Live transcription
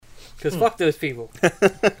Because fuck those people.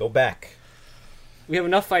 Go back. We have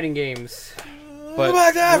enough fighting games. But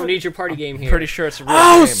We don't need your party game here. pretty sure it's a real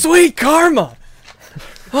Oh, game. sweet karma!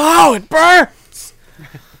 Oh, it burns!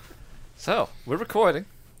 So, we're recording.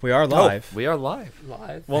 We are live. We are live.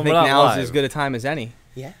 Live. Well, I think we're not now live. is as good a time as any.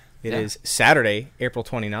 Yeah. It Yeah. is Saturday, April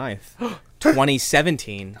 29th,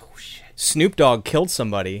 2017. Oh, shit. Snoop Dogg killed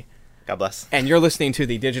somebody, God bless. and you're listening to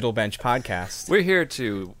the Digital Bench podcast. We're here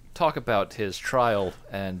to talk about his trial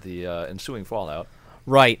and the ensuing fallout.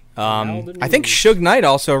 Right. Alden I think Moose. Suge Knight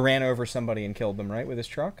also ran over somebody and killed them, right, with his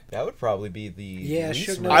truck? That would probably be the least Suge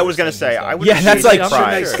Knight. murder I was gonna scene say, he's I done. would- Yeah, that's like I'm Suge sure.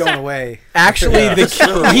 Knight's going away. actually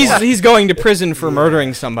he's going to prison for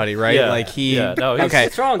murdering somebody, right? Yeah. Like he. Yeah, no, he's- okay.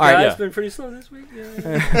 What's wrong, All right, guys? yeah. It's been pretty slow this week.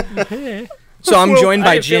 Yeah. So I'm joined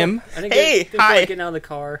by I didn't feel- Jim. I didn't Hey, didn't feel hi. like getting out of the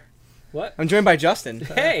car. What? I'm joined by Justin,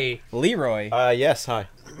 Hey. Leroy, Yes, hi.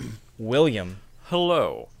 William,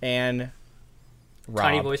 Hello. and Rob.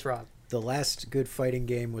 Tiny voice Rob. The last good fighting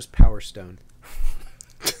game was Power Stone.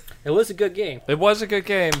 It was a good game. It was a good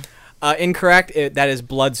game. Incorrect. That is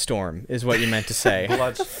Bloodstorm, is what you meant to say.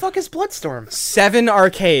 What the fuck is Bloodstorm? 7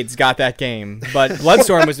 arcades got that game, but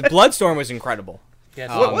Bloodstorm was incredible.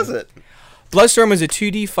 Yeah, What was it? Bloodstorm was a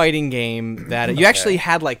 2D fighting game that you actually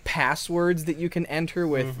had like passwords that you can enter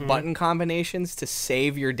with button combinations to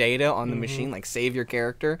save your data on the machine, like save your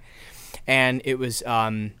character. And it was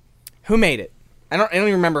who made it? I don't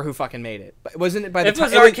even remember who fucking made it. But wasn't it by the If it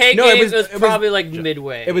was time? arcade games, it was probably like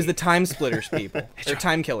midway. It was the Time Splitters people or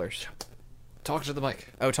Time Killers. Talk to the mic.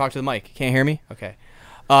 Oh, talk to the mic. Can't hear me? Okay.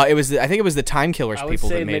 I think it was the Time Killers I would people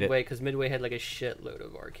say that made Midway it. because Midway had like a shitload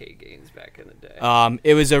of arcade games back in the day.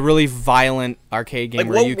 It was a really violent arcade game Like,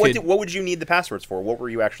 where you could what would you need the passwords for? What were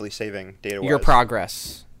you actually saving data-wise? your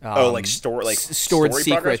progress. Like stored stored progress or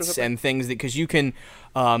secrets something? and things that because you can.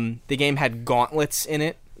 The game had gauntlets in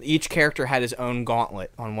it. Each character had his own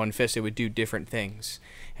gauntlet on one fist. It would do different things,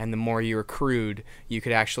 and the more you accrued, you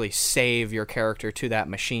could actually save your character to that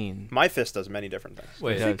machine. My fist does many different things.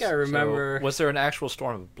 Wait, I think I remember- So, was there an actual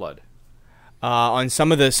storm of blood? On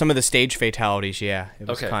some of the stage fatalities, yeah, it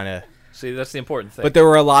was Okay. kind of. See, that's the important thing. But there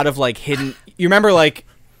were a lot of like hidden. You remember like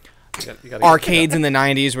You gotta arcades in the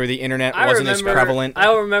 '90s where the internet wasn't as prevalent.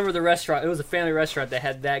 I remember the restaurant. It was a family restaurant that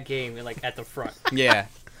had that game like at the front.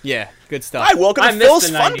 Yeah, good stuff. Hi, welcome I to miss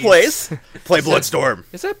Phil's the Fun 90s. Place. Play Bloodstorm.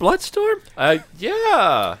 Is that Bloodstorm?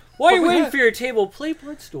 Yeah. While you're we waiting had- for your table, play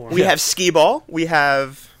Bloodstorm. We have Skee Ball. We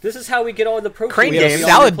have... This is how we get all the protein. Crane we have a games.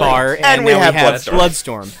 salad bar, and we now have we have Bloodstorm.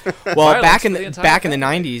 Bloodstorm. Well, Violence back for in the the entire back in the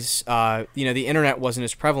family. '90s, the internet wasn't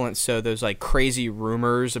as prevalent, so those like crazy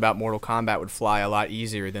rumors about Mortal Kombat would fly a lot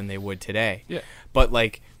easier than they would today. Yeah. But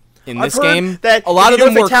like in I've this heard game, that a lot if of you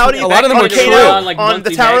them do a were fatality a lot of them were back true. volcano on, like, on the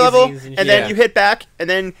monthly tower level, magazines and and then shit. you hit back, and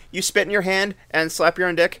then you spit in your hand and slap your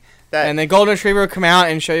own dick. That And then Golden Retriever would come out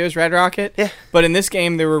and show you his Red Rocket. Yeah. But in this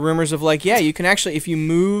game, there were rumors of like, yeah, you can actually, if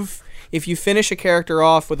you finish a character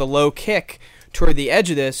off with a low kick toward the edge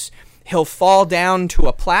of this, he'll fall down to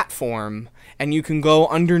a platform, and you can go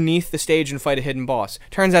underneath the stage and fight a hidden boss.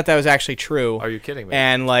 Turns out that was actually true. Are you kidding me?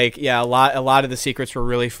 And like, yeah, a lot of the secrets were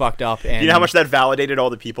really fucked up. And you know how much that validated all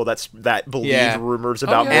the people that believed Yeah. rumors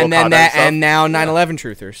about yeah. Mortal and then Kombat that stuff? and now 9/11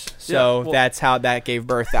 truthers. So Yeah, well- that's how that gave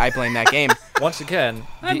birth. I blame that game. Once again,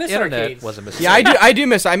 I the miss internet arcades. was a mistake. Yeah,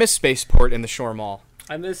 I miss Spaceport and the Shore Mall.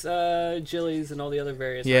 I miss Jilly's and all the other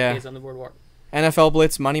various Yeah. arcades on the boardwalk. NFL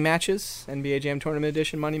Blitz money matches, NBA Jam Tournament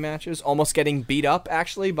Edition money matches, almost getting beat up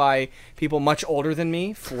actually by people much older than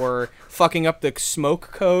me for fucking up the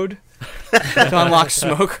smoke code to unlock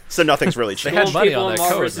smoke. So nothing's really They changed. had Old money people on in that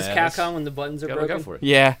Marvel code, vs. man. Capcom when the buttons are Gotta broken. go for it.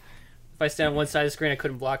 Yeah. If I stand on one side of the screen, I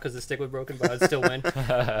couldn't block because the stick was broken, but I'd still win.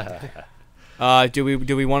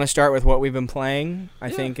 Do we want to start with what we've been playing?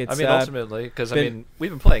 I think it's. I mean, ultimately, because been-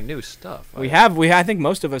 we've been playing new stuff. I think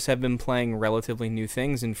most of us have been playing relatively new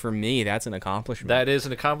things, and for me, that's an accomplishment. That is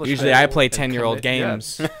an accomplishment. Usually, I play and 10-year-old commit- yeah.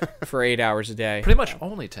 games for 8 hours a day. Pretty much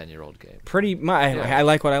only 10-year-old game. Pretty much. Yeah. I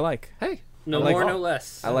like what I like. Hey, No I like more, all- no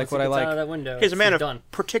less. I like Once what it I gets like. Out of that window, He's a man of done.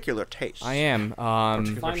 particular taste. I am.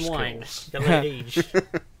 Fine wine. skills. That late age.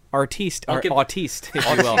 Artiste, I'll give- autiste, if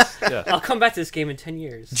you will. Yeah. I'll come back to this game in 10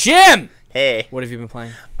 years. Jim! Hey. What have you been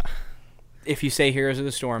playing? If you say Heroes of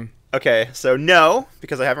the Storm. Okay, so no,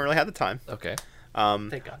 because I haven't really had the time. Okay.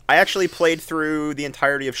 Thank God. I actually played through the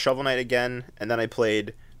entirety of Shovel Knight again, and then I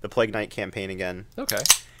played the Plague Knight campaign again. Okay.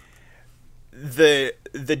 The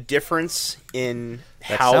difference in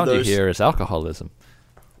That how sound those you hear is alcoholism.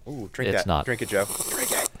 Ooh, drink It's that. not. Drink it, Joe.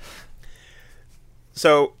 Drink it.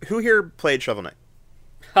 So, who here played Shovel Knight?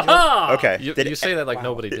 Ha-ha! Okay. You say that like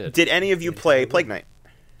nobody did. Did any of you play Plague Knight?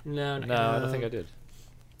 No, No, I don't think I did.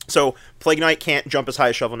 So Plague Knight can't jump as high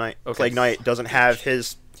as Shovel Knight. Okay. Plague Knight doesn't have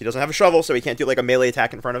his He doesn't have a shovel, so he can't do like a melee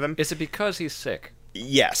attack in front of him. Is it because he's sick?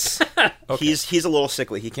 Yes. He's a little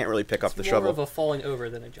sickly. He can't really pick up the More shovel. of a falling over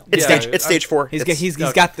than a jump. It's stage 4. He's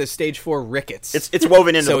got the stage 4 rickets. It's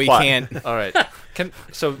woven into so the plot. he can't. All right.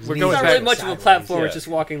 So we're It's going It's not back. really much of a platform. Yeah. It's just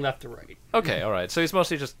walking left to right. Okay, all right. So he's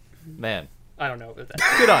mostly just man. I don't know about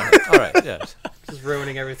that. Good on him. All right, yeah. Just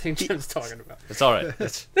ruining everything Jim's talking about. It's all right. You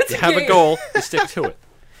a have a game. goal, you stick to it.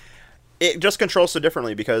 It just controls so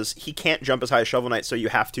differently because he can't jump as high as Shovel Knight, so you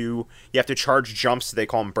have to charge jumps. They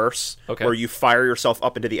call them bursts, Okay. where you fire yourself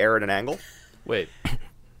up into the air at an angle. Wait.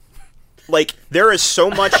 Like there is so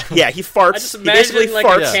much. Yeah, he farts. I just He basically imagine like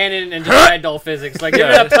farts. a cannon and just ragdoll physics. Like, give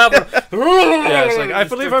me that platform. Yeah, it's like I Just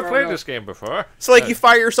believe throw I've played it this game before. So like you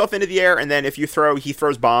fire yourself into the air, and then if you throw, he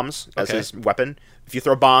throws bombs as Okay. his weapon. If you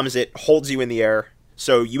throw bombs, it holds you in the air.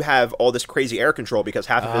 So you have all this crazy air control because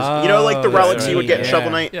half of his, like the Oh, relics right, you would get in yeah.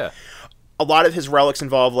 Shovel Knight. Yeah. A lot of his relics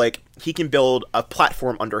involve like he can build a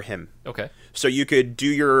platform under him. Okay. So you could do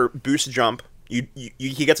your boost jump. He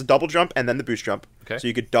gets a double jump and then the boost jump. Okay. So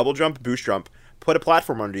you could double jump, boost jump, put a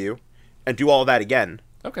platform under you, and do all of that again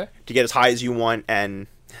Okay. to get as high as you want and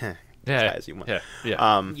as Yeah. high as you want. Yeah.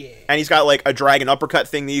 Yeah. Yeah. And he's got like a dragon uppercut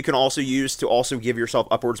thing that you can also use to also give yourself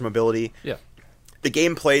upwards mobility. Yeah. The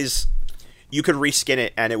game plays. You could reskin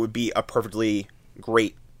it and it would be a perfectly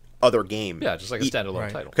great other game. Yeah, just like a standalone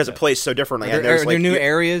Right. title. Because Yeah. it plays so differently. Are And there, there's are there like new you-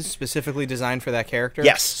 areas specifically designed for that character?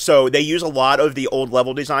 Yes, so they use a lot of the old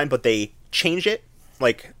level design, but they change it.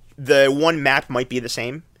 Like, the one map might be the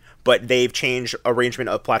same, but they've changed arrangement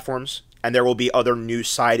of platforms, and there will be other new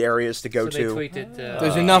side areas to go So they to. tweaked it.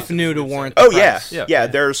 There's enough new to warrant. Oh the yeah. price. yeah,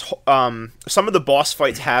 There's some of the boss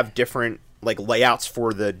fights have different like layouts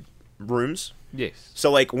for the rooms. Yes. So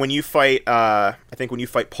like when you fight, I think when you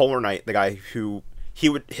fight Polar Knight, the guy who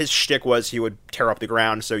his shtick was he would tear up the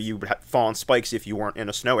ground, so you would fall on spikes if you weren't in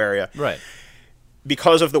a snow area. Right.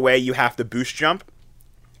 Because of the way you have to boost jump,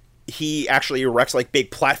 he actually erects like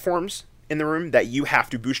big platforms in the room that you have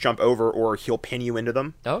to boost jump over, or he'll pin you into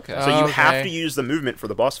them. Okay. So you have Okay. to use the movement for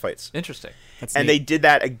the boss fights. Interesting. That's And neat. they did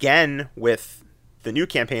that again with the new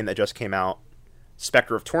campaign that just came out,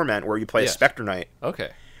 Spectre of Torment, where you play Yes. a Spectre Knight,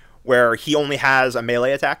 Okay. where he only has a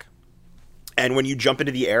melee attack. And when you jump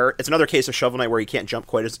into the air, it's another case of Shovel Knight where he can't jump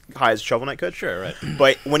quite as high as Shovel Knight could. Sure. Right.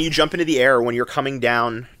 But when you jump into the air, when you're coming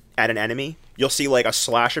down at an enemy, you'll see like a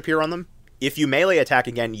slash appear on them. If you melee attack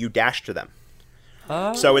again, you dash to them.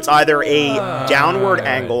 So it's either a downward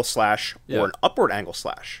angle slash Yeah. or an upward angle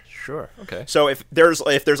slash. Sure. Okay. So if there's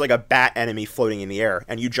like a bat enemy floating in the air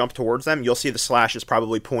and you jump towards them, you'll see the slash is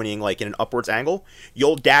probably pointing like in an upwards angle.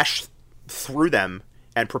 You'll dash through them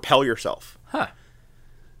and propel yourself. Huh.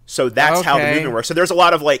 So that's how the Okay. movement works. So there's a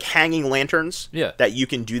lot of like hanging lanterns Yeah. that you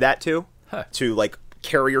can do that Huh. to like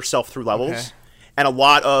carry yourself through levels. Okay. And a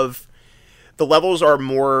lot of the levels are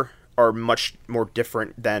much more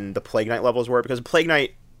different than the Plague Knight levels were, because Plague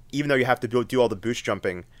Knight, even though you have to do all the boost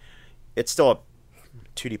jumping, it's still a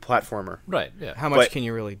 2D platformer. Right. Yeah. How much but- can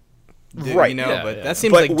you really do? Right. You know, Yeah, but yeah. that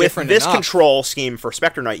seems But like with different this enough. control scheme for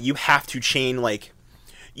Spectre Knight, you have to chain like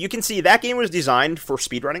you can see that game was designed for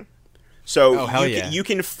speedrunning. So Oh, hell you, yeah. you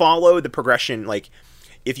can follow the progression. Like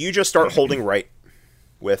if you just start holding right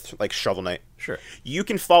with like Shovel Knight, Sure. you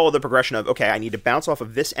can follow the progression of, okay, I need to bounce off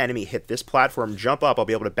of this enemy, hit this platform, jump up. I'll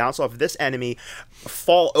be able to bounce off of this enemy,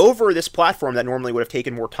 fall over this platform that normally would have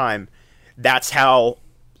taken more time. That's how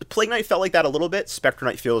Plague Knight felt like that a little bit. Spectre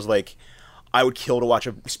Knight feels like I would kill to watch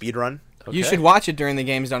a speed run. You Okay. should watch it during the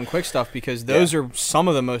Games Done Quick stuff because those are some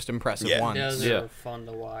of the most impressive Yeah. ones. Those Yeah. are fun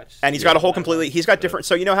to watch. And he's got a whole completely. He's got different.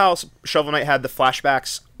 So you know how Shovel Knight had the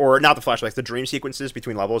flashbacks, or not the flashbacks, the dream sequences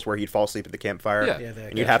between levels where he'd fall asleep at the campfire, Yeah. Yeah, the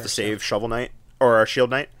and you'd have to save Shovel Knight or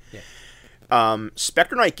Shield Knight.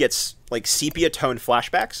 Spectre Knight gets like sepia toned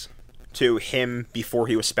flashbacks to him before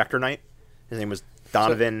he was Spectre Knight. His name was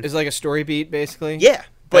Donovan. It's like a story beat, basically. yeah,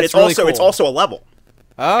 but That's it's really also it's cool. also a level.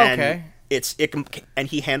 Oh, And okay. and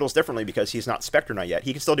he handles differently because he's not Spectre Knight yet.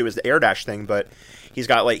 He can still do his air dash thing, but he's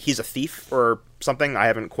got like he's a thief or something. I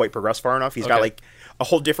haven't quite progressed far enough. He's got Okay. like a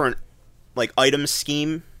whole different like item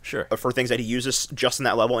scheme Sure. for things that he uses just in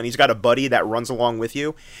that level, and he's got a buddy that runs along with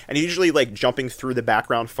you, and he's usually like jumping through the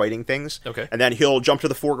background fighting things. Okay. And then he'll jump to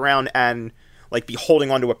the foreground and like be holding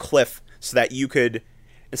onto a cliff so that you could,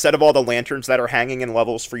 instead of all the lanterns that are hanging in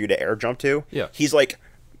levels for you to air jump to, Yeah. he's like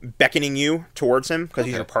beckoning you towards him because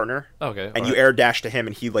he's Okay. your partner. Okay, And you alright. air dash to him,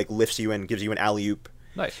 and he like lifts you and gives you an alley oop.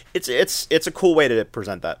 Nice. It's a cool way to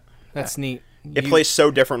present that. That's neat. It plays so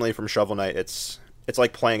differently from Shovel Knight. It's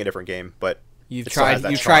like playing a different game, but You've it still has tried.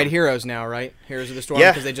 that You've charm. tried Heroes now, right? Heroes of the Storm,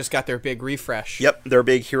 Yeah. because they just got their big refresh. Yep, they're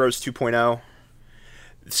big Heroes 2.0.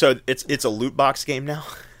 So it's a loot box game now.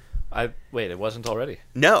 Wait, it wasn't already.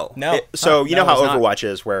 No. No. So Oh, you know no, how it's not. Overwatch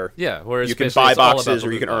is, where Yeah, whereas you can basically buy it's all about boxes the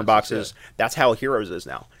or you loot can earn boxes. That's how Heroes is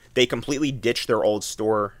now. They completely ditched their old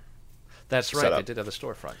store. That's right. setup. They did have a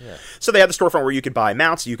storefront. Yeah. So they had the storefront where you could buy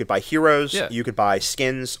mounts, you could buy heroes, Yeah. you could buy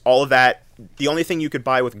skins, all of that. The only thing you could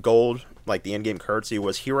buy with gold, like the in-game currency,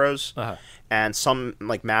 was heroes Uh-huh. and some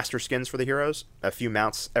like master skins for the heroes, a few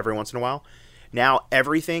mounts every once in a while. Now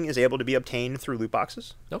everything is able to be obtained through loot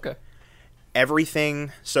boxes. Okay.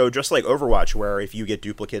 Everything, so just like Overwatch, where if you get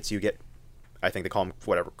duplicates, you get, I think they call them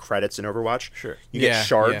whatever, credits in Overwatch. Sure. You Yeah, get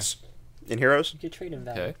shards in heroes, You could trade him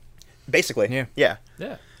value. Okay. basically. Yeah. Yeah.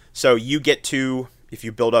 Yeah. So you get to, if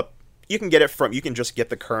you build up, you can get it from, you can just get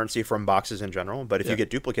the currency from boxes in general, but if Yeah. you get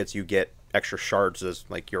duplicates, you get extra shards as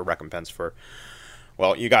like your recompense for,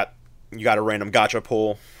 well, you got a random gacha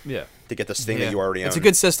pull Yeah. to get this thing that you already own. It's a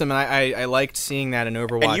good system, and I liked seeing that in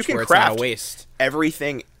Overwatch, you can where it's not craft a waste.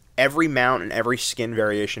 Everything, every mount and every skin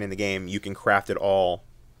variation in the game, you can craft it all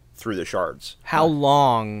through the shards. How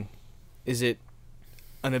long is it?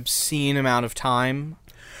 An obscene amount of time.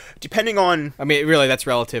 Depending on, I mean, really, that's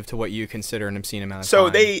relative to what you consider an obscene amount of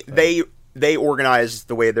so time. they organized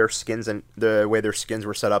the way their skins and the way their skins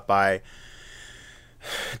were set up by,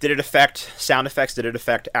 did it affect sound effects? Did it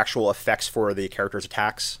affect actual effects for the character's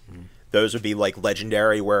attacks? Those would be like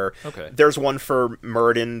legendary, where Okay. there's one for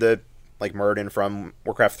Muradin, Muradin from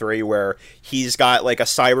Warcraft 3, where he's got like a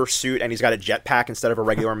cyber suit and he's got a jetpack instead of a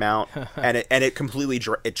regular mount, and it completely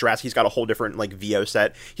he's got a whole different like VO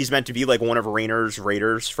set. He's meant to be like one of Rainer's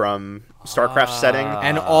raiders from StarCraft setting.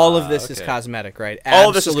 And all of this is okay. cosmetic, right? All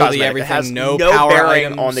of this is Absolutely cosmetic. everything. It has no no power bearing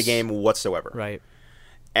items. on the game whatsoever. Right.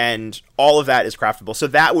 And all of that is craftable. So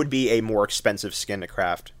that would be a more expensive skin to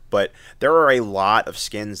craft. But there are a lot of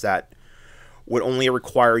skins that would only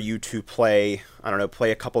require you to play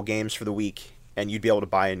a couple games for the week, and you'd be able to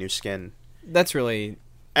buy a new skin. That's really.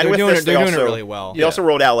 And they're with doing this, it. They're they doing it also- really well. They also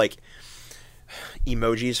rolled out like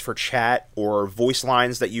emojis for chat or voice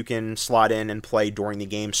lines that you can slot in and play during the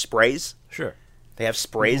game. Sprays. Sure. They have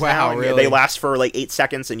sprays Wow, now. And really? They last for like 8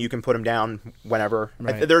 seconds, and you can put them down whenever.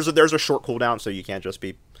 Right. There's a short cooldown, so you can't just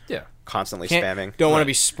be Yeah. constantly Can't- spamming. Don't want to Right.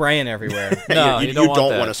 be spraying everywhere. No, you you don't want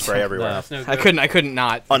that. want to spray everywhere No. That's no good. I couldn't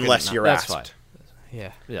not. unless you're That's asked. fine.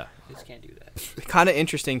 Yeah. Yeah. You just can't do that. Kind of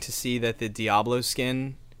interesting to see that the Diablo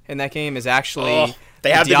skin in that game is actually. Oh,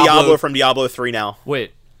 they have the Diablo from Diablo 3 now.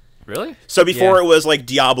 Wait. Really? So before Yeah. it was like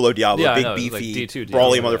Diablo, Yeah, I big know, it was beefy, like D2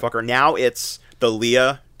 brawly Diablo, motherfucker. Now it's the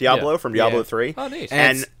Leah Diablo Yeah. from Diablo Yeah. 3. Oh, neat.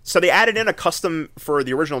 And And so they added in a custom for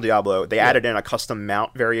the original Diablo. They added in a custom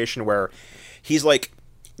mount variation where he's like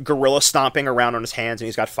gorilla stomping around on his hands and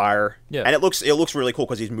he's got fire. Yeah. And it looks really cool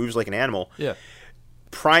because he moves like an animal. Yeah.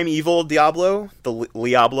 Primeval Diablo, the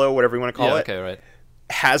Diablo, whatever you want to call Yeah. it, Okay. Right.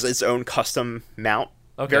 has its own custom mount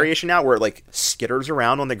Okay. variation now where it like skitters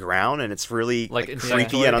around on the ground and it's really Like like, insectoid?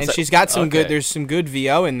 creepy and, and she's got some good. Okay. There's some good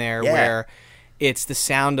VO in there Yeah. where it's the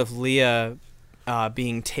sound of Leah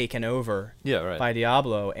being taken over Yeah. Right. by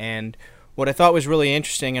Diablo. And what I thought was really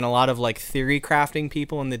interesting, and a lot of like theory crafting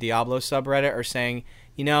people in the Diablo subreddit are saying,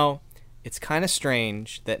 it's kind of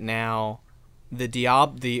strange that now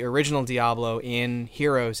the original Diablo in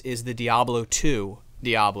Heroes is the Diablo 2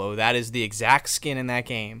 Diablo. That is the exact skin in that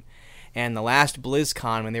game. And the last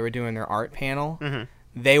BlizzCon, when they were doing their art panel,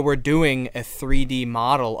 they were doing a 3D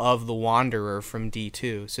model of the Wanderer from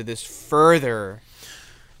D2. So this further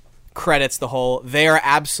credits the whole. They are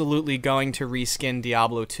absolutely going to reskin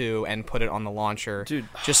Diablo 2 and put it on the launcher, Dude.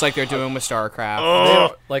 just like they're doing with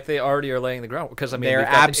StarCraft. They already are laying the ground because I mean They're we've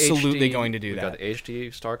got the absolutely HD going to do we've that. Got the HD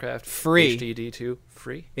StarCraft Free. HD D2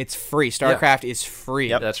 free. It's free. StarCraft is free.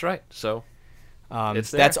 That's right. So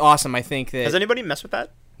it's there. That's awesome. I think that Has anybody messed with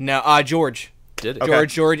that? no, George. did it. Okay.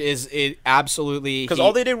 George is it absolutely Because he-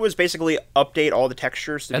 all they did was basically update all the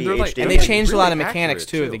textures to And be they're like- HD. and they Yeah, changed a lot of really mechanics accurate,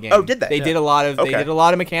 too of the too. game. Oh, did they? They Yeah. did a lot of Okay. they did a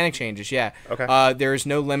lot of mechanic changes. Yeah. Okay. There is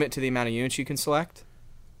no limit to the amount of units you can select,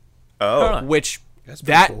 Oh. Huh. which That's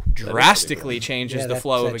pretty that cool. drastically changes Yeah, the that-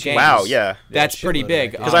 flow of that a game. Wow, yeah. That's shitload pretty of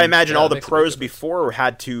big. that. Because I imagine yeah, all it the makes a big pros difference. before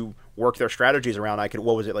had to work their strategies around.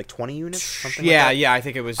 What was it, like 20 units? Something like yeah, that? yeah. I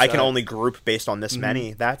think it was. I can only group based on this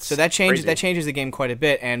many. That's So that changes crazy. changes the game quite a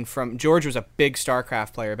bit. And from George was a big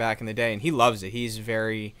StarCraft player back in the day, and he loves it.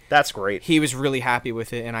 That's great. He was really happy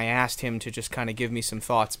with it, and I asked him to just kind of give me some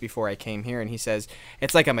thoughts before I came here, and he says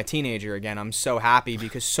it's like I'm a teenager again. I'm so happy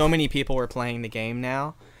because so many people are playing the game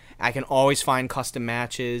now. I can always find custom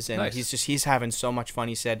matches, and Nice. he's having so much fun.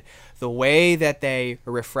 He said the way that they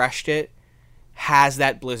refreshed it has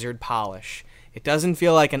that Blizzard polish. It doesn't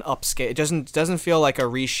feel like an upscale. It doesn't feel like a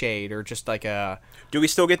reshade or just like a. Do we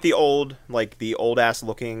still get the old ass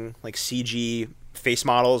looking like CG face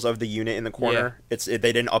models of the unit in the corner. They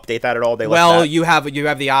didn't update that at all. They left Well, that. you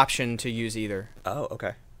have the option to use either. Oh,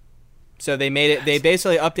 okay. So they made it. They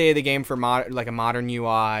basically updated the game for like a modern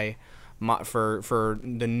UI for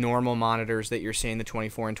the normal monitors that you're seeing, the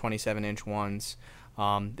 24 and 27 inch ones.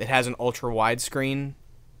 It has an ultra widescreen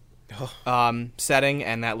setting,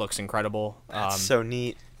 and that looks incredible. That's so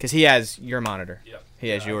neat. Because he has your monitor. Yep. He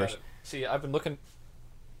has yours. See, I've been looking.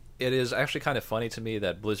 It is actually kind of funny to me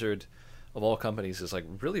that Blizzard, of all companies, is like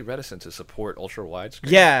really reticent to support ultra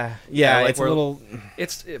widescreen. Yeah, like it's a little.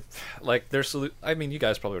 Like their I mean, you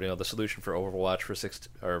guys probably already know the solution for Overwatch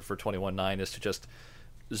for 21.9 is to just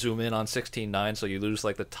zoom in on 16.9, so you lose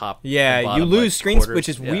like the top. Yeah, and bottom, you lose like, screens, quarters. which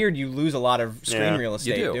is Yeah. weird. You lose a lot of screen real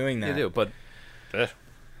estate doing that. You do, but.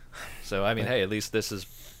 So I mean, hey, at least this is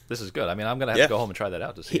good. I mean, I'm gonna have to go home and try that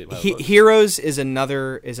out to see it. Heroes is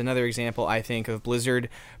another example, I think, of Blizzard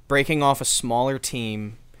breaking off a smaller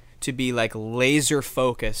team to be like laser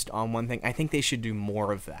focused on one thing. I think they should do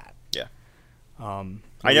more of that. Yeah.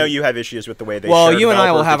 I know you have issues with the way they. Well, share you and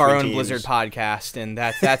I will developers have our between own teams. Blizzard podcast, and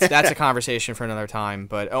that's a conversation for another time.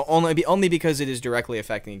 But only because it is directly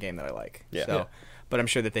affecting a game that I like. Yeah. So, but I'm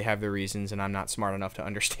sure that they have their reasons, and I'm not smart enough to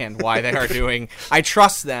understand why they are doing. I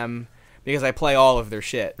trust them because I play all of their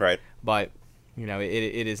shit. Right. But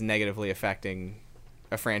it is negatively affecting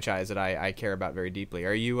a franchise that I care about very deeply.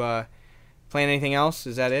 Are you playing anything else?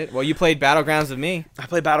 Is that it? Well, you played Battlegrounds with me. I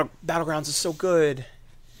play Battlegrounds is so good.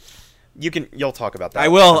 You'll talk about that. I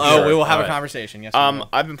will. I'm sure. We will have All a right. conversation. Yes. we will.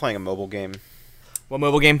 I've been playing a mobile game, What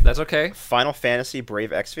mobile game? That's okay. Final Fantasy Brave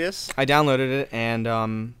Exvius. I downloaded it,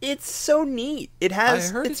 and It's so neat. It has.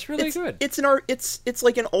 I heard it's really good. It's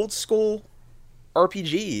like an old school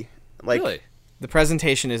RPG. Like Really? the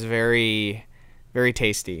presentation is very, very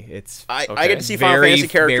tasty. It's I Okay. get to see Final Very, Fantasy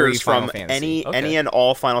characters very from Final Fantasy. Okay. any and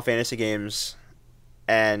all Final Fantasy games,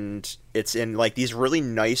 and it's in like these really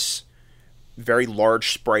nice, very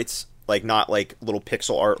large sprites. Like not like little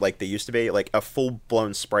pixel art like they used to be. Like a full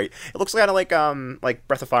blown sprite. It looks kind of like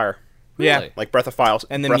Breath of Fire. yeah. Really? Like Breath of Fire.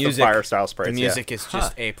 And the Breath music, of Fire style sprites. the music is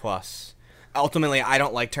just Huh. A+. Ultimately, I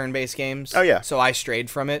don't like turn-based games. Oh, yeah. So I strayed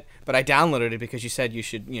from it, but I downloaded it because you said you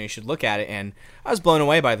should look at it, and I was blown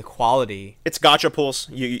away by the quality. It's gacha pulls.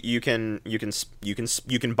 You can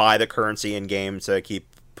buy the currency in game to keep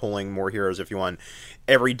pulling more heroes if you want.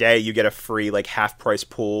 Every day you get a free like half price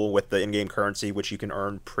pull with the in-game currency, which you can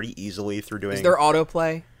earn pretty easily through doing. Is there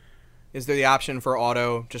autoplay? Is there the option for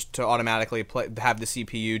auto, just to automatically have the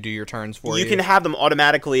CPU do your turns for you? You can have them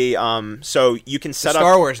automatically. So you can the set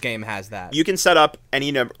Star up. Wars game has that. You can set up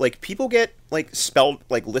any number. Like people get like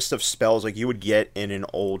list of spells like you would get in an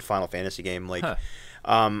old Final Fantasy game. Like,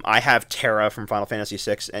 I have Terra from Final Fantasy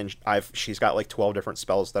VI, and she's got like 12 different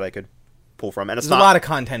spells that I could pull from, and it's There's not a lot of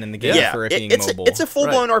content in the game for it being mobile. It's a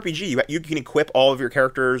full-blown RPG. You can equip all of your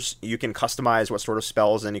characters. You can customize what sort of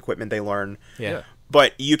spells and equipment they learn. Yeah.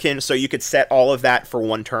 But you could set all of that for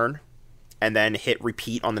one turn, and then hit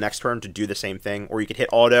repeat on the next turn to do the same thing. Or you could hit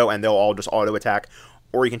auto, and they'll all just auto attack.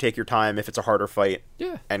 Or you can take your time if it's a harder fight.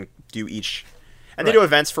 Yeah. And do each. And they do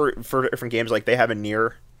events for different games. Like they have a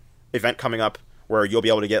Nier event coming up where you'll be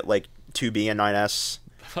able to get like 2B and 9S.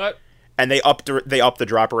 What? And they up the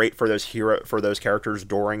drop rate for those characters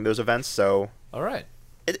during those events. So All right.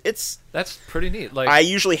 it's That's pretty neat. Like I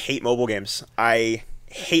usually hate mobile games. I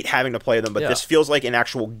hate having to play them, but Yeah. this feels like an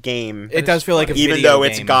actual game. It does feel like a even video though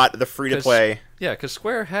it's game. got the free to play. Yeah, because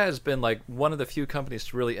Square has been like one of the few companies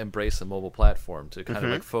to really embrace the mobile platform to kind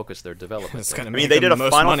of like focus their development. It's there. gonna I make mean, they them did a the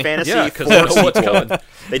most Final money. Fantasy Yeah, 'cause 4 they know what's sequel. coming.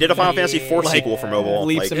 They did a Final Fantasy 4 sequel for mobile.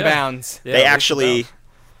 leaps Like, and Yeah. bounds. Yeah, they leaps and actually. bounds.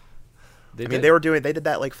 I mean, they did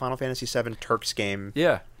that like Final Fantasy 7 Turks game.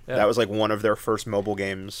 Yeah. That was like one of their first mobile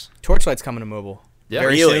games. Torchlight's coming to mobile. Yeah.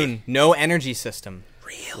 Very Really? soon. No energy system.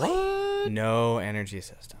 What? No energy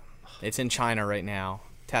system. It's in China right now,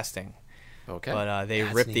 testing. Okay. But they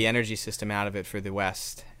That's ripped neat. the energy system out of it for the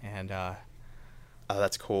West. And Oh,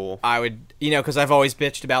 that's cool. I would, because I've always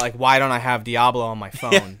bitched about, like, why don't I have Diablo on my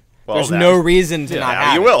phone? Well, There's now- no reason to not now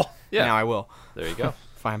have you it. will. Yeah. Now I will. There you go.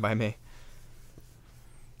 Fine by me.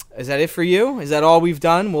 Is that it for you? Is that all we've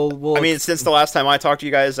done? We'll. I mean, since the last time I talked to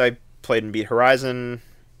you guys, I played and beat Horizon.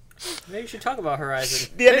 Maybe you should talk about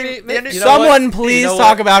Horizon. The ending- the ending- you know someone what? please You know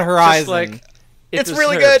talk what? about Horizon. Just like, it It's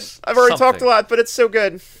really good. deserves I've already talked something. a lot, but it's so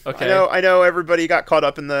good. Okay. I know everybody got caught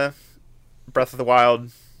up in the Breath of the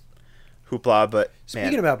Wild hoopla, but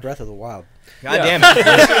Speaking man, about Breath of the Wild, God Yeah. damn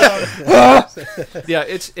it. Yeah,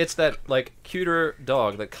 it's that like cuter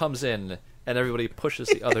dog that comes in and everybody pushes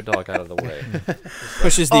the other dog out of the way.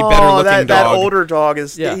 Pushes the better looking that dog. older dog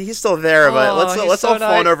is Yeah. he's still there, but Oh, let's all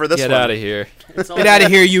fawn over this Get one. out of here. It's Get out of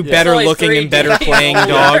here, you It's better only looking 3 and better days playing older.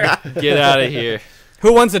 dog. Get out of here.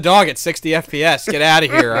 Who wants a dog at 60 FPS? Get out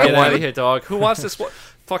of here. I Get out want of here, dog. Who wants this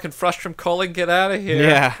fucking frustrum calling? Get out of here.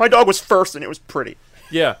 Yeah. My dog was first, and it was pretty.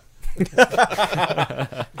 Yeah.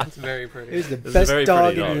 It's very It pretty. was the It's a best very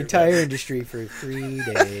dog pretty in the dog, entire industry for 3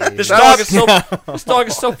 days. This dog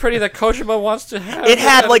is so pretty that Kojima wants to have It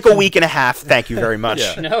had like a week and a half. Thank you very much.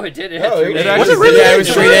 Yeah. No, it did. It had Oh, 3 it days. actually Was it really? Yeah, it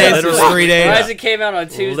was 3 days. It was Literally. 3 days. Horizon came out on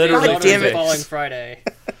Tuesday. Literally Dawn damn was it. the following Friday.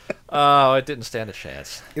 Oh, it didn't stand a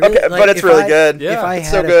chance. It really- Okay, like, but it's if really I- good. Yeah. If I It's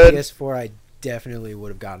had so a good. PS4, I definitely would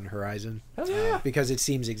have gotten Horizon. Hell yeah. Because it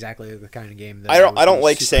seems exactly the kind of game that I don't would be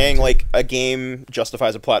like super saying into. like a game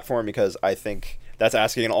justifies a platform because I think that's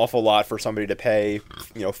asking an awful lot for somebody to pay,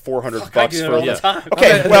 $400 I bucks do it for. all the time.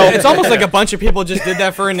 Okay, well, It's almost like a bunch of people just did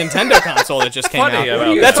that for a Nintendo console that just came Funny out.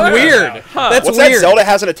 about That's that. weird. Huh. That's what's weird. that? Zelda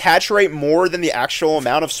has an attach rate more than the actual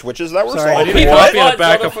amount of Switches that were Sorry, I sold. didn't People Copy bought and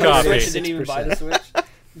backup Zelda for the copy. Switch and didn't even buy the Switch.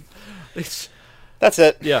 It's, That's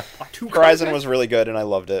it. yeah. Horizon was really good, and I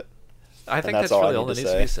loved it. I think that's that's all I really need all that to needs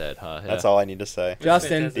say. to be said, huh? Yeah. That's all I need to say.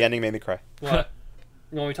 Justin, The ending made me cry. What?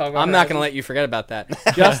 You want me to talk about I'm not going to Horizon? let you forget about that.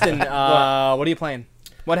 Justin, what are you playing?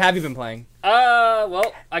 What have you been playing?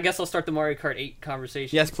 Well, I guess I'll start the Mario Kart 8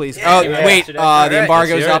 conversation. Yes, please. Yeah, Oh, yeah. wait. Yesterday. The Alright,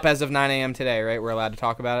 embargo's let's hear up it. as of 9 a.m. today, right? We're allowed to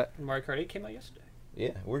talk about it. Mario Kart 8 came out yesterday.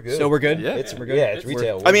 Yeah, we're good. So we're good? Yeah. It's We're good? Yeah, it's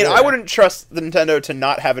retail. I mean, We're I good. wouldn't trust the Nintendo to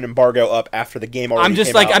not have an embargo up after the game already I'm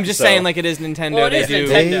just came out, I'm just so- saying, like, it is Nintendo. Well, it they is do. Nintendo.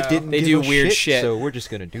 They didn't They give do a weird shit. so we're just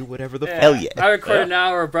gonna do whatever the Hell yeah. I recorded an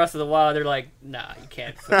hour of Breath of the Wild. They're like, nah, you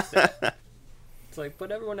can't fix that. It's like, but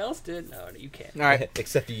everyone else did. No, you can't. All right.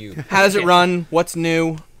 except you. How does it run? What's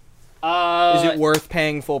new? Is it Is worth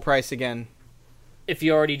paying full price again? if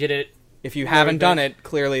you already did it, If you Very haven't done good. it,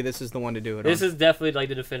 clearly this is the one to do it this on. is definitely like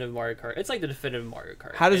the definitive Mario Kart. It's like the definitive Mario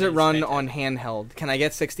Kart. How does and it it's run fantastic. on handheld? Can I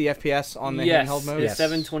get 60 FPS on the yes, handheld mode? It's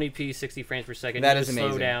 720p, 60 frames per second. That No is amazing.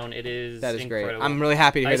 Slow down. It is. That is incredible. great. I'm really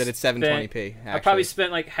happy to hear I that it's spent- 720p. I probably actually.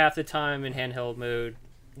 spent like half the time in handheld mode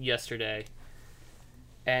yesterday,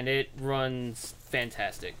 and it runs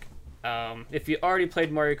fantastic. If you already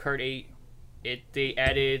played Mario Kart 8, they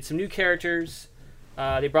added some new characters.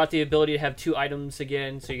 They brought the ability to have 2 items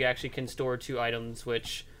again, so you actually can store 2 items,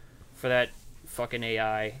 which, for that fucking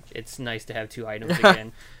AI, it's nice to have 2 items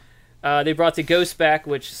again. They brought the ghost back,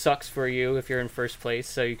 which sucks for you if you're in first place,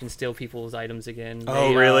 so you can steal people's items again.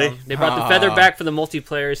 Oh, really? They brought the feather back for the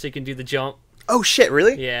multiplayer, so you can do the jump. Oh shit,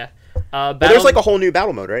 really? Yeah. But there's like a whole new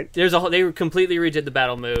battle mode, right? There's a whole, they completely redid the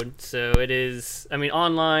battle mode, so it is. I mean,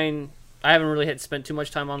 online. I haven't really spent too much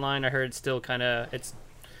time online. I heard it's still kind of it's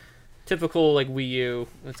typical like Wii U.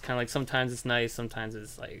 It's kind of like sometimes it's nice, sometimes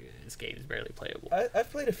it's like this game is barely playable.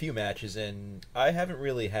 I've played a few matches and I haven't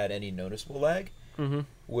really had any noticeable lag,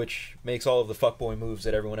 which makes all of the fuckboy moves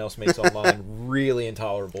that everyone else makes online really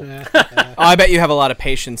intolerable. Oh, I bet you have a lot of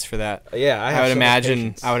patience for that. Yeah, I would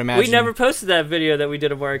imagine. I would imagine. We never posted that video that we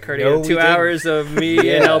did of Mario Kart 8. No, we 2 didn't. hours of me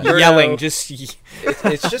Yeah. and Alberto yelling. Just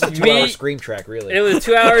It's just a 2-hour Me- scream track, really. It was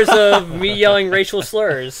 2 hours of me yelling racial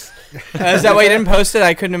slurs. is that why you didn't post it?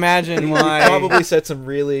 I couldn't imagine why. Probably said some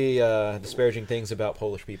really disparaging things about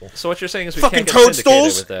Polish people. So what you're saying is we Fucking can't get syndicated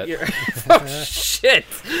toadstools? with that. You're- oh shit!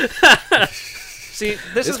 See,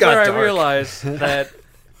 this is got where dark. I realize that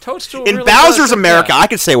Toadstool In really Bowser's does- America, yeah. I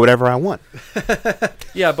can say whatever I want.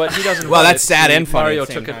 Yeah, but he doesn't. Well, want that's it. sad See, and funny Mario at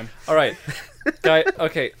the same took time. it. All right, guy.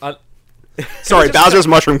 Okay, Sorry, Bowser's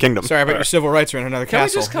Mushroom Kingdom. Sorry, but your civil rights are in another can we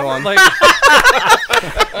castle. just Go come on. like?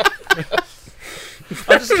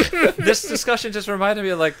 This discussion just reminded me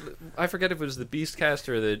of like I forget if it was the Beastcast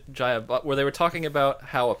or the Giant Bot where they were talking about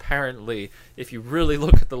how apparently if you really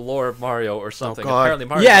look at the lore of Mario or something, God. apparently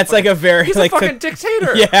Mario. Yeah, it's like a very he's like a fucking the,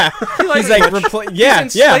 dictator. yeah. He's like yeah,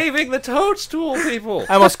 he's yeah. enslaving the Toadstool people.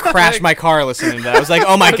 I almost crashed my car listening to that. I was like,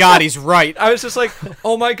 oh my god, he's right. I was just like,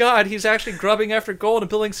 oh my god, he's actually grubbing after gold and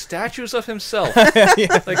building statues of himself.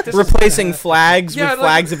 Like this Replacing flags with like,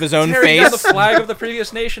 flags of his own tearing down the face. flag of the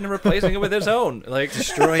previous nation and replacing it with his own. Like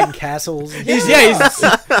Destroying castles. He's no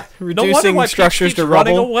wonder reducing why Peach structures keeps to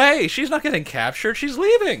running rubble. away. She's not getting captured. She's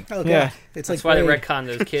leaving. Oh, Yeah. God. It's That's like why they Blade. retcon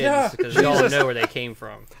those kids Yeah, because we all Jesus. know where they came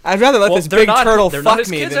from. I'd rather let Well, this they're big not- turtle they're not fuck his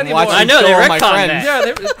me kids than anymore. watch I him know, kill they all my retconned friends. that.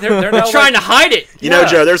 Yeah, they're They're now trying like, to hide it. You know, Yeah.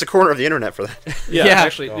 Joe, there's a corner of the internet for that. Yeah, Yeah.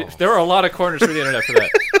 actually, there are a lot of corners through the internet for that.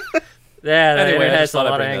 Yeah, the Anyway, I internet has just a thought I'd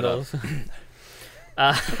lot of bring that angles.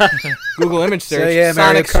 Google image So search. yeah,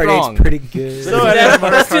 Mario Sonic Kart strong. 8's pretty good. So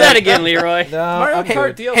Let's do that again, Leroy. No, Mario I'm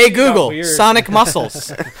Kart good. DLC Hey got Google, weird. Sonic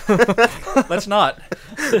muscles. Let's not.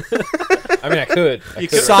 I mean, I could. I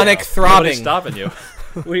could Sonic right Nobody's throbbing. stopping you.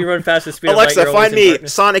 When you run fast the speed of light, Alexa, you're always find in me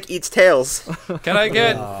darkness. Sonic Eats Tails. Can I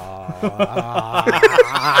get?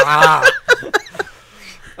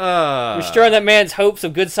 You're stirring that man's hopes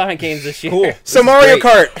of good Sonic games this year. Cool. So This is Mario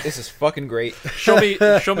great. Kart. This is fucking great. Show me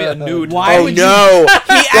a nude. Why Oh would no!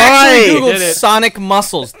 He actually Did googled it. Sonic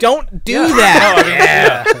muscles. Don't do No,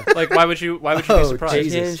 that. I mean, yeah. Like, why would you be Oh, surprised?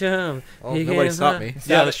 Jesus. Oh, nobody stopped me.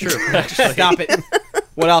 Yeah, that's true. Actually. Stop it.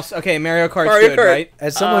 What else? Okay, Mario Kart's Mario good, Kart. right?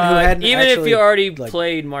 As someone who hadn't even if actually, you already like-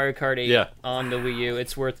 played Mario Kart 8 Yeah. on the Wii U,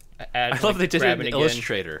 it's worth I love they did it grabbing in again.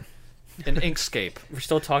 Illustrator, in Inkscape. We're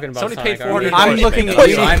still talking about Somebody Sonic. paid aren't we? $400 I'm looking at Put,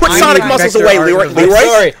 you. put I'm Sonic trying- muscles Vector away, art Leroy. of- I'm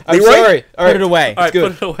sorry. I'm Leroy? sorry. All Put right. it away. All right,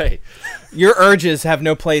 good. put it away. Your urges have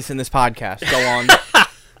no place in this podcast. Go on.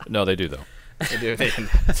 No, they do though. They do.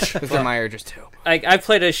 Because they're my urges too. I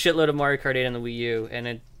played a shitload of Mario Kart 8 on the Wii U,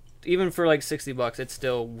 and even for like $60, it's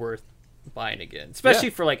still worth buying again, especially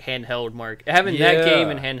Yeah. for like handheld having that Yeah. game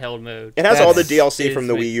in handheld mode. It has all the That's- DLC from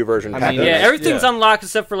the is- Wii U version. I packed mean, in Yeah, there. everything's Yeah. unlocked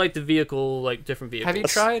except for like the vehicle, like different vehicles. Have you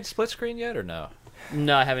tried split screen yet or no?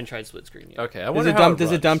 No, I haven't tried split screen yet. Okay, I Does wonder it how dump? Does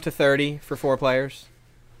it runs. dump to 30 for 4 players?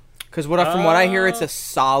 Because from what I hear, it's a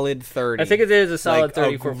solid 30. I think it is a solid Like,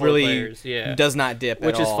 30 for 4 really players. Yeah, does not dip,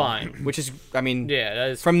 Which at is all. fine. Which is, I mean, yeah, that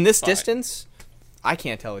is from this fine. distance, I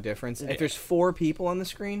can't tell a difference. Yeah. If there's 4 people on the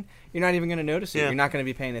screen, you're not even going to notice it. Yeah. You're not going to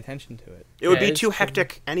be paying attention to it. It would Yeah, be it's too pretty-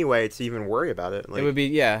 hectic anyway to even worry about it. Like, It would be,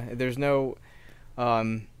 yeah. There's no.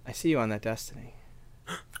 I see you on that Destiny.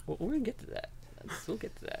 We're gonna get to that. We'll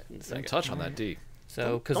get to that in a Don't second. touch on that D.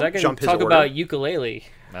 So, because don't I can jump his talk order. about Ukulele,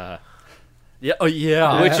 Yeah. Oh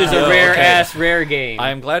yeah. which is Yeah, a rare okay. ass rare game.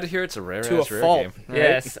 I am glad to hear it's a rare To a ass rare fault. game. Right?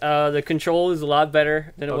 Yes, the control is a lot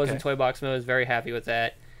better than it was in Okay. Toy Box mode. I was very happy with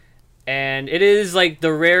that. And it is like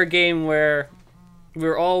the rare game where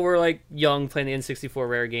we're like young playing the N64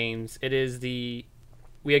 rare games. It is we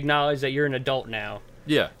acknowledge that you're an adult now.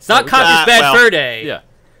 Yeah. It's not Conker's Bad well, Fur Day. Yeah.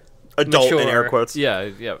 adult in mature. air quotes. Yeah.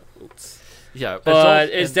 Yeah. Yeah. But adult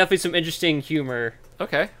it's and- definitely some interesting humor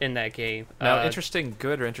okay. in that game. Now, interesting,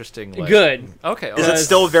 good or interesting? Like, Good. Okay. Is it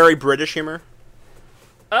still very British humor?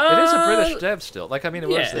 It is a British dev still. Like I mean, it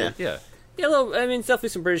was. yeah. Yeah. Yeah, it's definitely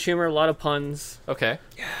some British humor, a lot of puns. Okay.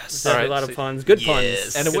 Yes. All right, A lot so- of puns. Good Yes.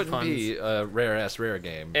 puns. And it Good wouldn't puns. be a rare ass rare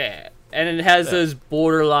game. Yeah. And it has Yeah. those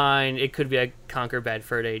borderline, it could be a Conquer Bad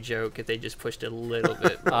Fur Day joke if they just pushed it a little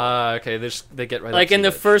bit. Okay. They get right. Like up to in the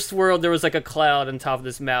it. first world, there was like a cloud on top of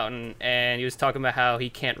this mountain, and he was talking about how he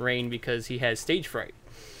can't rain because he has stage fright.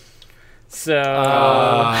 So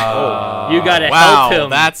you gotta Wow, help him.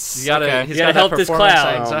 that's You gotta. okay. He's You gotta got that help this performance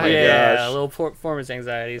cloud. anxiety. Yeah, gosh. a little performance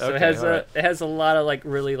anxiety. So Okay, it has alright. it has a lot of like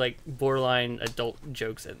really like borderline adult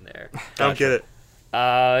jokes in there. Don't get it.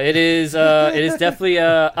 It is definitely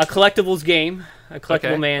a collectibles game, a collectible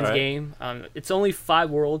Okay, man's alright. game. It's only 5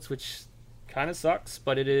 worlds, which kind of sucks,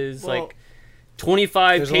 but it is Well, like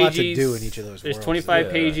 25 There's a pages. lot to do in each of those There's worlds. 25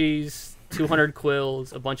 Yeah. pages, 200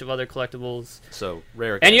 quills, a bunch of other collectibles. So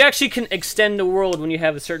rare. And game. you actually can extend the world when you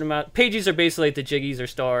have a certain amount. Pages are basically like the jiggies or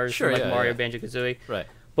stars Sure, from like yeah, Mario, yeah. Banjo-Kazooie. Right.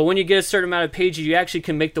 But when you get a certain amount of pages, you actually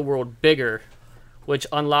can make the world bigger, which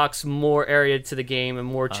unlocks more area to the game and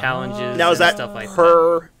more challenges Now is and that stuff like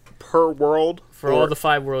that. per world? For Or- all the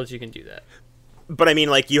 5 worlds, you can do that. But I mean,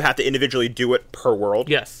 like you have to individually do it per world.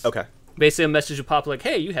 Yes. Okay. Basically, a message will pop like,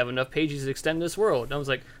 "Hey, you have enough pages to extend this world." And I was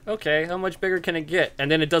like, "Okay, how much bigger can it get?"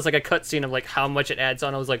 And then it does like a cutscene of like how much it adds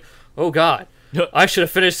on. I was like, "Oh God, I should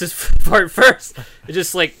have finished this part first." It's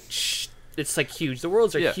just like, it's like huge. The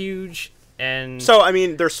worlds are Yeah. huge, and So I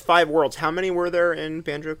mean, there's 5 worlds. How many were there in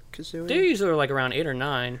Banjo Kazooie? they usually are like around 8 or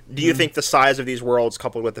 9. Do you think the size of these worlds,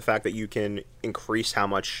 coupled with the fact that you can increase how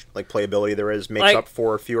much like playability there is, makes Like- up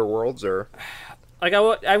for fewer worlds? Or Like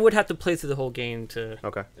I would have to play through the whole game to.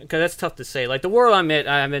 okay, Because that's tough to say. Like the world I'm in,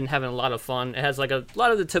 I've been having a lot of fun. It has like a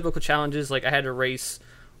lot of the typical challenges. Like I had to race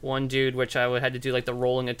one dude, which I had to do like the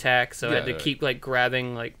rolling attack. So I had to Yeah. keep like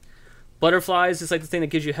grabbing like butterflies. Is like the thing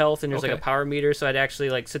that gives you health, and there's like Okay. a power meter. So I'd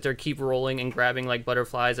actually like sit there, keep rolling and grabbing like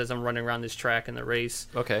butterflies as I'm running around this track in the race.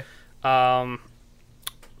 Okay.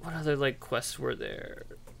 What other like quests were there?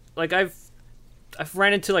 Like I've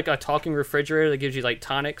ran into like a talking refrigerator that gives you like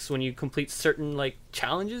tonics when you complete certain like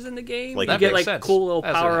challenges in the game. Like, you that get makes like sense. cool little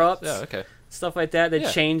As it power is. ups. Yeah. Okay. Stuff like that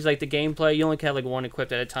Yeah. change like the gameplay. You only can have like one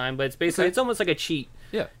equipped at a time, but it's basically Okay. it's almost like a cheat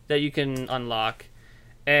Yeah. that you can unlock.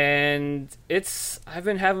 And I've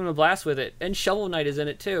been having a blast with it. And Shovel Knight is in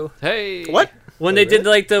it too. Hey. what? When they did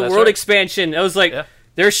like the That's world right. expansion, I was like, Yeah.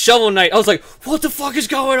 there's Shovel Knight. I was like, what the fuck is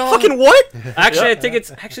going on? Fucking what? Actually, Yeah. I think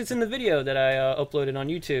it's in the video that I uploaded on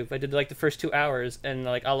YouTube. I did like the first 2 hours, and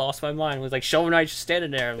like I lost my mind. It was like Shovel Knight just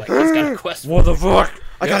standing there, like he's got a quest. What the fuck?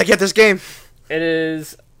 I gotta get this game.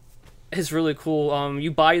 It's really cool.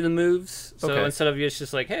 You buy the moves, so Okay. instead of it's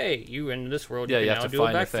just like, hey, you in this world, Yeah, you you can have now to do a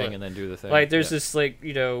find the backflip. thing and then do the thing. Like there's yeah. this like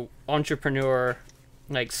entrepreneur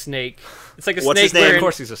like snake. It's like a What's snake. his name? wearing- Of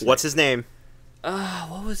course he's a snake. What's his name?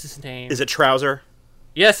 What was his name? Is it Trouser?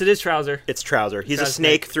 Yes, it is Trouser. It's Trouser. He's a Trouser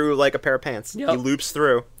snake snake. through like a pair of pants. Yep. He loops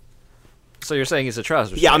through. So you're saying he's a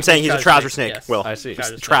trouser Yeah, I'm snake? saying he's a Trouser trouser snake, snake. yes. Will. I see.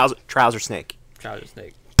 Trouser snake. Trouser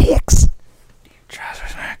snake. Trouser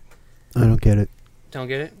snake. I don't get it. Don't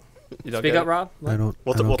get it? You don't Speak get up, it? Rob. I don't.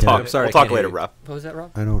 We'll I don't get talk. it. I'm sorry, We'll I talk can't later, hear you. Rob. What was that,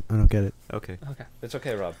 Rob? I don't get it. Okay. Okay. It's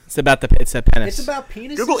okay, Rob. It's about it's a penis. It's about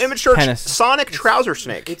penis. Google image search Penis. Sonic trouser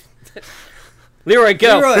snake. Leroy,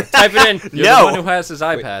 go. Leroy. Type it in. You're No. the one who has his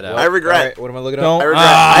iPad out. I regret. Alright, what am I looking Don't- up? I regret.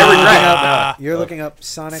 I regret. You're looking up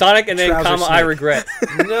Sonic. Sonic and then trouser comma snake. I regret.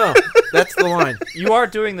 No, that's the line. You are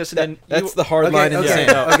doing this in... That's the hard line in the Okay,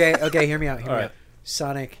 sand. okay. Hear me out. Hear me Alright. out.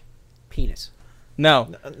 Sonic penis.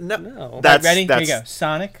 No. No, No. That's Ready? that's Here you go.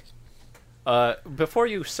 Sonic. Before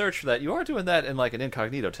you search for that, you are doing that in like an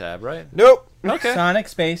incognito tab, right? nope. Okay. Sonic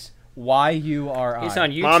space YURI. He's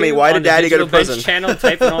on YouTube. Mommy, why on did the Daddy go to Digital Bench prison? channel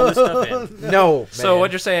typing all this stuff in. No. So man.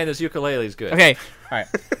 what you're saying is ukulele's good. Okay. All right.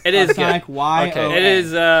 It is Sonic good. Y. Okay. It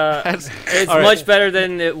is. It's all right. much better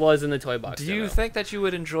than it was in the toy box. Do you demo. think that you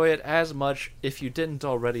would enjoy it as much if you didn't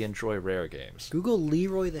already enjoy rare games? Google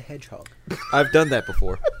Leroy the Hedgehog. I've done that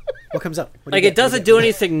before. What comes up? What do Like you it get? What doesn't do you do get?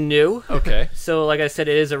 anything new. Okay. So like I said,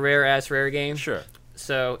 it is a rare game. Sure.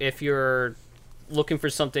 So if you're looking for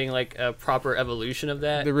something like a proper evolution of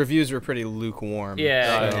that, The reviews were pretty lukewarm.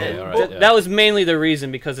 yeah, Oh, it- all right, yeah. that was mainly the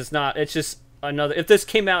reason because it's not. It's just another. If this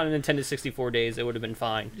came out in Nintendo 64 days, it would have been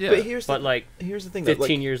fine. Yeah. But here's But the, like here's the thing. Though,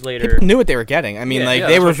 15 like, years later, People knew what they were getting. I mean, Yeah, like yeah,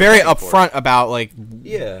 they that's were what you're very paying for. upfront about like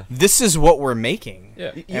Yeah. this is what we're making.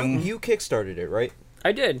 Yeah. You kickstarted it, right?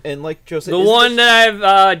 I did. And like Joe said, The isn't one this- that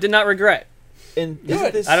I did not regret. and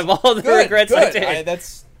isn't this, Out of all the regrets I did.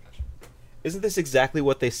 Isn't this exactly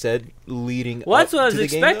what they said leading Well, that's up what I was to the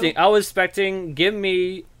game, expecting. though? I was expecting give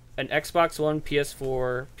me an Xbox One,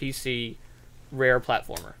 PS4, PC, rare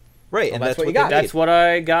platformer. Right, and that's that's what what you got. they That's what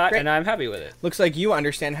I got, Great. and I'm happy with it. Looks like you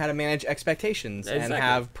understand how to manage expectations and Exactly.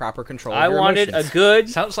 have proper control. Of I your wanted emotions. a good,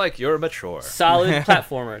 Sounds like you're mature. solid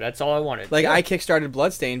platformer. That's all I wanted. Like I kickstarted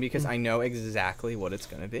Bloodstained because I know exactly what it's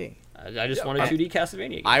going to be. I just want a 2D Castlevania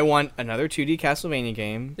game. I want another 2D Castlevania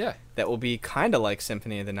game Yeah. that will be kind of like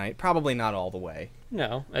Symphony of the Night. Probably not all the way.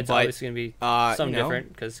 No, it's But, obviously going to be something you know.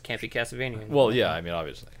 different because it can't be Castlevania. anymore. Well, yeah. I mean,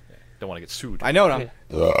 obviously, don't want to get sued. I know what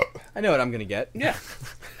I know what I'm going to get. yeah.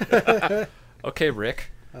 Okay, Rick.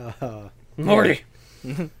 Morty.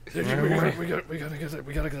 we gotta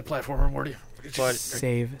get a platformer, Morty. But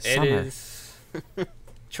Save it summer. is.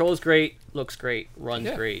 Trolls great, looks great, runs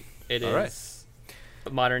Yeah. great. It All right. is a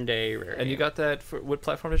modern day rare. And you game. got that for what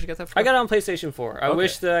platform did you get that for? I got it on PlayStation 4. I Okay.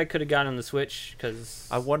 wish that I could have gotten on the Switch because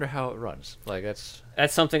I wonder how it runs. Like that's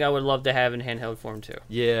that's something I would love to have in handheld form too.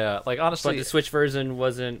 yeah. Like But honestly, the Switch version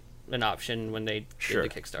wasn't an option when they Sure.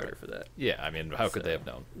 did the Kickstarter for that. yeah. I mean, how could they have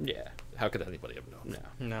known? Yeah, How could anybody have known?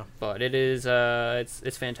 no. No. But it is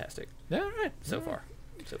it's fantastic Yeah. All right. so far.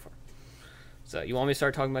 So you want me to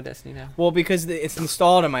start talking about Destiny now? Well, because it's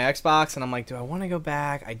installed on my Xbox, and I'm like, do I want to go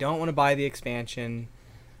back? I don't want to buy the expansion.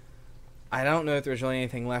 I don't know if there's really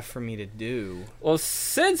anything left for me to do. Well,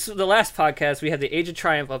 since the last podcast, we had the Age of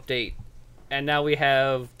Triumph update, and now we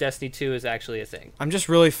have Destiny 2 is actually a thing. I'm just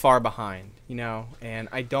really far behind, you know, and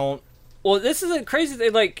I don't. Well, this is a crazy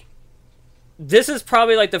thing. Like, this is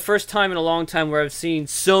probably like the first time in a long time where I've seen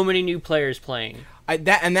so many new players playing.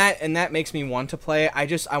 That makes me want to play. I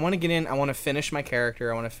want to get in. I want to finish my character.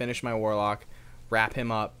 I want to finish my warlock, wrap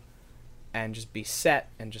him up, and just be set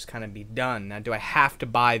and just kind of be done. Now, do I have to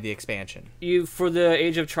buy the expansion? You for the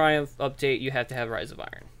Age of Triumph update, you have to have Rise of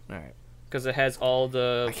Iron All right. because it has all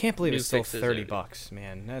the. I can't believe new it's still fixes $30, and-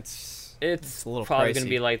 man. It's It's a little probably pricey. going to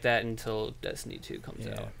be like that until Destiny 2 comes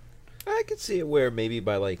Yeah. out. I could see it where maybe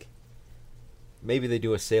by like, maybe they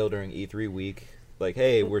do a sale during E3 week. Like,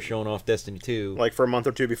 hey, we're showing off Destiny 2. Like for a month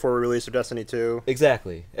or two before we release of Destiny 2.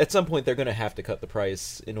 Exactly. At some point, they're going to have to cut the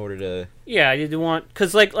price in order to. Yeah, you do want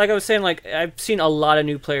because like I was saying, like I've seen a lot of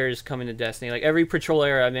new players come into Destiny. Like every patrol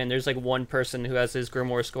area I'm in, there's like one person who has his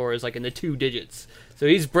Grimoire score is like in the 2 digits, so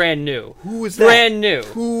he's brand new. Who is that? Brand new.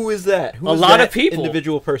 Who is that? Who A is lot of that people.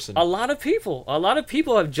 Individual person. A lot of people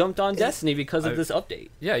have jumped on Destiny because of this update.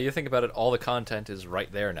 Yeah. You think about it. All the content is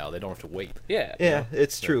right there now. They don't have to wait. Yeah. Yeah,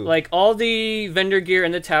 it's true. Like all the vendor gear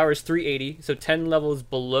in the tower is 380, so 10 levels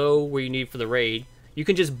below where you need for the raid. You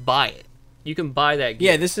can just buy it. You can buy that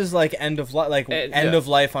gear. Yeah, this is like end of life, end yeah. of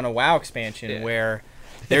life on a WoW expansion Yeah. where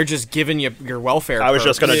they're just giving you your welfare. I was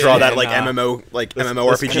just perks. gonna draw that And, like MMORPG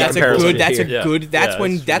MMORPG that's a comparison. good. That's a Yeah. good. That's Yeah,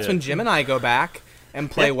 when it's- that's yeah. when Jim and I go back and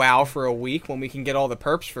play WoW for a week when we can get all the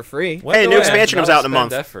perps for free. When Hey, do new I expansion not comes out in a spend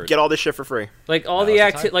month. effort? Get all this shit for free. Like all Now's the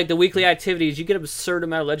the time. like the weekly activities, you get an absurd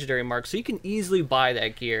amount of legendary marks, so you can easily buy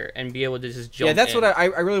that gear and be able to just jump. Yeah, that's in. what I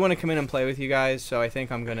really want to come in and play with you guys. So I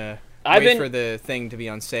think I'm gonna I've wait been- for the thing to be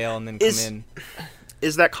on sale and then come Is- in.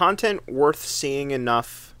 Is that content worth seeing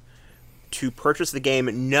enough to purchase the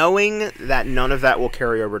game, knowing that none of that will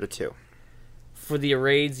carry over to 2? for the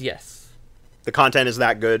raids. Yes, The content is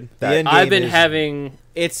that good. The That end I've game been is- having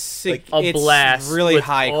It's a it's blast. really with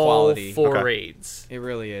high all quality. 4 Okay. raids. It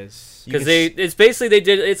really is. You can Because it's basically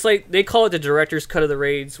it's like they call it the director's cut of the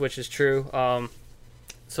raids, which is true.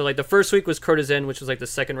 So like the first week was Courtesan, which was like the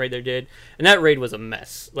second raid they did, and that raid was a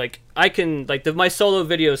mess. Like I can like my solo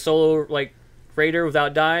like raider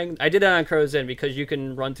without dying. I did that on Courtesan because you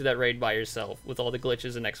can run through that raid by yourself with all the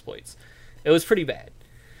glitches and exploits. It was pretty bad,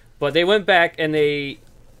 but they went back and they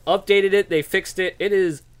updated it. They fixed it.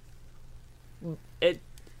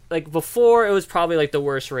 Like before it was probably like the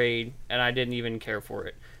worst raid, and I didn't even care for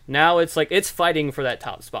it. Now it's like it's fighting for that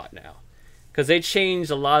top spot now, because they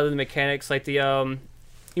changed a lot of the mechanics. Like the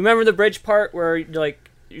you remember the bridge part where you're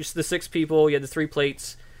the 6 people, you had the 3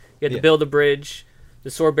 plates, you had to Yeah. build a bridge.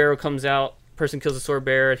 The sword bearer comes out, person kills the sword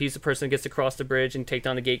bearer. He's the person that gets to cross the bridge and take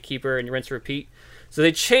down the gatekeeper, and you rinse and repeat. So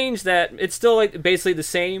they changed that. It's still like basically the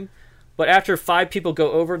same, but after 5 people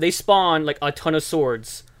go over, they spawn like a ton of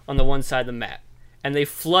swords on the one side of the map, and they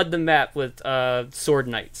flood the map with sword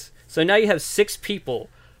knights. So now you have 6 people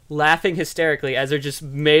laughing hysterically as they're just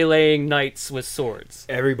meleeing knights with swords.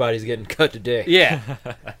 Everybody's getting cut today. Yeah,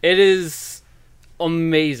 it is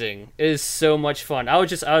amazing. It is so much fun. I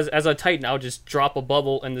was as a Titan, I would just drop a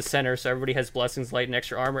bubble in the center so everybody has blessings, light, and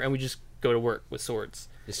extra armor, and we just go to work with swords.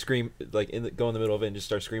 Just scream, like, go in the middle of it and just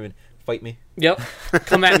start screaming, "Fight me!" Yep,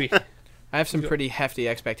 come at me. I have some pretty hefty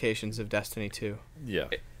expectations of Destiny 2. Yeah.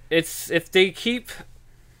 It's if they keep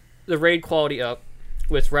the raid quality up.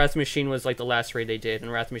 With Wrath Machine was like the last raid they did,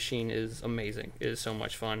 and Wrath Machine is amazing. It is so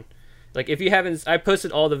much fun. Like if you haven't, I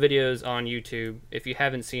posted all the videos on YouTube. If you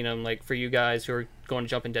haven't seen them, like for you guys who are going to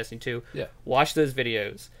jump in Destiny 2, Yeah. watch those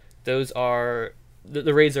videos. Those are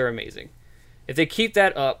the raids are amazing. If they keep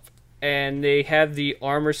that up and they have the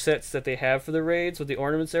armor sets that they have for the raids with the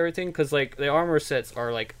ornaments and everything, because like the armor sets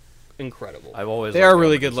are like incredible. I've always They liked are the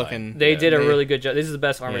really armor good design. looking. They Yeah. did a they- really good job. This is the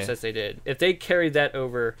best armor Yeah. sets they did. If they carried that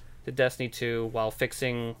over to Destiny 2 while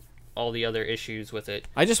fixing all the other issues with it,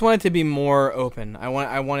 I just want it to be more open. I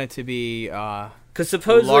want it to be because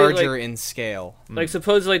supposedly larger like, in scale.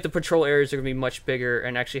 supposedly like the patrol areas are gonna be much bigger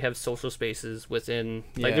and actually have social spaces within.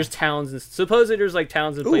 Like Yeah. there's towns and supposedly there's like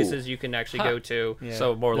towns and Ooh. places you can actually Huh. go to. Yeah.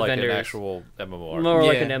 So more The like vendors. an actual MMOR. More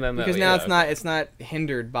like Yeah, an MMO. because yeah. now it's not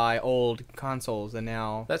hindered by old consoles, and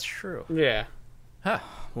now That's true. Yeah. Huh.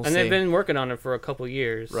 we'll And see. they've been working on it for a couple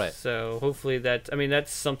years. Right. So hopefully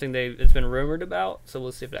that's something it's been rumored about. So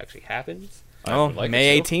we'll see if it actually happens. I Oh, would like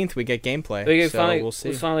May it so. 18th we get gameplay. We can so we'll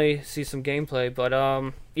see. finally see some gameplay. But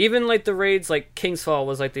even like the raids, like King's Fall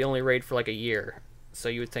was like the only raid for like a year. So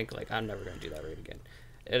you would think like I'm never gonna do that raid again.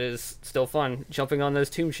 It is still fun jumping on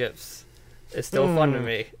those tomb ships. It's still fun to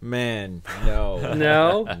me. Man, no,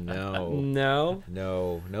 No, no,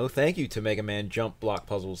 no, no. Thank you to Mega Man jump block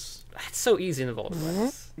puzzles. that's so easy in the Vault of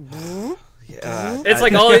Glass. Yeah, It's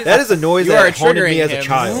like all these- that is a noise You are that haunted me triggering as a him.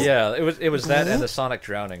 child. Yeah, it was that and the sonic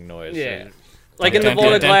drowning noise. Yeah. Like in the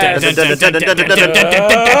Vault of Dun, dun, Glass. dun, dun,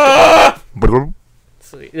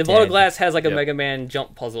 The Vault of Glass has like a Yep. Mega Man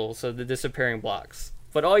jump puzzle, so the disappearing blocks.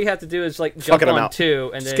 But all you have to do is like jump Fucking 'em on out.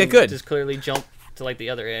 2 and then get good. just clearly jump to like the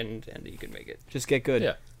other end, and you can make it. Just get good.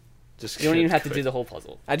 Yeah. Just You don't even have to good. do the whole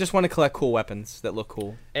puzzle. I just want to collect cool weapons that look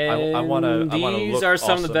cool. And I wanna these look are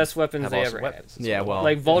some of the awesome, best weapons have they awesome ever weapons. had. That's Yeah, what I well, want.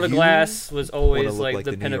 Like Vault of You Glass was always look like like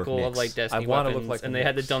the the New York pinnacle of Knicks. like Destiny I wanna look weapons, like the and they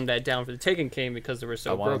had to Knicks. dumb that down for the Taken King because they were I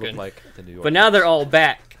so want to broken. look like the New York. But now they're all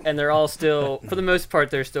back, and they're all still, for the most part,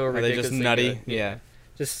 they're still Are they ridiculously just nutty? good. Yeah.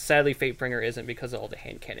 Just sadly, Fatebringer isn't because of all the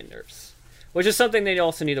hand cannon nerfs, which is something they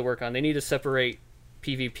also need to work on. They need to separate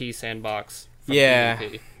PvP sandbox from Yeah.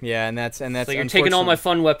 PvP. Yeah, and that's So you're taking all unfortunate- my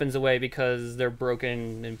fun weapons away because they're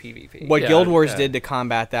broken in PvP. What Yeah, Guild Wars yeah. did to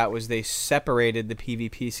combat that was they separated the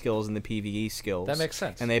PvP skills and the PvE skills. That makes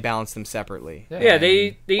sense. And they balanced them separately. Yeah,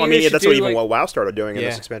 they Well, I either mean, should that's do, what even like, what WoW started doing in Yeah.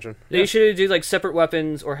 this expansion. they should do like separate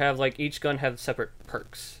weapons or have like each gun have separate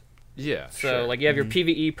perks. Yeah. So sure. like you have your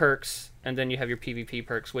PvE perks and then you have your PvP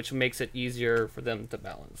perks, which makes it easier for them to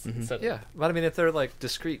balance. Instead Yeah, but I mean, if they're like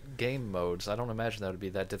discrete game modes, I don't imagine that would be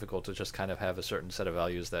that difficult to just kind of have a certain set of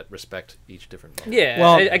values that respect each different mode. Yeah,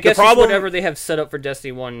 Well, I guess problem- whatever they have set up for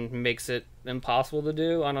Destiny 1 makes it impossible to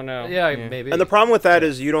do. I don't know. Yeah, maybe. And the problem with that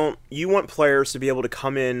is you want players to be able to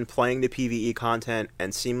come in playing the PvE content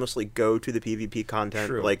and seamlessly go to the PvP content.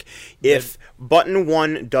 True. Like if button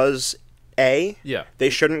 1 does A, Yeah.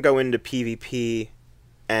 they shouldn't go into PvP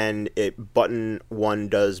and button 1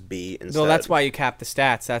 does B instead. Well, that's why you cap the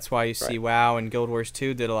stats. That's why you see WoW and Guild Wars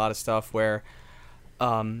 2 did a lot of stuff where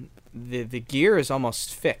the gear is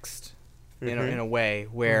almost fixed in a way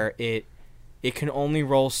where it can only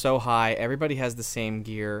roll so high. Everybody has the same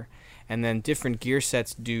gear, and then different gear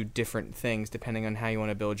sets do different things depending on how you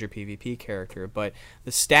want to build your PvP character. But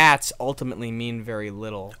the stats ultimately mean very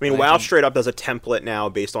little. I mean, WoW straight up does a template now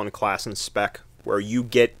based on class and spec where you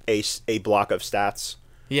get a block of stats.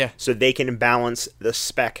 Yeah. So they can balance the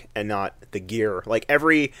spec and not the gear. Like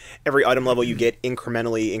every item level you get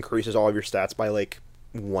incrementally increases all of your stats by like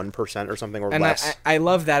 1% or something or And less. I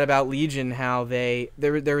love that about Legion, how there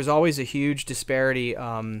was always a huge disparity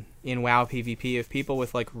in WoW PvP of people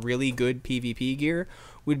with like really good PvP gear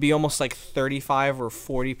would be almost like 35 or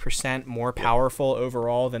 40% more powerful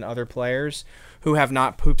overall than other players who have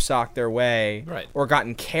not poop socked their way Right. or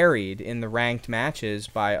gotten carried in the ranked matches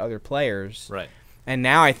by other players. Right. And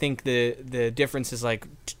now I think the difference is like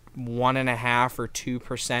 1.5 or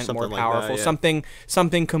 2% Something more like that, powerful. yeah.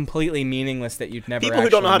 Something completely meaningless that you'd never. People who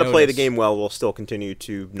don't know how to actually play the notice. game well will still continue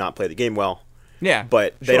to not play the game well. Yeah,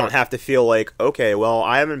 But they sure. don't have to feel like, okay, well,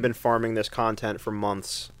 I haven't been farming this content for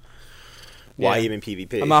months. Why Yeah. even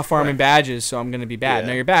PvP? I'm not farming badges, so I'm going to be bad. Yeah.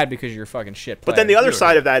 No, you're bad because you're a fucking shit player. But then the other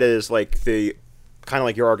side of that is like the kind of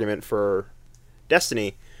like your argument for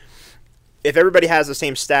Destiny. If everybody has the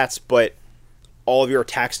same stats, but all of your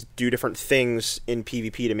attacks do different things in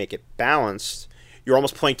PvP to make it balanced, you're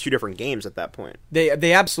almost playing two different games at that point.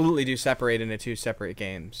 They absolutely do separate into two separate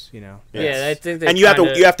games. You know. Yeah, I think they And you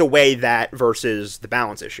kinda- have to weigh that versus the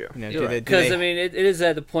balance issue. You know, You're do right. they- do Because they- I mean, it is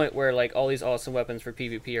at the point where like all these awesome weapons for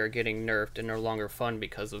PvP are getting nerfed and no longer fun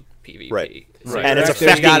because of PvP. Right. So Right. And you're it's actually-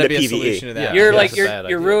 there's affecting got to the be a PvE. solution to that. Yeah. you're Yeah, like that's a bad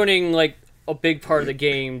you're idea. ruining like a big part of the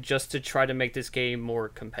game just to try to make this game more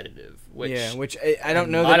competitive. Which which I don't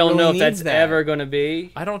know. That I don't know really if that's needs that. ever going to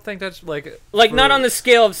be I don't think that's like not for- on the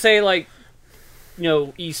scale of say like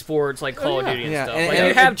esports like Call of yeah. Duty and Yeah, stuff. and- Like and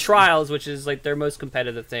you it- have Trials, which is like their most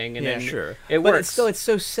competitive thing, and Yeah, then sure. it But works. it's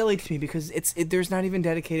so silly to me because there's not even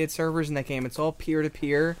dedicated servers in that game. It's all peer to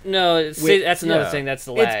peer. No, see, With- that's another yeah. thing. That's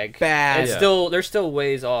the It's lag. bad. It's Yeah. still they're still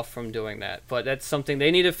ways off from doing that, but that's something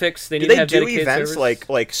they need to fix. They need Do to they have do dedicated events servers.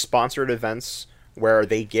 like sponsored events where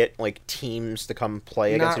they get like teams to come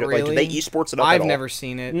play against Not each other? Like, do really. they esports it up I've at all? never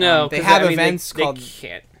seen it. No, they 'cause, have I mean, events they called.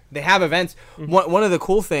 can't. They have events. Mm-hmm. One of the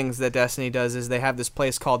cool things that Destiny does is they have this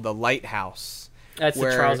place called the Lighthouse. That's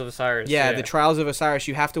where- the Trials of Osiris. Yeah, the Trials of Osiris.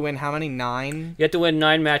 You have to win how many? 9, You have to win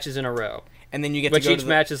 9 matches in a row, and then you get which to go each to the,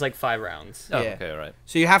 match is like 5 rounds. Oh, Yeah. okay, all right.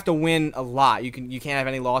 So you have to win a lot. You can't have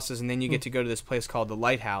any losses, and then you Hmm. get to go to this place called the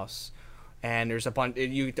Lighthouse, and there's a bunch.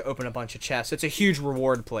 You get to open a bunch of chests. It's a huge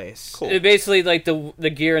reward place. Cool. It basically like the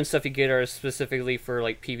gear and stuff you get are specifically for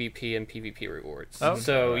like PvP and PvP rewards. Oh,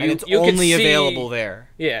 So okay. you, And it's you can only see- available there.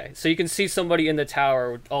 Yeah, so you can see somebody in the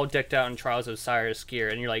tower all decked out in Trials of Osiris gear,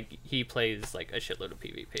 and you're like, he plays like a shitload of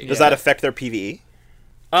PvP. Does that affect their PvE?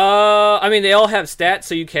 I mean, they all have stats,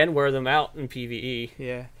 so you can wear them out in PvE.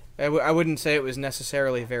 Yeah, I wouldn't say it was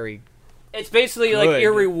necessarily very. It's basically like Good.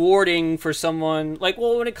 you're rewarding for someone. Like,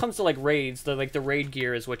 well, when it comes to like raids, the raid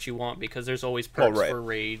gear is what you want because there's always perks right. for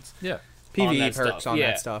raids. Yeah. On PvE that perks stuff, on yeah.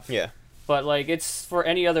 that stuff. Yeah. But like, it's for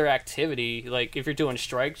any other activity. Like, if you're doing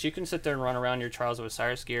strikes, you can sit there and run around your Trials of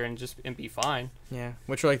Osiris gear and be fine. Yeah,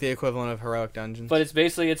 which are like the equivalent of heroic dungeons. But it's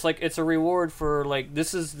basically it's a reward for like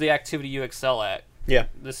this is the activity you excel at. Yeah.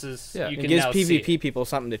 This is Yeah. you it can gives now see PvP it. people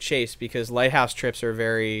something to chase because lighthouse trips are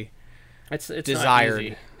very. It's desired. Not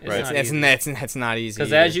easy. It's Right. not It's easy. that's not easy.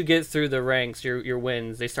 Because as you get through the ranks, your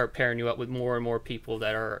wins, they start pairing you up with more and more people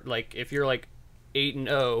that are like, if you're like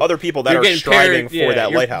 8-0, Other people that you're are getting striving paired- for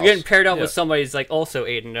that you're, lighthouse. You're getting paired up Yeah. with somebody who's like also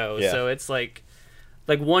 8-0. Yeah. So it's like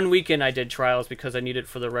one weekend I did trials because I needed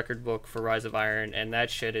for the record book for Rise of Iron, and that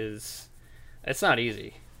shit it's not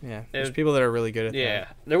easy. yeah, there's it- people that are really good at Yeah,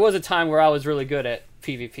 that. there was a time where I was really good at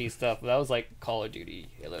PvP stuff, but that was like Call of Duty,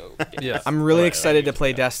 Halo. Yeah. I'm really Right, excited to right.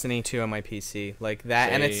 play Destiny 2 on my PC, like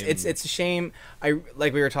that, and it's Same. a shame.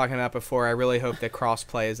 Like we were talking about before, I really hope that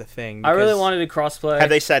crossplay is a thing. I really because wanted to crossplay. Have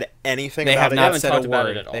they said anything They about have it They not yet? haven't said a talked about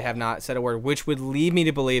word. it at They all. have not said a word, which would lead me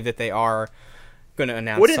to believe that they are going to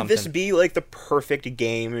announce Wouldn't something. this be like the perfect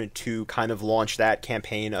game to kind of launch that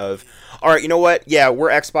campaign of, all right, you know what? Yeah, we're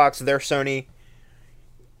Xbox, they're Sony.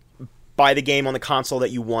 Buy the game on the console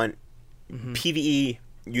that you want. PvE,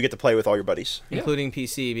 you get to play with all your buddies. including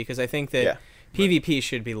PC, because I think that Yeah. PvP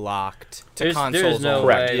should be locked to There's consoles. no only.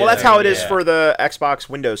 Correct. way Well, that's that- how it is yeah. for the Xbox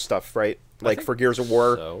Windows stuff, right? Like for Gears of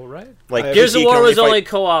War. So, right. Like Gears of PC can War was fight- only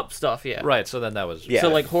co-op stuff, yeah. Right, so then that was... Yeah. So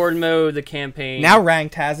like horde mode, the campaign. Now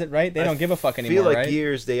ranked has it, right? They don't give a fuck I anymore, feel like right?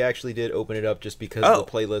 Gears, they actually did open it up just because Oh.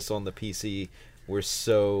 the playlists on the PC were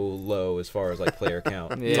so low as far as like player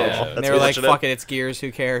count. Yeah, Yeah. and That's they were good. like, That's "Fuck it, it's Gears.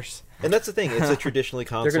 Who cares?" And that's the thing; it's a traditionally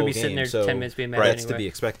console gonna be game, sitting there so 10 minutes being mad that's to anyway. be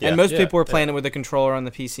expected. And most Yeah. people were playing it with a controller on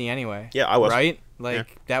the PC anyway. Yeah, I was. Right?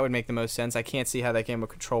 Like that would make the most sense. I can't see how that game would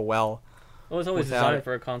control well. Well, it was always without designed it.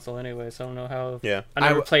 for a console anyway, so I don't know how. Yeah. I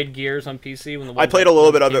never w- played Gears on PC when the. I played a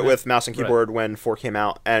little bit of came it out. with mouse and keyboard when 4 came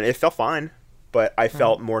out, and it felt fine, but I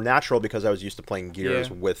felt more natural because I was used to playing Gears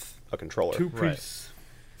Yeah. with a controller. Right. Piece.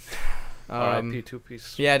 RIP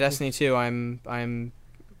two-piece. Yeah, Destiny 2. I'm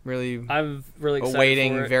really I'm really excited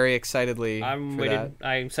awaiting for it. very excitedly. I'm for waiting.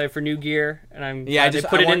 I'm excited for new gear, and I'm Yeah, I glad just- they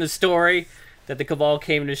put I it want- in the story that the Cabal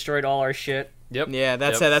came and destroyed all our shit. Yep. Yeah,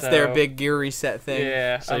 that's Yep. that's their So- big gear reset thing.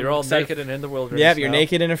 Yeah, So I'm you're all excited naked and in the wilderness. Yep, you're now.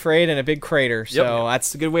 naked and afraid in a big crater. So Yep.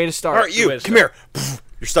 that's a good way to start. All right, you, Wait a come here.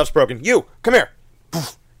 Your stuff's broken. You, come here.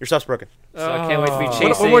 Your stuff's broken. So I can't wait to be Oh. chasing.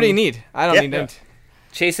 What more do you need? I don't Yeah. need that.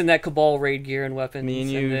 Chasing that Cabal raid gear and weapons. Me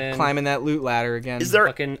and you then climbing that loot ladder again. Is there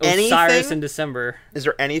fucking Osiris anything? in December. Is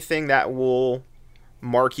there anything that will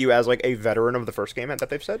mark you as like a veteran of the first game that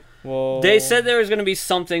they've said? Well, They said there was going to be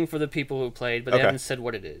something for the people who played, but they Okay. haven't said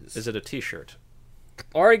what it is. Is it a T-shirt?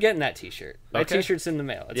 Already getting that T-shirt. That Okay. T-shirt's in the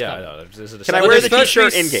mail. It's Yeah, I coming. know. Is it a Can I But wear there's the supposed to be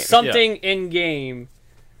T-shirt in-game? Something in game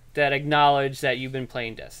that acknowledge that you've been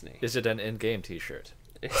playing Destiny. Is it an in-game T-shirt?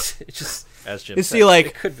 It's just As Jim you said. see like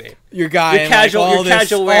it could be. your guy Your in, casual- like, all your this,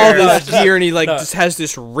 casual all wear. this gear, and he like No. just has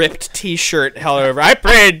this ripped T-shirt held over. I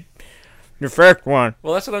played the first one.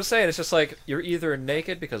 Well, that's what I'm saying. It's just like you're either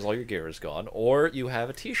naked because all your gear is gone, or you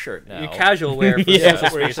have a T-shirt now. Your casual wear for Yeah.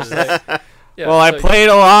 social Where it's spaces. just like- yeah, Well, I so played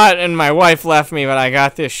a lot, and my wife left me, but I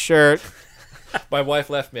got this shirt. My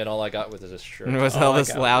wife left me, and all I got was this shirt. And it was Oh, all I this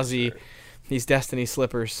got this lousy, shirt. these Destiny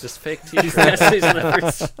slippers. This fake These T-shirt. Destiny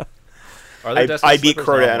slippers. Are there I Destiny beat slippers?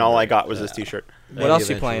 Crota No, and all I right. got was Yeah. this T-shirt. What else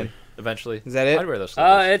you eventually. playing? Eventually, Is that it? I'd wear those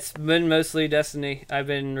slippers. It's been mostly Destiny. I've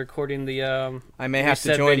been recording the I may have to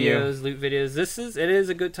reset join you. videos, loot videos. It is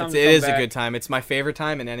a good time. It to come is a back. good time. It's my favorite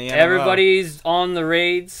time in any MMO. Everybody's on the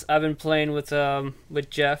raids. I've been playing with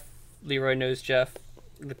Jeff. Leroy knows Jeff,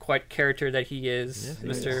 the quite character that he is,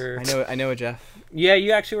 Mr. I know a Jeff. Yeah,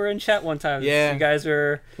 you actually were in chat one time. Yeah. You guys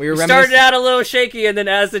were. We were you started reminiscing- out a little shaky, and then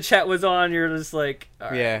as the chat was on, you're just like, all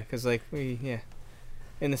right. Yeah, because like we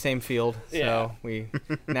in the same field. So Yeah. we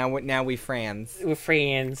now we friends. We're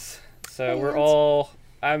friends. So we're all.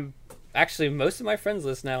 I'm actually most of my friends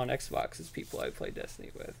list now on Xbox is people I play Destiny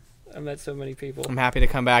with. I met so many people. I'm happy to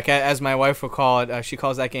come back. As my wife will call it, she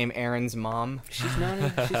calls that game Aaron's mom She's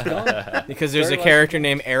not. She's gone. because there's Very a much. character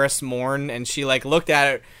named Eris Morn, and she like looked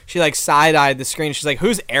at it. She like side-eyed the screen. She's like,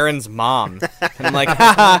 "Who's Aaron's mom?" And I'm like,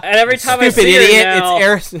 "Haha, And every time I stupid see her idiot! now,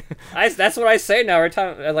 It's Eris." that's what I say now. Every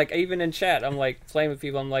time, like even in chat, I'm like playing with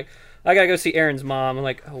people. I'm like, I gotta go see Aaron's mom. I'm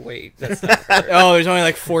like, oh wait, that's not her. Oh, there's only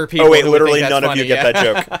like 4 people. Oh wait, who would literally think that's none of funny, you get yeah.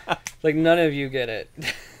 that joke. Like none of you get it.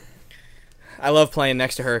 I love playing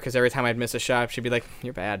next to her because every time I'd miss a shot, she'd be like,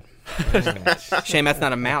 "You're bad." Shame that's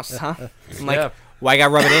not a mouse, huh? I'm like, Yeah. "Why I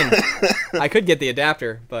gotta rub it in?" I could get the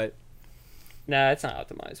adapter, but Nah, it's not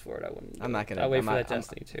optimized for it. I wouldn't. do I'm not it. gonna- I'll wait I'm for not- that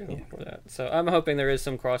Destiny too yeah. for that. So I'm hoping there is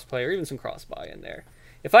some crossplay or even some cross-buy in there.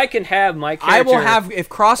 If I can have my character, I will have if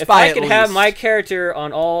cross If buy. I can have my character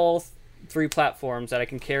on all 3 platforms that I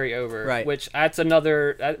can carry over, Right. which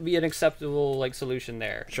that'd be an acceptable like solution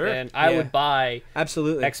there. Sure. Then I Yeah. would buy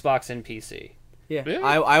absolutely. Xbox and PC. Yeah, Yeah.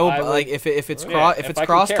 I will I would- like if it's Yeah, if if it's I can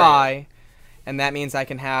cross carry buy, and that means I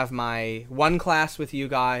can have my one class with you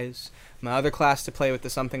guys, my other class to play with the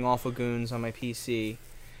Something Awful Goons on my PC,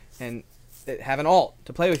 and have an alt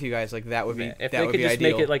to play with you guys. Like that would be Yeah, if that they would could be just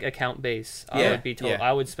ideal. make it like account base, I Yeah, would be told yeah.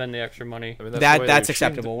 I would spend the extra money. I mean, that's the way that's they've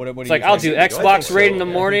seemed acceptable. What do It's you like I'll think? do I think Xbox so. raid in the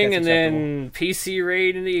Yeah, I think morning that's and then PC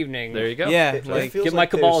raid in the evening. There you go. Yeah, It like feels Get my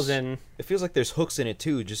like cabals there's- in. It feels like there's hooks in it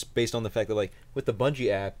too, just based on the fact that like with the Bungie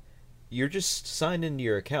app, you're just signed into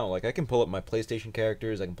your account. Like I can pull up my PlayStation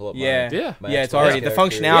characters, I can pull up Yeah. Yeah. my Yeah, it's Xbox already the characters.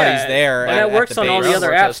 functionality's there. And at- that at works the on all the base. other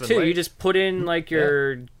Groundwork has apps been too. laid. You just put in like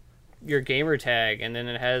your gamer tag, and then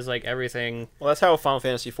it has like everything. Well, that's how Final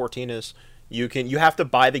Fantasy 14 is. You have to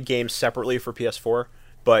buy the game separately for PS4,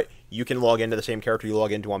 but you can log into the same character you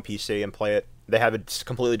log into on PC and play it. They have a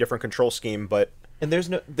completely different control scheme, but And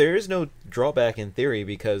there is no drawback in theory,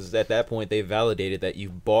 because at that point they validated that you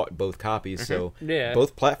bought both copies, so Yeah.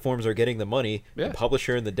 both platforms are getting the money. Yeah. The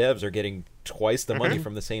publisher and the devs are getting twice the money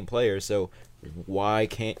from the same players. So why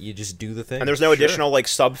can't you just do the thing? And there's no additional like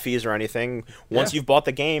sub fees or anything. Once Yeah. you've bought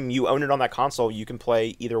the game, you own it on that console. You can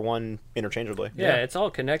play either one interchangeably. Yeah, it's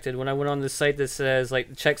all connected. When I went on this site that says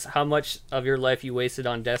like checks how much of your life you wasted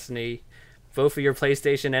on Destiny, both of your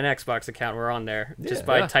PlayStation and Xbox account were on there just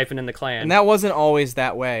by Yeah. typing in the clan. And that wasn't always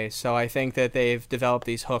that way. So I think that they've developed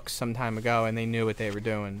these hooks some time ago, and they knew what they were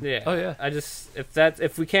doing. Yeah. Oh, yeah. I just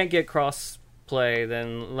if we can't get cross play,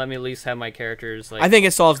 then let me at least have my characters like. I think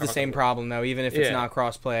it solves the same problem though. Even if it's Yeah. not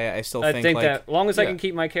crossplay, I still I think think like that as long as I Yeah. can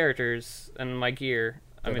keep my characters and my gear,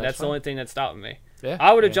 I Then mean that's that's the only thing that's stopping me. Yeah.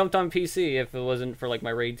 I would have Yeah. jumped on PC if it wasn't for like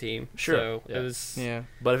my raid team. Sure, So yeah. it was. yeah,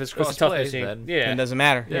 But if it's It was cross a tough play, machine. then Yeah. it doesn't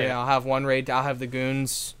matter. Yeah. Yeah, I'll have one raid. I'll have the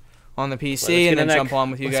goons on the Let's PC, get and then on that- jump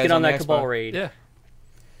on with you let's guys get on the that Cabal Xbox. raid. yeah,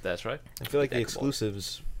 that's right. I feel like the Deckable.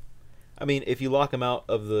 exclusives. I mean, if you lock them out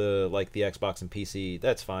of the Xbox and PC,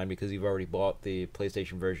 that's fine because you've already bought the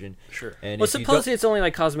PlayStation version. Sure. And Well, if you don't- supposedly it's only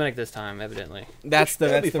like cosmetic this time, evidently. That's the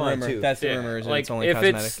That'd be that's the fine, rumor. too. That's the Yeah. rumor. Is that Like it's only if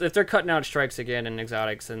cosmetic. if they're cutting out strikes again and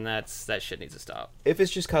exotics, then that shit needs to stop. if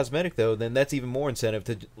it's just cosmetic though, then that's even more incentive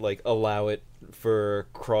to allow it for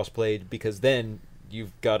crossplay, because then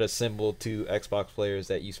you've got a symbol to Xbox players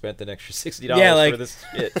that you spent an extra $60 Yeah, like, for this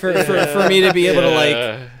shit. for me to be able to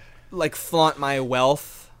Yeah. like flaunt my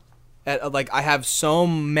wealth at like I have so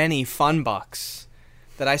many fun bucks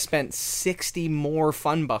that I spent 60 more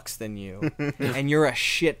fun bucks than you, and you're a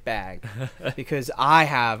shitbag because I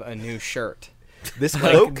have a new shirt. This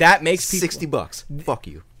Like, cloak, that makes people $60. Fuck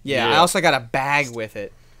you. Yeah, Yeah. I also got a bag with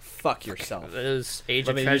it. Fuck yourself. Those Age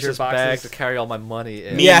Let of me use Treasure this bag boxes. to carry all my money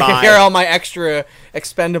in. Me- Yeah, I can my- carry all my extra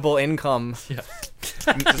expendable income.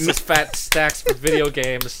 This is fat stacks for video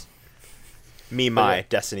games. My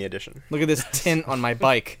Destiny edition. Look at this tint on my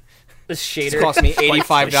bike. The It shader. cost me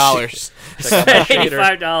 $85. Check out my shader.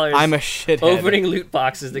 $85. I'm a shithead. opening loot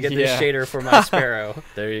boxes to get Yeah. this shader for my Sparrow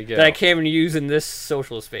There you go. that I can't even use in this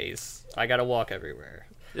social space. I gotta walk everywhere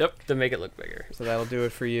Yep. to make it look bigger. So that'll do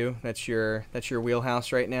it for you. That's your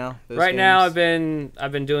wheelhouse right now. those Right now, games?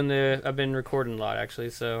 I've been recording a lot actually.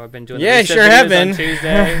 So I've been doing Yeah, the sure videos have on been.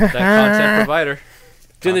 Tuesday, That content provider.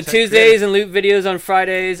 doing the Content Tuesdays creator. and loot videos on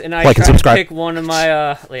Fridays, and I Like and try to subscribe. pick one of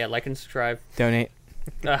my like and subscribe. Donate.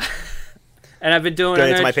 And I've been doing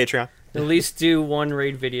Donate to I'm my gonna Patreon. at least do one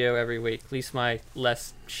raid video every week. At least my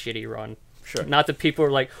less shitty run. Sure. Not that people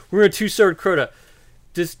are like, we're a two-sword Crota.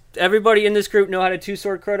 Does everybody in this group know how to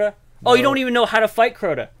two-sword Crota? Oh, you No. don't even know how to fight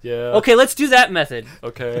Crota. Yeah. Okay, let's do that method.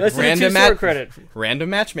 Okay. Let's do the Random two-sword mat- credit. Random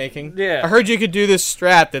matchmaking. Yeah. I heard you could do this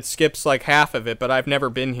strat that skips like half of it, but I've never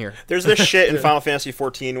been here. There's this shit in Final Fantasy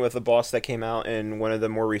 14 with a boss that came out in one of the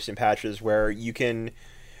more recent patches where you can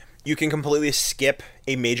completely skip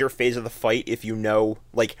a major phase of the fight if you know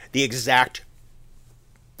like the exact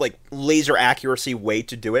like laser accuracy way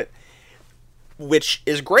to do it, which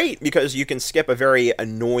is great because you can skip a very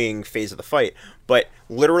annoying phase of the fight. But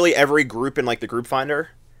literally every group in like the group finder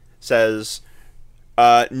says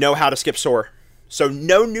know how to skip SOAR, so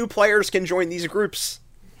no new players can join these groups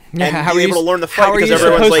and how be are you able to s- learn the how fight are because you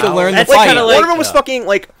everyone's supposed like to learn the That's fight? kinda one like- of them was fucking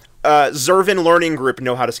like Zervin Learning Group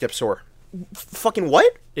know how to skip SOAR. Fucking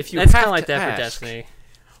what? If you That's have kind of like to that for ask- Destiny.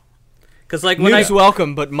 Because like when Noobs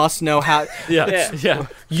welcome, but must know how. Yeah. Yeah. Yeah.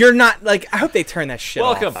 You're not like. I hope they turn that shit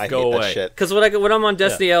Welcome. off. I Go hate away. that shit. Because when I'm on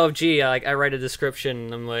Destiny LFG, I write a description.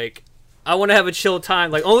 And I'm like, I want to have a chill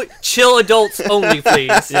time. Like only chill adults only,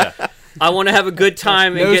 please. Yeah. I want to have a good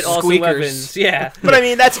time and No get awesome squeakers. weapons. Yeah. But I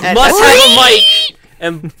mean, that's Must have a mic,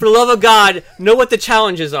 and for the love of God, know what the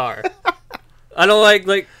challenges are. I don't like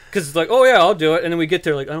because it's like, oh yeah, I'll do it, and then we get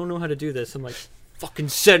there like, I don't know how to do this. I'm like, fucking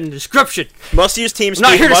said in the description. must use TeamSpeak.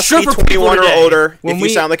 not here to Must be strip for people 21 or today. older. When If you we-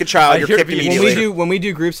 sound like a child, I you're hear kicked you. immediately. When we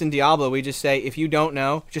do groups in Diablo, we just say if you don't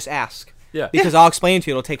know, just ask. Yeah. Because I'll explain it to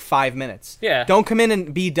you. It'll take 5 minutes. Yeah. Don't come in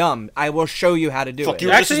and be dumb. I will show you how to do Fuck it. you,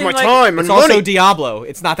 this is Actually, my like, time and It's money. also Diablo.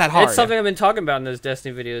 It's not that hard. It's something I've been talking about in those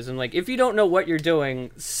Destiny videos. I'm like, if you don't know what you're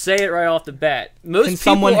doing, say it right off the bat. Most Can people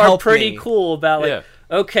someone are help pretty me? cool about like, Yeah.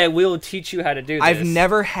 okay, we'll teach you how to do this. I've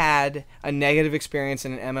never had a negative experience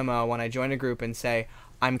in an MMO when I join a group and say,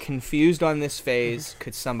 I'm confused on this phase.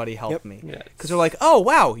 Could somebody help me? Yeah, Because they're like, oh,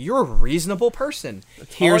 wow, you're a reasonable person.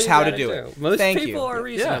 Here's All you how to gotta do it. Most Thank people you. are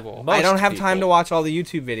reasonable. Most I don't have time to people. watch all the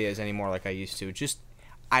YouTube videos anymore like I used to. Just,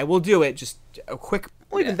 I will do it. Just a quick.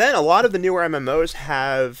 Well, even then, a lot of the newer MMOs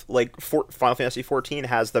have, like, Final Fantasy 14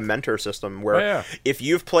 has the mentor system where Oh, yeah. if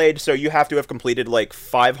you've played, so you have to have completed, like,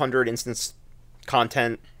 500 instance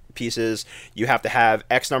content pieces, you have to have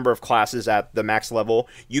X number of classes at the max level,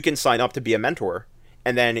 you can sign up to be a mentor.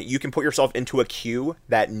 and then you can put yourself into a queue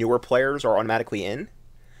that newer players are automatically in,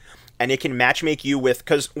 and it can matchmake you with,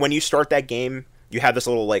 because when you start that game, you have this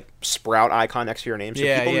little like sprout icon next to your name, so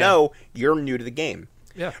people know you're new to the game.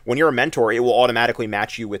 Yeah. When you're a mentor, it will automatically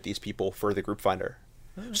match you with these people for the group finder.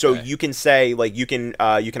 Okay. So you can say, like, you can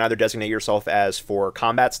either designate yourself as for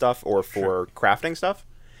combat stuff or for crafting stuff,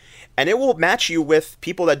 and it will match you with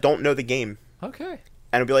people that don't know the game. Okay.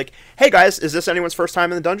 And it'll be like, hey guys, is this anyone's first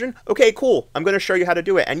time in the dungeon? Okay, cool. I'm going to show you how to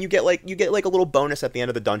do it. And you get like a little bonus at the end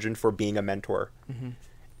of the dungeon for being a mentor. Mm-hmm.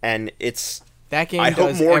 And it's that game I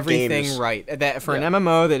does hope more everything games, right. That for an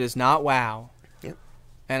MMO that is not WoW. Yep.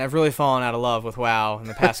 And I've really fallen out of love with WoW in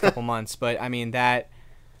the past couple months. But I mean that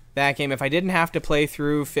game, if I didn't have to play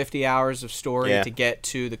through 50 hours of story to get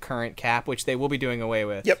to the current cap, which they will be doing away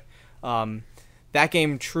with. Yep. That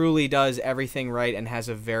game truly does everything right and has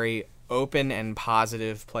a very open and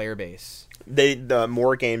positive player base. The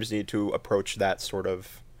more games need to approach that sort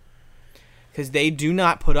of, because they do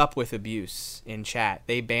not put up with abuse in chat.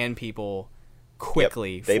 They ban people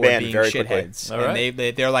quickly They for ban being very shitheads, quickly.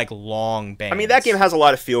 and they're like long bans. I mean, that game has a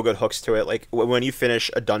lot of feel good hooks to it. Like when you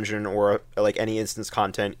finish a dungeon or like any instance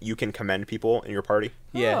content, you can commend people in your party.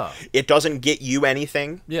 Yeah. Oh. It doesn't get you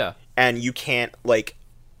anything. Yeah. And you can't like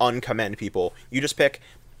uncommend people. You just pick,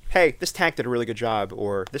 hey, this tank did a really good job,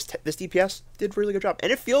 or this DPS did a really good job.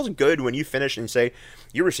 And it feels good when you finish and say,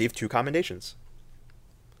 you received 2 commendations.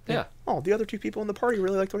 Yeah. Oh, the other 2 people in the party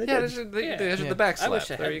really liked what I Yeah, did. there's Yeah. the back I slap.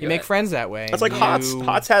 wish I There had- you You go. make friends that way. That's like You- HOTS.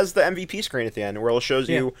 HOTS has the MVP screen at the end where it'll shows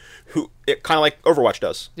you who, it kind of like Overwatch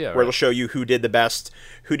does. Yeah, Where right. it'll show you who did the best,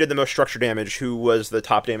 who did the most structure damage, who was the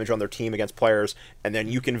top damage on their team against players, and then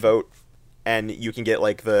you can vote, and you can get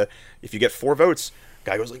like if you get 4 votes,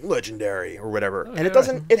 guy goes like legendary or whatever. And it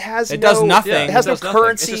doesn't, it has It no, does nothing. It has It no does nothing. It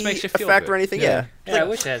currency just makes you feel effect good. or anything. Yeah. Yeah. Yeah, I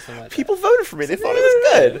wish I had something like that. People voted for me. They thought it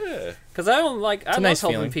was good. Yeah. Because I don't like, I a love nice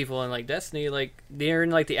helping feeling. people in like Destiny. Like they're in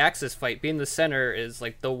like the Axis fight. Being the center is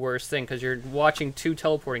like the worst thing because you're watching 2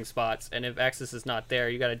 teleporting spots, and if Axis is not there,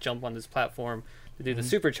 you got to jump on this platform to do the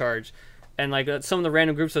supercharge. And like some of the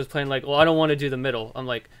random groups I was playing, like, well, I don't want to do the middle. I'm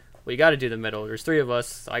like, well, you got to do the middle. There's 3 of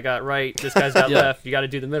us. I got right. This guy's got left. You got to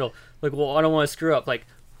do the middle. Like, well, I don't want to screw up. Like,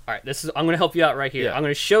 all right, I'm going to help you out right here. Yeah. I'm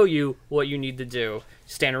going to show you what you need to do.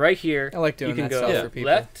 Stand right here. I like doing you can that go stuff for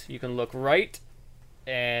people. left. You can look right.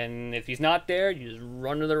 And if he's not there, you just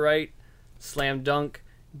run to the right, slam dunk,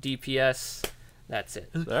 DPS. That's it.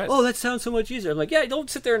 All right. Oh, that sounds so much easier. I'm like, yeah, don't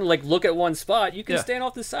sit there and like look at one spot. You can Yeah. stand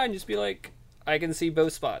off the side and just be like, I can see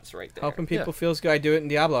both spots right there. Helping people feels good. I do it in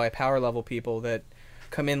Diablo. I power level people that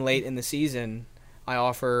come in late in the season.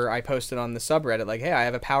 I posted on the subreddit like, hey, I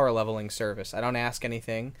have a power leveling service. I don't ask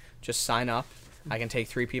anything. Just sign up. I can take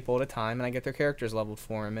 3 people at a time, and I get their characters leveled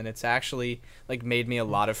for them. And it's actually like made me a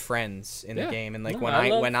lot of friends in the game. And like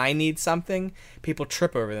No, when I need something, people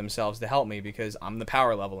trip over themselves to help me because I'm the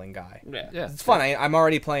power leveling guy. Yeah. Yeah. It's fun. I'm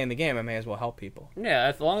already playing the game. I may as well help people. Yeah,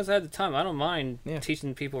 as long as I have the time, I don't mind Yeah.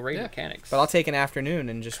 teaching people raid Yeah. mechanics. But I'll take an afternoon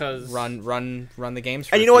and just 'Cause- run the games.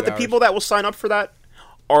 For And a you know what? few The hours. people that will sign up for that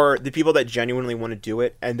are the people that genuinely want to do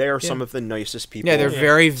it, and they are some of the nicest people. Yeah, they're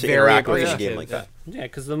very, to very interact with in a appreciative. game like that. Yeah,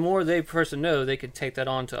 because the more they person know, they could take that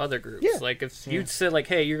on to other groups. Yeah. Like if you'd said like,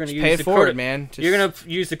 "Hey, you're gonna use Pay the it forward, Crota- man. Just- You're gonna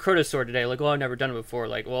use the Crota sword today." Like, well, I've never done it before.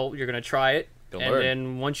 Like, well, you're gonna try it, Go and learn.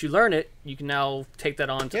 then once you learn it, you can now take that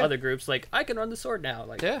on to Yeah. other groups. Like, I can run the sword now.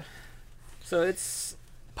 Like, Yeah. so it's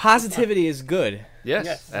Positivity is good. Yes.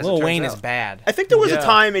 Yes. as it Lil turns Wayne out. is bad. I think there was a Yeah.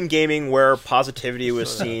 time in gaming where positivity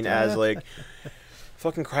was seen as like,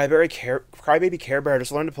 fucking crybaby Care Bear,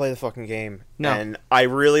 just learn to play the fucking game. No. And I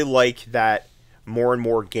really like that more and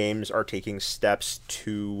more games are taking steps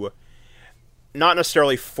to not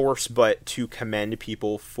necessarily force, but to commend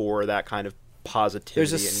people for that kind of positivity.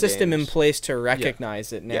 There's a system in games. place to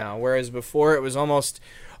recognize it now, Yeah. whereas before it was almost,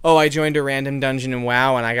 oh, I joined a random dungeon in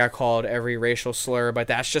WoW and I got called every racial slur, but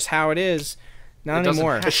that's just how it is. Not It doesn't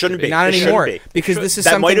anymore. have It shouldn't be. Not It shouldn't anymore. be. Because this is That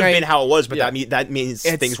something might have I- been how it was, but Yeah. that means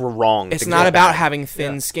It's- things were wrong. It's Things not were about bad. having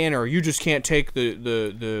thin skin or you just can't take the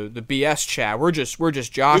BS chat. We're just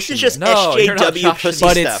joshing. This is just No, you're not SJW joshing. pussy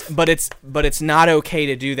but stuff. it's not okay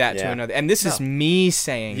to do that to Yeah. another. And this is me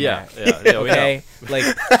saying Yeah. that. Yeah. We know. Okay, like,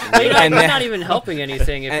 you're and not even helping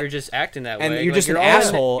anything if and- you're just acting that and way. you're Like, just an all in-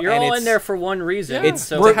 asshole, You're and all in it's- there for one reason. Yeah.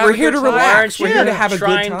 So we're have a here good to time. relax. We're here to You're have a good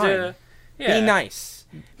trying time. to- yeah. Be nice.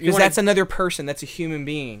 Because wanna- that's another person. That's a human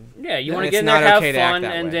being. Yeah, you And want to it's get in there, not have okay to act fun,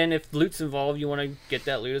 that and way. then if loot's involved, you want to get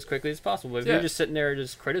that loot as quickly as possible. But if Yeah. you're just sitting there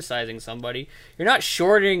just criticizing somebody, you're not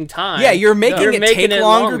shorting time. Yeah, you're making You're it making take it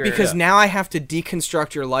longer longer. because Yeah. now I have to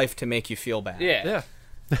deconstruct your life to make you feel bad. Yeah.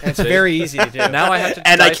 Yeah. And it's very easy to do. Now I have to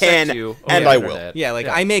And I dissect can, you and over I the will. internet. Yeah, like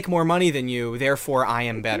I make more money than you, therefore I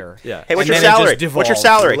am better. Yeah. Hey, what's And your then it salary? just What's your devolves.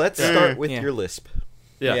 salary? Let's start with your lisp.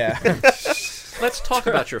 Yeah. Yeah. Let's talk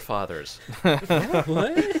about your fathers.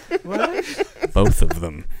 Both of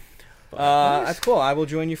them. That's cool. I will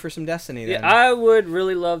join you for some Destiny then. Yeah, I would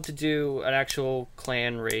really love to do an actual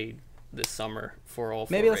clan raid this summer for all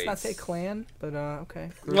 4 Maybe let's raids. not say clan, but okay.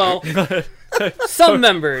 Well, some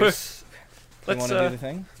members. You want to do the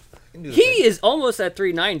thing? He is almost at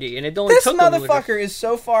 390, and it only This took him a little- motherfucker is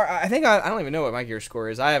so far. I think I don't even know what my gear score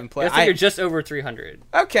is. I haven't I played. think you're just over 300,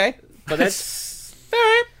 Okay. but that's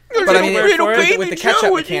But I mean, Little with the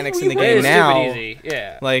catch-up mechanics in the it game is now, stupid easy.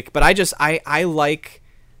 Yeah. like, but I like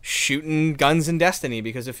shooting guns in Destiny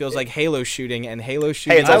because it feels like Halo shooting, and Halo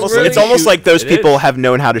shooting. Hey, it's I almost really it's almost shoot- like those It people is. have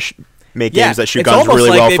known how to make Yeah, games that shoot it's guns almost really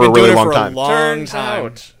like well they've for a been really doing it long for time. long Turns time.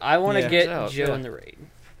 out. I want to Yeah. get Turns out, Joe yeah. in the raid,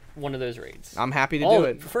 one of those raids. I'm happy to all, do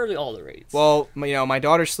it. preferably all the raids. Well, my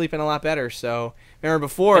daughter's sleeping a lot better, so remember it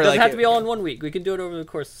before, doesn't like, have to be all in 1 week. We can do it over the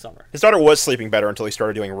course of summer. His daughter was sleeping better until he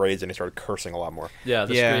started doing raids and he started cursing a lot more. Yeah,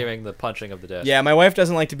 the Yeah. screaming, the punching of the desk. Yeah, my wife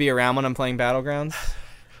doesn't like to be around when I'm playing Battlegrounds.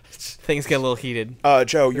 Things get a little heated.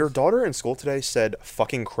 Joe, your daughter in school today said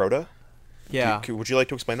 "fucking Crota." Yeah. Would you like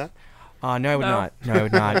to explain that? No, I would No. not. No, I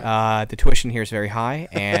would not. The tuition here is very high,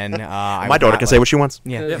 and My daughter can say what she wants.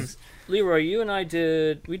 Yeah. 'Cause, Leroy, you and I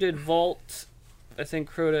did Vault, I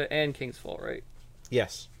think Crota and King's Fall, right?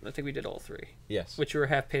 Yes. I think we did all 3. Yes. Which you were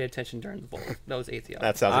half paying attention during the Vault. That was Atheon.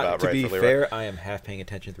 That sounds about to right be for Leroy. fair, I am half paying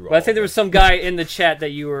attention through all But I think there of was some guy in the chat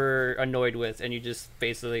that you were annoyed with, and you just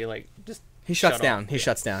basically just. He shuts Shut down. off. He Yeah.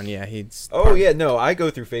 shuts down. Yeah, he's. Oh yeah, no, I go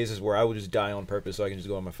through phases where I would just die on purpose so I can just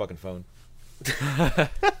go on my fucking phone.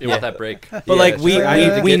 You want that break? But Yeah, like it's we like, I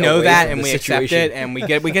need to we get know away that from and the we accept situation. it and we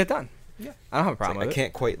get it done. Yeah, I don't have a problem I with it.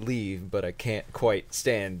 can't quite leave, but I can't quite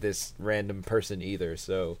stand this random person either.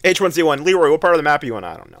 So H1Z1, Leroy, what part of the map are you on?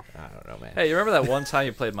 I don't know. I don't know, man. Hey, you remember that one time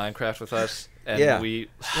you played Minecraft with us? And Yeah. we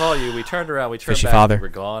saw you, we turned around, we turned Fishy back, father. and we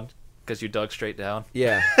were gone. Because you dug straight down.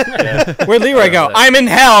 Yeah. Where'd Leroy go? Yeah. I'm in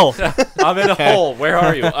hell. I'm in a hole. Where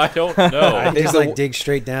are you? I don't know. He just the- like digs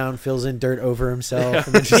straight down, fills in dirt over himself.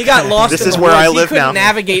 And then He got lost. This in is the where I woods. live he couldn't now.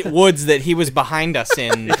 navigate woods that he was behind us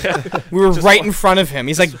in. We were right in front of him.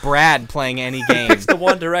 He's like Brad playing any game. It's the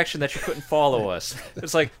one direction that you couldn't follow us.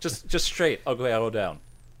 It's like just straight. Okay, I'll go down.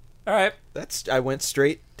 All right, I went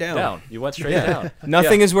straight down. down. You went straight down.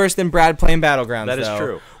 Nothing Yeah. is worse than Brad playing Battlegrounds. That is though.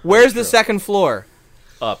 true. Where's That the is true. second floor?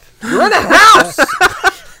 Up. You're in a house.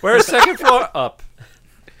 Where's second floor? Up.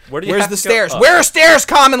 Where do you Where's have the to go? stairs? Up. Where are stairs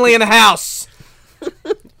commonly in a house?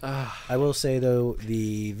 I will say though,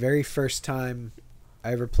 the very first time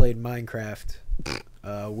I ever played Minecraft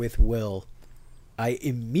with Will, I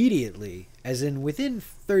immediately, as in within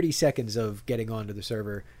 30 seconds of getting onto the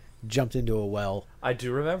server, jumped into a well I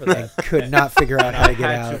do remember that. and could not figure out how to get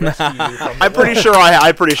Had out. to rescue you from the I'm pretty well. sure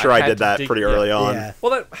I'm pretty sure I I had did to that dig- pretty yeah. early on. Yeah.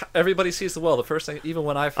 Well, that everybody sees the well. The first thing, even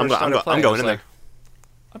when I first started playing, I'm going I was in like, there.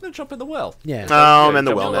 I'm gonna jump in the well. Yeah. Oh, I'm Yeah, in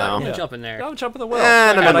the jump well in the now. well. I'm Yeah. jumping there. I'm jumping the well.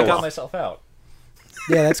 And I'm in I the got well. myself out.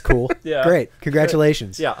 Yeah, that's cool. Yeah. Great.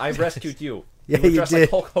 Congratulations. Yeah, I rescued you. Yeah, you were you dressed did. like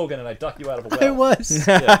Hulk Hogan, and I ducked you out of a well. I was.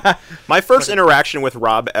 Yeah. My first interaction with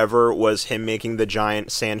Rob ever was him making the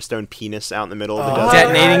giant sandstone penis out in the middle of the Oh,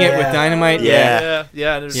 desert. Detonating it with yeah. dynamite. Yeah.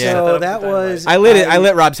 yeah. and it was Yeah. set So up with that dynamite. was. I lit it. I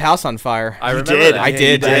lit Rob's house on fire. I You remember did. that. I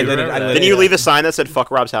did. Yeah, I you lit it. remember I that. lit Didn't it. you leave a sign that said "fuck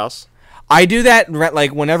Rob's house"? I do that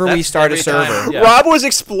like whenever we That's start a every time. server. Yeah. Rob was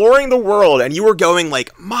exploring the world, and you were going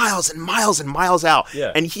like miles and miles and miles out.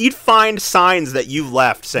 Yeah. And he'd find signs that you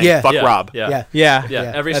left saying Yeah. "fuck Yeah, Rob." Yeah. Yeah. Yeah. Yeah,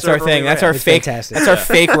 Yeah. every That's our server thing. we That's ran. our It's fake. fantastic. That's our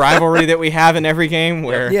fake rivalry that we have in every game.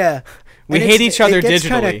 Where Yeah. we And hate it's- each other it gets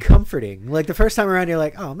kind digitally. of comforting. Like the first time around, you're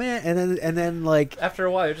like, oh man, and then like, After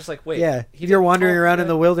a while, you're just like, wait. yeah, he you're didn't wandering talk around yet? in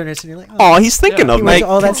the wilderness, and you're like, Oh, he's thinking Yeah. of He me. went to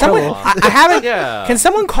all that can someone, trouble. I haven't. Yeah. Can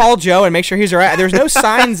someone call Joe and make sure he's alright? There's no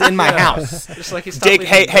signs in my house. Just like he's Dig,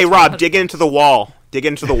 hey, Rob, dig into the wall. Dig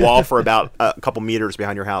into the wall for about a couple meters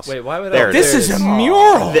behind your house. Wait, why would There I? it This there is it a is.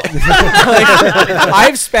 mural. Like,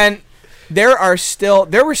 I've spent. There were still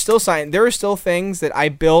things that I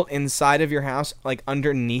built inside of your house, like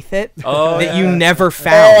underneath it, Oh, that yeah. you never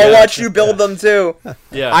found. I watched you build them too.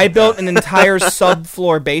 Yeah. I built an entire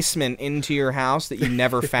subfloor basement into your house that you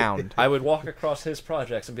never found. I would walk across his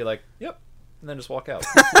projects and be like, "Yep," and then just walk out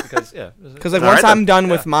because yeah. Because like All once right, I'm then. done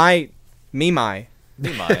Yeah. with my, me my.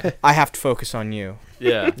 I have to focus on you.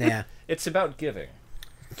 Yeah. yeah, It's about giving.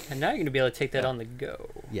 And now you're gonna be able to take that on the go.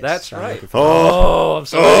 yes, That's I'm right. looking forward- Oh, I'm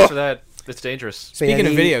so ready for that. It's dangerous. But yeah,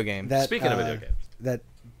 Speaking of video games. that, Speaking of video games. that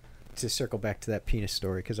to circle back to that penis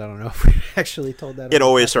story because I don't know if we actually told that. It on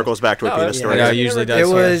always the podcast. circles back to a No, penis it's- story. Yeah, it usually does.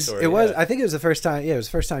 It was. story, It was. yeah. I think it was the first time. Yeah, it was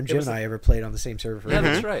the first time Jim was and I ever played on the same server. For Yeah,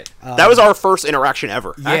 everything. that's right. That was our first interaction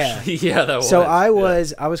ever. Yeah. Actually, yeah, that was. So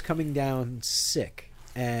Yeah. I was coming down sick,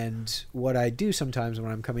 and what I do sometimes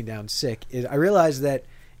when I'm coming down sick is I realize that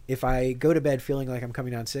if I go to bed feeling like I'm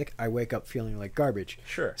coming down sick, I wake up feeling like garbage.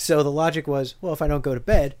 Sure. So the logic was, well, if I don't go to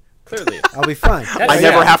bed, Clearly. I'll be fine. I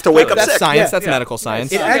never have to wake up That's sick. science. Yeah. That's Yeah. medical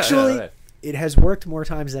science. It Yeah, actually, right. it has worked more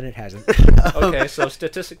times than it hasn't. Okay, so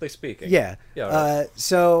statistically speaking. Yeah. Yeah, all right.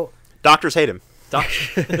 So Doctors hate him.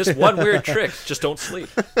 This one weird trick, just don't sleep.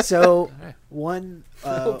 one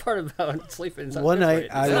No part about sleeping. is not one good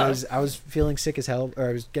for night you. I was feeling sick as hell, or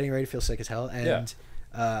I was getting ready to feel sick as hell, and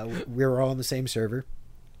we were all on the same server.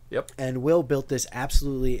 Yep. And Will built this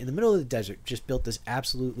absolutely in the middle of the desert. Just built this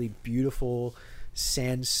absolutely beautiful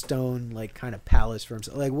sandstone like kind of palace for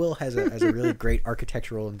himself. Like Will has a really great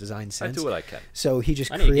architectural and design I sense. do what I can. So he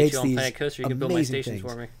just I need to get creates you on these Planet Coaster. You can build my amazing stations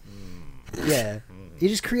things. for me. Yeah, he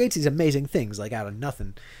just creates these amazing things like out of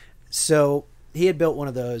nothing. So he had built one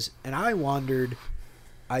of those, and I wandered.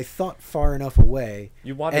 I thought far enough away.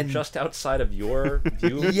 You wandered And- just outside of your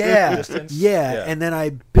view Yeah, distance? yeah, and then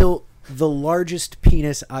I built the largest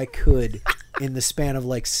penis I could in the span of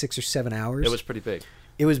like 6 or 7 hours. It was pretty big.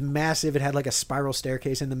 It was massive. It had like a spiral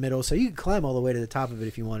staircase in the middle, so you could climb all the way to the top of it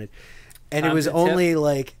if you wanted. And it Time was to only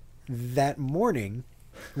like that morning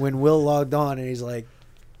when Will logged on and he's like,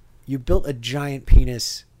 "You built a giant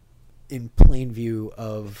penis in plain view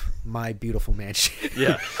of my beautiful mansion."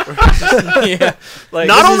 Yeah. Yeah. Like,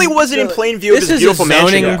 Not this only is- was it in plain view of This his is a beautiful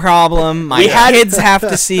zoning mansion, problem. My We had- kids have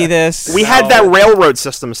to see this. we had that railroad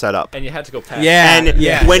system set up. and you had to go past. Yeah.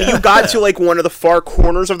 And when you got to like one of the far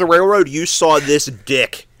corners of the railroad, you saw this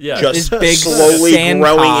dick Yeah. just This big slowly sand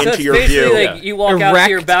growing cock. So into it's your basically view. like you walk out to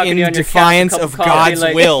your Erect balcony in on your defiance couch, of a cup of coffee, God's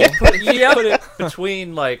like, will. You put it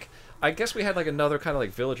between like. I guess we had like another kind of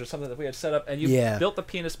like village or something that we had set up, and you Yeah. built the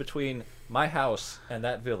penis between my house and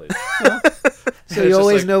that village. So It's you just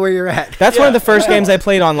always like- know where you're at. That's one of Yeah. the first Yeah. games I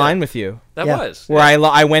played online with you, That Yeah. was where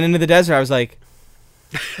I went into the desert. I was like,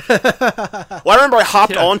 Well, I remember I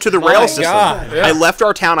hopped Yeah. onto the My rail system. God. Yeah. I left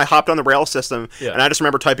our town. I hopped on the rail system, Yeah. and I just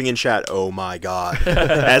remember typing in chat, "Oh my god!"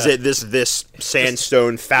 as this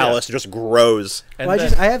sandstone phallus just grows. And Well,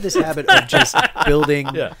 then- I have this habit of just building.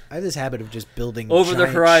 Yeah. I have this habit of just building Over the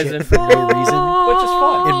giant horizon. shit for no reason which is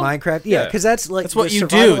fun. in Minecraft. Yeah, Yeah. because that's like that's what the you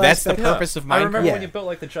survival do. That's the aspect. purpose of I Minecraft. remember Yeah. when you built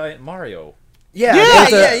like the giant Mario. Yeah, Yeah,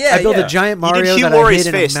 I built yeah. a giant You did Mario Hugh that I Laurie's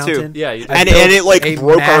hid in face, a too. mountain. Yeah, you did. I And built it, like, a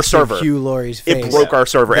broke our massive server. Hugh Laurie's face. It broke our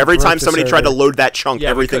server. It Every broke time the somebody tried to server. load that chunk, Yeah,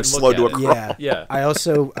 we everything couldn't slowed to look a at it. crawl. Yeah, Yeah. I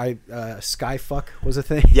also Skyfuck was a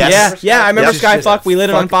thing. Yes. Yeah, I remember Yes. Skyfuck. We lit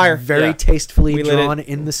it on Fuck fire. Very Yeah. tastefully We lit it- drawn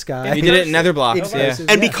in the sky. You did it in Nether blocks. Exactly.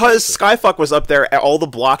 Yeah. And because Skyfuck was up there, all the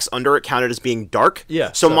blocks under it counted as being dark.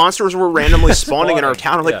 Yeah, So so- monsters were randomly spawning in our Spawning,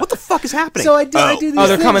 town. I'm like, yeah. what the fuck is happening? So I do these Oh,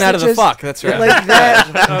 they're coming things out that of the just- fuck. That's right. Like that,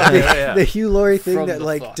 Oh, the, yeah, yeah. the Hugh Laurie thing From that the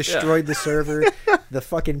like fuck. destroyed the server, the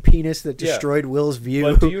fucking penis that Yeah. destroyed Will's view.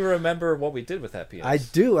 But do you remember what we did with that penis? I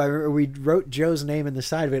do. I remember we wrote Joe's name in the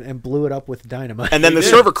side of it and blew it up with dynamite. and then We the did.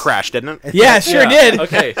 server crashed, didn't it? Yeah, it sure Yeah, did.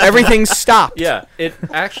 okay. Everything stopped. Yeah, it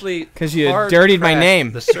actually 'Cause you hard dirtied my crashed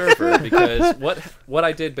name. The server because what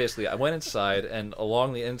I did basically, I went inside and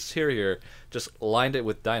along the interior just lined it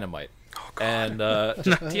with dynamite and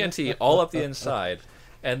just TNT all up the inside,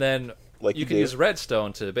 and then Like you you can do. use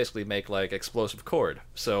redstone to basically make like explosive cord.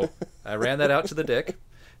 So I ran that out to the dick,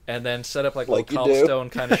 and then set up like a Like little you do. cobblestone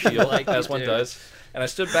kind of shield, Like as you one do. does, and I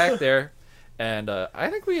stood back there. And I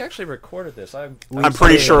think we actually recorded this. I'm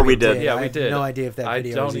pretty sure we did. Yeah, I we have did. No idea if that I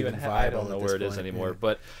video don't is even even I viable don't know at where this it is point. anymore. Yeah.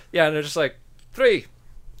 But yeah, and they're just like 3,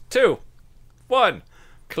 2, 1,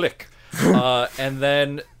 click, and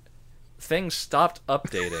then things stopped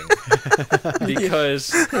updating because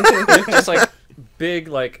just like big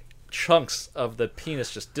like chunks of the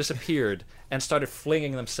penis just disappeared and started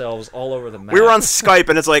flinging themselves all over the map. We were on Skype,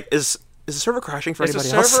 and it's like, is the server crashing for Is the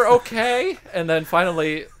anybody server else? okay? And then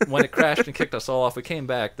finally, when it crashed and kicked us all off, we came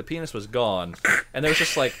back. The penis was gone, and there was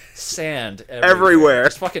just like sand Everywhere.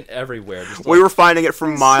 just fucking everywhere. Just, We like, were finding it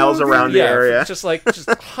from miles around the yeah, area. just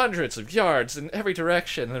hundreds of yards in every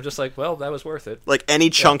direction. And I'm just like, well, that was worth it. Like any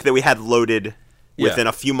chunk that we had loaded Yeah. within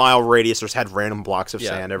a few mile radius, just had random blocks of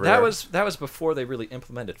Yeah, sand everywhere. that was before they really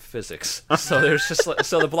implemented physics. So there's just like,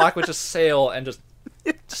 so the block would just sail and just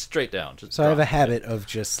straight down. Just So I have a drop. habit of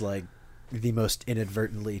just like the most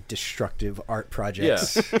inadvertently destructive art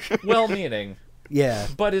projects. Yeah, well-meaning, Yeah.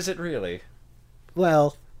 but is it really?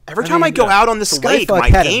 Well, Every I time I mean, go out on this Skyfuck lake, my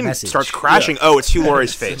had a game message. starts crashing. Oh, it's Hugh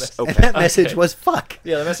Laurie's face. and Okay. that message was fuck.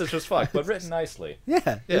 Yeah, the message was fucked, but written nicely.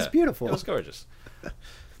 Yeah, it was Yeah, beautiful. It was gorgeous.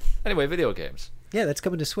 Anyway, video games. Yeah, that's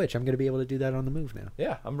coming to Switch. I'm going to be able to do that on the move now.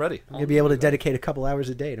 Yeah, I'm ready. I'm going to be able to dedicate a couple hours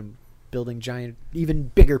a day to building giant,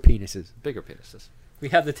 even bigger penises. Bigger penises. We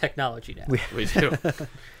have the technology now. We do.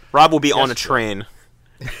 Rob will be on a Yes, train.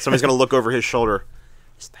 Somebody's gonna look over his shoulder.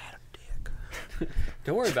 Is that a dick?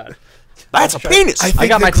 Don't worry about it. That's a penis. I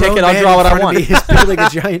got my ticket, I'll draw what I want. He's building a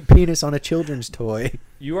giant penis on a children's toy.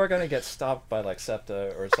 You are going to get stopped by, like,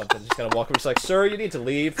 SEPTA or something. Just going to walk over. It's like, sir, you need to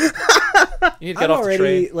leave. You need to get off the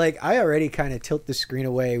train. I already kind of tilt the screen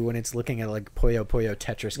away when it's looking at like Puyo Puyo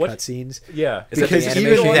Tetris What- cutscenes. Yeah. Because the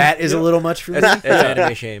even animation? that is a little much for me. It's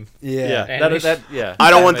anime shame. Yeah. Yeah. I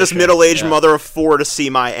don't want this Animation. middle-aged Yeah. mother of 4 to see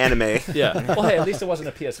my anime. Yeah. Well, hey, at least it wasn't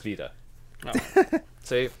a PS Vita. Oh.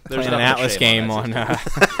 See, Playing there's an nothing Atlas shame game on on. that.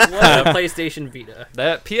 What a PlayStation Vita.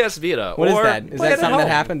 That PS Vita. What is or that? Is play that it at something that home.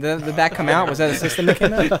 happened? Did that come out? Was that a system that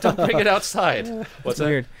came out? Don't bring it outside. What's that?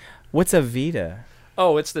 Weird. What's a Vita?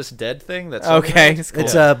 Oh, it's this dead thing that's Okay, it's cool.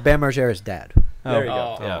 It's Bam Margera's dad. There you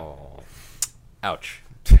Oh. go. Yeah. Oh. Ouch.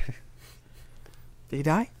 Did he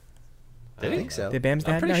die? Did I he? think so. Did Bam's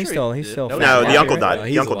I'm dad? pretty No, he's sure still. he He's did. still. No, No, he's the uncle alive, died. right?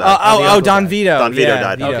 The uncle He's died. alive. Don Vito. Don Vito Yeah,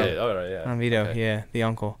 died. Vito. Okay. All right. Yeah. Don Vito. Okay. Yeah, the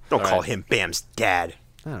uncle. Don't All call right. him Bam's dad.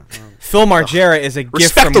 I don't know. Phil Margera is a gift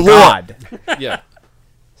Respect from the law. God. Yeah.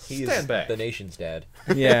 He's Stand back. the nation's dad.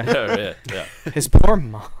 Yeah, Yeah. his poor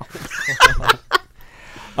mom.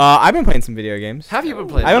 I've been playing some video games. Have you been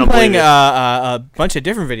playing? I've been don't playing believe it. a bunch of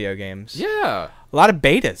different video games. Yeah. A lot of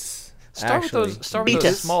betas. Start actually. with those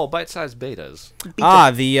Betas. small bite-sized betas.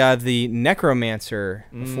 The Necromancer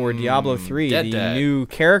for Diablo 3, Dead the Dad. new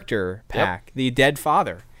character pack, the Dead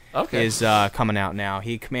Father, Okay. is coming out now.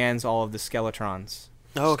 He commands all of the Skeletrons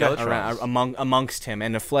Oh, okay. Skeletrons. amongst him,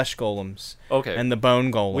 and the flesh golems, Okay. and the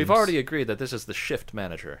bone golems. We've already agreed that this is the shift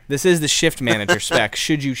manager. This is the shift manager spec,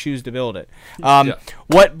 should you choose to build it. Yeah.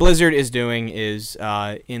 What Blizzard is doing is,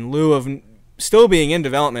 in lieu of still being in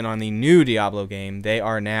development on the new Diablo game, they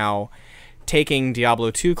are now taking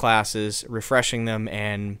Diablo 2 classes, refreshing them,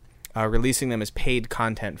 and releasing them as paid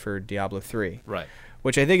content for Diablo 3, Right.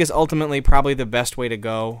 which I think is ultimately probably the best way to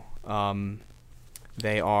go.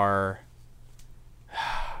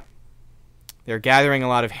 They're gathering a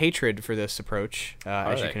lot of hatred for this approach,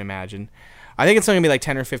 as you they? can imagine. I think it's only going to be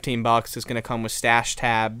like $10 or $15. It's going to come with stash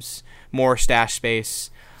tabs, more stash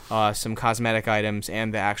space, some cosmetic items,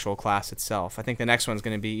 and the actual class itself. I think the next one's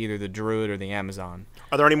going to be either the Druid or the Amazon.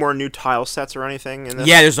 Are there any more new tile sets or anything in this?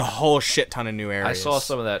 Yeah, there's a whole shit ton of new areas. I saw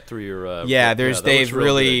some of that through your. Yeah, that looks they've real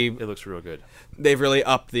really- good. It looks real good. They've really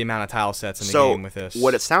upped the amount of tile sets in the So game with this.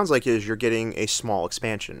 what it sounds like is you're getting a small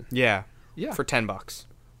expansion. Yeah, Yeah. for $10.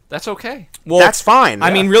 That's okay. Well, That's fine.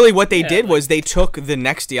 I mean, really, what they Yeah, did like- was they took the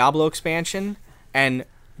next Diablo expansion and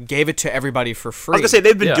gave it to everybody for free. I was gonna say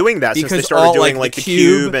they've been Yeah. doing that since they Because started all, doing like, like the the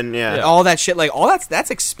cube cube and yeah. all that shit, like all that's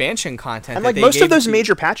expansion content. And that like they most of gave those to-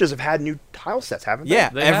 major patches have had new tile sets, haven't they? yeah,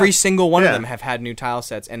 They every have. single one of Yeah. them have had new tile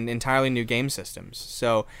sets and entirely new game systems.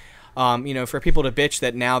 So, for people to bitch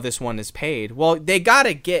that now this one is paid, well, they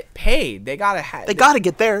gotta get paid. They gotta have. They got to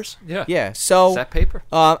get theirs. Yeah. Yeah. So Is that paper?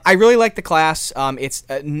 I really like the class. It's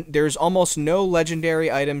there's almost no legendary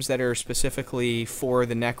items that are specifically for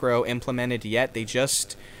the Necro implemented yet. They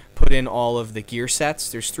just put in all of the gear sets.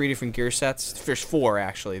 There's 3 different gear sets. There's 4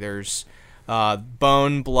 actually. There's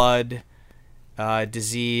bone, blood,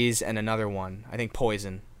 disease, and another one. I think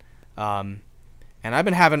poison. And I've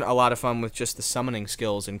been having a lot of fun with just the summoning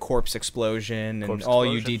skills and corpse explosion, and Corpse all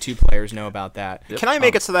you explosion. D2 players know about that. Yep. Can I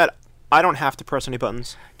make it so that I don't have to press any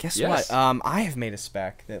buttons? Guess Yes. what? I have made a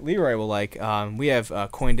spec that Leroy will like. We have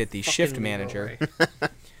coined it the Shift Fucking Manager.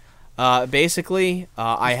 Leroy. Basically,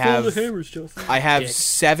 I have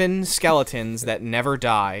 7 skeletons that never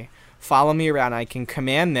die. Follow me around. I can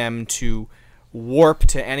command them to warp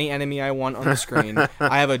to any enemy I want on the screen.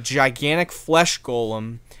 I have a gigantic flesh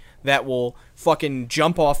golem that will fucking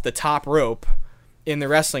jump off the top rope in the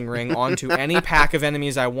wrestling ring onto any pack of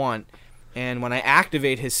enemies I want. And when I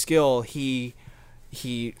activate his skill, he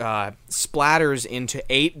splatters into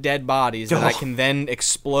 8 dead bodies that I can then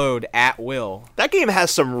explode at will. That game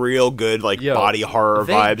has some real good like Yo, body horror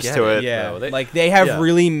they vibes get to it. it. Yeah, They- like they have yeah.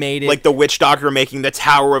 really made it. Like the witch doctor making the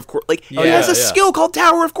Tower of Corpses. Like Yeah, he has a yeah. skill called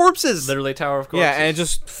Tower of Corpses. Literally Tower of Corpses. yeah, and it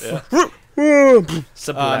just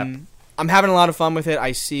Sublime. I'm having a lot of fun with it.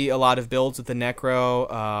 I see a lot of builds with the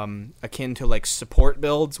Necro, akin to like support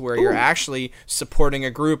builds, where you're actually supporting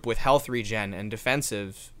a group with health regen and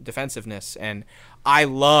defensiveness. And I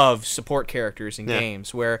love support characters in Yeah.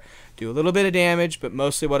 games where do a little bit of damage, but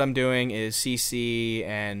mostly what I'm doing is CC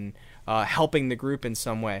and helping the group in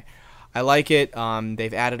some way. I like it.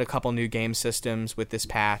 They've added a couple new game systems with this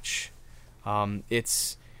patch.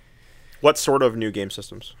 It's What sort of new game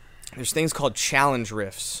systems? there's things called challenge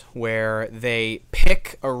rifts where they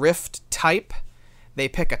pick a rift type, they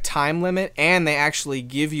pick a time limit, and they actually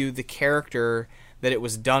give you the character that it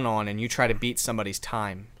was done on, and you try to beat somebody's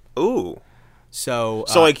time. Ooh. So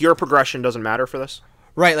like your progression doesn't matter for this?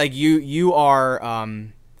 right, like you are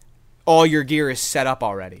all your gear is set up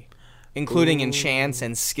already, including enchants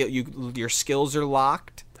and skill. Your skills are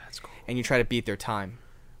locked. That's cool. And you try to beat their time.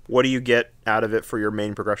 What do you get out of it for your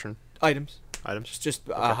main progression? Items. Just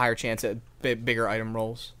a higher chance at bigger item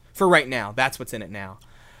rolls. For right now, that's what's in it now.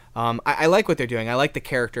 I like what they're doing. I like the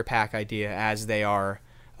character pack idea as they are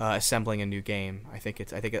assembling a new game.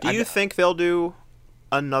 Do you think they'll do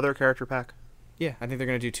another character pack? Yeah, I think they're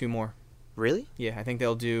gonna do 2 more. Really? Yeah, I think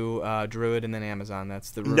they'll do Druid and then Amazon. That's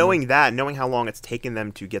the rumor. Knowing how long it's taken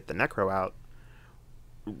them to get the Necro out,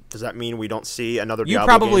 does that mean we don't see another You Diablo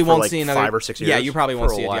probably game for won't like see another 5 or 6 years? Yeah, you probably won't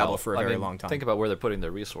For a see a while. Diablo for a I very mean, long time. Think about where they're putting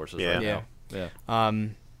their resources Yeah. right Yeah. now. Yeah.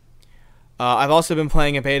 I've also been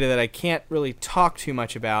playing a beta that I can't really talk too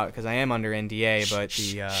much about because I am under NDA, but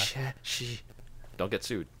Don't get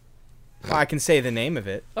sued. well, I can say the name of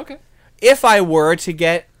it. Okay. If I were to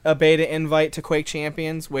get a beta invite to Quake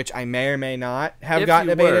Champions, which I may or may not have If gotten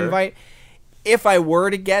you a beta were. invite, if I were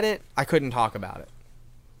to get it, I couldn't talk about it.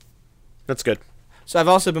 That's good. So I've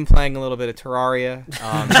also been playing a little bit of Terraria.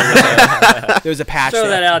 There was a patch Throw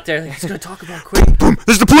that out there. He's gonna talk about Quake.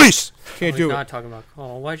 This is the police! Can't He's do it. not talking about.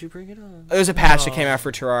 Oh, why'd you bring it up? There was a patch that came out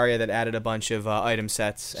for Terraria that added a bunch of item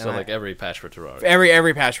sets. So and like every patch for Terraria.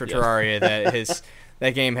 every patch for Yeah. Terraria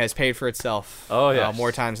that game has paid for itself. Oh, yes.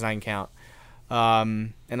 More times than I can count.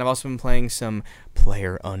 And I've also been playing some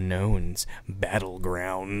Player Unknowns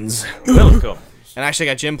Battlegrounds. Welcome. And I actually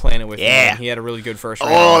got Jim playing it with me. Yeah. And he had a really good first Oh,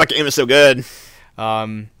 round. that game is so good.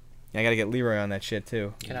 I gotta get Leroy on that shit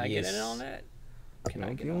too. Can I get in on that? Can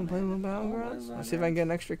I get You on wanna play a little Battlegrounds? Let's see if I can get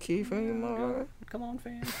an extra key for you. that? Come on,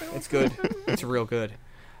 fans. It's good. It's real good.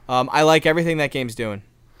 I like everything that game's doing.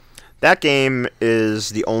 That game is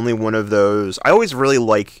the only one of those. I always really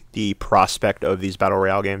like the prospect of these Battle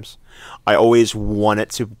Royale games. I always want it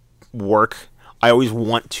to work. I always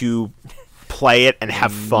want to play it and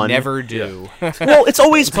have fun. Never do. Well, it's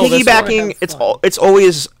always Until this one. piggybacking. It's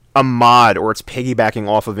always a mod or it's piggybacking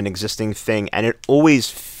off of an existing thing, and it always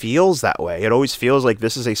feels that way. It always feels like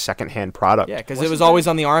this is a secondhand product. Yeah, because it was always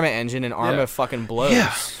on the Arma engine, and Arma Yeah. fucking blows. Yeah.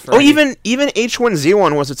 for Oh, every- even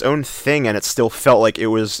H1Z1 was its own thing, and it still felt like it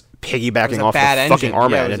was it was piggybacking a off the bad engine. fucking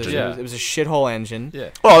Arma Yeah, it was engine. Yeah. it was a shithole engine. Yeah.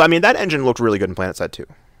 Well, I mean, that engine looked really good in PlanetSide 2.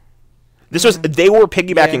 This was they were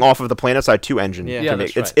piggybacking Yeah. off of the PlanetSide 2 engine. Yeah. to Yeah,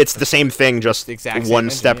 make- that's right. It's the same thing, just The exact same one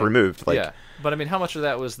engine, step yeah. removed. Like, yeah. But I mean, how much of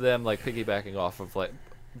that was them like piggybacking off of like,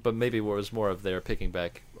 but maybe it was more of their picking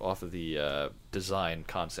back off of the design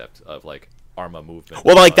concept of like Arma movement.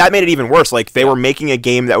 well, like that made it even worse. Like they were making a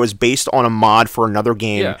game that was based on a mod for another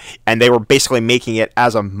game, Yeah. and they were basically making it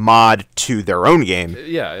as a mod to their own game.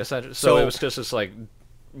 Yeah, essentially. So- So it was just this like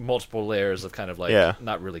multiple layers of kind of like Yeah.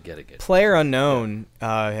 not really getting it. Player Unknown,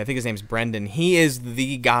 I think his name's Brendan. He is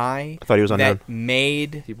the guy I thought he was unknown. that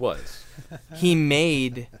made He was.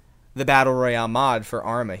 the Battle Royale mod for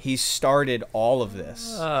Arma. He started all of this.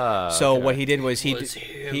 So okay. what he did was Was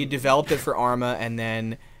he developed it for Arma, and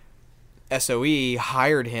then SOE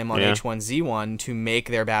hired him on Yeah. H1Z1 to make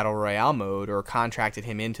their Battle Royale mode, or contracted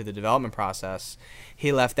him into the development process.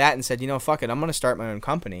 He left that and said, you know, fuck it, I'm going to start my own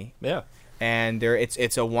company. Yeah. And it's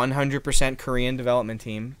a 100% Korean development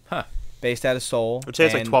team Huh. based out of Seoul. I'd say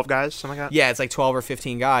it's like And- 12 guys, something like that. Yeah, it's like 12 or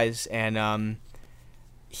 15 guys, and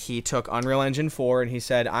he took Unreal Engine 4 and he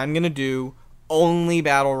said, I'm going to do only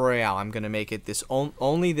Battle Royale. I'm going to make it this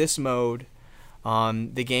only this mode.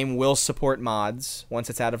 The game will support mods once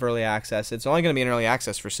it's out of early access. It's only going to be in early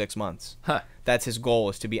access for 6 months. Huh. That's his goal,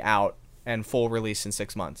 is to be out and full release in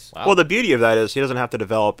 6 months. Wow. Well, the beauty of that is he doesn't have to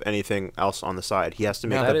develop anything else on the side. He has to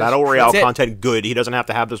make No, the that Battle is- Royale that's it. content good. He doesn't have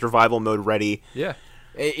to have the survival mode ready. Yeah.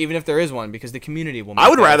 Even if there is one, because the community will make I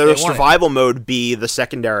would that if rather they the want it. survival mode be the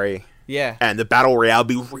secondary Yeah. and the Battle Royale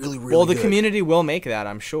be really, really Well, the good. community will make that,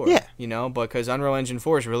 I'm sure. Yeah. You know, because Unreal Engine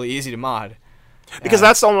 4 is really easy to mod. Because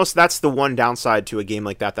that's the one downside to a game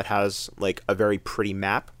like that has like a very pretty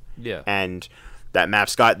map. Yeah. And that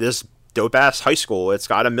map's got this dope ass high school. It's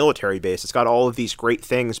got a military base. It's got all of these great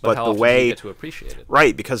things, but how the often do you way get to appreciate it.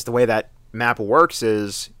 right, because the way that map works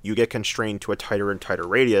is you get constrained to a tighter and tighter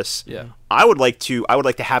radius. Yeah. I would like to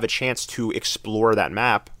have a chance to explore that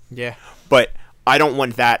map, Yeah. but I don't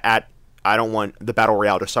want the Battle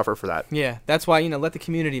Royale to suffer for that. Yeah, that's why, let the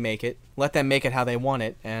community make it. Let them make it how they want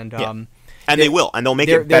it, and And they will, and they'll make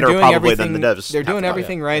they're it better doing probably than the everything- devs. They're have doing to.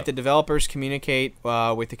 everything right. Yeah. The developers communicate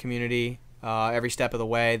with the community every step of the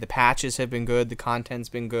way. The patches have been good. The content's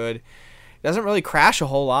been good. doesn't really crash a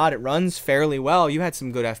whole lot. It runs fairly well. You had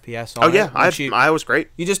some good FPS on Oh it. yeah, I was great.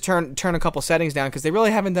 You just turn a couple settings down because they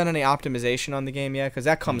really haven't done any optimization on the game yet because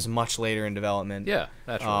that comes much later in development. Yeah,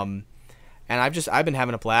 that's right. And I've been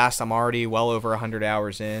having a blast. I'm already well over 100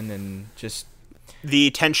 hours in, and just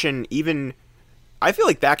The tension, even I feel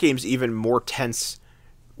like that game's even more tense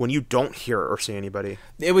when you don't hear or see anybody.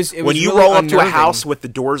 it was When you really roll up to a unnerving. house with the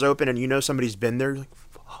doors open and you know somebody's been there, you're like,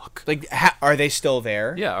 fuck. Like, are they still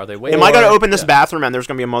there? Yeah, are they waiting? Am I gonna open this Yeah. bathroom and there's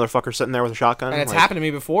gonna be a motherfucker sitting there with a shotgun? And it's Like, happened to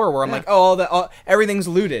me before where I'm like, everything's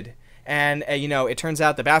looted. And, it turns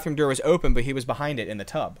out the bathroom door was open, but he was behind it in the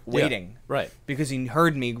tub, waiting. Right. Because he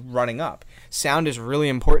heard me running up. Sound is really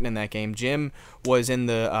important in that game. Jim was in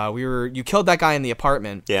the, you killed that guy in the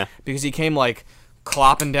apartment. Yeah. Because he came, like,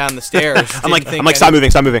 clopping down the stairs. I'm like, stop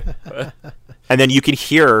moving. And then you can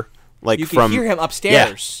hear, like, You from can hear him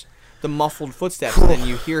upstairs, the muffled footsteps, and then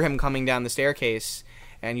you hear him coming down the staircase,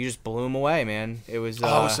 and you just blew him away, man. It was,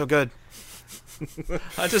 so good.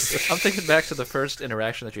 I'm thinking back to the first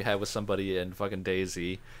interaction that you had with somebody in fucking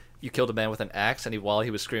DayZ. You killed a man with an axe, and while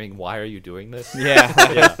he was screaming, "Why are you doing this?" yeah.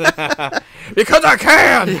 Because I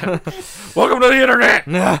can! Welcome to the internet.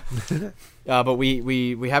 But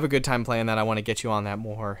we have a good time playing that. I want to get you on that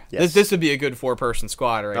more. Yes. This would be a good 4-person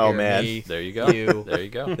squad right Oh, here. man. Me, There you go. You, There you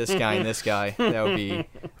go. this guy, and this guy. That would be a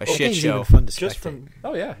That shit game's show. even fun to Just spectate,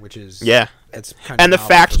 from yeah, which is Yeah. It's kind And the of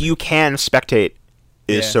fact you can spectate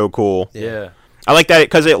is Yeah. so cool. yeah. I like that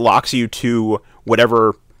because it locks you to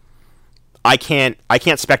whatever. I can't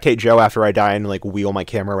spectate Joe after I die and like wheel my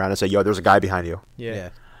camera around and say, "Yo, there's a guy behind you." Yeah.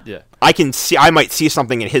 Yeah. I can see. I might see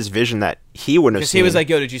something in his vision that he wouldn't have Because seen. he was like,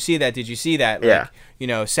 "Yo, did you see that? Did you see that?" Like,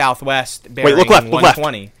 Yeah. Southwest bearing look left, look left.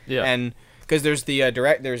 120. Yeah. And because there's the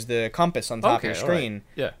there's the compass on top Okay, of your all right. screen.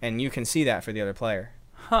 Yeah. And you can see that for the other player.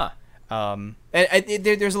 Huh.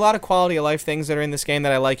 There's a lot of quality of life things that are in this game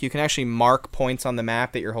that I like. You can actually mark points on the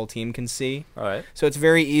map that your whole team can see. All right. So it's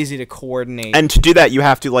very easy to coordinate. and to do that, you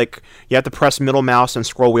have to press middle mouse and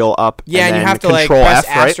scroll wheel up. Yeah, and then you have to like control press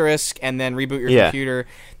F, right? asterisk and then reboot your Yeah. computer.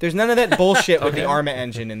 There's none of that bullshit with the Arma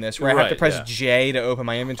engine in this, where I have to Right, press yeah. J to open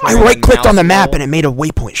my inventory. I and then right clicked on the mouse map roll. and it made a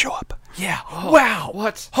waypoint show up. Yeah. Wow.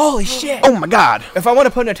 What? Holy shit. Oh my god! If I want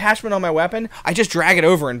to put an attachment on my weapon, I just drag it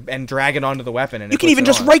over and drag it onto the weapon. And You it can puts even it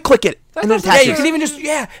just on. right click it and then Yeah, attach you it. can even just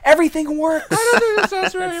everything works. That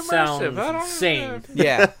sounds very That sounds insane.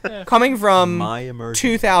 Yeah. Coming from My immersion.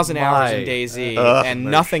 2,000 hours in My. DayZ Ugh, and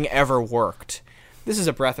merch. nothing ever worked. This is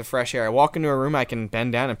a breath of fresh air. I walk into a room, I can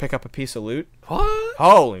bend down and pick up a piece of loot. What?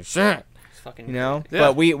 Holy shit. It's fucking You know, Yeah.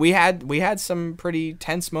 but we had some pretty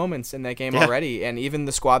tense moments in that game Yeah. already, and even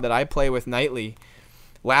the squad that I play with nightly.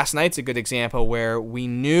 Last night's a good example where we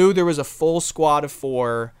knew there was a full squad of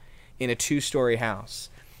 4 in a 2-story house.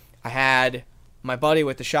 I had my buddy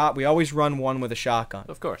with the shot. We always run one with a shotgun.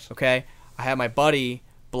 Of course. Okay, I had my buddy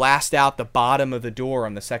blast out the bottom of the door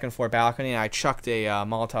on the second floor balcony, and I chucked a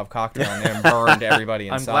Molotov cocktail in there and burned everybody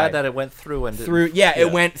inside. I'm glad that it went through and Through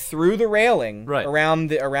it went through the railing Right. around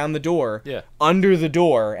the door, Yeah. under the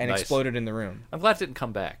door, and Nice. exploded in the room. I'm glad it didn't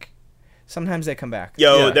come back. Sometimes they come back.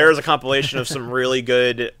 Yo, Yeah. there's a compilation of some really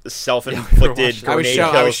good Yeah, self-inflicted I was grenade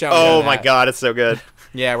I was kills. showing Oh him my that. god, it's so good.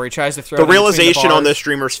 Yeah, where he tries to throw The it in between realization on the bars.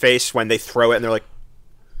 streamer's face when they throw it and they're like,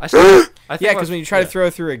 I think Yeah, because when you try to throw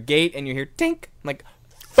through a gate and you hear tink, I'm like,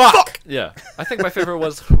 "Fuck!" Yeah, I think my favorite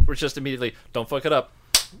was just immediately don't fuck it up.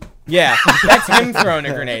 yeah, that's him throwing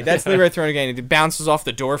a grenade. That's Leroy throwing a grenade. It bounces off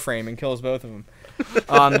the door frame and kills both of them.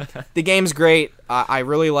 The game's great. I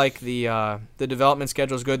really like the development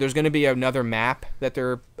schedule is good. There's going to be another map that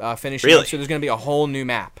they're finishing Really? up, so there's going to be a whole new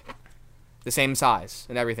map, the same size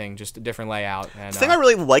and everything, just a different layout. And The thing I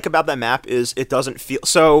really like about that map is it doesn't feel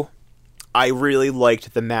so. I really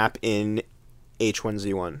liked the map in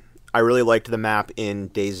H1Z1. I really liked the map in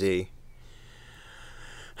DayZ.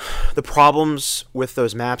 The problems with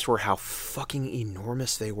those maps were how fucking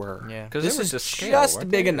enormous they were. yeah, 'Cause this they were is to scale, just weren't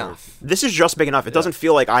big they, or- enough. This is just big enough. It doesn't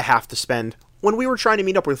feel like I have to spend. When we were trying to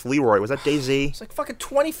meet up with Leroy, was that DayZ? It's like fucking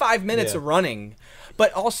 25 minutes Yeah. of running,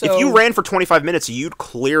 but also If you ran for 25 minutes, you'd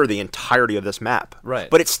clear the entirety of this map. Right.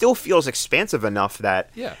 But it still feels expansive enough that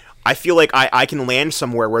Yeah. I feel like I can land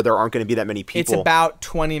somewhere where there aren't going to be that many people. it's about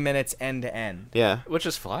 20 minutes end to end. Yeah. Which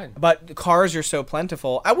is fine. But the cars are so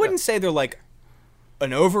plentiful. I wouldn't say they're like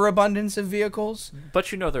an overabundance of vehicles,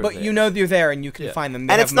 But you know they're but there. you know they're there and you can Yeah. find them.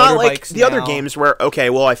 They And have it's not like motorbikes the other now. games where, okay,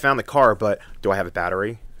 well, I found the car, but do I have a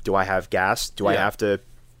battery? Do I have gas? Do I Yeah. have to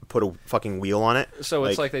put a fucking wheel on it? So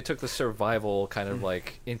it's like they took the survival kind of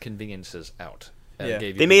like inconveniences out and Yeah.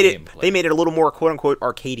 gave you they the made it. gameplay, They made it a little more quote unquote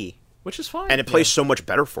arcadey, which is fine. and it plays so much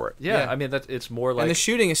better for it. Yeah, Yeah. I mean that it's more like And the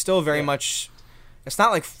shooting is still very much. It's not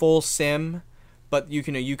like full sim, but you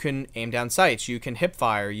can aim down sights, you can hip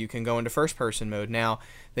fire, you can go into first person mode. Now,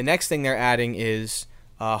 the next thing they're adding is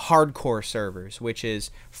hardcore servers, which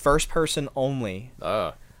is first person only,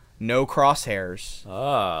 no crosshairs.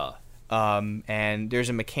 And there's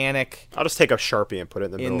a mechanic. I'll just take a Sharpie and put it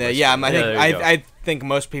in the middle. I think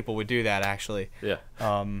most people would do that actually. Yeah.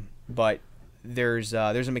 But there's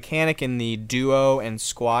a mechanic in the duo and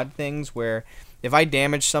squad things where if I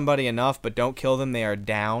damage somebody enough but don't kill them, they are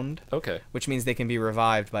downed. Okay. Which means they can be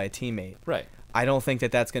revived by a teammate. Right. I don't think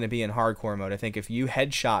that that's going to be in hardcore mode. I think if you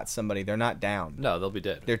headshot somebody, they're not down. No, they'll be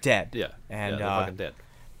dead. They're dead. Yeah. And they're fucking dead.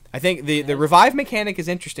 I think the revive mechanic is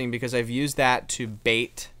interesting because I've used that to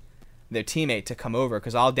bait their teammate to come over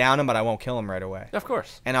because I'll down him but I won't kill him right away. Of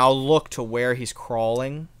course. And I'll look to where he's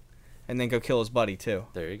crawling and then go kill his buddy too.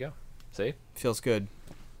 There you go. See? Feels good.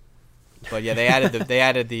 But yeah, they added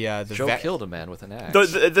the Joe killed a man with an axe.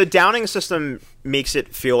 The downing system makes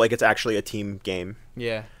it feel like it's actually a team game.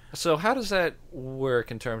 Yeah. So how does that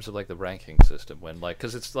work in terms of like the ranking system when like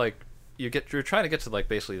because it's like you're trying to get to like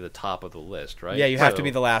basically the top of the list, right? Yeah, you have to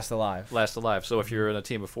be the last alive. Last alive. So if you're in a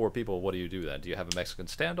team of 4 people, what do you do then? Do you have a Mexican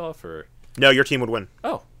standoff or? No, your team would win.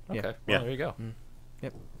 Oh, okay. Well, Yeah. there you go. Mm-hmm.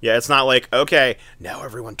 Yep. Yeah, it's not like, okay, now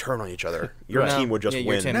everyone turn on each other. Your Right. team would just Yeah, your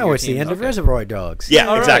win. team- Now it's the end of okay. Reservoir Dogs. Yeah,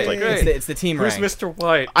 All right, exactly. great. It's the team Who's rank. Mr.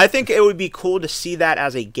 White? I think it would be cool to see that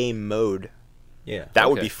as a game mode. Yeah. That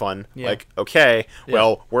would Okay. be fun. Yeah. Like, okay, Yeah.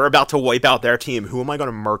 well, we're about to wipe out their team. Who am I going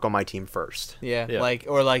to murk on my team first? Yeah, Yeah.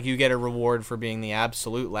 like you get a reward for being the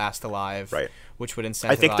absolute last alive, Right. which would incentivize.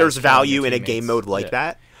 I think there's killing value your in a teammates. game mode like Yeah.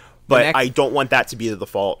 that, but next- I don't want that to be the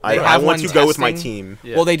default. I have want one to go with my testing. team.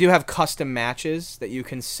 Yeah. Well, they do have custom matches that you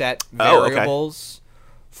can set Oh, okay. variables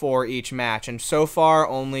for each match, and so far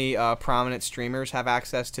only prominent streamers have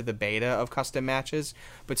access to the beta of custom matches,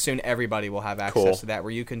 but soon everybody will have access Cool. to that,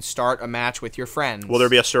 where you can start a match with your friends. Will there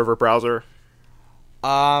be a server browser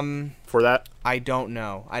for that? I don't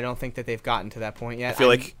know. I don't think that they've gotten to that point yet.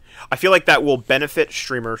 I feel like that will benefit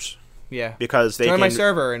streamers yeah, because they join can my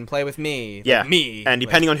server and play with me. Yeah, Like me. and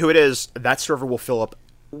depending on who it is, that server will fill up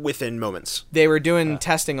within moments. They were doing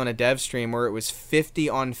testing on a dev stream where it was 50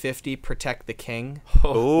 on 50 protect the king,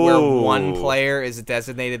 Oh, where one player is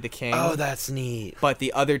designated the king, Oh, that's neat. but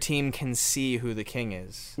the other team can see who the king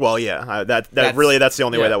is. Well, yeah, that's the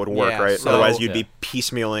only yeah, way that would work, yeah, right? so- Otherwise, you'd Yeah. be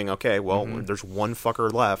piecemealing. Okay, well, there's one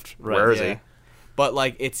fucker left. Right, Where is Yeah. he? But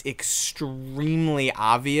like it's extremely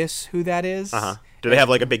obvious who that is. Uh huh. Do they have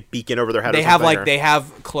like a big beacon over their head? They or have something, like or- they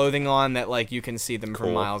have clothing on that like you can see them from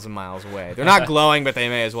Cool. miles and miles away. They're not glowing, but they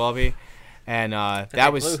may as well be. And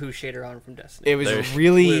that was Blue shader on from Destiny. it was There-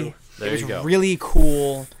 really There it was you go. really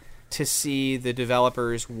cool to see the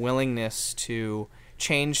developers' willingness to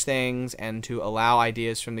change things and to allow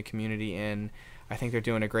ideas from the community in. I think they're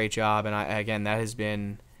doing a great job, and again, that has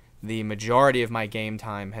been the majority of my game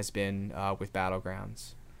time has been with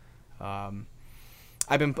Battlegrounds.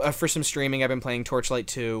 I've been for some streaming. I've been playing Torchlight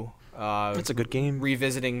 2. That's a good game.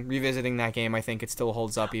 Revisiting that game. I think it still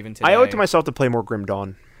holds up even today. I owe it to myself to play more Grim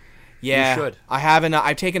Dawn. Yeah, You should. I haven't.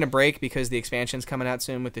 I've taken a break because the expansion's coming out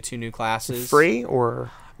soon with the 2 new classes. Free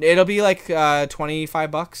or It'll be like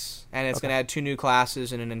 $25, and it's gonna add 2 new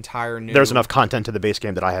classes and an entire new. there's enough content to the base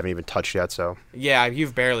game that I haven't even touched yet. So Yeah,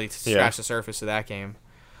 you've barely Yeah. scratched the surface of that game.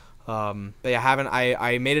 But yeah,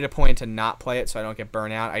 I made it a point to not play it so I don't get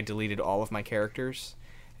burnt out. I deleted all of my characters,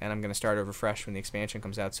 and I'm gonna start over fresh when the expansion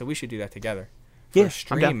comes out. So we should do that together. For Yeah, a I'm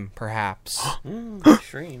stream, perhaps.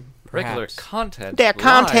 Stream. Regular Perhaps. content. that live.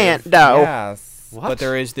 content though. Yes. What? But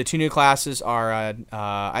there is the 2 new classes are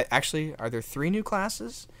actually are there 3 new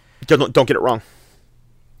classes? Don't get it wrong.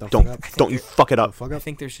 Don't fuck up. Don't you fuck it up. Fuck I up.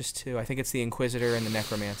 think there's just 2. I think it's the Inquisitor and the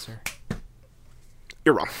Necromancer.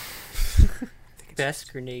 You're wrong.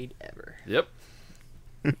 Best grenade ever. Yep.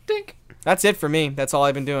 Dink. That's it for me. That's all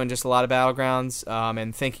I've been doing. Just a lot of Battlegrounds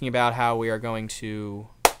and thinking about how we are going to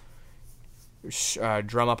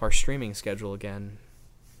drum up our streaming schedule again.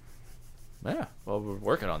 Yeah. Well, we're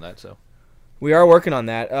working on that. So. We are working on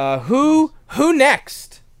that. Who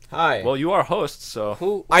next? Hi. Well, you are hosts, so.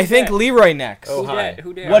 Who? I think dat? Leroy next. Oh, Who hi. dat?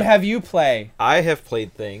 Who dat? What have you play? I have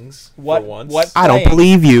played things What? for once. What? I don't playing?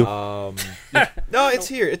 believe you. No, it's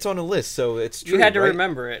here. It's on a list, so it's true. You had to right?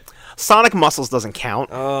 remember it. Sonic Muscles doesn't count.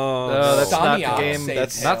 Oh, that's not the Sonya game. Save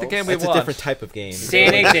That's not the game we that's a want. different type of game.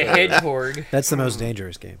 Sonic the Hedgehog. That's the most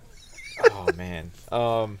dangerous game. Oh man.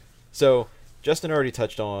 So Justin already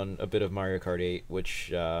touched on a bit of Mario Kart 8,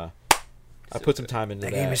 which I put some time into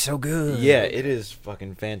That that. game is so good. Yeah, it is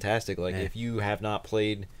fucking fantastic. Like, Yeah. if you have not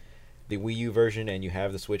played the Wii U version and you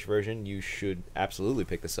have the Switch version, you should absolutely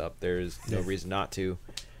pick this up. There's no reason not to.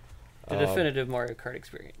 The definitive Mario Kart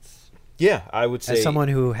experience. Yeah, I would say As someone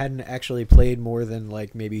who hadn't actually played more than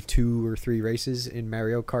like maybe 2 or 3 races in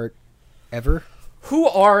Mario Kart ever. Who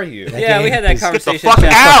are you? That Yeah, we game had that is- conversation. fuck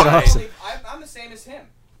back out! in the day. Awesome. I'm the same as him.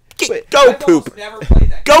 Go poop. Never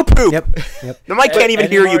played that. Go poop. Yep. No, I can't even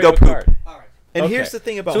And hear you Mario go poop. Kart. All right. and Okay. here's the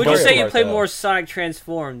thing about So would you Mario say you Kart, played though, more Sonic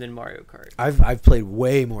Transform than Mario Kart? I've played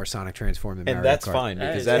way more Sonic Transform than and Mario that's Kart. fine That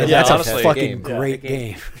because is- that is Yeah, That's a a honestly, fantastic fucking game. great Yeah.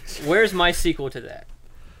 game. Where's my sequel to that?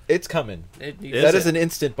 It's coming. It needs Is That it? is an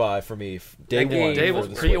instant buy for me. Day That game- one. Day for one,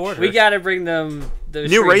 the pre-order. Switch. We gotta bring them those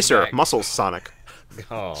New strings racer, back. muscles Sonic.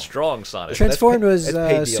 Oh. Strong Sonic. Transformed was that's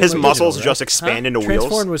paid deal. His Sumo muscles Digital, right? just expand into wheels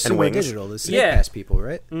Transformed was and Sumo wings. Digital, the Snake Yeah. Pass people,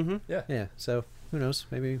 right? Mm-hmm. Yeah. So who knows?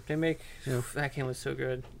 Maybe. They make Yeah. that game was so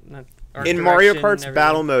good. Art In Mario direction, Kart's everything.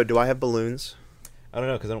 battle mode, do I have balloons? I don't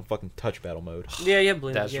know because I don't fucking touch battle mode. Yeah, you have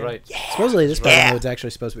balloons. That's yeah. right. Supposedly this battle Yeah. mode's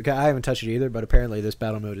actually supposed to be. I haven't touched it either, but apparently this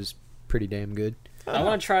battle mode is pretty damn good. I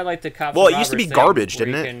want to try like the Cops. Well, and it used to be Robbers thing, garbage, where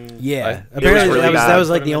didn't you it? can- Yeah, was apparently really that bad. was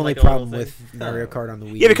like Put the them in, only like, a little problem with thing. Mario Kart on the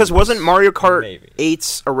Wii. Yeah, because wasn't Mario Kart Maybe.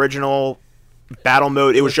 8's original battle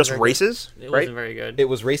mode? It was just wasn't very races, It right? wasn't very good. It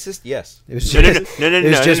was racist, yes. it was No, no, just, no, no, no, it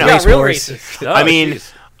was no, just no, yeah, no. race real wars. racist. Oh, I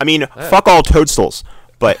mean, jeez. fuck all toadstools,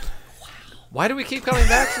 but Why do we keep coming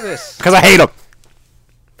back to this? because I hate them.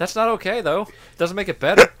 That's not okay, though. Doesn't make it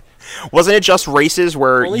better. Wasn't it just races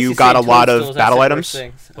where Well, at least you say got a lot toadstools, of that's battle the items? worst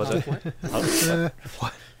things. Was it?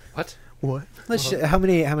 What? What? What? How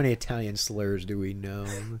many Italian slurs do we know?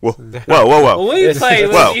 Whoa, whoa, whoa, Well, whoa! we play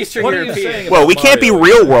with Whoa. Eastern What are you European. saying Well, about we can't be Mario?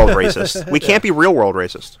 real world racist. We can't be real world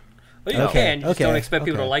racist. Well, you Okay, can. You just don't okay, expect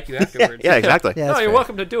people to okay. like you afterwards. Yeah, exactly. Yeah, No, that's you're fair.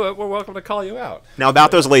 welcome to do it. We're welcome to call you out. Now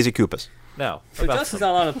about those lazy Koopas. No. So about Justin's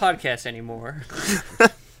them. not on the podcast anymore.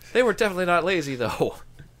 They were definitely not lazy, though.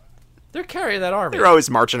 They're carrying that army. They're always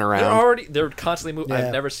marching They're around. already. They're constantly moving. Yeah.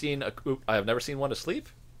 I've never seen I have never seen one asleep.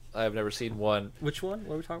 I have never seen one. Which one?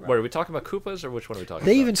 What are we talking about? What are we talking about? Koopas or which one are we talking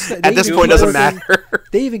They about? even st- At they this even point, keep doesn't working- matter.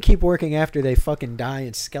 They even keep working after they fucking die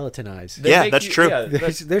and skeletonize. They Yeah, make that's true.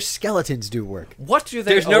 Their skeletons do work. What do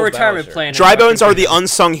they? There's no owe retirement Bowser? plan. Dry bones are the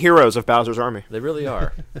unsung heroes of Bowser's army. They really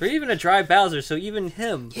are. Or even a dry Bowser, so even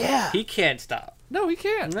him, he can't stop. No, he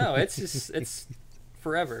can't. No, it's just it's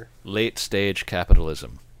forever. Late stage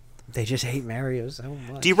capitalism. They just hate Mario so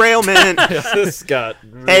much. Derailment. Scott.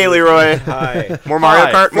 Hey, Leroy. Hi. More Mario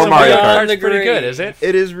Hi. Kart. More From Mario beyond Kart. the It's pretty good, grave. is it?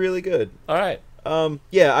 It is really good. All right.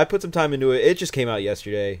 Yeah, I put some time into it. It just came out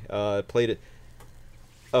yesterday. Played it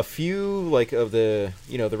a few like of the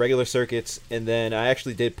the regular circuits, and then I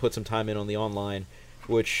actually did put some time in on the online,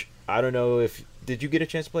 which I don't know if did you get a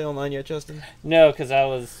chance to play online yet, Justin? No, because I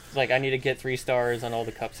was like, I need to get 3 stars on all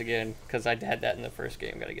the cups again, because I had that in the first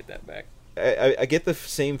game. Got to get that back. I get the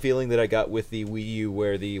same feeling that I got with the Wii U,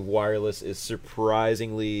 where the wireless is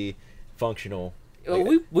surprisingly functional.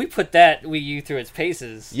 Well, we put that Wii U through its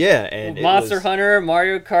paces. Yeah, and it Monster was- Hunter,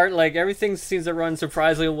 Mario Kart, like everything seems to run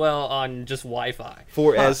surprisingly well on just Wi-Fi.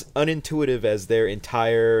 for as unintuitive as their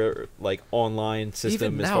entire like online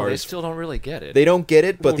system Even as now, far they as still don't really get it. they don't get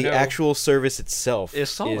it, but Oh, the no. actual service itself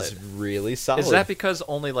Is solid. really solid. Is that because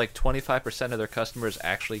only like 25% of their customers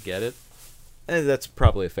actually get it? That's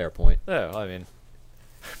probably a fair point. No, I mean,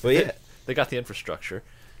 But yeah, they got the infrastructure.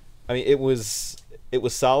 I mean it was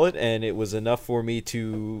solid, and it was enough for me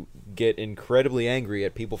to get incredibly angry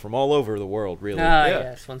at people from all over the world. Really, Ah, Yeah.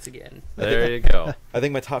 yes, once again. There you go. I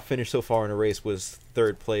think my top finish so far in a race was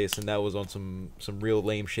 3rd place, and that was on some real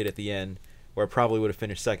lame shit at the end, where I probably would have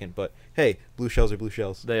finished 2nd. But hey, blue shells are blue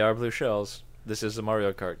shells. They are blue shells. This is a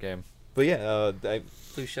Mario Kart game. But yeah,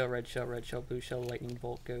 Blue shell, red shell, red shell, blue shell, lightning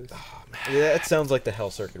bolt goes. yeah, that sounds like the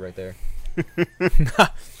hell circuit right there.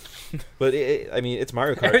 But I mean, it's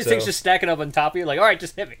Mario Kart. Everything's so. just stacking up on top of you. Like, all right,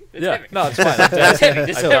 just hit me. Just Yeah, hit me. no, it's fine. Just hit me.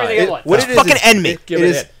 Just hit everything at once. What it is Fucking is- end me. Give it it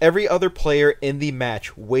is in. every other player in the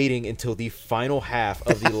match waiting until the final half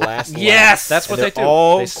of the last lap. Yes! That's what And they they're do.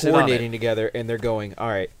 all They sit on coordinating together, and they're going, all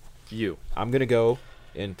right, You. I'm going to go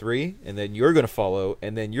in 3, and then you're going to follow,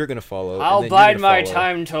 and then you're going to follow. I'll and then you're bide gonna my follow.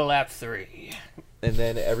 time till lap 3. And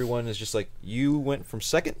then everyone is just like, you went from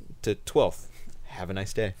 2nd to 12th. Have a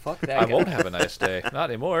nice day. Fuck that I guy. won't have a nice day. Not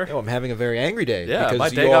anymore. Oh, I'm having a very angry day. Yeah, because my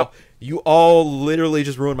you day all, got- you all literally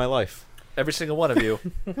just ruined my life. Every single one of you.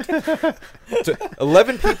 So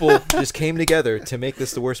 11 people just came together to make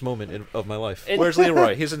this the worst moment of my life. It- Where's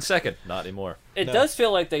Leroy? He's in 2nd. Not anymore. It No. does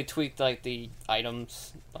feel like they tweaked like the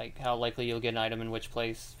items, like how likely you'll get an item in which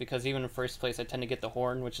place. Because even in first place, I tend to get the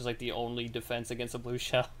horn, which is like the only defense against a blue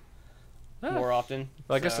shell Ah. more often.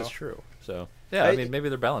 Well, I guess So- that's true. So, yeah, I I- mean, maybe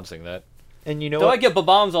they're balancing that. And you know Though I what? get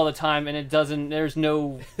bombs all the time, and it doesn't. There's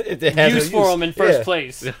no It has use no for them in first Yeah.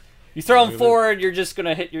 place. Yeah. You throw them forward, you're just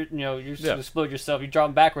gonna hit your. You're just Yeah. gonna explode yourself. You drop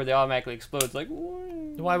them backward, they automatically explode. It's like,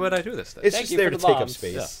 Why would I do this then? It's Thank just you there for to the take up bombs.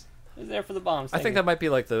 space. It's there for the bombs. I think that might be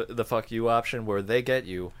like the fuck you option where they get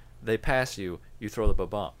you, they pass you, you throw the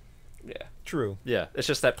bomb. Yeah. True. Yeah, it's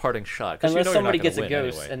just that parting shot. 'Cause Unless you know somebody you're not gets a gonna win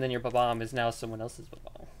ghost, anyway. and then your bomb is now someone else's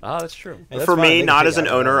bomb. Ah, that's true. And that's For fine, they me, can not take as an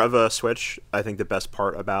that owner out. of a Switch, I think the best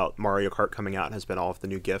part about Mario Kart coming out has been all of the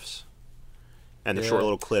new GIFs and the Yeah. short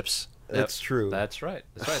little clips. That's true. That's right.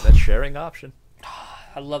 That's right. That sharing option.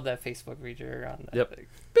 I love that Facebook reader on that Yep. thing.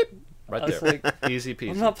 Right I was there. like, Easy peasy.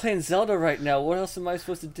 I'm not playing Zelda right now. What else am I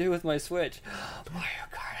supposed to do with my Switch? Mario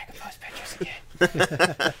Kart, I can post pictures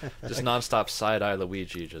again. Just nonstop side eye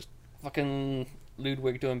Luigi. Just Fucking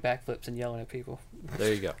Ludwig doing backflips and yelling at people.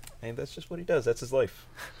 there you go. And that's just what he does. That's his life.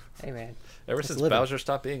 Hey, man. Ever That's since living. Bowser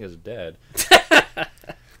stopped being his dad.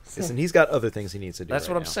 Listen, he's got other things he needs to do. That's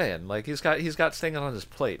right what I'm now. saying. Like he's got things on his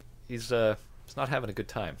plate. He's not having a good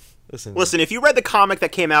time. Listen, if you read the comic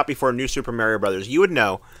that came out before New Super Mario Brothers, you would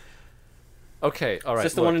know. Okay, all right.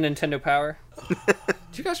 Is this the look. one in Nintendo Power? Do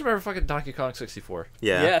you guys remember fucking Donkey Kong 64?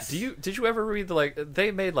 Yeah. Yes. Did you ever read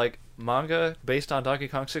they made like manga based on Donkey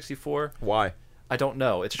Kong 64? Why? I don't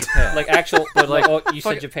know. It's Japan. Like actual, but like oh, you said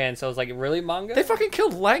fucking- Japan, so I was like, really manga? they fucking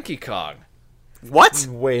killed Lanky Kong. What?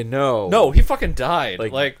 Wait, no. No, he fucking died.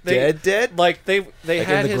 Like, they dead? Like they Like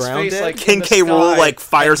had in the his ground face dead? like King in the K. Rool sky, like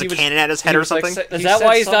fires and a he was- cannon at his head he or was, like, something. sa- Is he that said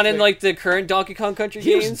why he's not in something. like the current Donkey Kong Country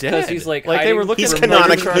He was games? dead. He's like they were hiding looking He's for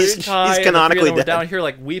canonically- murder he's- charges high, he's and the canonically three of them were dead. down here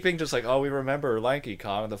like weeping, just like, oh, we remember Lanky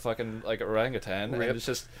Kong, the fucking like orangutan, Rip. and it's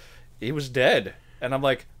just he was dead. And I'm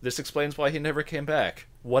like, this explains why he never came back.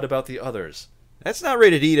 What about the others? That's not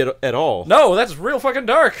rated E at all. No, that's real fucking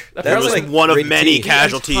dark. That's That was like like one of rated many T.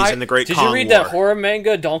 casualties in the Great Did Kong you read War. that horror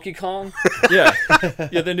manga Donkey Kong? yeah,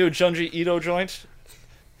 yeah, the new Junji Ito joint.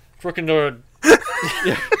 Freaking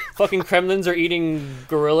fucking Kremlins are eating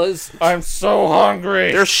gorillas. I'm so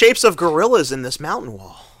hungry. There's shapes of gorillas in this mountain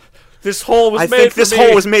wall. This hole was I made think for this me.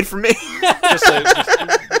 hole was made for me. just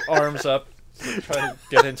arms up, trying to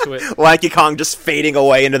get into it. Lanky Kong just fading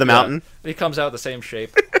away into the mountain. He comes out the same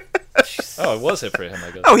shape. Oh, it was it for him,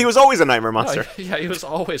 I guess. Oh, he was always a nightmare No, monster. yeah, he was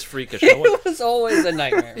always freakish. No one, It was always a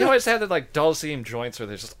nightmare. he always had that like Dulcian joints where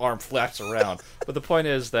there's just arm flaps around. But the point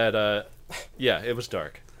is that, yeah, it was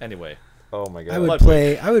dark. Anyway, Oh my god. I would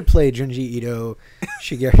Blood play Junji Ito,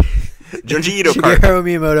 Shigeru, Junji Ito Kart. Shigeru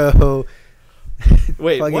Miyamoto,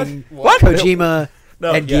 wait, what? fucking What? Kojima,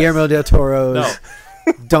 No, and yes. Guillermo del Toro's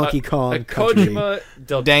No, Donkey Kong Country. Kojima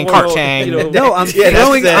Del Dank Toro. Kang. you know, No, I'm Yeah, that's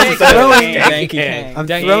throwing, that. I'm throwing, Danky Kang. I'm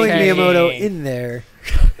Danky throwing Kang. Miyamoto in there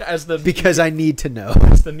as the because I need to know.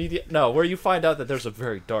 as the media. No, where you find out that there's a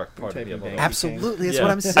very dark part of Miyamoto. Absolutely, that's Yeah.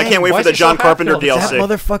 what I'm saying. I can't wait Why for is the he John so Carpenter half-filled? That DLC.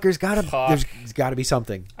 motherfucker's gotta. Fuck. There's got to be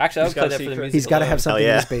something. Actually, I He's would got play a that for the secret. music. He's got to have alone. something yeah.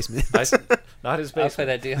 in his basement. Not his I'll play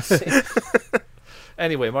basement. that DLC.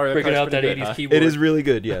 Anyway, Mario Bringing Kart's out that pretty good, 80s huh? keyboard. It is really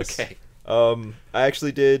good, yes. Okay. I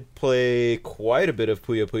actually did play quite a bit of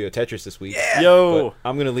Puyo Puyo Tetris this week. Yo. But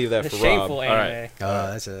I'm gonna leave that The for shameful Rob. anime.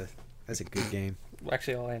 right. That's a good game.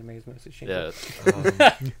 Actually, all anime is mostly shameful.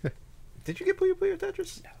 Yeah. Did you get Puyo Puyo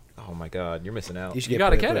Tetris? No. Oh my god, you're missing out. You should You get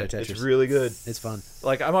gotta Puyo get Puyo it. Tetris. It's really good. It's fun.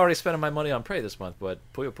 Like I'm already spending my money on Prey this month, but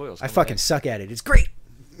Puyo Puyo's I coming fucking in. suck at it. It's great.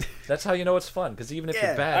 That's how you know it's fun, because even if Yeah.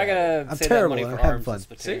 you're bad, I at it- gotta I'm save terrible, that I'm money for having Arms and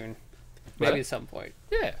fun. Splatoon. What? Maybe at some point.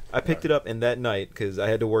 yeah, I picked it up in that night because I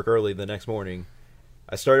had to work early the next morning.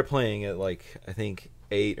 I started playing at like I think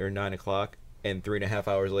 8 or 9 o'clock, and 3.5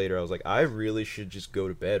 hours later, I was like, I really should just go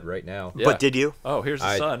to bed right now. Yeah. But did you? Oh, here's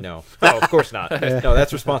the sun. No, of course not. No,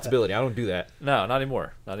 that's responsibility. I don't do that. No, not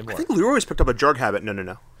anymore. Not I anymore. think Leroy's picked up a drug habit.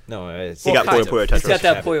 No. No, it's, He got kind Puyo of. Puyo He's got Tetris.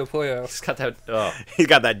 that Puyo Puyo. He's got that. Oh, He's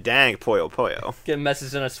got that dang Puyo Puyo. Get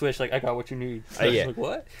messages on a Switch like, I got what you need. Yeah. Like,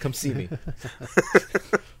 what? Come see me.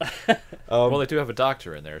 well, they do have a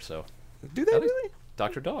doctor in there, so Do they really?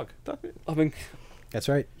 Dr. Dog. I mean, That's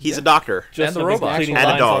right. He's a doctor. just the so he's robot. cleaning And a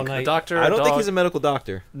lines dog. all The The night. doctor. I don't dog. think he's a medical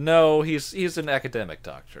doctor. No, he's an academic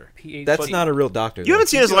doctor. PhD. That's not a real doctor. You though. haven't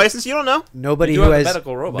seen his license. You don't know. Nobody You do who have a has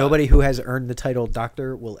medical robot. nobody who has earned the title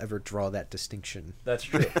doctor will ever draw that distinction. That's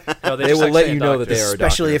true. No, They just will like let saying you know that doctor. they are a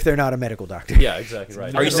Especially doctor. if they're not a medical doctor. Yeah, exactly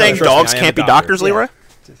right. Are you No, saying trust me, dogs I am can't a be doctor. doctors, Leroy?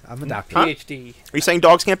 I'm a doctor. PhD. Are you saying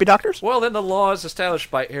dogs can't be doctors? Well, then the law is established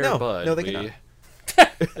by Air No, Bud. no, they We- cannot.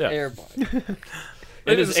 Yeah. Airboy.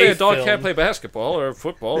 It It doesn't is say a a dog film. can't play basketball or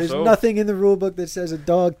football. There's so nothing in the rule book that says a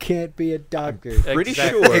dog can't be a doctor. Pretty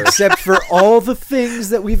Exactly. sure. Except for all the things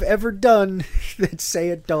that we've ever done that say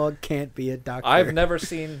a dog can't be a doctor. I've never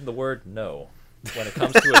seen the word no when it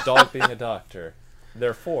comes to a dog being a doctor.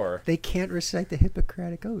 Therefore, They can't recite the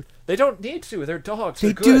Hippocratic Oath. they don't need to. They're dogs.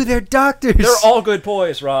 They They're do. good. They're doctors. They're all good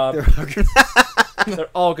boys, Rob. They're all good. They're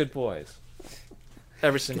all good boys.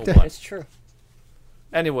 Every single one. It's true.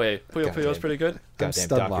 Anyway, Puyo Goddamn. Puyo's pretty good. I'm Goddamn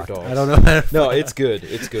stud Dr. locked. Dolls. I don't know how to No, it's good.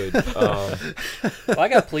 It's good. Well, I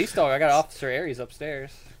got a police dog. I got Officer Aries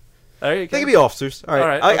upstairs. There you go. They can be officers. All right. All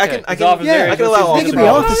right, I okay. can. I It's can. officers. Yeah, I can allow They can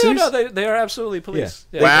officers. be officers. No, they are absolutely police.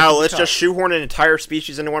 Yeah, Wow, they let's can just cop. shoehorn an entire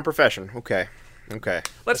species into one profession. Okay.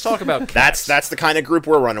 Let's talk about cats. That's the kind of group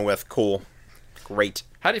we're running with. Cool. Great.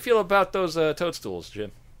 How do you feel about those toadstools,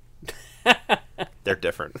 Jim? They're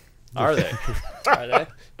different. Are they? Are they?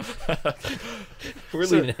 We're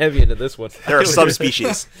leaning heavy into this one. They're a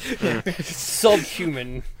subspecies.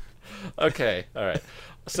 Subhuman. Okay, all right.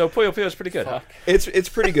 So Puyo Puyo's pretty good, huh? It's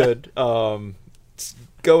pretty good. It's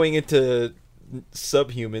going into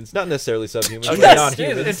subhumans, not necessarily subhumans, Okay. but Yes,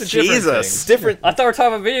 non-humans. It's a different Jesus. It's different, I thought we were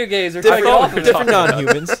talking about video games. We're different, talking off of it. different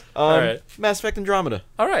non-humans. Alright. Mass Effect Andromeda. thing.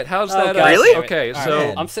 All right, how's Oh, that? God. Really? Okay, All right,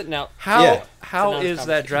 so I'm sitting out. how Yeah. how It's a is that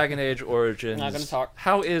non-conversation. Dragon Age Origins? Not gonna talk.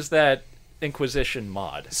 How is that Inquisition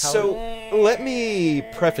mod? How, So let me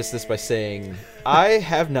preface this by saying I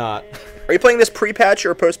have not Are you playing this pre-patch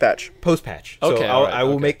or post-patch? post-patch. So Okay, alright, I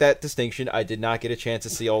will okay. make that distinction. I did not get a chance to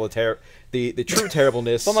see all the true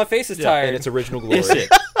terribleness But my face is Yeah, tired. and its original glory. is it?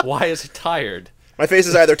 Why is it tired? My face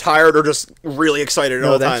is either tired or just really excited at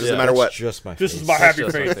No, all that's, times, no matter that's what. just my This face. is my That's happy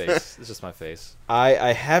just my face. face. It's just my face.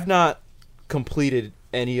 I have not completed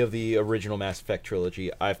any of the original Mass Effect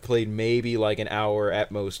trilogy. I've played maybe like an hour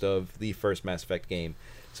at most of the first Mass Effect game.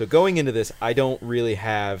 So going into this, I don't really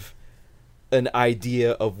have an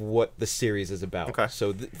idea of what the series is about. Okay.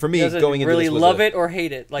 So for me, Does it going into really this was love a- it or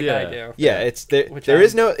hate it like I Yeah. do? Yeah, it's there. Which There I-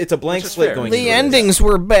 is no. It's a blank Which is slate fair. going. The into this. endings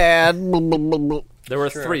were bad. There were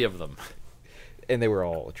Sure. 3 of them. and they were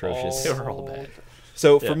all atrocious. They were all bad.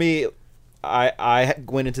 So Yeah. for me, I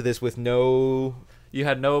went into this with no You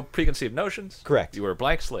had no preconceived notions. correct. You were a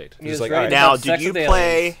blank slate. He was like, ready alright. to Now, have did sex you with the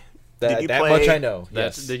play... aliens. That, Did you that play- much I know.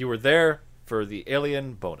 That's Yes. that you were there for the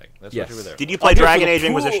alien boning. That's Yes. what you were there. Did you for. play I'm here for Dragon the Age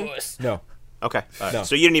Inquisition? puss. No. Okay. No.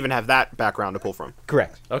 So you didn't even have that background to pull from.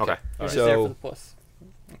 Correct. Okay. Okay. All You're right. just there So- for the puss.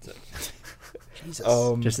 That's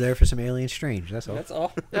it. Just there for some alien strange. That's all. That's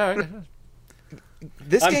all. Yeah, all right.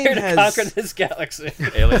 This I'm game here to has. conquer this galaxy.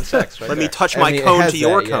 Alien sex. Right Let me there. touch I my mean, it cone has to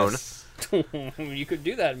your that, cone. yes. You could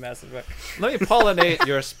do that in Mass Effect. Let me pollinate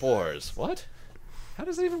your spores. What? How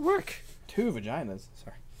does it even work? 2 vaginas.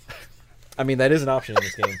 Sorry. I mean, that is an option in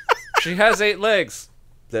this game. She has 8 legs.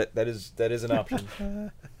 That is an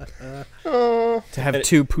option. To have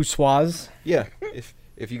 2 poussoirs. Yeah.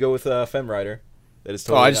 If you go with Femrider, that is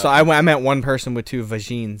Oh, totally. I an just option. I meant one person with 2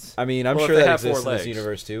 vagines. I mean, I'm Well, if sure they that have 4 exists in this legs.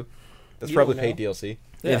 universe too. That's You probably don't paid know. DLC.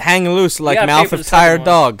 Yeah. It hang loose like gotta pay mouth for of the second tired one.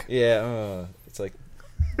 dog. Yeah. It's like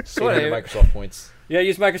So 800 anyway, Microsoft points. Yeah,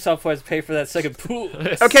 use Microsoft points to pay for that second pool.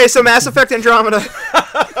 Okay, so Mass Effect Andromeda.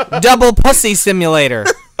 Double pussy simulator.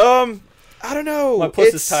 I don't know. My puss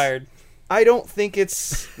is It's- tired. I don't think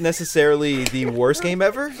it's necessarily the worst game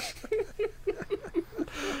ever.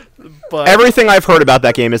 but Everything I've heard about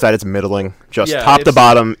that game is that it's middling. Just Yeah, top to it's-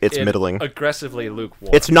 bottom, it's it middling. aggressively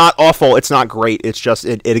lukewarm. It's not awful, it's not great, it's just,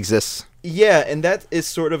 it exists. Yeah, and that is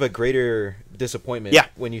sort of a greater disappointment Yeah.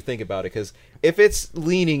 when you think about it, because if it's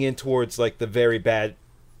leaning in towards like the very bad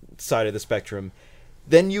side of the spectrum,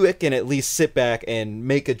 then you can at least sit back and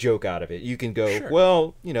make a joke out of it. You can go, Sure.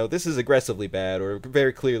 well, this is aggressively bad, or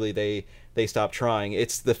very clearly they stopped trying.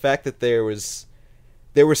 It's the fact that there was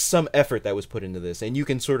some effort that was put into this, and you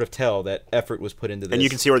can sort of tell that effort was put into this. And you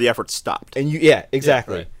can see where the effort stopped. and yeah,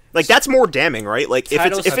 exactly. right. Like, that's more damning, right? Like,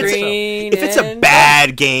 Title if screen it's a and-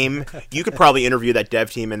 bad game, you could probably interview that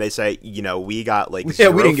dev team and they say, we got like Yeah,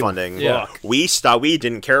 zero we didn't give a funding. fuck. We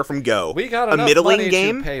didn't care from Go. We got a enough middling money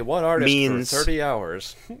game to pay one artist means for 30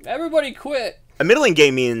 hours. Everybody quit. a middling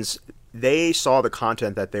game means they saw the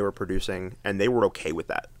content that they were producing and they were okay with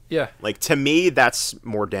that. Yeah. Like, to me, that's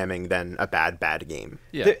more damning than a bad game.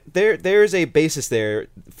 Yeah. There's a basis there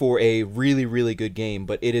for a really, really good game,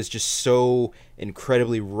 but it is just so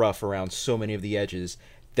incredibly rough around so many of the edges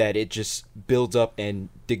that it just builds up and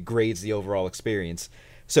degrades the overall experience.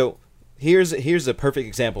 So here's a perfect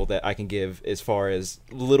example that I can give as far as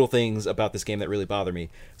little things about this game that really bother me.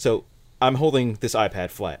 So I'm holding this iPad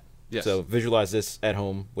flat. Yes. So visualize this at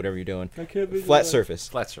home, whatever you're doing. I can't visualize. Flat surface.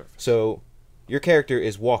 Flat surface. So your character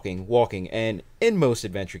is walking, and in most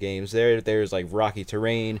adventure games, there's like rocky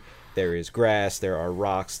terrain, there is grass, there are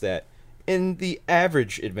rocks that, in the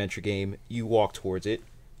average adventure game, you walk towards it,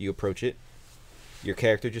 you approach it, your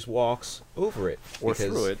character just walks over it. Or because,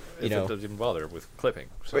 through it, you if know, it doesn't even bother with clipping.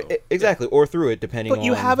 So, exactly, or through it, depending on... But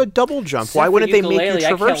you have a double jump. Except Why for wouldn't they make you ukulele,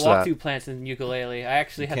 traverse I can't walk that? through plants in ukulele. I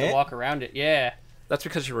actually have can't? to walk around it. Yeah. That's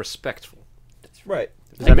because you're respectful. Right.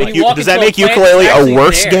 Does that when make you you? walk Does into that a make plant, ukulele it's a actually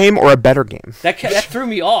worse there. game or a better game? That threw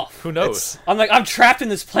me off. Who knows? I'm like, I'm trapped in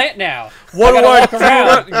this plant now. What I do gotta I walk do?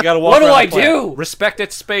 around. You gotta walk What do around I the plant. do? Respect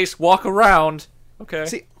its space. Walk around. Okay.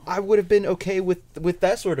 See, I would have been okay with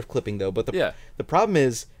that sort of clipping though, but Yeah. the problem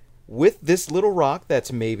is with this little rock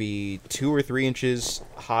that's maybe 2 or 3 inches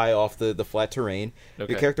high off the flat terrain.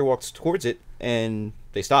 Okay. Your character walks towards it and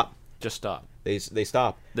they stop. Just stop. They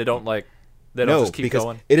stop. They don't like. They don't No, just keep because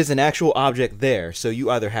going. it is an actual object there, so you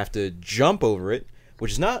either have to jump over it,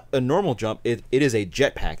 which is not a normal jump. It is a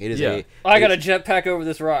jetpack. It is Yeah. I got a jetpack over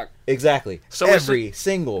this rock. exactly. So So is every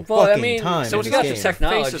single Well, I fucking mean, time. So in it's you this not got the just game.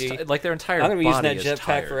 technology. face is like their entire I'm gonna be using body that is jetpack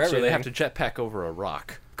tired, for so they have to everything. jetpack over a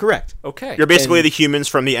rock. Correct. Okay. You're basically And- the humans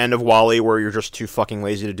from the end of WALL-E, where you're just too fucking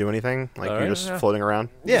lazy to do anything. Like All you're right, just yeah. floating around.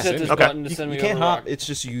 Yeah. Just hit this Okay. button to You, send me you can't over the hop. rock. It's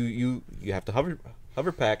just you have to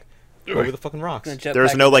hover pack over the fucking rocks. Gonna jetpack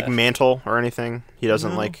There's no into like that- mantle or anything. He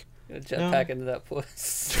doesn't like. gonna jetpack into that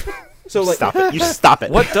place. So like Stop it! You stop it.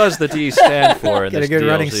 What does the D stand for in Get this a good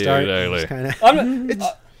running DLC start. exactly? Just kinda- I'm,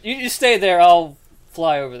 you just stay there. I'll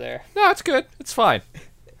fly over there. No, it's good. It's fine.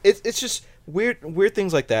 it's just weird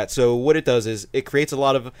things like that. So what it does is it creates a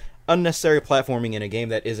lot of unnecessary platforming in a game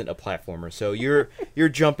that isn't a platformer. So you're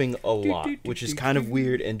jumping a lot, which is kind of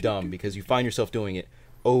weird and dumb because you find yourself doing it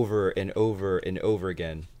over and over and over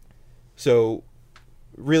again. So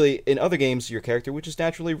really in other games your character would just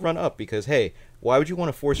naturally run up because hey, why would you want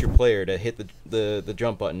to force your player to hit the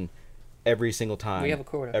jump button every single time? We have a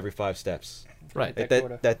quota. Every 5 steps. Right. That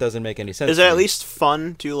quota. That doesn't make any sense. Is it to at me. least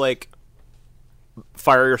fun to like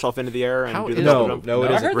fire yourself into the air and How do the is double No, jump? no,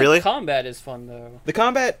 it I isn't. heard Really? the combat is fun though. The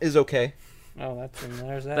combat is okay. Oh,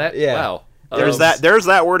 there's that. That Yeah. wow. There's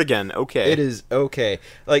that word again. Okay. It is okay.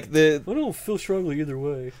 Like the I don't feel strongly either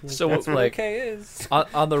way. So, that's what like- okay is.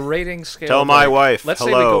 on the rating scale. Tell of, my like, wife, Let's say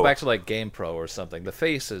we hello. go back to like GamePro or something. The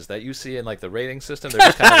faces that you see in like the rating system, they're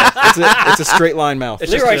just kind of like, it's a straight line mouth.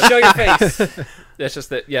 It's just Leroy, a- show your face. it's just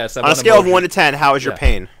that yeah. It's that On a one scale of emoji. 1 to 10, how is your Yeah.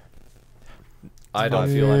 pain? I don't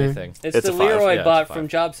feel anything. It's It's the a 5. Leroy Yeah, it's bot a 5. from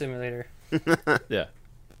Job Simulator. Yeah.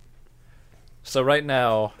 So right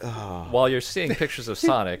now, Ah. while you're seeing pictures of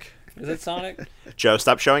Sonic, Is it Sonic? Joe,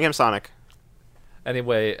 stop showing him Sonic.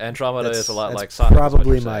 anyway, Andromeda That's- is a lot that's like Sonic. is what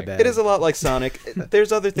probably you're my saying. bad. It is a lot like Sonic.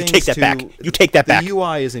 There's other things Take that too. back. You take that The back.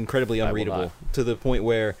 UI is incredibly will unreadable not. to the point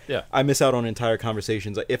where Yeah. I miss out on entire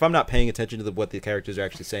conversations. Like, if I'm not paying attention to what the characters are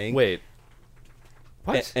actually saying, Wait.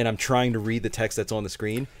 a- What? and I'm trying to read the text that's on the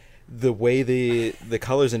screen, the way the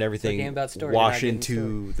colors and game everything about story, wash you're not getting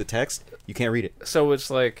into the text, you can't read it. So it's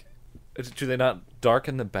like, do they not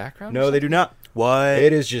darken the background? or No, they something? do not. What?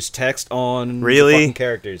 It is just text on Really? the fucking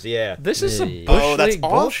characters. Yeah. This is some Yeah. bush Oh, that's league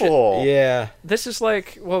bullshit. awful. Yeah. This is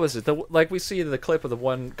like what was it? Like we see the clip of the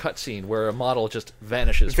one cutscene where a model just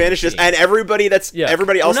vanishes. from the Vanishes, scene. and everybody Yeah.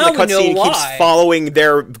 everybody else Well, in the now we cutscene know keeps why. following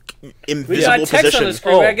their We invisible got text on position. the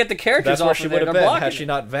screen. Oh, We gotta get the characters That's where off she of would there. have They're been blocking had she it.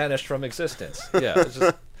 not vanished from existence. Yeah. It's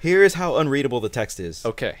just, Here is how unreadable the text is.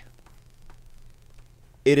 okay.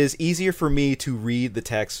 It is easier for me to read the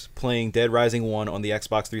text playing Dead Rising 1 on the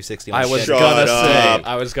Xbox 360. On I the was schedule. Shut gonna up. say.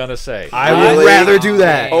 I was gonna say. I would Really? rather do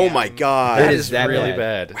that. Oh my god. that It is is that really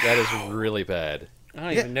bad. bad. That is really bad. I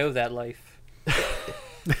don't even know that life.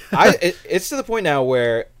 It's to the point now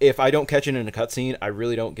where if I don't catch it in a cutscene, I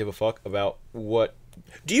really don't give a fuck about what.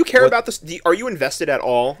 Do you care What- about this? Are you invested at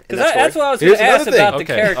all in Because that that's story? what I was going Here's to ask another thing. about the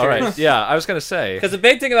Okay. characters. All right. Yeah, I was gonna say. Because the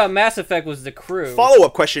big thing about Mass Effect was the crew.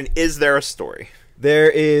 Follow-up question: is there a story?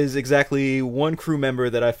 There is exactly one crew member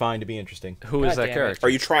that I find to be interesting. Who is God that damn it. character? Are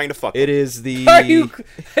you trying to fuck? It is the Are you?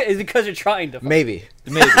 Is it because you're trying to? maybe.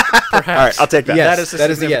 Maybe. Perhaps. All right, I'll take that. Yes, That is a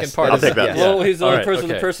that is the significant yes. part That I'll of take it. that. Yeah. Well, he's the All only right, person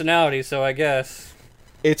with okay. a personality, so I guess.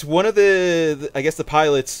 It's one of the I guess the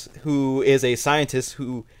pilots who is a scientist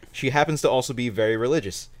who she happens to also be very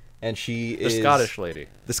religious, and she The is Scottish lady.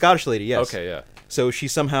 The Scottish lady, yes. Okay, yeah. So she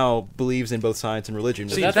somehow believes in both science and religion.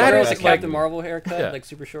 So See, that's that why is it's a like- Captain Marvel haircut, Yeah. like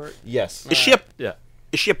super short. Yes. Is she a Yeah.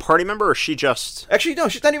 is she a party member or is she just? Actually, no,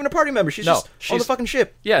 she's not even a party member. She's No, just on the she's- fucking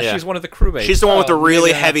ship. Yeah, Yeah. she's one of the crewmates. She's the one with the Oh,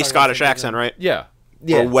 really maybe I'm heavy talking about Scottish something accent, right? Yeah.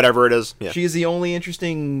 Yeah. Or whatever it is. Yeah. She is the only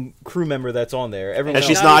interesting crew member that's on there. Everyone And else,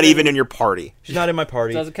 she's Not not even- even in your party. she's not in my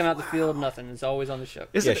party. Doesn't come out the field, nothing. It's always on the ship.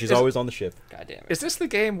 Is Yeah, it- she's is- always on the ship. God damn it. Is this the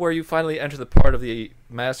game where you finally enter the part of the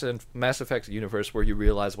Mass Effect universe where you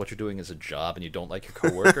realize what you're doing is a job and you don't like your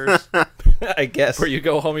coworkers? I guess. Where you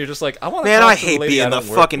go home, you're just like, I want to. Man, talk I to hate lady being I the don't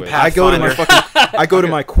work fucking with. path- I go to my Pathfinder. I go to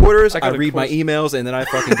my quarters. I go I to read my quarters. emails, and then I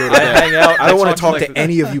fucking go to I bed. hang out. I don't want talk to talk like to the-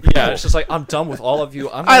 any of you people. Yeah, it's just like I'm done with all of you.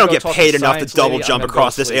 I don't get paid enough to science double lady. jump I'm gonna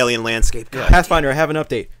across go this sleep. alien landscape. Yeah. Pathfinder, I have an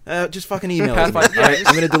update. Just fucking email it to me. Pathfinder, yeah, Alright?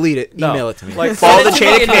 I'm gonna delete it. No. Email it to me. Like, Follow the Send it chain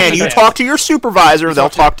to of me in command. You advance. talk to your supervisor, they'll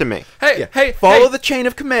talk to me. Hey, Yeah. hey, Follow hey, the chain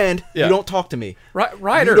of command. Yeah. You don't talk to me.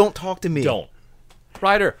 Ryder. You don't talk to me. Don't.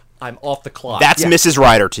 Ryder, I'm off the clock. That's Yeah. Mrs.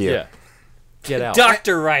 Ryder to you. yeah. Get out.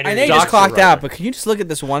 Dr. Ryder. I know you just Dr. clocked Ryder. out, but can you just look at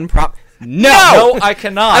this one prop? No! No, I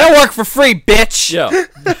cannot. I don't work for free, bitch! Yo,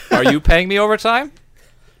 are you paying me overtime?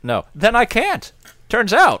 No. Then I can't.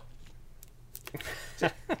 Turns out.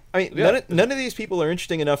 I mean, none of these people are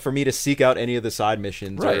interesting enough for me to seek out any of the side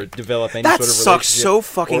missions or Right. develop any That sort of sucks relationship. so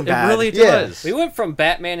fucking It bad. really Yeah. does. We went from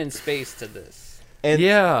Batman in space to this. And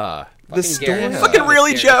Yeah. the Fucking story. Garrett. Fucking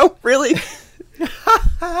really, Garrett. Joe? Really?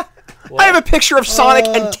 I have a picture of Sonic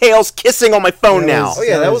and Tails kissing on my phone now. Oh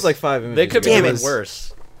yeah, that was like 5 images. They could be Damn even it.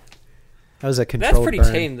 worse. That was a That's controlled pretty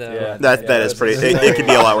burn. tame, though. Yeah. That is pretty. It could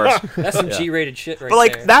be a lot worse. That's some Yeah. G-rated shit right But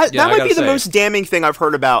like there. that Yeah, I might be gotta the say. most damning thing I've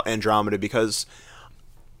heard about Andromeda because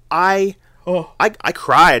I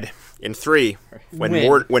cried in 3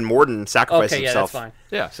 when Morden sacrificed Okay, yeah, himself. that's fine.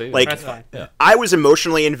 Yeah. See, Like- That's fine. yeah. I was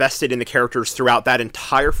emotionally invested in the characters throughout that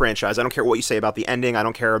entire franchise. I don't care what you say about the ending. I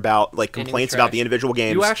don't care about like Ending complaints was about trash. the individual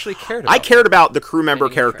games. You actually cared about I cared about the crew member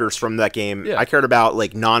Ending was characters trash. from that game. Yeah. I cared about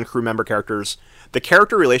like non-crew member characters. The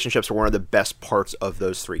character relationships were one of the best parts of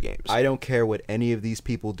those 3 games. I don't care what any of these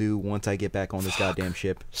people do once I get back on this goddamn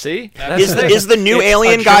ship. See? Is the new It's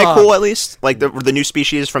alien a guy job. cool at least? Like the new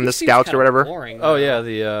species from the Seems scouts or kinda whatever? boring, Oh though.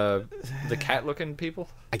 yeah, the cat-looking people.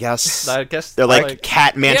 I guess. I guess They're like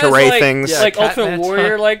cat He manta has, ray like, things. Yeah, like Cat Ultimate Manta.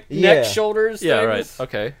 Warrior, like Yeah. neck, shoulders. Yeah. things. Right.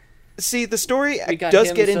 Okay. See, the story We got does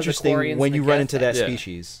him, get so the interesting Quarians when and you the run cat into that Yeah.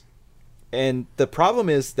 species. And the problem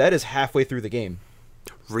is that is halfway through the game.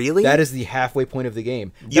 Really? That is the halfway point of the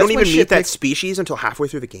game. you don't That's when even shit meet that picks- species until halfway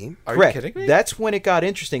through the game? Are Correct. you kidding me? That's when it got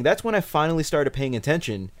interesting. That's when I finally started paying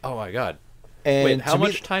attention. Oh my god. And Wait, how to me,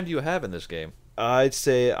 much time do you have in this game? I'd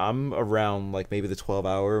say I'm around like maybe the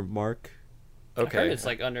 12-hour mark. I heard Okay. it's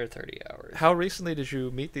like under 30 hours. How recently did you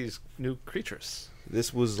meet these new creatures?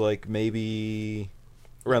 This was like maybe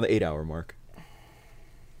around the 8-hour mark.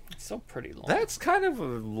 It's still pretty long. That's kind of a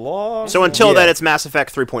long. So until Yeah. then, it's Mass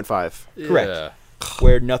Effect 3.5. Correct. Yeah.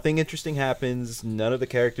 Where nothing interesting happens, none of the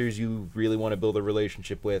characters you really want to build a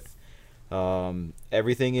relationship with.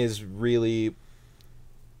 Everything is really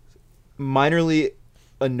minorly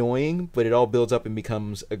annoying, but it all builds up and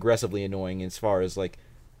becomes aggressively annoying as far as like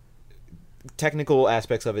technical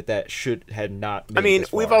aspects of it that should had not. Made I mean, it this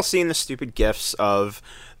far. we've all seen the stupid gifs of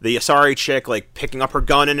the Asari chick like picking up her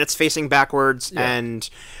gun and it's facing backwards, and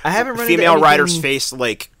I haven't the run into female rider's anything- face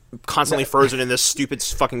like constantly frozen in this stupid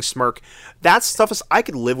fucking smirk. That stuff is I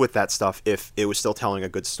could live with that stuff if it was still telling a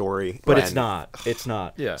good story. But it's And- not. It's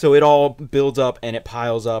not. Yeah. So it all builds up and it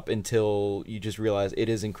piles up until you just realize it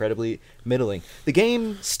is incredibly middling. The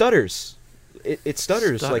game stutters. It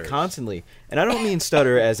stutters like Stutters. constantly, and I don't mean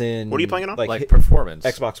stutter as in. What are you playing it on? Like, Like performance.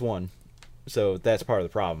 Xbox One. So that's part of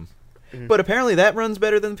the problem. Mm-hmm. But apparently that runs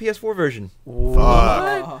better than the PS4 version.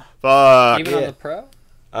 Fuck. Fuck. Even on yeah. the Pro?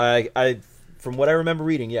 I from what I remember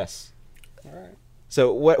reading, yes. Alright.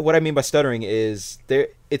 So what I mean by stuttering is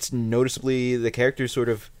it's noticeably the characters sort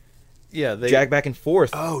of Yeah. They. jag back and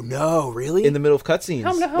forth Oh no, really? in the middle of cutscenes.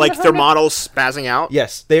 like their models spazzing out?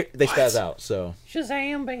 Yes, they spaz out. So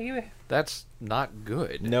Shazam, baby. That's not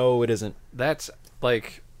good. no, it isn't. That's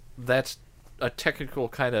a technical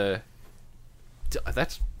kind of.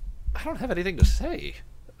 That's. I don't have anything to say.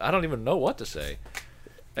 I don't even know what to say.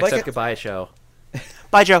 Like Except it- goodbye, Joe.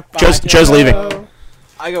 Bye, Joe. Joe's leaving.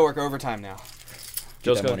 I go work overtime now.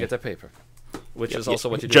 Joe's that going to money. get that paper, which is also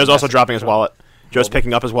what you do. Joe's in also Mass dropping his Effect. wallet. Joe's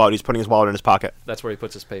picking up his wallet. He's putting his wallet in his pocket. That's where he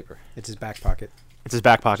puts his paper. It's his back pocket. It's his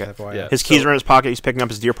back pocket. FYI. Yeah. His keys So- are in his pocket. He's picking up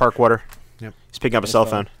his Deer Park water. Yep. He's picking up his cell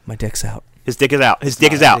phone. My dick's out. His dick is out. His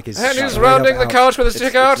dick is out. Dick is And he's straight rounding up the out. couch with his It's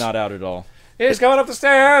dick out. not out at all. He's going up the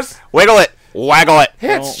stairs. Wiggle it. Waggle it.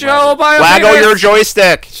 Hits Don't Joe by a Waggle penis. your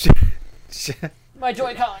joystick. My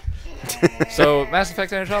Joy-Con. So Mass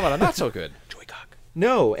Effect Andromeda, not so good.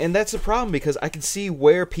 No, and that's the problem because I can see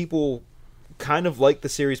where people kind of like the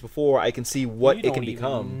series before. I can see what You it can don't even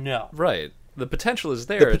become. know. Right. The potential is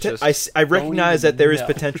The there. It's poten- just, I recognize that there is know.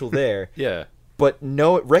 potential there, yeah. but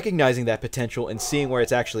recognizing that potential and seeing where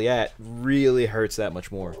it's actually at really hurts that much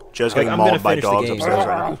more. Joe's Like, getting I'm gonna mauled by finish the dogs game. upstairs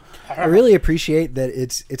right now. I really appreciate that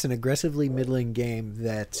it's an aggressively middling game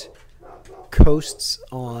that coasts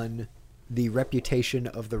on the reputation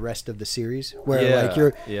of the rest of the series, where Yeah,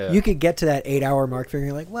 like yeah. you could get to that 8-hour mark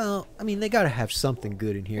figuring like, well, I mean, they got to have something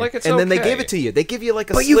good in here. Like it's and then they okay. gave it to you. They give you like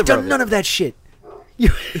a but sliver you've done of it. none of that shit. You,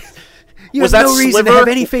 you Was have that no reason to sliver- have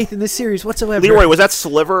any faith in this series whatsoever. Leroy, was that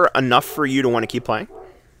sliver enough for you to want to keep playing?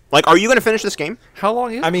 Like, are you going to finish this game? How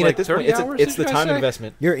long is it? I mean, like at this 30 point, hours, it's did the you guys time say?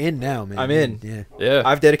 investment. You're in now, man. I'm in. Yeah. Yeah,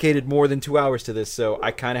 I've dedicated more than 2 hours to this, so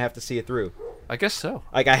I kind of have to see it through. I guess so.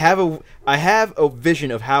 Like I have a vision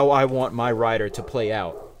of how I want my rider to play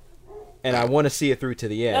out, and I want to see it through to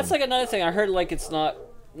the end. That's like another thing. I heard like it's not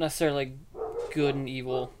necessarily like good and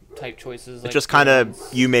evil type choices. It's Like just kind of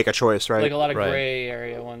ones- you make a choice, right? like a lot of Right. gray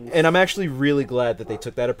area ones. and I'm actually really glad that they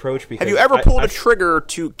took that approach because Have you ever pulled a a trigger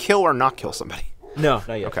to kill or not kill somebody? No,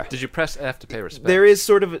 not yet. Okay. Did you press F to pay respect? There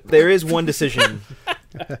is one decision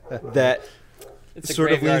that It's a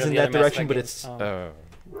sort of graveyard leans in the that other Mass direction, Effect but games. it's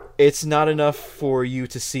it's not enough for you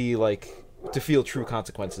to see to feel true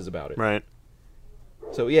consequences about it. Right.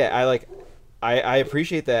 So yeah, I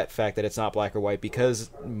appreciate that fact that it's not black or white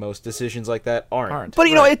because most decisions like that aren't. But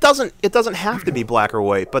you know, it doesn't have to be black or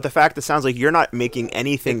white. But the fact it sounds like you're not making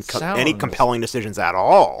anything It any sounds- compelling decisions at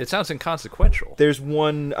all. It sounds inconsequential. There's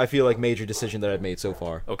one I feel like major decision that I've made so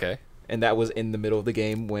far, Okay. and that was in the middle of the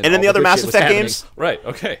game when. And in all the other good Mass shit was Effect happening. games, Right.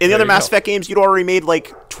 Okay. in the There other you Mass go. Effect games, you'd already made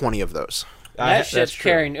like 20 of those. I- That that's shit's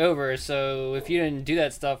true. carrying over. So if you didn't do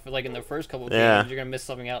that stuff like in the first couple of Yeah. games, you're gonna miss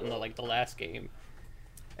something out in the last game.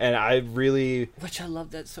 and I really, Which I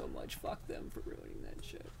love that so much. Fuck them for ruining that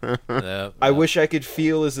shit. Yeah, I yeah. wish I could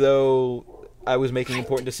feel as though I was making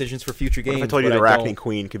important decisions for future games. If I told you but the I Arachne don't.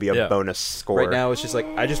 Queen could be a Yeah. bonus score. Right now, it's just like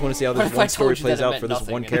I just want to see how What this if one I story told you plays that it out meant for this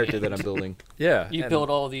nothing one and- character that I'm building. Yeah. You and build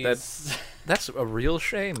all these. That's a real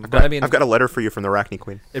shame. But I mean, I've got a letter for you from the Arachne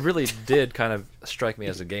Queen. it really did kind of strike me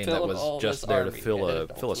as a game that Build all was just this there to army, fill and a it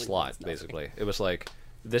fill a ultimately slot. means nothing. Basically, it was like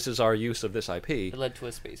this is our use of this IP It led to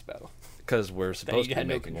a space battle. because we're supposed to be had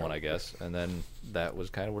no making one, control. I guess. And then that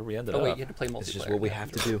was kind of where we ended Oh up. wait, you had to play multiplayer. This is just what we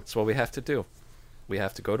have to do. It's what we have to do. We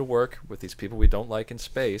have to go to work with these people we don't like in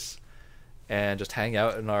space, and just hang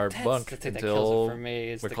out in our That's bunk the thing that until kills it for me.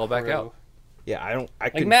 Is we're the called back crew. out. Yeah, I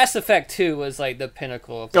Like couldn't- Mass Effect 2 was like the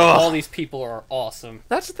pinnacle of like, Ugh. all these people are awesome.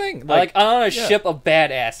 That's the thing. Like I'm on a yeah. ship of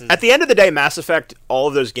badasses. At the end of the day, Mass Effect, all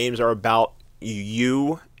of those games are about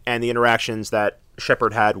you and the interactions that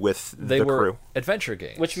Shepard had with they the were crew. adventure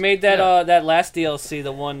games, Which made that Yeah. that last DLC,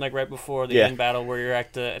 the one like right before the Yeah. end battle, where you're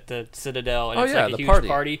at the Citadel and Oh, it's yeah, like a the huge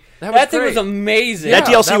party. That, That was thing was great. amazing. Yeah. That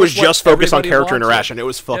DLC that was was what just focused on everybody character wanted. interaction. It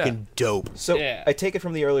was fucking dope. So Yeah. I take it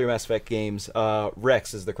from the earlier Mass Effect games.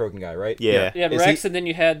 Rex is the Krogan guy, right? Yeah. You had Is Rex, he- and then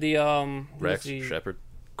you had the Rex, the Shepard.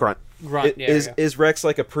 Grunt. Grunt. Yeah, yeah. Is Rex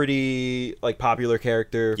like a pretty like popular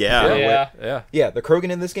character? Yeah. Yeah. Yeah. Yeah. Yeah, the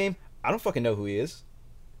Krogan in this game, I don't fucking know who he is.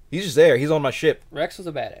 He's just there. He's on my ship. Rex was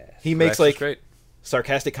a badass. He makes Rex is like great.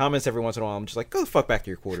 sarcastic comments every once in a while. I'm just like, go the fuck back to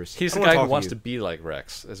your quarters. He's I the don't wanna guy who talk wants you. to be like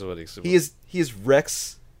Rex. Is what he's. He is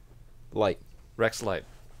Rex, light. Rex Light,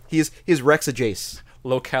 He is Rex Jace.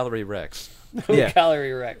 low calorie Rex. Yeah.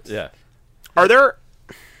 Calorie Rex. Yeah. Are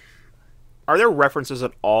there references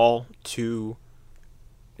at all to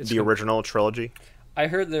It's the com- original trilogy? I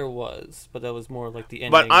heard there was, but that was more like the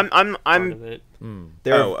ending. But I'm part of it.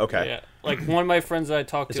 There Oh, are, okay. Yeah, like one of my friends that I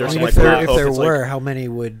talked Is to. there on some, I mean, like, if there, plot if hope? there It's like- were, how many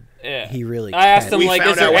would Yeah. he really I asked catch? him We like,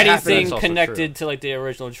 found is there out what happened. anything That's also connected to like the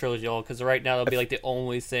original trilogy? All because right now that'll be like the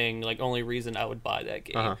only thing, like only reason I would buy that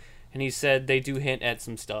game. Uh-huh. And he said they do hint at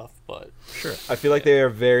some stuff, but Sure. I feel like they are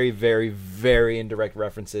very, very, very indirect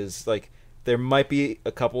references. Like there might be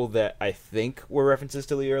a couple that I think were references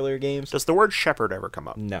to the earlier games. Does the word Shepard ever come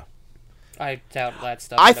up? No. I doubt that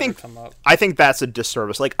stuff. I would ever think come up. I think that's a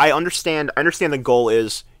disservice. Like I understand the goal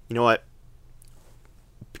is, you know what?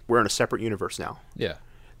 We're in a separate universe now. Yeah.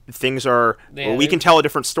 Things are Yeah, well, we they- can tell a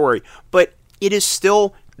different story, but it is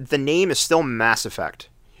still the name is still Mass Effect.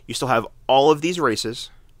 You still have all of these races.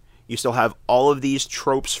 You still have all of these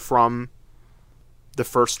tropes from the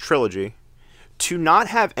first trilogy. To not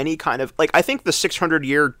have any kind of like, I think the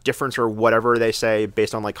 600-year difference or whatever they say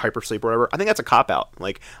based on like hypersleep or whatever, I think that's a cop out.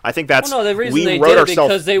 Like I think that's Well, no, the reason we they wrote did it ourselves.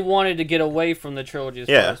 because they wanted to get away from the trilogy as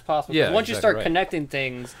Yeah. far as possible. Yeah, 'Cause once you exactly start right. connecting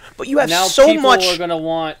things, But you have now so people much. are gonna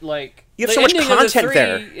want like You have the so much ending of the content three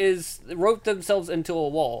there. Is wrote themselves into a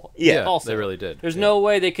wall. Yeah, also they really did. There's Yeah. no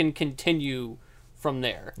way they can continue from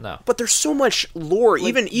there. No. But there's so much lore,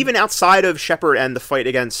 even outside of Shepard and the fight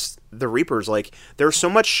against the Reapers. Like there's so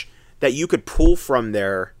much that you could pull from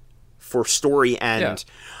there for story, and Yeah.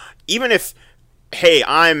 even if, hey,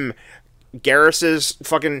 I'm Garrus's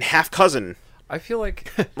fucking half cousin. I feel like,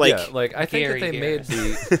 Like- yeah, like I think that Gary they made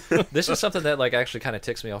Garrison. the. This is something that like actually kind of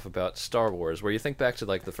ticks me off about Star Wars, where you think back to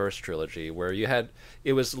like the first trilogy, where you had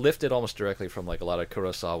it was lifted almost directly from like a lot of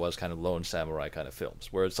Kurosawa's kind of lone samurai kind of films,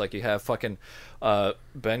 where it's like you have fucking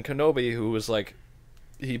Ben Kenobi, who was like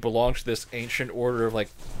he belonged to this ancient order of like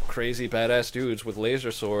crazy badass dudes with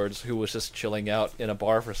laser swords, who was just chilling out in a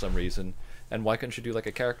bar for some reason. And why couldn't you do like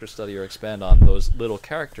a character study or expand on those little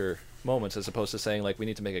character moments as opposed to saying like we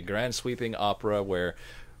need to make a grand sweeping opera where,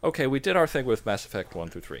 okay, we did our thing with Mass Effect 1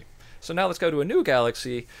 through 3. So now let's go to a new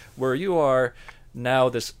galaxy where you are now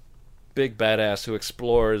this big badass who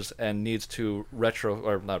explores and needs to what do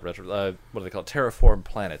they call it, terraform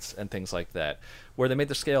planets and things like that, where they made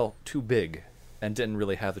the scale too big and didn't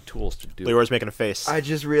really have the tools to do it. Leroy's making a face. I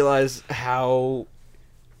just realized how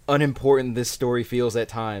unimportant this story feels at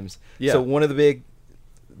times. Yeah. So one of the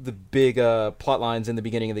big plot lines in the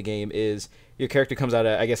beginning of the game is your character comes out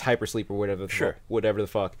of, I guess, hypersleep or whatever the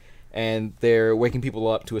fuck, and they're waking people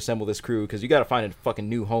up to assemble this crew because you got to find a fucking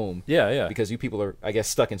new home. Yeah. Because you people are, I guess,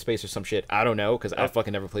 stuck in space or some shit. I don't know because I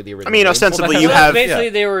fucking never played the original. I mean, game. ostensibly Well, you that- have. Basically,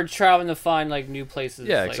 they were traveling to find like new places.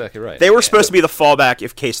 Yeah, like, exactly right. They were supposed to be the fallback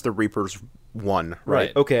if case the Reapers won.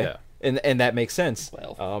 Right. Okay, Yeah. and that makes sense.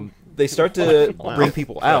 Well. They start to Wow. bring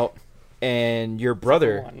people out, and your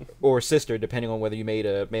brother One. or sister, depending on whether you made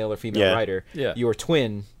a male or female Yeah. rider, Yeah. your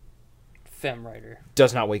twin Fem Rider.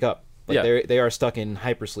 does not wake up. Like Yeah. they are stuck in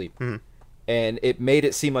hypersleep. And it made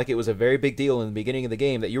it seem like it was a very big deal in the beginning of the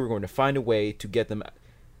game that you were going to find a way to get them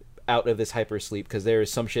out of this hypersleep because there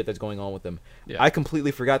is some shit that's going on with them. Yeah. I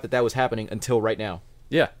completely forgot that was happening until right now.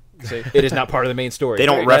 Yeah. See? It is not part of the main story. They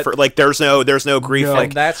don't Right, refer like there's no grief No. like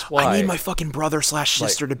And that's why I need my fucking brother /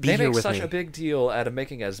 sister to be they here make with such me. a big deal out of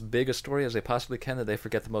making as big a story as they possibly can that they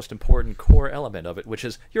forget the most important core element of it, which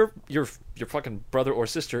is your fucking brother or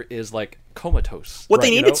sister is like comatose. What they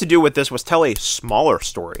you needed know? to do with this was tell a smaller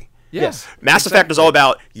story. Yes. Mass Effect is all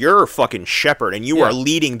about you're fucking Shepard and you Yeah. are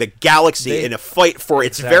leading the galaxy They- in a fight for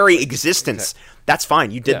its Exactly. very existence. That's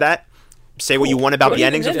fine. You did Yeah. that. Say what you want about But the even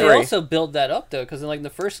endings then, of they 3. also built that up though, because in like the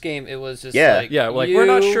first game, it was just Yeah. like Yeah, like we're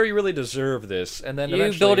not sure you really deserve this, and then you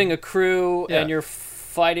eventually, building a crew Yeah. and you're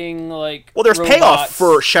fighting like Well, there's robots. payoff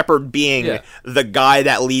for Shepard being Yeah. the guy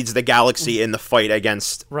that leads the galaxy in the fight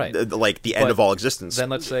against Right. the end But of all existence. Then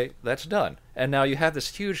let's say that's done, and now you have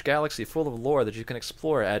this huge galaxy full of lore that you can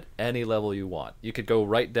explore at any level you want. You could go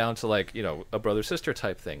right down to like a brother sister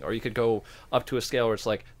type thing, or you could go up to a scale where it's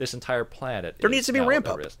like this entire planet. There is needs to be now ramp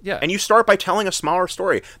at up. risk. Yeah, And you start by telling a smaller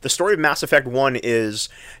story. The story of Mass Effect 1 is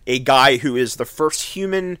a guy who is the first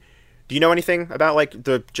human. Do you know anything about like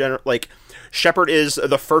Shepard is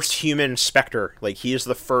the first human Spectre. Like he is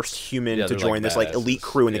the first human Yeah, to they're, join like, this like elite badasses.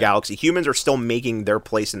 crew in the Yeah. galaxy. Humans are still making their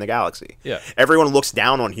place in the galaxy. Yeah. Everyone looks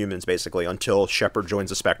down on humans basically until Shepard joins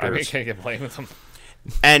the Spectres. I mean, can't get blamed with them.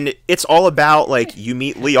 And it's all about like you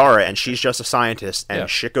meet Liara and she's just a scientist and Yeah.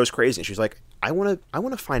 shit goes crazy and she's like, I want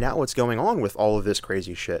to find out what's going on with all of this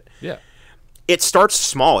crazy shit. Yeah, It starts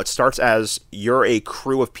small. It starts as you're a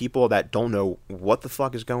crew of people that don't know what the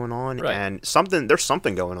fuck is going on Right. and there's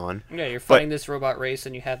something going on. Yeah, you're fighting this robot race,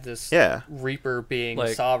 and you have this Yeah. Reaper being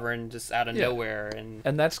Like- sovereign just out of Yeah. nowhere, and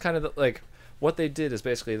and that's kind of like what they did is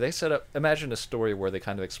basically they set up. Imagine a story where they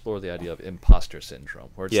kind of explore the idea of imposter syndrome,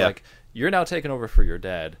 where it's Yeah. like you're now taking over for your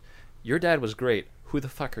dad. Your dad was great. Who the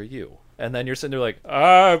fuck are you? And then you're sitting there like,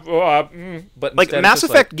 but Like instead it's Mass just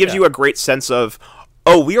Effect like, gives yeah. you a great sense of,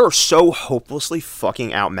 oh, we are so hopelessly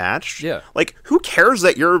fucking outmatched. Yeah. Like who cares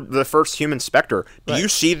that you're the first human Spectre? Do Right. you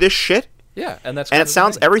see this shit? Yeah, and that's And kind it of the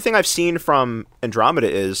sounds thing. everything I've seen from Andromeda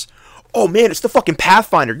is, oh man, it's the fucking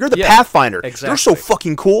Pathfinder. You're the Yeah, Pathfinder. You're so exactly.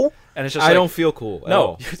 fucking cool. and it's just I like, don't feel cool. At no,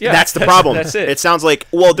 all. yeah, That's the problem. That's it. It sounds like,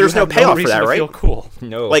 well, there's You no have payoff for reason that, to right? Feel cool.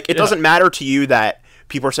 No. Like it Yeah. doesn't matter to you that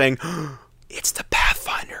people are saying it's the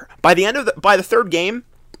Pathfinder. By the third game,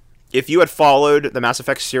 if you had followed the Mass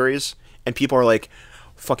Effect series and people are like,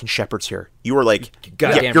 fucking Shepard's here, you were like,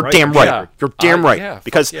 goddamn yeah, you're right. damn right. Yeah. You're damn right. Yeah, fuck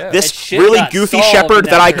because yeah. this That shit really got goofy solved Shepard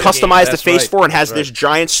in that I that third game. customized the That's face right. for and has That's this right.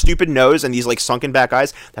 giant stupid nose and these like sunken back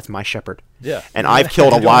eyes, that's my Shepard. Yeah. And I've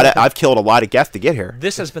killed a lot of Geth to get here.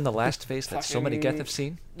 This has been the last face that so many Fucking- Geth have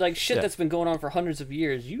seen. like shit Yeah. that's been going on for hundreds of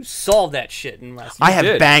years. You solved that shit in last. I have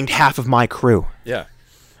did. banged half of my crew. Yeah,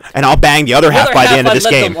 And I'll bang the other half by the end of this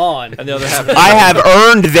game. Them on. and the other half. I have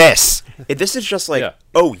earned this. This is just like, Yeah.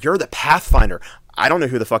 oh, you're the Pathfinder. I don't know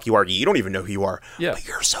who the fuck you are. You don't even know who you are. Yeah. But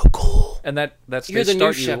you're so cool. And that's You're they the new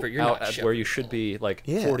start you Shepard, you're out not at Shepard. where you should be like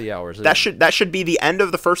Yeah. 40 hours. in. That should be the end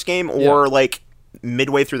of the first game or like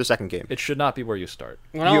midway through the second game. It should not be where you start.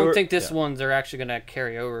 Well, I don't You're- think this ones are actually gonna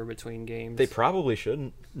carry over between games. They probably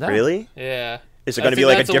shouldn't. No. Really? yeah, Is it going to be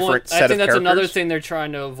like a different set of characters? I think that's another thing they're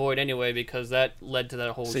trying to avoid anyway, because that led to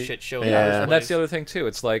that whole shit show. Yeah. And that's the other thing too.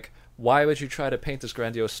 It's like, why would you try to paint this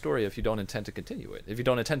grandiose story if you don't intend to continue it? If you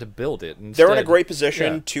don't intend to build it? Instead, They're in a great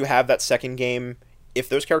position yeah. to have that second game if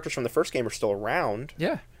those characters from the first game are still around.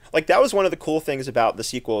 Yeah. Like, that was one of the cool things about the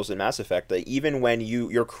sequels in Mass Effect, that even when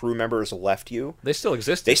your crew members left you, They still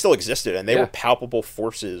exist. they still existed, and they Yeah. were palpable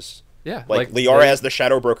forces. Yeah. Like Liara as the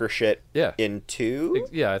Shadow Broker shit Yeah. in 2.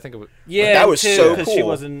 Yeah, I think it was. Yeah, that was too, so 'cause cool.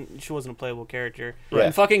 She wasn't a playable character. Yeah.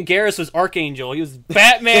 And fucking Garrus was Archangel. He was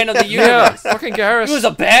Batman of the Yeah, universe. fucking Garrus. He was a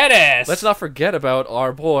badass. Let's not forget about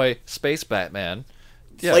our boy Space Batman.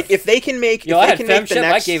 Yeah. Like, if they can make, Yo, if I they had can make the FemShep.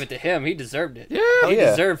 next, I gave it to him. He deserved it. Yeah. He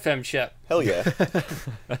yeah. deserved FemShep. Hell yeah.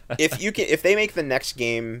 if they make the next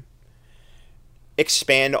game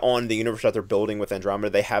expand on the universe that they're building with Andromeda,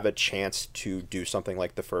 they have a chance to do something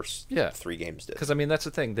like the first 3 games did. Because I mean, that's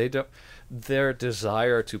the thing. They don't. Their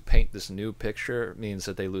desire to paint this new picture means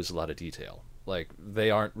that they lose a lot of detail. Like,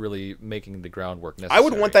 they aren't really making the groundwork necessary. I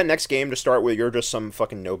would want that next game to start with you're just some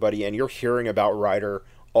fucking nobody and you're hearing about Ryder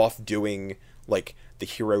off doing, like, the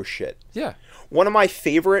hero shit. Yeah. One of my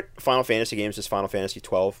favorite Final Fantasy games is Final Fantasy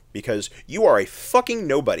 12 because you are a fucking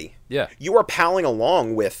nobody. Yeah. You are palling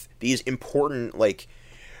along with these important, like,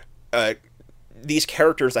 these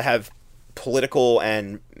characters that have political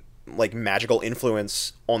and, like, magical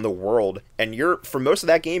influence on the world, and for most of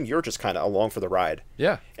that game, you're just kind of along for the ride.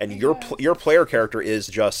 Yeah. And your player character is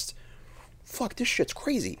just, fuck, this shit's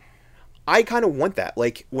crazy. I kind of want that.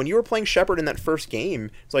 Like, when you were playing Shepard in that first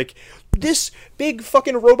game, it's like, this big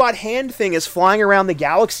fucking robot hand thing is flying around the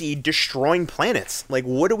galaxy destroying planets. Like,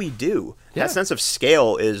 what do we do? Yeah. That sense of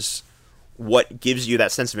scale is what gives you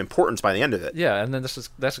that sense of importance by the end of it. Yeah, and then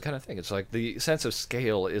that's the kind of thing. It's like the sense of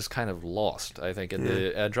scale is kind of lost, I think, in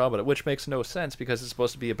the Andromeda, which makes no sense because it's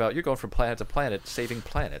supposed to be about you're going from planet to planet saving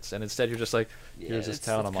planets, and instead you're just like, here's this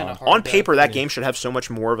town I'm on. On paper, that game should have so much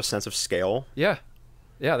more of a sense of scale. Yeah.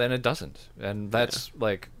 Yeah, then it doesn't. And that's,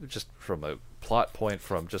 like, just from a plot point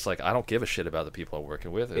from just, like, I don't give a shit about the people I'm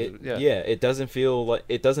working with. It doesn't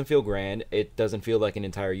feel grand. It doesn't feel like an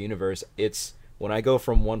entire universe. It's, when I go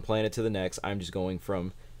from one planet to the next, I'm just going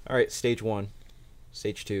from, all right, stage 1,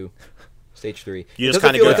 stage 2, stage 3. You It just doesn't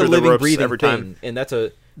kind of feel go like a through the living, ropes breathing every time. thing, and that's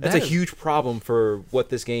a huge problem for what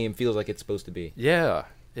this game feels like it's supposed to be. Yeah,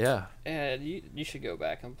 yeah. And you should go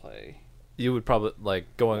back and play. You would probably, like,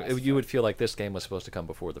 you would feel like this game was supposed to come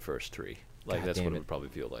before the first 3. Like, God that's damn what it it. would probably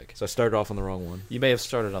feel like. So I started off on the wrong one. You may have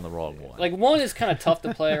started on the wrong one. Like, 1 is kind of tough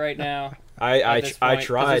to play right now. I at this point, 'cause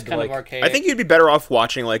tried, it's kind like, of archaic. I think you'd be better off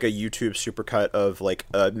watching, like, a YouTube supercut of, like,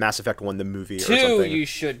 Mass Effect 1, the movie, or 2 something. you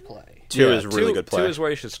should play. 2 is really good play. 2 is where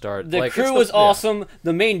you should start. The like, crew it's was awesome.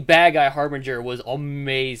 The main bad guy Harbinger was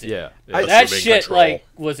amazing. Yeah. That Assuming shit control. like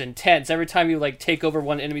was intense. Every time you like take over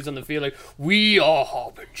one enemies on the field, like we are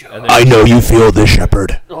Harbinger. And then- I know you feel this,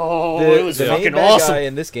 Shepard. Oh, The, it was the main fucking bad awesome. guy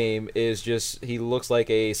in this game is just, he looks like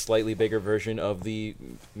a slightly bigger version of the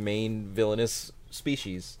main villainous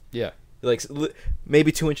species. Yeah. Like,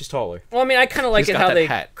 maybe 2 inches taller. Well, I mean, I kind of like He's it got how that they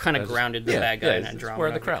hat. kind of That's- grounded the yeah, bad guy yeah, in he's Andromeda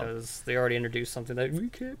wearing the crown. because they already introduced something that we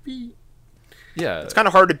can't beat. Yeah. It's kind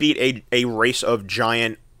of hard to beat a race of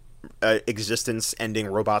giant existence-ending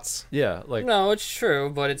robots. Yeah, like... No, it's true,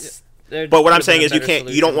 but it's. But what I'm saying is,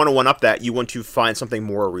 you don't want to one up that. You want to find something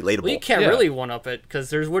more relatable. Well, you can't Yeah. really one up it because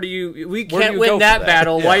there's we Where do can't you win go that for that?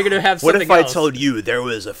 battle. Why are you gonna have What something if I else? told you there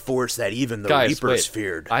was a force that even the Guys, Reapers wait.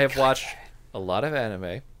 feared? I have watched a lot of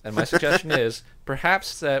anime, and my suggestion is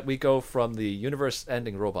perhaps that we go from the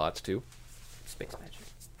universe-ending robots to Space magic.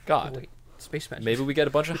 God. Oh, wait, space magic. Maybe we get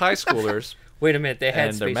a bunch of high schoolers, Wait a minute, they had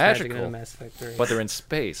and they're space magic magical, in Mass Effect 3. but they're in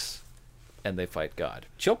space, and they fight God.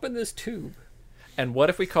 Jump in this tube. And what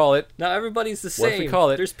if we call it... Now everybody's the same. What if we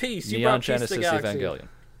call it There's peace. You Neon brought peace to Genesis the galaxy Evangelion?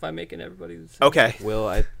 by making everybody the same. Okay, Well,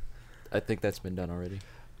 I think that's been done already.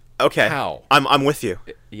 okay. How? I'm with you.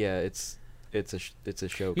 Yeah, it's a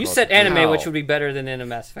show. You called said anime, How? which would be better than in a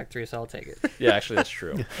Mass Effect 3, so I'll take it. Yeah, actually, that's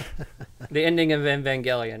true. The ending of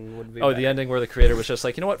Evangelion would be Oh, better. the ending where the creator was just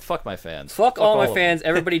like, you know what? Fuck my fans. Fuck all my of them. fans.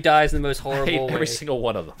 Everybody dies in the most I hate horrible way. every single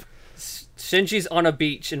one of them. Shinji's on a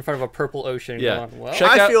beach in front of a purple ocean Yeah. going, well,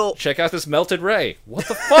 Check out this melted ray. What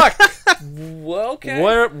the fuck? well, okay.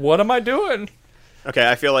 What am I doing? Okay,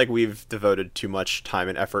 I feel like we've devoted too much time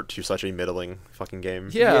and effort to such a middling fucking game.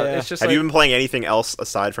 Yeah, Yeah. it's just Have like... you been playing anything else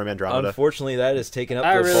aside from Andromeda? Unfortunately, that has taken up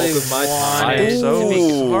I the really bulk of my want I time. am it so to be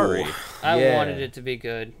sorry. I Yeah. wanted it to be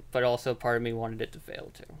good, but also part of me wanted it to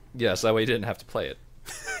fail too. Yes, that way you didn't have to play it.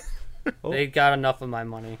 They got enough of my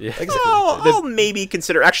money. Yeah. Like I said, I'll maybe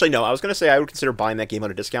consider. Actually, no. I was gonna say I would consider buying that game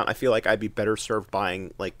on a discount. I feel like I'd be better served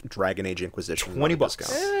buying like Dragon Age Inquisition. on a $20.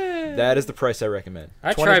 discount. that is the price I recommend.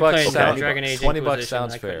 I 20 tried bucks playing sounds- Dragon Age 20 bucks Inquisition,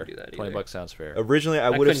 sounds I couldn't fair. do that 20 either. bucks sounds fair. Originally, I I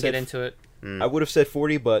would have couldn't get said into it. I would have said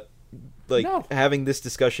 40, but like No. having this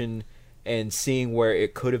discussion and seeing where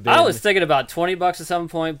it could have been. I was thinking about $20 at some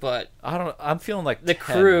point, but I'm feeling like the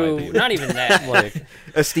 10 crew, might be- not even that. like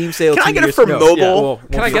a Steam sale. Can I 2 get it years for no, mobile? yeah, well,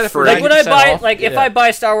 Can I get it for free? Like when I 90% buy, off? like if Yeah. I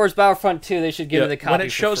buy Star Wars Battlefront 2, they should give me the copy when it for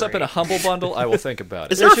shows up free. in a humble bundle, I will think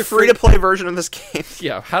about Is it. there a your free to play version of this game?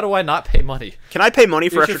 Yeah, how do I not pay money? Can I pay money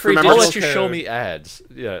for Here's extra your crew free I'll members? let you code. show me ads.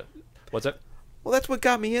 Yeah. What's that? Well, that's what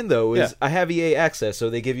got me in though. Is Yeah. I have EA access, so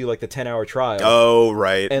they give you like the 10-hour trial. Oh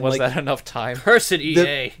right. and Was like that enough time? Curse it,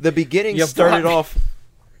 the, EA. the beginning You started brought me- off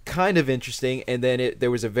kind of interesting, and then there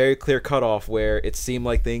was a very clear cutoff where it seemed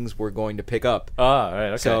like things were going to pick up. Ah, all right,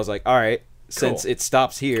 okay. So I was like, all right, since Cool. it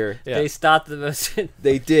stops here, Yeah. They stopped the most.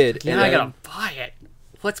 they did. Now and I then gotta buy it.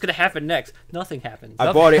 What's gonna happen next? Nothing happens.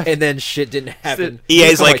 I bought it, and then shit didn't happen.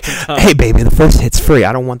 EA's for like, some time. hey baby, the first hit's free.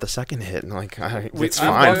 I don't want the second hit. And like, it's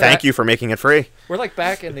I'm fine. going Thank back- you for making it free. We're like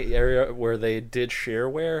back in the area where they did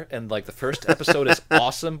shareware, and like the first episode is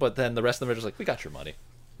awesome, but then the rest of them are just like, we got your money.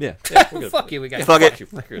 yeah, Yeah, we're good. Fuck you, we got Fuck it. You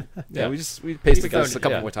fucker. yeah. We pasted We this a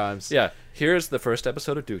couple yeah. more times. Yeah, here's the first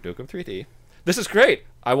episode of Duke Nukem 3D. This is great.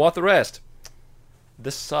 I want the rest.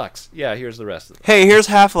 This sucks. Yeah, here's the rest. Hey, here's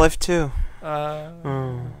Half-Life 2.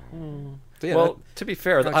 So, yeah, Well, to be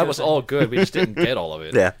fair, I was all good. We just didn't get all of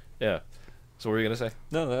it. Yeah. Yeah. So what were you gonna say?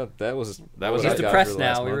 that was That was what He's I got depressed for the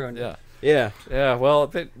last now. We month. ruined it. Yeah. Yeah, Yeah.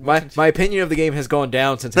 Well, my opinion of the game has gone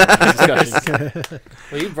down since having this discussion.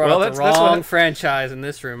 Well, you brought Well, up the that's what- wrong franchise in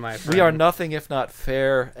this room, my friend. we are nothing if not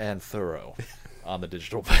fair and thorough on the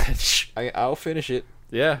digital bench. I'll finish it.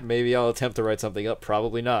 Yeah. Maybe I'll attempt to write something up.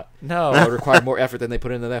 Probably not. It No. would require more effort than they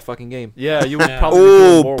put into that fucking game. Yeah, you would Yeah. probably be Ooh,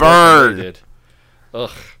 doing more work than burn. they did.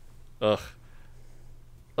 Ugh. Ugh.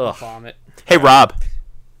 Ugh. Vomit. Hey Rob.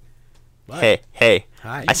 What? Hey.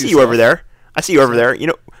 Hi. I see you over there. I see you over there. You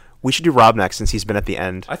know, we should do Rob next since he's been at the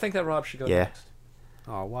end. I think that Rob should go Yeah. next.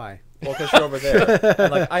 Oh, why? Well, because you're over there.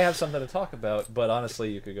 And, like, I have something to talk about, but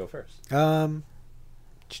honestly, you could go first.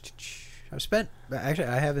 I've spent. Actually,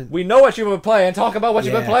 I haven't. We know what you've been playing. Talk about what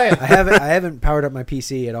you've been Yeah, playing. I haven't powered up my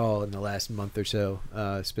PC at all in the last month or so,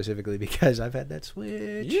 specifically because I've had that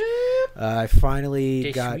Switch. I finally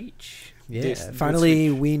Day got. Switch. Yeah, This- finally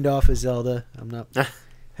weaned off of Zelda. I'm not.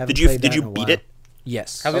 haven't Did you played that in a beat while. it?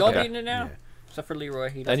 Yes. Have we all Okay. beaten it now? Yeah. Except for Leroy.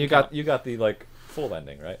 He And doesn't you count. got the like full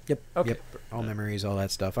ending, right? Yep. Okay. Yep. All memories, all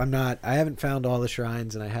that stuff. I haven't found all the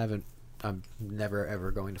shrines, and I'm never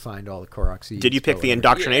ever going to find all the Korok seeds. Did you pick but the whatever.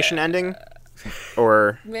 indoctrination ending?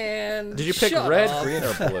 Or Man. Did you pick shut red, up. green,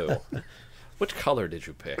 or blue? Which color did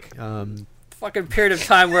you pick? Fucking period of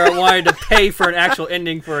time where I wanted to pay for an actual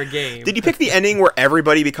ending for a game. did you pick the ending where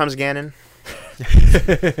everybody becomes Ganon?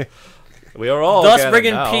 We are all Thus Ganon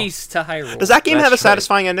bringing now. peace to Hyrule. Does that game That's have a right.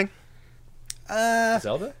 satisfying ending?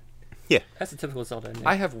 Zelda? That's a typical Zelda ending.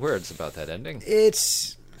 I have words about that ending.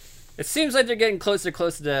 It's It seems like they're getting closer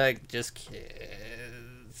to like, just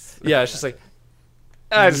kids. Yeah, it's just like.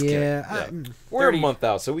 I just yeah. kidding. We're a 30. month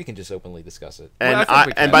out, so we can just openly discuss it. And Well, I think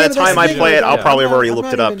we and can. by Yeah, the but that's time I thing, play it, like, I'll probably have already I'm looked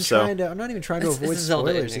not it up. even So I'm not even trying to It's avoid a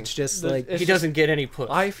Zelda spoilers. ending. It's just The- like it's He just- doesn't get any push.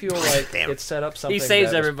 I feel like Damn. it set up something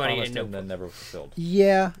saves that everybody was in promised no and then never fulfilled.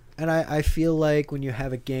 yeah, and I feel like when you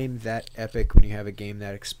have a game that epic, when you have a game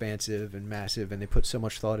that expansive and massive, and they put so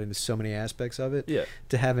much thought into so many aspects of it, Yeah.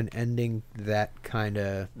 to have an ending that kind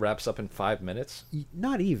of Wraps up in 5 minutes.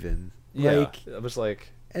 not even Yeah. like It was like.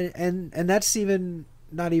 and that's even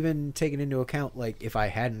not even taking into account like if I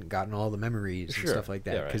hadn't gotten all the memories Sure. and stuff like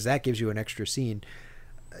Yeah, that right. because that gives you an extra scene.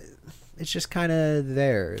 It's just kind of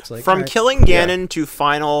there. It's like from alright, killing Ganon to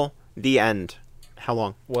final the end, how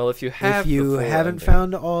long? Well, if you have if you the full haven't ending-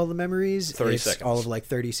 found all the memories, 30 it's seconds. all of like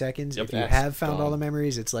 30 seconds. Yep. If you That's have found all dumb. the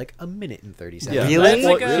memories, it's like a minute and 30 Yeah. seconds. Really? That's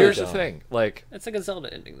Well, like a- here's the Dumb. thing. Like, It's like a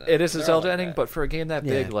Zelda ending, though. it is a They're all Zelda like ending, that. but for a game that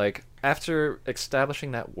big, Yeah. like after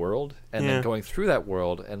establishing that world and Yeah. then going through that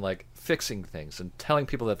world and like fixing things and telling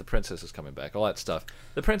people that the princess is coming back, all that stuff.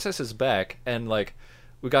 The princess is back, and like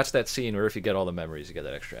we got to that scene where if you get all the memories, you get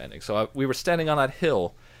that extra ending. So we were standing on that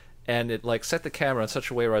hill, and it like set the camera in such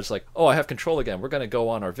a way where I was like, "Oh, I have control again. We're gonna go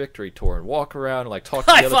on our victory tour and walk around and like talk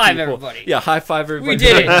to High the other five, people." everybody. Yeah, high five everybody. We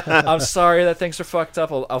did it. I'm sorry that things are fucked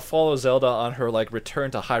up. I'll follow Zelda on her like return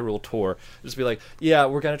to Hyrule tour. Just be like, yeah,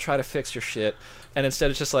 we're gonna try to fix your shit. And instead,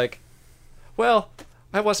 it's just like, well,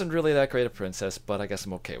 I wasn't really that great a princess, but I guess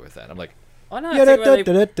I'm okay with that. I'm like, Oh no, I think where they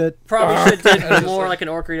Da-da-da-da-da. probably should have did more like an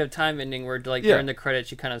Ocarina of Time ending, where like Yeah. during the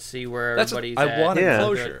credits you kind of see where That's everybody's I at. wanted Yeah.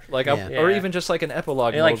 closure, like, Yeah. or Yeah. even just like an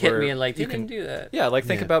epilogue. It like mode hit where me and like you you can can do that. Yeah, like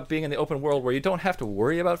think Yeah. about being in the open world where you don't have to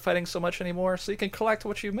worry about fighting so much anymore, so you can collect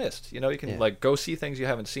what you missed. You know, you can Yeah. like go see things you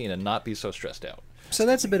haven't seen and not be so stressed out. So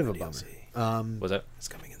that's a bit of a bummer. Was that? It's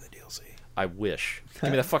coming in the DLC. I wish. Give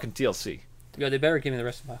me that fucking DLC. Yo, they better give me the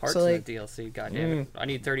rest of my hearts So, in like- the DLC. God damn it, I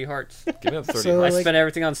need 30 hearts. Give me the 30. So, I like- spent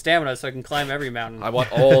everything on stamina so I can climb every mountain. I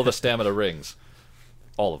want all the stamina rings,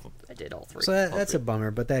 all of them. I did all 3. So that's a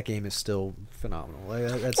bummer, but that game is still phenomenal.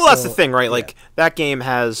 Like, that's Well, that's the still- thing, right? yeah. Like that game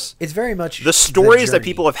has it's very much the stories that journey.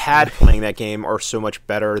 people have had playing that game are so much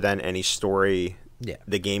better than any story Yeah,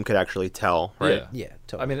 the game could actually tell, right? Yeah. yeah,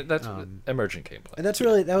 totally. I mean, that's Um, emergent gameplay. And that's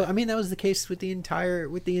really, I mean, that was the case with the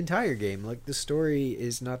entire game. Like the story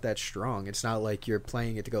is not that strong. It's not like you're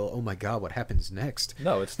playing it to go, oh my god, what happens next?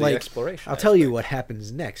 No, it's the like, exploration. I'll tell you aspect. what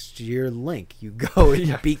happens next. You're Link. You go and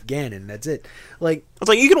you beat Ganon. That's it. Like It's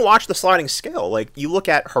like you can watch the sliding scale. Like you look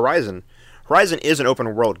at Horizon. Horizon is an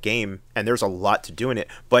open world game, and there's a lot to do in it,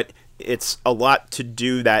 but it's a lot to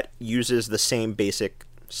do that uses the same basic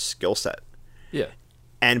skill set. Yeah.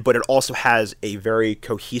 But it also has a very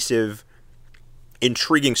cohesive,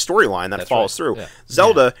 intriguing storyline that That's follows right, through. yeah.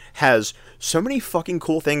 Zelda has so many fucking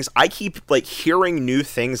cool things. I keep like hearing new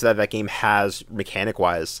things that game has mechanic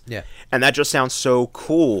wise. Yeah. And that just sounds so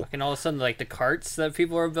cool. And all of a sudden, like the carts that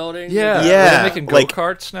people are building. Yeah. Yeah, Are they making like,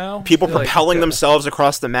 go-karts now? People Like, propelling yeah. themselves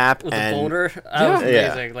across the map With and a boulder. That was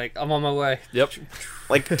Yeah. amazing. Like, I'm on my way. Yep.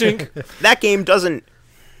 like that game doesn't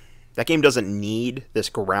need this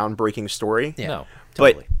groundbreaking story. yeah, No.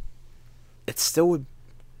 totally. It still would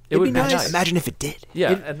It would be nice. Imagine if it did.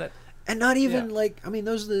 Yeah, It- and that, And not even Yeah. like, I mean,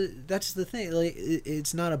 that's the thing. Like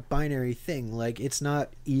it's not a binary thing. Like it's not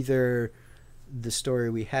either the story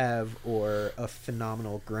we have or a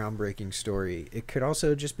phenomenal groundbreaking story. It could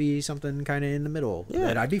also just be something kind of in the middle. Yeah.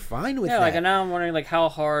 And I'd be fine with Yeah, that. like, and now I'm wondering, like, how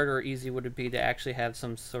hard or easy would it be to actually have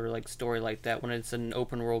some sort of, like, story like that when it's an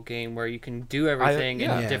open world game where you can do everything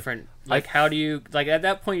yeah. in Yeah. different... Like, how do you... Like, at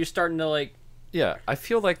that point, you're starting to, like, yeah, I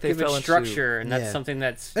feel like they give fell it into structure, and that's Yeah. something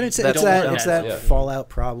that's... And it's you that don't want it's that. that Yeah. Fallout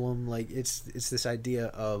problem. Like it's this idea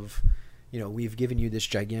of, we've given you this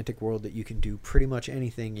gigantic world that you can do pretty much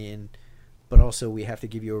anything in, but also we have to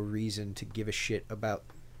give you a reason to give a shit about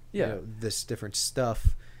Yeah. this different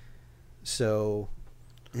stuff. So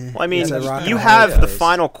Well, I mean, it's a rock and you a have hard the place.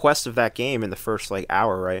 final quest of that game in the first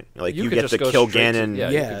hour, right? Like You you could get just to go kill straight to- Ganon. yeah,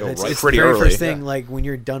 you Yeah, could go it's, right it's pretty the very early. first thing. Yeah. Like when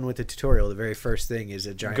you're done with the tutorial, the very first thing is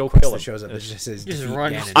a giant Go quest kill that him. shows up that just says Just defeat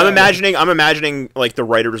run. Ganon. I'm imagining like the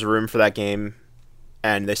writers' room for that game,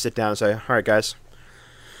 and they sit down and say, "All right, guys.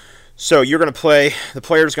 So you're gonna play. The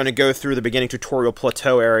player's gonna go through the beginning tutorial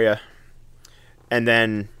plateau area, and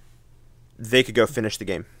then they could go finish the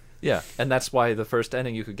game." Yeah, and that's why the first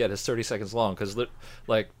ending you could get is 30 seconds long, because,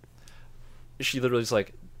 like, she literally is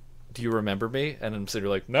like, do you remember me? And I'm sitting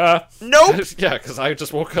there like, nah. Nope. Yeah, because I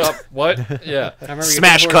just woke up. What? Yeah. I remember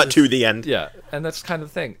Smash getting cut horses. to the end. Yeah, and that's kind of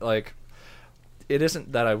the thing. Like, it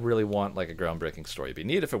isn't that I really want, like, a groundbreaking story. It'd be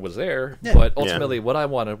neat if it was there, Yeah. but ultimately what I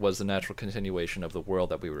wanted was the natural continuation of the world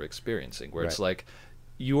that we were experiencing, where it's Right. like,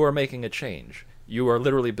 you are making a change. You are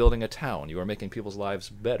literally building a town. You are making people's lives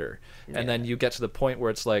better. And then you get to the point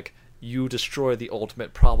where it's like, you destroy the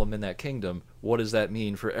ultimate problem in that kingdom. What does that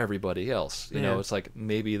mean for everybody else? You know, Yeah. it's like,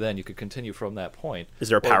 maybe then you could continue from that point. Is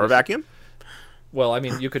there a Or power there's- vacuum? Well, I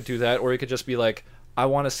mean, you could do that, or you could just be like, I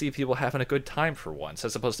want to see people having a good time for once,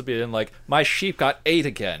 as opposed to being like, my sheep got ate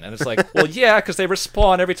again. And it's like, well, yeah, because they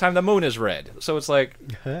respawn every time the moon is red. So it's like,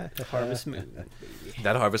 Harvest Moon.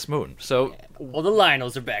 that harvest moon. So Well, the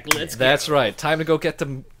Lionels are back. Let's that's go. right. Time to go get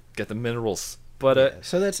the minerals. But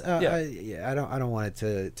So that's yeah. I don't want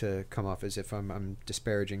it to come off as if I'm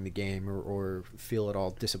disparaging the game or feel at all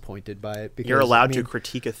disappointed by it. Because You're allowed I to mean,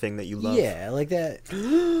 critique a thing that you love. Yeah, like that.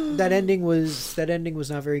 that ending was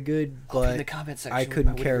not very good, in the but comment section I with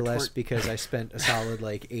couldn't my care witty less retort. because I spent a solid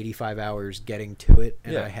like 85 hours getting to it,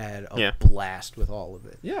 and Yeah. I had a Yeah. blast with all of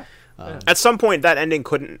it. yeah. At some point, that ending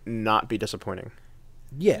couldn't not be disappointing.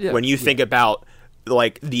 Yeah, Yeah. When you think about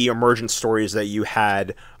like the emergent stories that you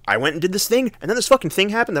had, I went and did this thing, and then this fucking thing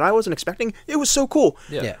happened that I wasn't expecting. It was so cool.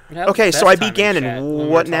 Yeah. yeah. It happened Okay, the so best I time began in in chat when we were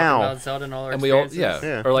what talking now? about Zelda and all our And we all, experiences. yeah.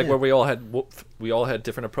 Yeah. Or like Yeah. where we all had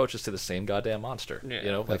different approaches to the same goddamn monster. Yeah.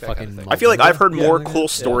 You know, like Like that kind of fucking thing. I feel like I've heard Yeah, more like cool that.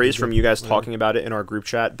 stories Yeah, from you guys yeah. talking about it in our group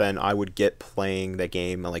chat than I would get playing the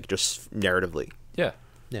game, like just narratively. Yeah.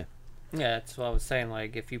 yeah. Yeah, that's what I was saying.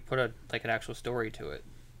 Like, if you put an actual story to it,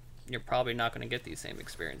 you're probably not going to get these same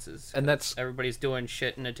experiences. And that's Everybody's doing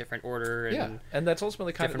shit in a different order and yeah, and that's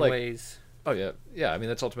ultimately kind of different like ways. Oh yeah, yeah. I mean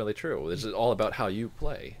that's ultimately true. It's all about how you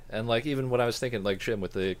play, and like even when I was thinking like Jim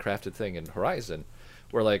with the crafted thing in Horizon,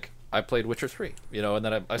 where like I played Witcher 3, you know, and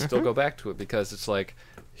then I still go back to it because it's like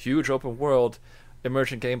huge open world,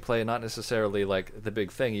 emergent gameplay, not necessarily like the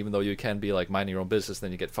big thing. Even though you can be like minding your own business,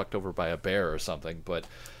 then you get fucked over by a bear or something. But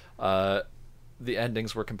the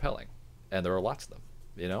endings were compelling, and there are lots of them,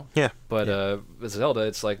 you know. Yeah. But with Zelda,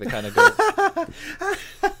 it's like they kind of go.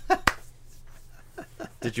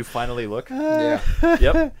 Did you finally look? Yeah,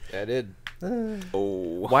 Yep. I did.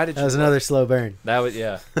 Oh. Why did That you? was another slow burn. That was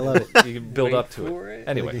yeah. I love it. You can build Wait up to for it. it.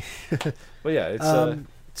 Anyway. But yeah, it's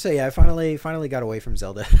So yeah, I finally got away from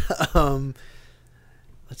Zelda.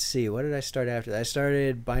 Let's see, what did I start after that? I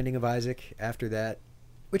started Binding of Isaac after that,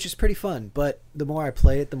 which is pretty fun. But the more I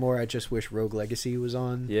play it, the more I just wish Rogue Legacy was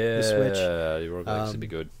on the Switch. Yeah, your Legacy would be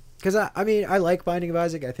good. Because I mean, I like Binding of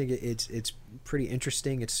Isaac. I think it's pretty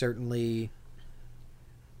interesting. It's certainly,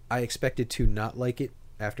 I expected to not like it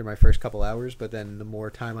after my first couple hours, but then the more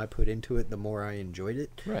time I put into it, the more I enjoyed it.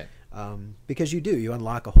 Right. Because you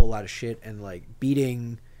unlock a whole lot of shit, and like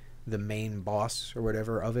beating the main boss or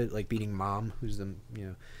whatever of it, like beating Mom, who's the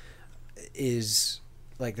is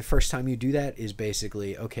like the first time you do that is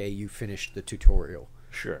basically okay, you finished the tutorial.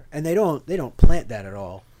 Sure. And they don't plant that at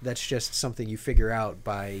all. That's just something you figure out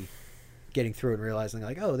by getting through and realizing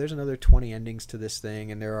like, oh, there's another 20 endings to this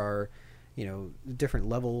thing, and there are, different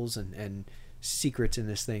levels and secrets in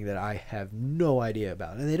this thing that I have no idea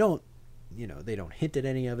about. And they don't hint at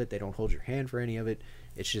any of it. They don't hold your hand for any of it.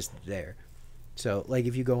 It's just there. So like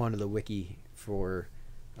if you go onto the wiki for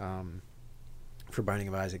Binding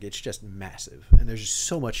of Isaac, it's just massive, and there's just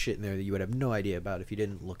so much shit in there that you would have no idea about if you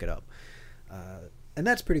didn't look it up. And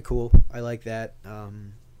that's pretty cool. I like that.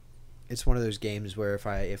 It's one of those games where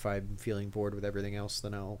if I'm feeling bored with everything else,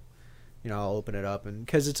 then I'll open it up, and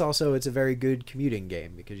because it's a very good commuting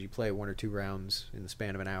game because you play 1 or 2 rounds in the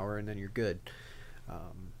span of an hour and then you're good.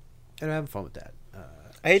 And I'm having fun with that.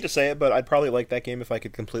 I hate to say it, but I'd probably like that game if I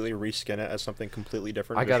could completely reskin it as something completely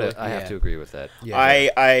different. I have to agree with that. Yeah.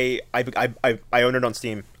 I own it on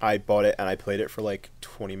Steam. I bought it and I played it for like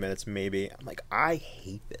 20 minutes maybe. I'm like, I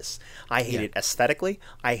hate this. I hate it aesthetically.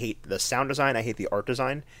 I hate the sound design. I hate the art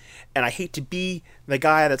design. And I hate to be the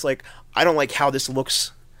guy that's like, I don't like how this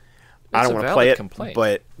looks. I don't want to play it. Complaint.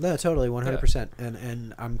 But No, totally, 100%.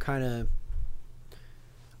 And I'm kind of,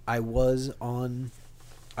 I was on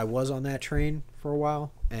that train for a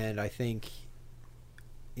while, and I think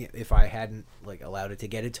if I hadn't like allowed it to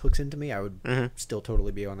get its hooks into me, I would still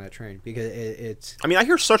totally be on that train because it's. I mean, I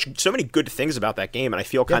hear so many good things about that game, and I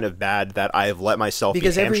feel kind of bad that I've let myself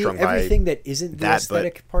Because be hamstrung by everything that isn't the that,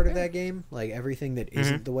 aesthetic part of that game, like everything that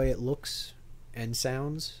isn't the way it looks and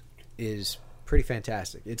sounds, is pretty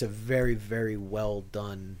fantastic. It's a very, very well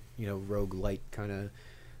done, roguelite kind of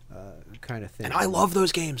thing. And I love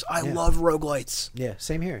those games. I love roguelites. Yeah,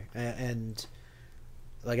 same here. And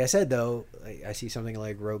like I said, though, I see something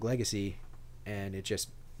like Rogue Legacy, and it just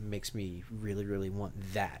makes me really, really want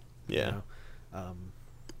that. Yeah.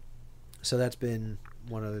 So that's been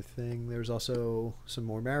one other thing. There's also some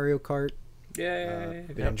more Mario Kart. Yay!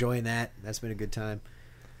 Been enjoying that. That's been a good time.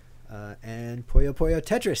 And Puyo Puyo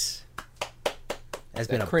Tetris has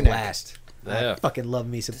been a Krenak. blast. Yeah. I fucking love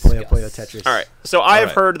me some Puyo Puyo Tetris. All right. So I've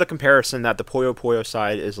right. heard the comparison that the Puyo Puyo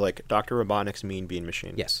side is like Dr. Robotnik's Mean Bean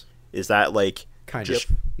Machine. Yes. Is that like Kind just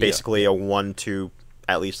of. basically a 1 to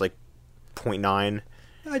at least like 0.9?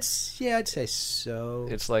 I'd say so.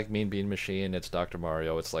 It's like Mean Bean Machine. It's Dr.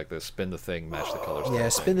 Mario. It's like the spin the thing, match the colors. Yeah,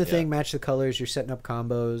 type spin the thing, Yeah. match the colors. You're setting up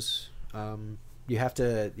combos. You have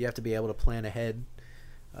to be able to plan ahead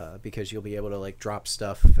because you'll be able to like drop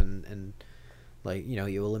stuff and like you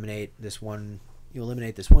eliminate this one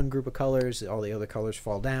group of colors. All the other colors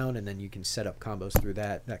fall down, and then you can set up combos through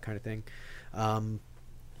that kind of thing.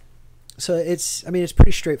 So it's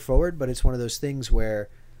pretty straightforward, but it's one of those things where,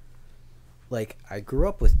 like, I grew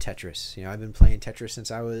up with Tetris. I've been playing Tetris since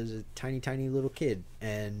I was a tiny little kid,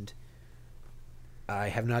 and I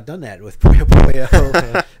have not done that with Puyo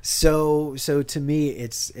Puyo. So to me,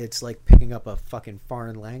 it's like picking up a fucking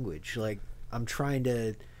foreign language. Like I'm trying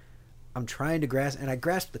to grasp, and I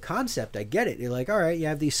grasp the concept. I get it. You're like, all right, you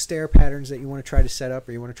have these stair patterns that you want to try to set up,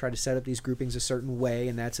 or you want to try to set up these groupings a certain way,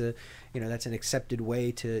 and that's an accepted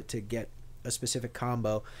way to get a specific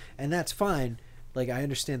combo, and that's fine. Like I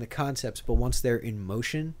understand the concepts, but once they're in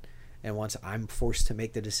motion, and once I'm forced to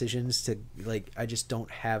make the decisions I just don't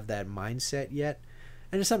have that mindset yet.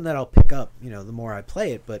 And it's something that I'll pick up, the more I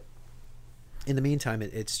play it. But in the meantime,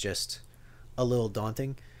 it's just a little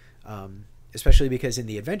daunting, especially because in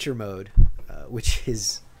the adventure mode, which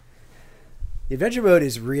is, The adventure mode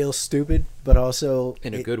is real stupid, but also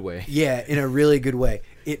In a good way. Yeah, in a really good way.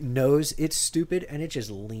 It knows it's stupid and it just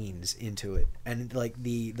leans into it. And like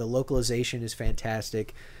the localization is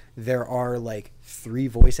fantastic. There are like 3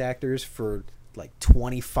 voice actors for like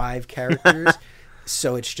 25 characters.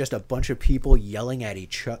 So it's just a bunch of people yelling at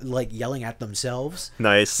each other, like yelling at themselves.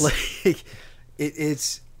 Nice. Like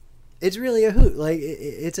it's really a hoot. Like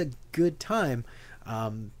it's a good time.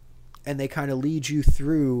 And they kind of lead you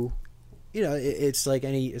through. You know, it's like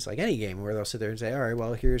any game where they'll sit there and say, all right,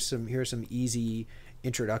 well, here's some easy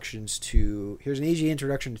introductions to here's an easy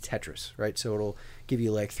introduction to Tetris, right? So it'll give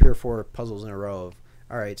you like 3 or 4 puzzles in a row of,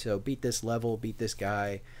 all right, so beat this level, beat this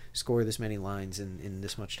guy, score this many lines in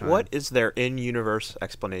this much time. What is their in-universe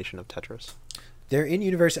explanation of Tetris? Their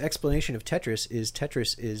in-universe explanation of Tetris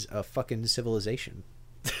is a fucking civilization.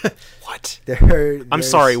 What? I'm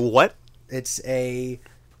sorry, what? It's a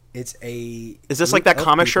Is this like that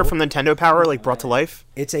comic strip from Nintendo Power, like brought to life?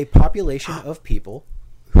 It's a population of people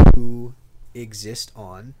who exist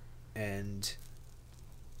on and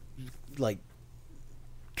like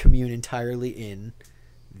commune entirely in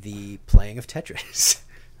the playing of Tetris.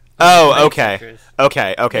 Oh, okay. Tetris.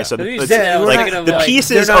 Okay. Yeah. So We're the not-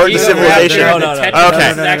 pieces they're not are the even- civilization. No, no,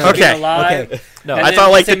 no. Okay. Okay. No, I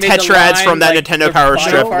thought like the tetrads from that Nintendo Power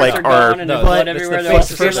strip like are. No, blood it's everywhere. the They're all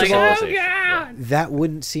first first of like, all- oh, God. That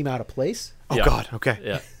wouldn't seem out of place, Oh Yeah. God. Okay.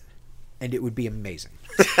 Yeah. and it would be amazing.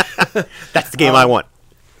 That's the game I want.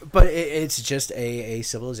 But it's just a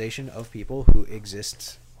civilization of people who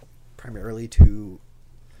exist primarily to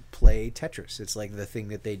play Tetris. It's like the thing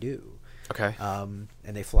that they do. Okay. And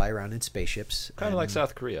they fly around in spaceships. Kind of like and-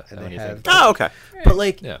 South Korea. and when they you have- think Oh, okay. But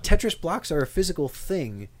like Yeah. Tetris blocks are a physical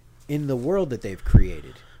thing in the world that they've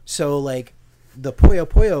created. So like the Puyo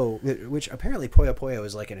Puyo, which apparently Puyo Puyo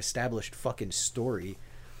is like an established fucking story.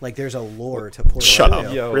 Like there's a lore to Puyo Shut Puyo.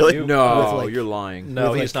 up. Yo, Really? you- No, With, like- you're lying. No,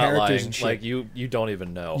 with, like, he's not characters lying. and shit. Like you don't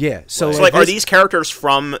even know. Yeah, so So like like, are this- these characters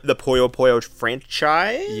from the Puyo Puyo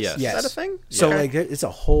franchise? Yes. Yes. Is that a thing? So Okay. like it's a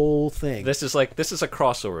whole thing. This is a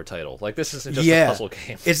crossover title. Like this isn't just Yeah. a puzzle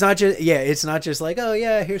game. It's not just like, oh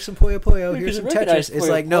yeah, here's some Puyo Puyo, here's some can recognize Tetris. It's Puyo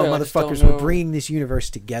like, no, Puyo, I just don't motherfuckers, we're know. bringing this universe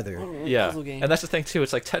together. Yeah, Puzzle game. and that's the thing too.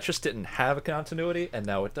 It's like Tetris didn't have a continuity, and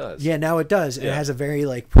now it does. Yeah, now it does. It Yeah. has a very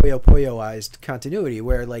like Puyo Puyoized continuity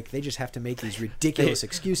where like they just have to make these ridiculous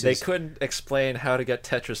excuses. They couldn't explain how to get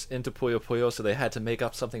Tetris into Puyo Puyo, so they had to make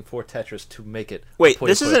up something for Tetris to make it. Wait, Puyo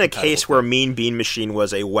this Puyo isn't a compatible case where thing. Mean Bean Machine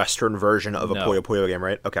was a Western version of a No. Puyo Puyo game,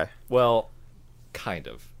 right? Okay. Well, kind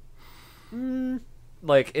of.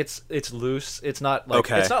 Like it's loose. It's not like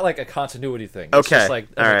Okay. it's not like a continuity thing. It's Okay, just like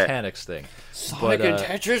a all right. mechanics thing. Sonic But, and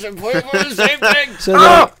Tetris and Puyo Puyo are the same thing. So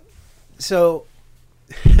Ah! so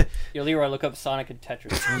Yo, Leroy, look up Sonic and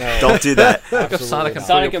Tetris. No. Don't do that. Look up Sonic and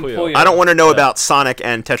Sonic Puyo and Puyo. Puyo. I don't want to know Yeah. about Sonic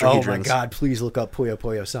and oh tetrahedrons. my god, please look up Puyo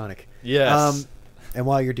Puyo Sonic. Yes. And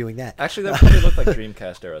while you're doing that, Actually, that probably looked like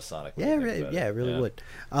Dreamcast era Sonic. when yeah, you think really, about yeah, it. it really Yeah. would.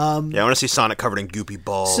 Yeah, I want to see Sonic covered in goopy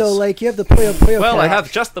balls. So like you have the Puyo Puyo. Well, I character-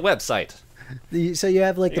 have just the website. So you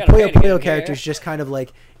have like You the gotta pay Puyo to get Puyo in here. characters just kind of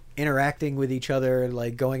like interacting with each other and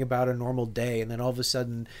like going about a normal day, and then all of a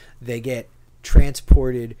sudden they get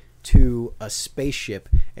transported to a spaceship,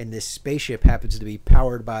 and this spaceship happens to be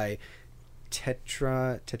powered by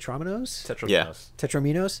Tetraminos, Tetraminos.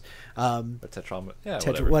 Tetraminos, Or Tetram. Yeah,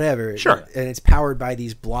 Tetra, whatever. whatever. Sure. And it's powered by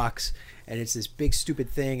these blocks, and it's this big stupid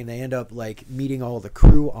thing, and they end up like meeting all the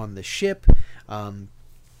crew on the ship.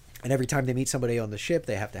 And every time they meet somebody on the ship,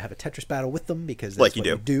 they have to have a Tetris battle with them because that's Like you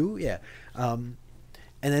what you do. Yeah.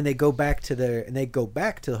 And then they go back to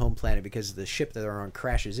the home planet because the ship that they're on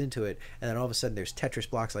crashes into it, and then all of a sudden there's Tetris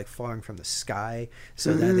blocks like falling from the sky,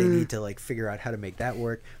 so that they need to like figure out how to make that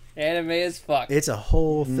work. Anime as fuck. It's a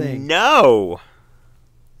whole thing. No.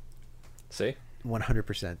 See,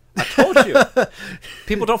 100%. I told you.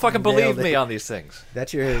 People don't fucking believe Nailed it. me on these things.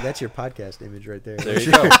 That's your podcast image right there. There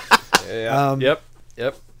you go. Um, Yep.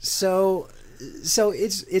 So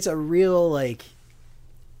it's a real like.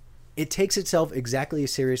 It takes itself exactly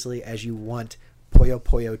as seriously as you want Puyo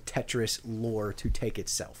Puyo Tetris lore to take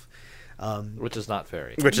itself. Which is not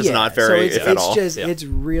very. Which is not very, so if it's at all. just Yeah. it's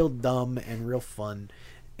real dumb and real fun,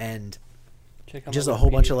 and Check out just my a whole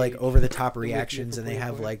bunch of Wikipedia like page. over the top Wikipedia reactions, for and they Puyo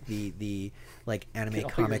have Puyo. like the like anime Get all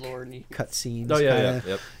your comic lore and you- cutscenes. Oh yeah, kinda.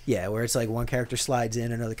 Yep. Yeah, where it's like one character slides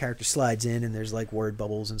in, another character slides in, and there's like word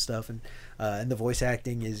bubbles and stuff, and the voice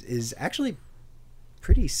acting is actually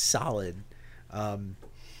pretty solid.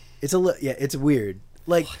 It's it's weird.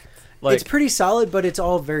 Like Like it's pretty solid, but it's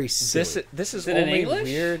all very silly. this is it in only English?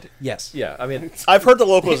 weird. Yes. Yeah, I mean, I've heard the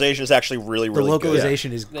localization is actually really, The really good.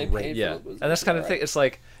 localization is They great. paid yeah, for it. and that's kind of thing. It's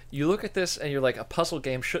like you look at this and you're like, a puzzle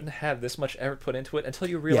game shouldn't have this much effort put into it until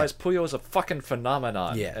you realize Puyo is a fucking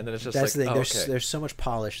phenomenon. Yeah, and then it's just that's like, the thing. oh, okay. There's so much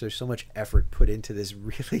polish. There's so much effort put into this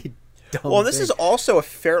really dumb. Well, and this thing. is also a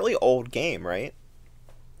fairly old game, right?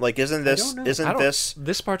 Like, isn't this don't know. I isn't don't- this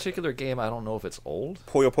this particular game? I don't know if it's old.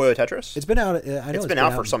 Puyo Puyo Tetris? It's been out. I know It's been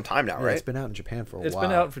out for in- some time now, yeah, right? It's been out in Japan for a It's while.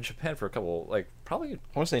 been out for Japan for a couple, like probably. I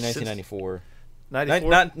want to say 1994. 94.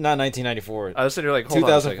 Not 1994. I was sitting there like, hold on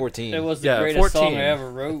a second. 2014. It was the Yeah, greatest 14. song I ever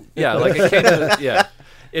wrote. Yeah, like it came to, yeah.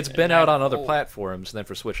 It's been And out I- on other oh. platforms, and then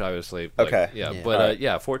for Switch, obviously. Like, Okay. Yeah, Yeah. but Alright.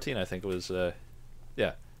 yeah, 14. I think it was.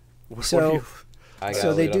 Yeah. What So- do you- I So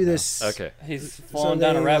gotta they look it do up now. this. okay, He's fallen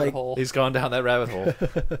down a they, rabbit like- hole. he's gone down that rabbit hole.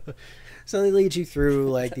 So they lead you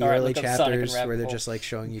through like the All right, early look up Sonic and chapters Rabbit where they're Hole. just like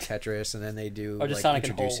showing you Tetris, and then they do Or just like Sonic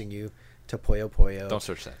and introducing Hole. you to Puyo Puyo. Don't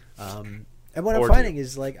search that. And what Or I'm do. finding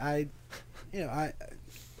is like I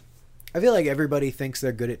feel like everybody thinks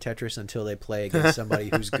they're good at Tetris until they play against somebody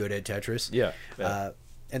who's good at Tetris. Yeah. yeah.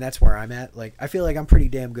 And that's where I'm at. Like I feel like I'm pretty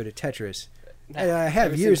damn good at Tetris. And I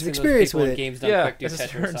have Ever years since of those experience people with in it. Games Done Yeah, Quick do as it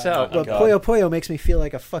Tetris, turns I'm out. like, But God. Puyo Puyo makes me feel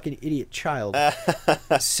like a fucking idiot child.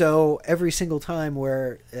 So every single time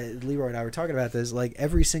where Leroy and I were talking about this, like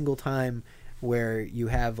every single time where you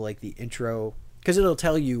have like the intro, because it'll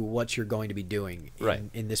tell you what you're going to be doing Right.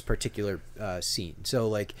 in this particular scene. So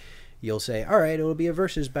like you'll say, all right, it'll be a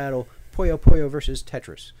versus battle, Puyo Puyo versus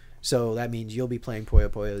Tetris. So that means you'll be playing Puyo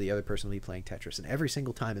Puyo, the other person will be playing Tetris, and every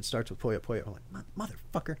single time it starts with Puyo Puyo. I'm like,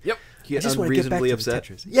 motherfucker. Yep. You I get just want to get back unreasonably to upset.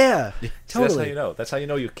 the Tetris. Yeah, See, totally. that's how you know. That's how you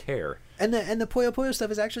know you care. And the Puyo Puyo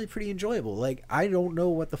stuff is actually pretty enjoyable. Like I don't know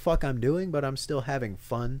what the fuck I'm doing, but I'm still having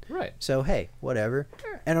fun. Right. So hey, whatever.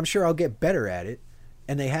 And I'm sure I'll get better at it.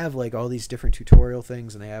 And they have like all these different tutorial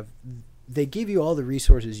things, and they give you all the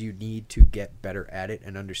resources you need to get better at it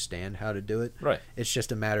and understand how to do it. Right. It's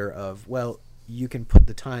just a matter of, well, you can put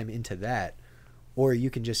the time into that, or you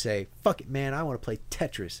can just say, fuck it, man, I want to play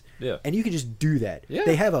Tetris. Yeah. And you can just do that. Yeah.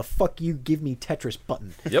 They have a fuck you, give me Tetris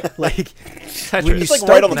button. Yep. Like, Tetris. when you It's like start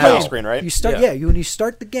right on the the title game, screen, right? You start, Yeah. when you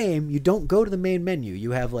start the game, you don't go to the main menu.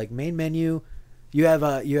 You have like main menu. You have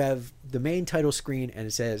the main title screen, and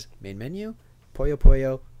it says main menu, Puyo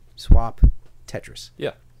Puyo, swap, Tetris.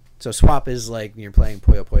 Yeah. So swap is like you're playing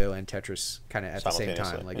Puyo Puyo and Tetris kind of at the same time.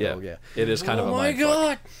 Simultaneously. Like, Yeah. oh yeah, It is kind of oh a my mindfuck.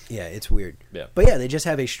 god! yeah, it's weird. Yeah. But yeah, they just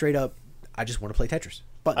have a straight up, I just want to play Tetris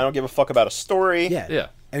button. I don't give a fuck about a story. Yeah. Yeah.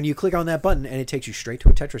 And you click on that button, and it takes you straight to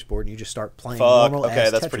a Tetris board, and you just start playing Fuck. normal. Okay,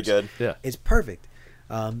 as that's Tetris. pretty good. Yeah. It's perfect.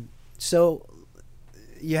 So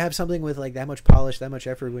you have something with like that much polish, that much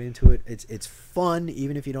effort went into it. It's fun,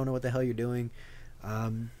 even if you don't know what the hell you're doing.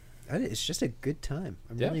 It's just a good time.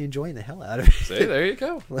 I'm Yeah. really enjoying the hell out of it. See, there you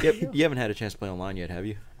go. You haven't had a chance to play online yet, have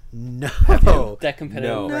you? No. That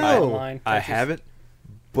competitive No, online. I Tetris. haven't.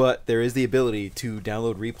 But there is the ability to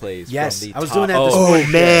download replays. Yes, from the I was top- doing that this Oh,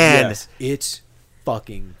 morning. man. Yes. It's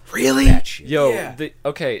fucking Really? batshit. Yo, Yeah.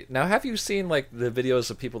 okay, now have you seen like the videos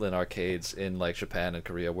of people in arcades in like Japan and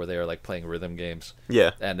Korea where they are like playing rhythm games?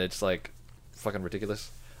 Yeah. And it's like fucking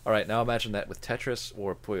ridiculous. All right, now imagine that with Tetris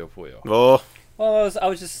or Puyo Puyo. Oh, Well, I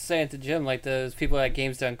was just saying to Jim, like those people at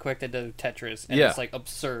Games Done Quick that do Tetris, and Yeah. it's like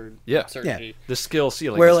absurd. Yeah. Absurdity. The skill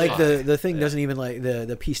ceiling. Where is like high. the thing doesn't even like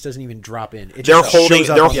the piece doesn't even drop in. It they're just holding shows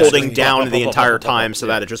up they're on the holding screen. down the entire Yeah. time so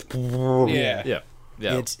that it just. Yeah. yeah,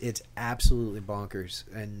 yeah, It's absolutely bonkers,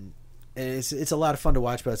 and it's a lot of fun to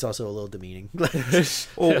watch, but it's also a little demeaning.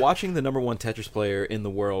 Well, watching the #1 Tetris player in the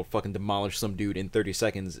world fucking demolish some dude in 30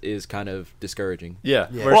 seconds is kind of discouraging. yeah.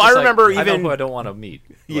 Yeah. Where it's Well, I just like, remember I know even who I don't want to meet.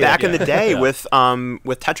 Back in Yeah. the day Yeah. with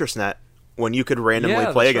TetrisNet, when you could randomly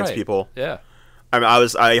Yeah, play that's against right. people. Yeah, I mean,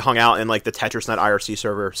 I hung out in like the TetrisNet IRC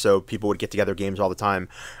server, so people would get together games all the time.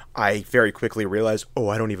 I very quickly realized,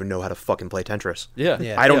 I don't even know how to fucking play Tetris. yeah,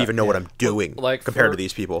 Yeah. I don't Yeah. even know what I'm doing like, compared for- to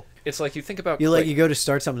these people. It's like you think about you go to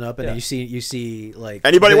start something up, and Yeah. then you see like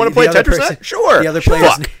Anybody the- wanna the play other Tetris person- Net? Sure. The other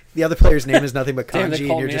Fuck. player's name is nothing but Damn, they kanji, and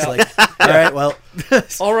called you're me just out. like, all right, well,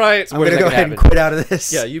 all right. I'm What gonna is go that ahead gonna and quit out of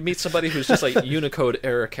this. Yeah, you meet somebody who's just like Unicode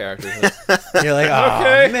error characters. And you're like, oh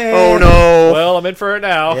Okay. man, Oh no. Well, I'm in for it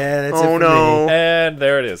now. yeah, that's it Oh for no. me. And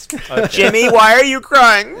there it is. Okay. Jimmy, why are you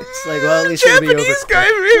crying? It's like, well, at least it'll be over. Japanese guy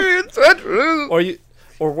in Tetris.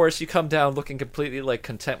 Or worse, you come down looking completely like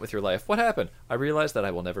content with your life. What happened? I realized that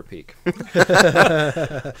I will never peak.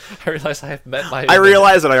 I realized I have met my. I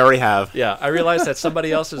realize that I already have. Yeah, I realized that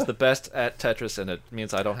somebody else is the best at Tetris, and it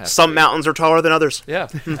means I don't have. Some to be. mountains are taller than others. Yeah,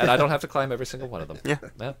 and I don't have to climb every single one of them.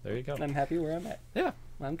 Yeah. There you go. I'm happy where I'm at. Yeah,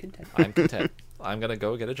 I'm content. I'm content. I'm gonna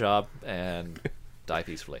go get a job and die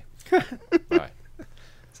peacefully. All right.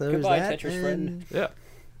 So there was Goodbye, that, Tetris and friend. Yeah.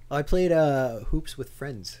 I played Hoops with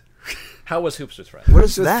Friends. How was Hoops with Friends? What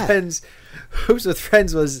is Hoops with that? Friends. Hoops with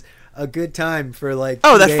Friends was a good time for like.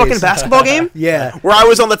 Oh, 2 that days. fucking basketball game? Yeah. Where I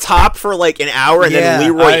was on the top for like an hour and Yeah.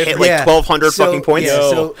 then Leroy hit like Yeah. 1,200 So- fucking points. Yeah,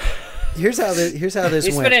 Yo. so here's how this He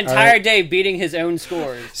went. spent an all entire right? day beating his own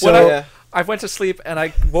scores. So When Yeah. I went to sleep and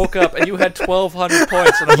I woke up and you had 1,200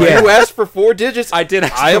 points. And I'm Yeah. like, You asked for 4 digits. I did.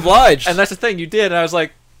 I obliged. And that's the thing, you did. And I was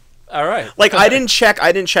like, all right. Like I didn't check.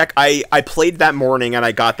 I played that morning and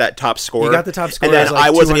I got that top score. You got the top score, and then it was like I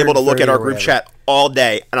wasn't able to look at 230 our or group whatever. chat all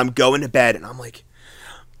day. And I'm going to bed and I'm like,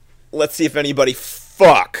 let's see if anybody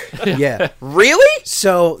fuck. yeah. Really?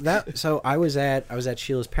 So I was at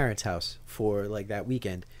Sheila's parents' house for like that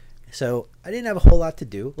weekend. So I didn't have a whole lot to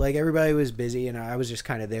do. Like everybody was busy, and I was just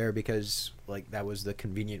kind of there because like that was the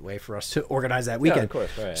convenient way for us to organize that weekend. of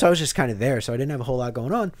course, right. So I was just kind of there. So I didn't have a whole lot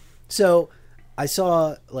going on. So I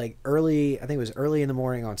saw like early. I think it was early in the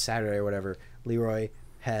morning on Saturday or whatever. Leroy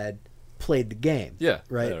had played the game. Yeah,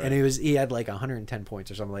 Right. right. And he had like 110 points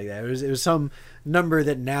or something like that. It was some number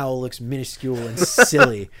that now looks minuscule and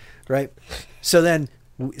silly. Right. So then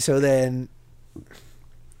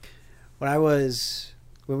when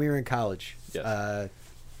we were in college, Yes.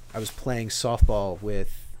 I was playing softball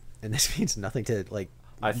with, and this means nothing to like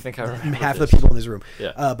I think I remember half this. the people in this room.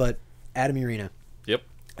 Yeah. But Adam Urena. Yep.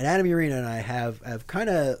 And Adam Urena and I have kind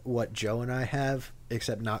of what Joe and I have,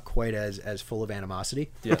 except not quite as full of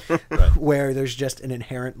animosity. Yeah. Right. Where there's just an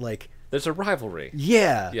inherent like, There's a rivalry.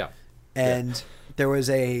 yeah. Yeah. And there was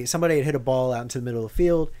somebody had hit a ball out into the middle of the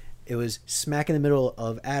field. It was smack in the middle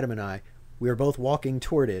of Adam and I. We were both walking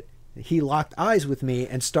toward it. He locked eyes with me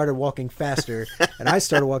and started walking faster, and I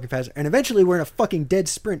started walking faster. And eventually, we're in a fucking dead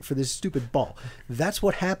sprint for this stupid ball. That's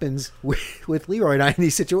what happens with Leroy and I in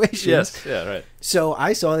these situations. Yes. Yeah. Right. So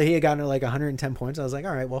I saw that he had gotten like 110 points. I was like,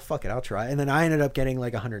 all right, well, fuck it, I'll try. And then I ended up getting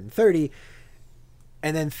like 130.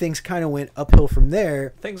 And then things kind of went uphill from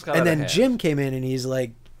there. Things got And out of then hand. Jim came in and he's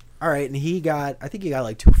like, all right. And I think he got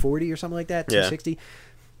like 240 or something like that, Yeah. 260.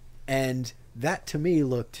 And that to me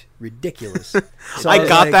looked ridiculous. So I was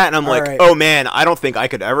got like, that and I'm all like, right. oh man, I don't think I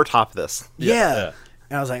could ever top this. Yeah. Yeah.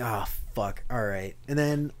 And I was like, oh fuck, all right. And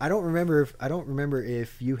then I don't remember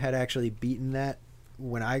if you had actually beaten that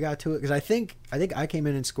when I got to it, because I think I came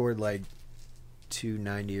in and scored like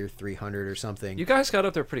 290 or 300 or something. You guys got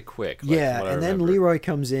up there pretty quick. Like, Yeah, from what I and then remember. Leroy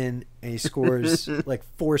comes in and he scores like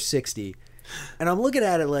 460, and I'm looking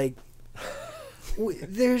at it like,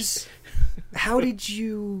 how did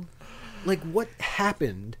you, like, what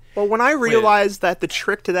happened? Well, when I realized that the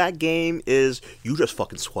trick to that game is you just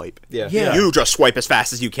fucking swipe. Yeah. Yeah. You just swipe as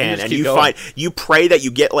fast as you can, just and keep you going. you pray that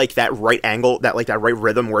you get like that right angle, that right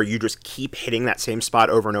rhythm where you just keep hitting that same spot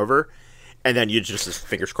over and over, and then you just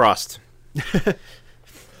fingers crossed.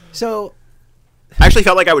 So I actually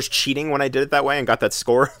felt like I was cheating when I did it that way and got that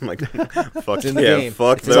score. I'm like, fuck in the yeah, game.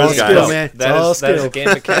 fuck It's all those skill, guys. man. It's That all is a skill. game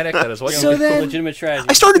mechanic. That is what So you then- Legitimate strategy.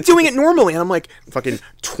 I started doing it normally, and I'm like, fucking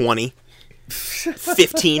 20,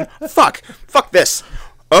 15. Fuck this.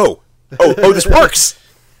 Oh, this works.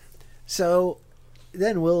 So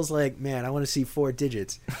then Will's like, man, I want to see 4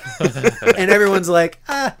 digits. And everyone's like,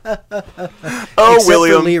 Oh, except for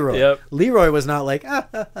William. Leroy. Yep. Leroy was not like,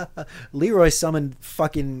 Leroy summoned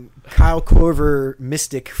fucking Kyle Corver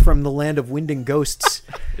Mystic from the land of wind and ghosts.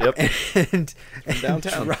 Yep. And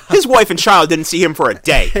Downtown. His wife and child didn't see him for a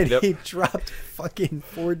day. and Yep. he dropped fucking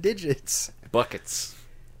 4 digits. Buckets.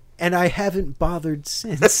 And I haven't bothered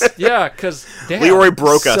since. Yeah, because Leroy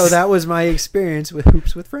broke us. So that was my experience with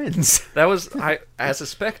Hoops with Friends. That was as a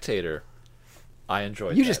spectator, I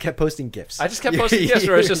enjoyed. You that. just kept posting GIFs. I just kept posting gifts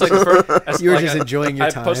where it's just like You were just enjoying your I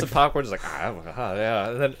time. posted popcorn, just like yeah,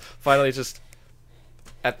 and then finally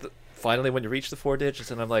finally when you reach the 4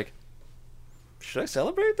 digits, and I'm like, should I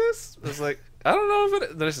celebrate this? I was like, I don't know if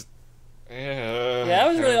it. Then it's just, Yeah, I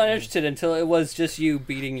was really uninterested until it was just you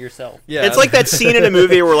beating yourself. Yeah, It's like that scene in a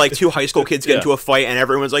movie where like 2 high school kids get Yeah. into a fight and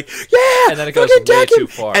everyone's like, yeah, And then it goes fucking way deck him. too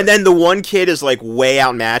far. And then the one kid is like way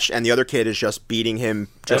outmatched and the other kid is just beating him,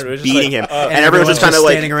 just everyone's just beating like, him. and and everyone's just kind of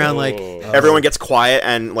like, standing around like, Oh. everyone gets quiet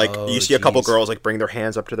and like Oh, you see a couple jeez. girls like bring their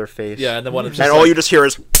hands up to their face. Yeah, and then one of them And just all like, you just hear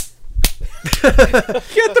is,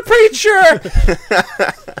 get the preacher.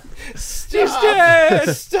 He's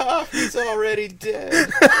dead. Stop! He's already dead.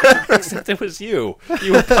 Except it was you.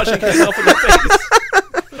 You were punching yourself in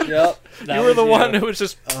the face. Yep. You were the one who was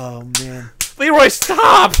just, oh man. Leroy,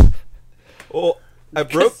 stop. Well, I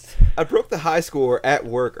broke the high score at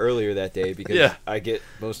work earlier that day because Yeah. I get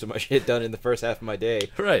most of my shit done in the first half of my day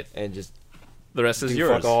Right. and just The rest is do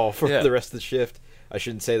yours. fuck all for Yeah. the rest of the shift. I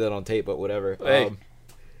shouldn't say that on tape, but whatever. Hey.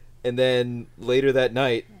 And then later that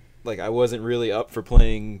night, like I wasn't really up for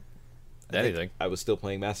playing Anything. I was still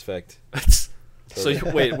playing Mass Effect. So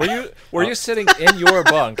wait, were you sitting in your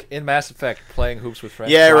bunk in Mass Effect playing Hoops with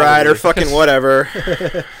Friends? Yeah, right, or Probably. fucking whatever.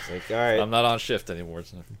 It's like, all right, I'm not on shift anymore.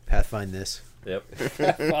 So. Pathfind this. Yep.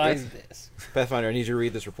 Find this. Pathfinder, I need you to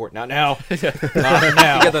read this report. Not now. Not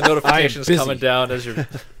now. You get the notifications busy. coming down as you're.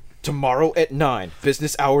 Tomorrow at 9.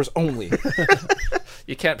 Business hours only.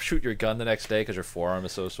 You can't shoot your gun the next day because your forearm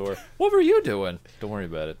is so sore. What were you doing? Don't worry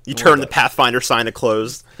about it. You Don't worry turn the about Pathfinder sign to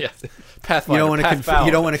closed. it. Yeah. Pathfinder. You don't want to Pathfound.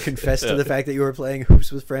 you don't want to confess to the fact that you were playing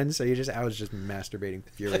Hoops with Friends, so I was just masturbating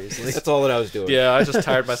furiously. That's all that I was doing. Yeah, I just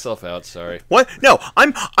tired myself out. Sorry. What? No,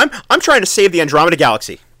 I'm trying to save the Andromeda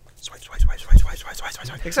Galaxy. Swipe, swipe, swipe, swipe, swipe, swipe, swipe,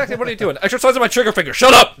 swipe. Exactly. What are you doing? Exercising my trigger finger.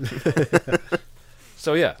 Shut up.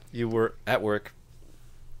 So yeah, you were at work.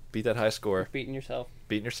 Beat that high score. Beating yourself.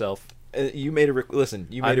 Beating yourself. You made a listen.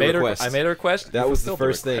 You made a request. I made a request. That You was the fulfilled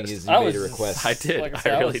the first thing. request. Is you I made was a request. I did. Like I I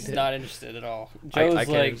said, I really was did. not interested at all. I Joe's can't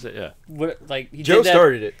like, even say, yeah. what, like he Joe did that.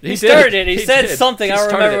 started it. He He started did. it. He He said did. something. He I don't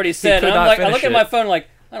started remember it. what he He said. could And I'm not like, I finish look at it. my phone, like,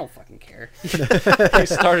 I don't fucking care. He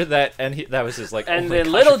started that, and that was his like. And oh my then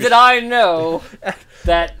gosh, little if you- did I know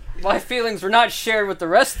that my feelings were not shared with the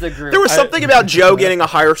rest of the group. There was something about Joe getting a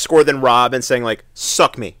higher score than Rob and saying like,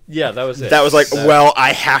 "Suck me." Yeah, that was it. That was like, well,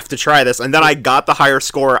 I have to try this. And then I got the higher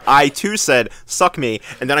score. I too said, "Suck me,"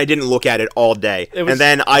 and then I didn't look at it all day. It was- And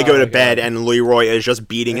then I go oh to my bed, God. and Leroy is just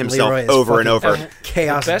beating himself Leroy is over and fucking over.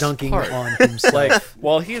 chaos The best dunking part. on himself. like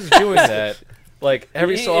while he's doing that. Like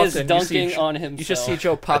every He so is often, dunking you see, on You just himself. see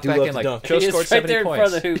Joe pop do back love in to like dunk. Joe he scored is right 70 there in points.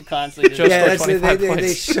 front of the hoop constantly. Joe Just scored that's 25 they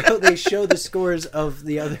points. they show the scores of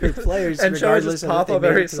the other players And Joe regardless just of pop if they up made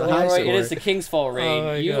every it to the so high Leroy, score. it is the King's Fall raid. Oh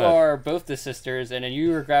my You God. are both the sisters, and then you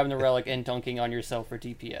were grabbing the relic and dunking on yourself for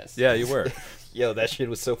DPS. Yeah, you were. Yo, that shit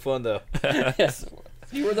was so fun though. Yes.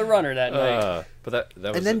 You were the runner that night. But that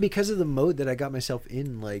was. And then it. because of the mode that I got myself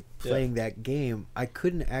in, like playing that game, I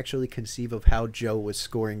couldn't actually conceive of how Joe was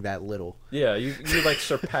scoring that little. Yeah, you like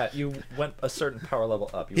surpassed. You went a certain power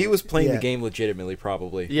level up. You He were- was playing Yeah. the game legitimately,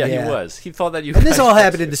 probably. Yeah, Yeah. he was. He thought that you. And this guys all were-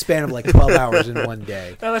 happened in the span of like 12 hours in one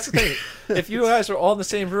day. No, that's the thing. If you guys were all in the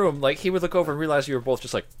same room, like he would look over and realize you were both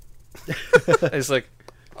just like. He's like,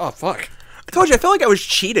 oh fuck. I told you, I felt like I was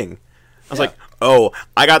cheating. I was like, oh,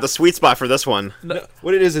 I got the sweet spot for this one. No,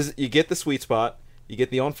 what it is you get the sweet spot, you get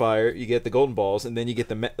the on fire, you get the golden balls, and then you get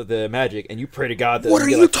the magic, and you pray to God that What you are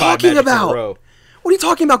get you like 5 talking magics in a about? row. What are you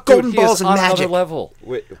talking about? Dude, Golden he is balls and on magic. another level.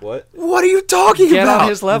 Wait, what? What are you talking Get about? on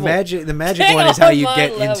his level. The magic Get one is how on you my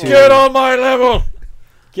get level. into. Get on my level.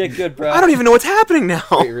 Get good, bro. I don't even know what's happening now.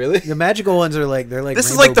 Wait, really? The magical ones are like they're like. This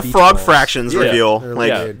is rainbow like the beach frog balls. fractions Yeah. reveal. They're Like,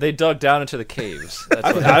 Yeah, Dude. they dug down into the caves.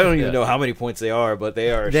 That's what I don't yeah. even know how many points they are, but they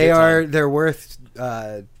are. a They shit ton. are. They're worth.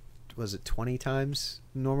 Was it 20 times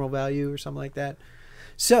normal value or something like that?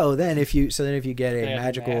 So then if you get a Yeah,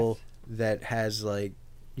 magical that has like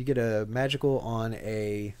you get a magical on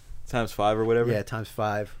a times 5 or whatever. yeah times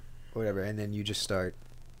 5 or whatever, and then you just start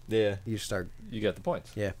Yeah. You get the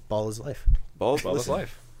points. yeah ball is life. Balls. Ball of listen.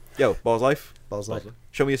 life. Yo, balls life. Ball's life.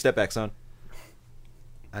 Show me a step back, son.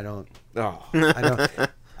 I don't. Oh.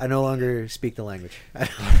 I no longer speak the language.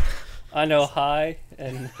 I know hi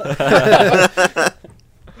and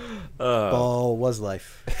Ball was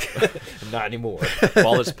life. Not anymore.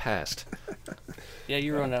 Ball is past. yeah,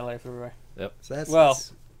 you ruined that life, everywhere. So that's Well,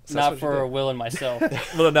 So that's not what you for did. Will and myself.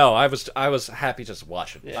 Well, no, I was happy just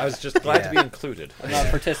watching. Yeah. I was just glad to be Yeah. included. I'm not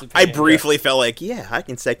participating. I briefly felt like, yeah, I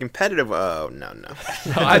can say competitive. Oh, no. No,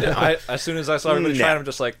 I as soon as I saw everybody No. trying, I'm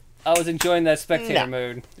just like, I was enjoying that spectator No.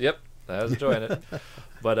 mode. yep, I was enjoying it.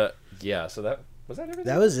 But yeah, so that was that everything.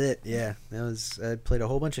 that was it. Yeah, that was. I played a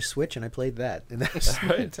whole bunch of Switch and I played that, and that was the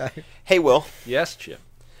Right. entire. Hey, Will. Yes, Jim.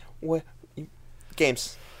 What?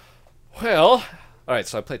 Games. Well, all right.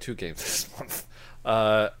 So I played 2 games this month.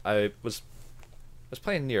 I was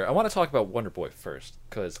playing Nier. I want to talk about Wonder Boy first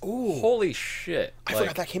because holy shit! I like,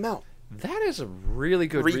 forgot that came out. that is a really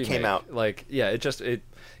good Re remake. came out. Like, yeah,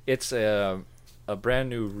 it's a brand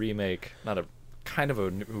new remake, not a kind of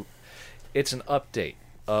a new. It's an update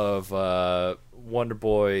of Wonder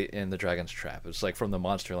Boy in the Dragon's Trap. It's like from the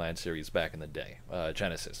Monsterland series back in the day,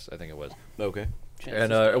 Genesis, I think it was. Okay.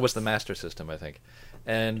 And it was the Master System, I think.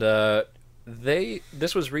 And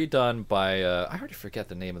this was redone by I already forget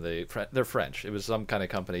the name of they're French. It was some kind of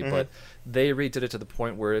company, but they redid it to the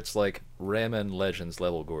point where it's like Rayman Legends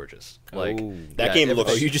level gorgeous. Like Oh. That game it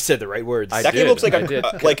looks- Oh, you just said the right words. I That game did, looks like I did.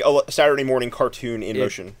 a Saturday morning cartoon in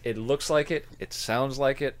motion. It looks like it. It sounds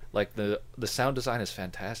like it. Like the sound design is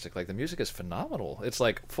fantastic. Like the music is phenomenal. It's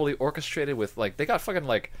like fully orchestrated with like they got fucking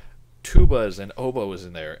like tubas and oboes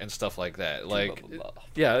in there and stuff like that. Like, Tuba.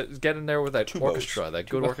 yeah, get in there with that Tubos. orchestra, that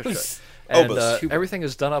good orchestra. Tubos. And Obos. everything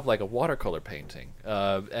is done up like a watercolor painting,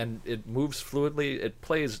 and it moves fluidly. It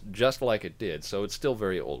plays just like it did, so it's still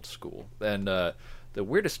very old school. And the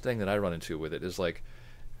weirdest thing that I run into with it is like,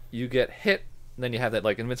 you get hit, and then you have that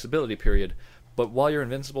like invincibility period. But while you're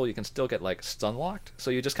invincible, you can still get like stun locked. So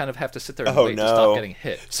you just kind of have to sit there and Oh, wait to no. stop getting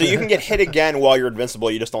hit. So you can get hit again while you're invincible.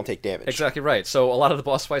 You just don't take damage. Exactly right. So a lot of the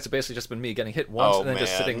boss fights have basically just been me getting hit once Oh, and then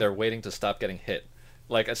just sitting man. there waiting to stop getting hit.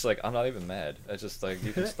 Like, it's like, I'm not even mad. It's just like,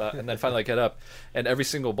 you can stop. And then finally get up. And every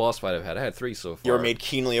single boss fight I had 3 so far. You're made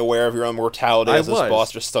keenly aware of your own mortality I as this was.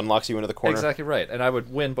 boss just stun locks you into the corner. Exactly right. And I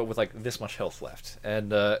would win, but with like this much health left. And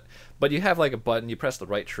but you have like a button, you press the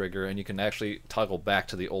right trigger, and you can actually toggle back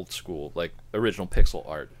to the old school, like original pixel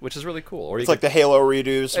art, which is really cool. Or you It's like the Halo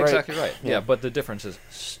redos, right? exactly right. Yeah, but the difference is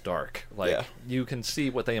stark. Like Yeah. you can see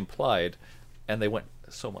what they implied, and they went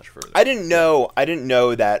so much further. I didn't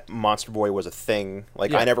know that Monster Boy was a thing.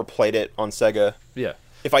 Like Yeah. I never played it on Sega. Yeah.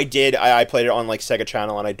 If I did, I played it on like Sega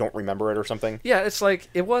Channel and I don't remember it or something. Yeah, it's like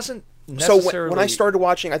it wasn't So necessarily. when I started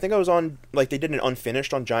watching, I think I was on like they did an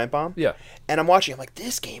unfinished on Giant Bomb. Yeah. And I'm watching, I'm like,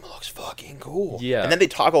 this game looks fucking cool. Yeah. And then they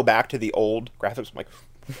toggle back to the old graphics. I'm like,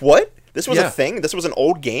 what? This was Yeah. a thing? This was an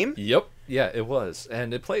old game? Yep. Yeah, it was,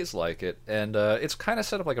 and it plays like it, and it's kind of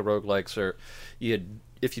set up like a roguelike. So,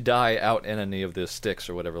 if you die out in any of the sticks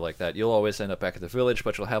or whatever like that, you'll always end up back at the village,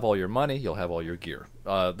 but you'll have all your money, you'll have all your gear.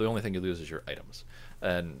 The only thing you lose is your items,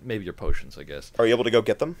 and maybe your potions, I guess. Are you able to go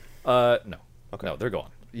get them? No. Okay. No, they're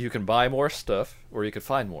gone. You can buy more stuff, or you can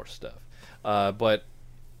find more stuff. But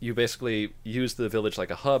you basically use the village like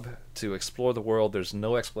a hub to explore the world. There's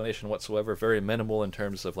no explanation whatsoever. Very minimal in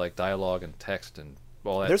terms of like dialogue and text and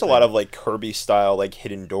all that. There's a thing. lot of like Kirby style like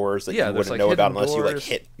hidden doors that Yeah, you there's, wouldn't like, know about hidden unless you like doors.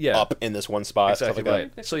 hit Yeah. up in this one spot. stuff Exactly like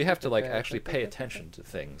that. right. So you have to like actually pay attention to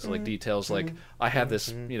things, like details. Like I have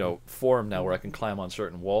this, form now where I can climb on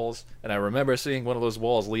certain walls, and I remember seeing one of those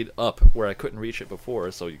walls lead up where I couldn't reach it before.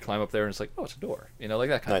 So you climb up there, and it's like, oh, it's a door, like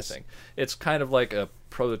that kind Nice. of thing. It's kind of like a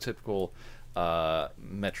prototypical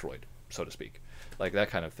Metroid, so to speak, like that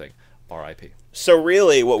kind of thing. R.I.P. So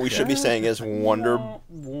really, what we should be saying is a Wonder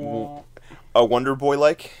Boy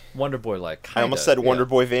like. Wonder Boy like. I almost said Wonder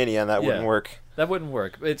Boy Vania, and that wouldn't Yeah. work. That wouldn't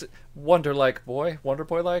work. It's Wonder like boy, Wonder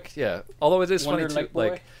Boy like, yeah. Although it is funny too. Wonder-like boy?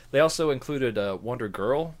 Like they also included Wonder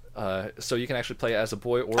Girl, so you can actually play as a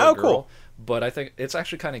boy or Oh, a girl. cool. But I think it's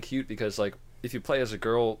actually kind of cute because like if you play as a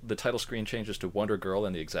girl, the title screen changes to Wonder Girl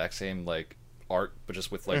in the exact same like art, but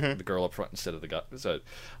just with like the girl up front instead of the guy. So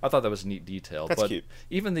I thought that was a neat detail. That's but cute.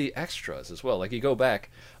 even the extras as well. Like you go back,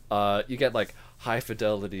 you get like high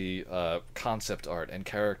fidelity concept art and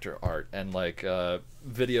character art and like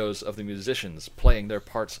videos of the musicians playing their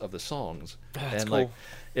parts of the songs. That's and cool. like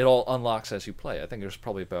it all unlocks as you play. I think there's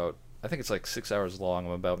probably I think it's like 6 hours long.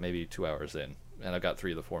 I'm about maybe 2 hours in. And I've got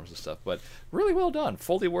 3 of the forms and stuff, but really well done.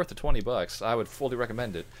 Fully worth the $20. I would fully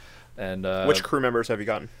recommend it. And Which crew members have you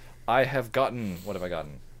gotten? I have gotten. What have I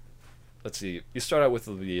gotten? Let's see. You start out with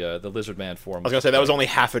the Lizard Man form. I was gonna say that was only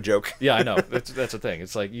half a joke. Yeah, I know. That's the thing.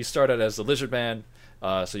 It's like you start out as the Lizard Man,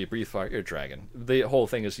 so you breathe fire. You're a dragon. The whole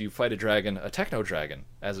thing is you fight a dragon, a techno dragon,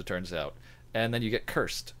 as it turns out, and then you get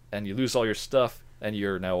cursed and you lose all your stuff, and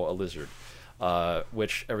you're now a lizard,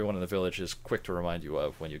 which everyone in the village is quick to remind you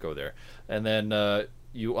of when you go there. And then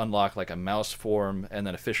you unlock like a mouse form and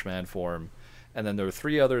then a fishman form. And then there are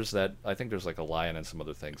 3 others that I think there's like a lion and some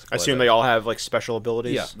other things. I assume they all have like special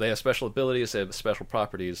abilities. Yeah, they have special abilities, they have special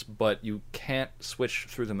properties, but you can't switch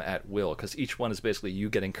through them at will because each one is basically you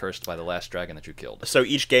getting cursed by the last dragon that you killed, So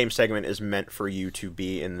each game segment is meant for you to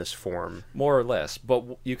be in this form. more or less. But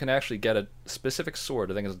you can actually get a specific sword.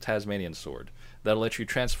 I think it's a Tasmanian sword that'll let you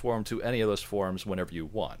transform to any of those forms whenever you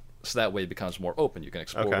want. So that way it becomes more open. You can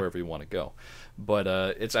explore Okay. wherever you want to go. But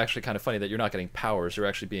it's actually kind of funny that you're not getting powers. You're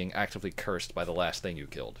actually being actively cursed by the last thing you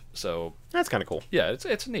killed. So That's kind of cool. yeah,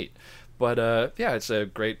 it's neat. But yeah, it's a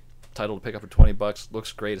great title to pick up for $20.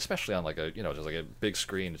 Looks great, especially on like a just like a big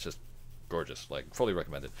screen. It's just gorgeous. Like fully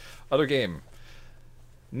recommended. Other game,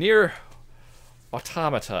 Near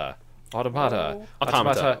Automata. Automata.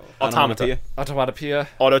 Automata. Automatopia.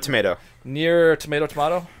 Auto Tomato. Near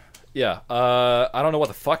Tomato. Yeah. I don't know what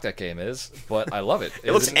the fuck that game is, but I love it.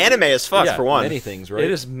 It looks anime as fuck yeah, for one. Many things, right?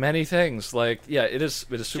 It is many things. Like, yeah, it is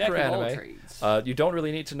super Jack of all anime. trades. You don't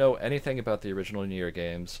really need to know anything about the original Nier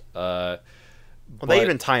games. Well, but- they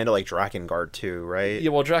even tie into like Drakengard too, right? Yeah,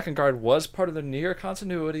 well, Drakengard was part of the Nier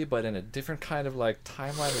continuity, but in a different kind of like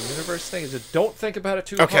timeline or universe thing. Just don't think about it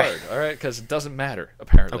too Okay. hard, all right? Because it doesn't matter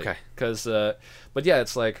apparently. Okay. Because, but yeah,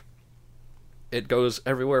 it's like it goes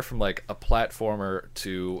everywhere from like a platformer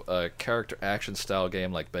to a character action style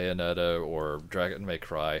game like Bayonetta or Dragon May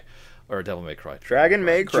Cry or Devil May Cry. Dragon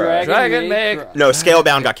May Cry. Dragon May Cry. No,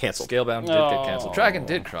 Scalebound got canceled. Scalebound did get canceled. Oh. Dragon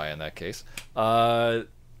did cry in that case.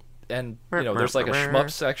 And there's like a shmup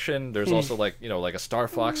section. There's also like like a Star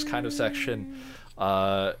Fox kind of section.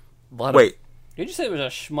 Wait, Did you say it was a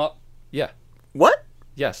shmup? Yeah. what?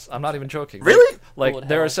 Yes, I'm not even joking. Really? Like Bullet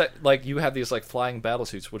there are hell. like you have these like flying battle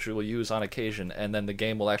suits which you will use on occasion, and then the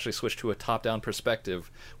game will actually switch to a top-down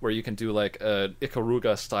perspective where you can do like a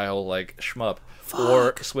Ikaruga style like shmup,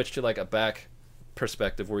 or switch to like a back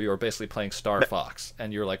perspective where you're basically playing Star Fox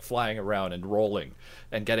and you're like flying around and rolling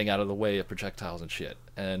and getting out of the way of projectiles and shit.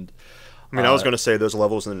 And I mean, I was going to say those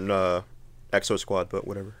levels in Exo Squad, but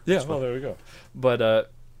whatever. yeah, well there we go.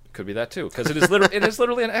 But could be that too, because it is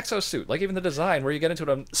literally an exosuit. Like even the design where you get into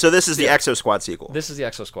it. So this is the Exo Squad sequel. This is the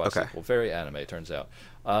Exo Squad Okay. sequel. Very anime, it turns out.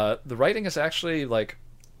 The writing is actually like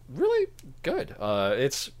really good.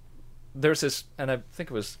 There's this, and I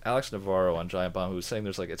think it was Alex Navarro on Giant Bomb who was saying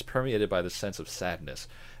there's like it's permeated by this sense of sadness.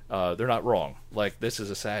 They're not wrong. Like this is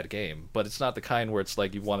a sad game, but it's not the kind where it's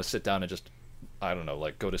like you want to sit down and just I don't know,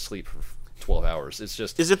 like go to sleep for 12 hours. It's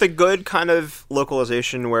just Is it the good kind of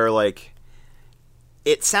localization where like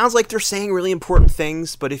it sounds like they're saying really important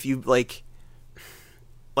things, but if you like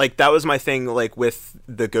that was my thing like with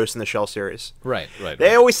the Ghost in the Shell series. right.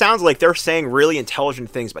 They always sounds like they're saying really intelligent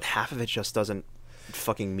things, but half of it just doesn't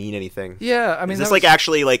fucking mean anything. Yeah, I mean Is this that like was-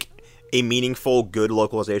 actually like a meaningful good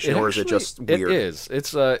localization, or is it just weird? It is.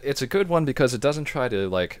 It's a good one because it doesn't try to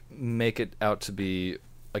like make it out to be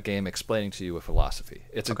a game explaining to you a philosophy.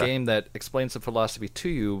 It's a game that explains the philosophy to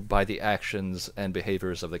you by the actions and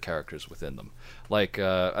behaviors of the characters within them. Like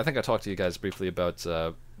I think I talked to you guys briefly about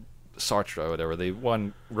Sartre or whatever, the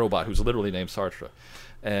one robot who's literally named Sartre,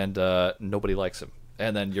 and nobody likes him.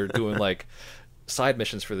 And then you're doing like side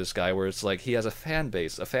missions for this guy where it's like he has a fan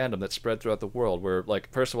base, a fandom that's spread throughout the world where like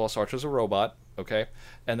first of all Sartre's a robot, okay?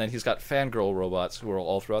 And then he's got fangirl robots who are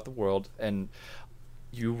all throughout the world, and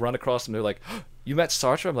you run across them, they're like, oh, you met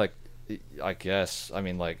Sartre? I'm like, I guess. I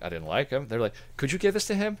mean, like, I didn't like him. They're like, could you give this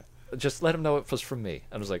to him? Just let him know it was from me.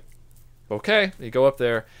 And I was like, okay. You go up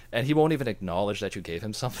there, and he won't even acknowledge that you gave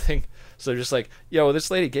him something. So they're just like, yo,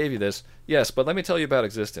 this lady gave you this. Yes, but let me tell you about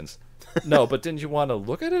existence. No, but didn't you want to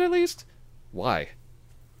look at it at least? Why?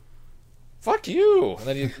 Fuck you. And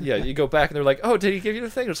then you go back, and they're like, oh, did he give you the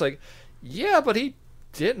thing? It's like, yeah, but he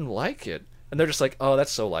didn't like it. And they're just like, oh,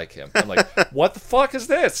 that's so like him. I'm like, what the fuck is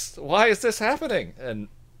this? Why is this happening? And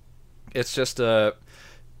it's just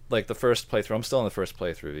like the first playthrough. I'm still in the first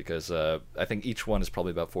playthrough because I think each one is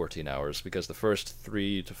probably about 14 hours because the first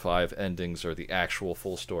 3 to 5 endings are the actual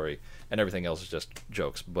full story and everything else is just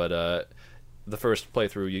jokes. But the first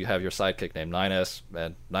playthrough, you have your sidekick named 9S,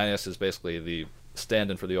 and 9S is basically the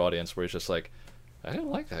stand-in for the audience where he's just like, I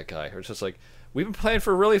didn't like that guy. Or it's just like, we've been playing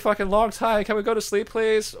for a really fucking long time. Can we go to sleep,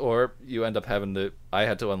 please? Or you end up having to... I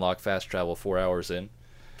had to unlock fast travel 4 hours in.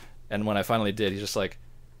 And when I finally did, he's just like,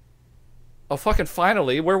 oh, fucking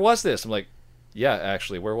finally, where was this? I'm like, yeah,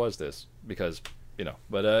 actually, where was this? Because,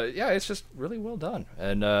 But, yeah, it's just really well done.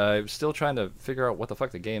 And I'm still trying to figure out what the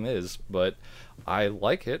fuck the game is. But I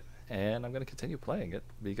like it, and I'm going to continue playing it.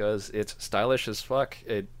 Because it's stylish as fuck.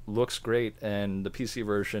 It looks great, and the PC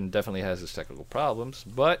version definitely has its technical problems.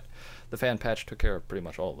 But... the fan patch took care of pretty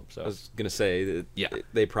much all of them. So I was gonna say that Yeah.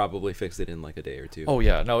 they probably fixed it in like a day or two. oh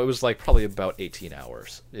yeah, no, it was like probably about 18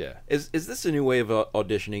 hours. Yeah, Is this a new way of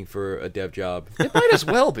auditioning for a dev job? it might as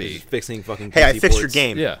well be. Fixing fucking Hey, I PC fixed your ports?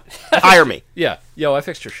 game. Yeah, Hire me. yeah, yo, I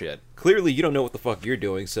fixed your shit. Clearly, you don't know what the fuck you're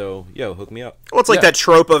doing, so yo, hook me up. Well, it's like Yeah. that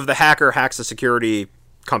trope of the hacker hacks a security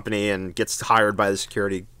company and gets hired by the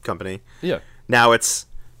security company. Yeah, Now it's,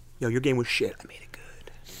 yo, your game was shit. I made it good.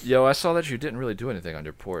 yo, I saw that you didn't really do anything on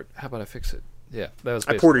your port. How about I fix it? Yeah, that was.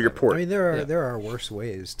 I basically ported your what port. I mean, Yeah. there are worse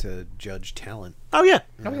ways to judge talent. Oh yeah.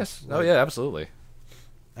 Oh yes. Oh yeah. Absolutely.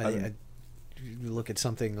 I you look at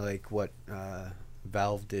something like what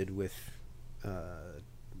Valve did with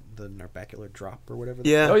the Narbacular Drop or whatever.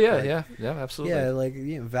 Yeah. Oh yeah. like- Yeah. Absolutely. Yeah, like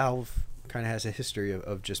Valve kind of has a history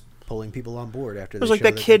of just pulling people on board after they was like show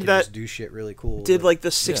that they kid can that just do shit really cool. Did like the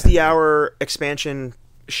 60-hour expansion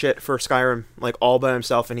shit for Skyrim, like all by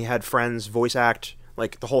himself, and he had friends voice act.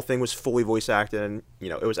 Like the whole thing was fully voice acted, and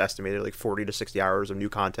it was estimated like 40 to 60 hours of new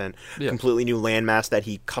content, Yeah. completely new landmass that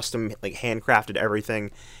he custom like handcrafted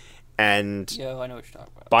everything, and Yeah, I know what you're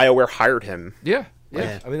talking about. BioWare hired him. Yeah.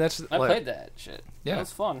 Yeah, I mean that's I like, played that shit. Yeah. That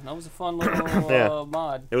was fun. That was a fun little Yeah.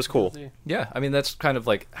 mod. It was cool. Yeah, I mean that's kind of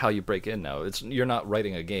like how you break in now. You're not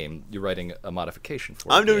writing a game; you're writing a modification for.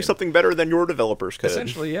 I'm a doing game. something better than your developers could.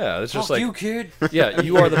 Essentially, yeah. It's just Fuck like you, kid. yeah,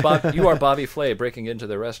 you are Bobby Flay breaking into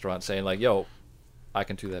their restaurant, saying like, "Yo, I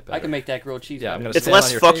can do that better." I can make that grilled cheese. Yeah, I'm better. gonna It's stand less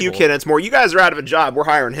on your fuck you, table. kid. And it's more you guys are out of a job. We're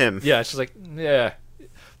hiring him. Yeah, it's just like yeah,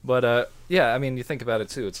 but yeah, I mean you think about it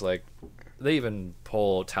too. It's like they even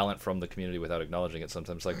pull talent from the community without acknowledging it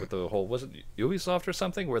sometimes. Like with the whole was it Ubisoft or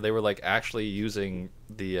something where they were like actually using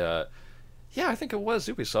the yeah, I think it was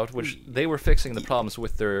Ubisoft, which they were fixing the problems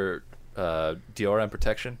with their DRM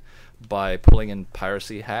protection by pulling in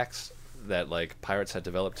piracy hacks that like pirates had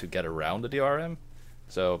developed to get around the DRM.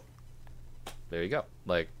 So there you go.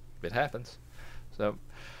 Like it happens. So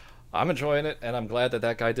I'm enjoying it, and I'm glad that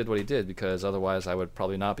that guy did what he did because otherwise I would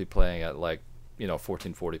probably not be playing at like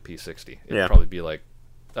 1440p 60. It'd Yeah. probably be like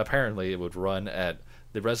apparently it would run at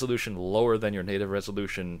the resolution lower than your native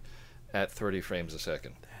resolution at 30 frames a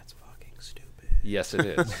second. That's fucking stupid. Yes, it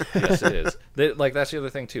is. Yes, it is. Like that's the other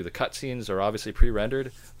thing too. The cutscenes are obviously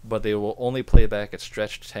pre-rendered, but they will only play back at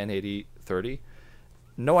stretched 1080 30.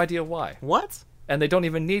 No idea why. What? And they don't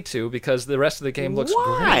even need to because the rest of the game looks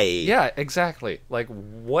Why? great. Yeah, exactly. Like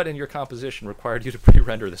what in your composition required you to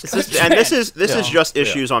pre-render this? And this is Yeah. just Yeah.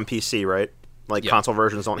 issues on PC, right? Like Yeah. console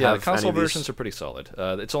versions don't Yeah, have the console any of these. versions are pretty solid.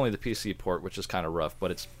 It's only the PC port, which is kind of rough,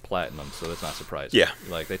 but it's platinum, so that's not surprising. Yeah.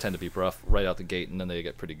 Like they tend to be rough right out the gate, and then they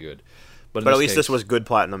get pretty good. In But at least case- this was good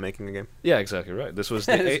platinum making a game. Yeah, exactly right. This was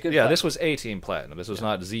It was good this was A Team Platinum. This was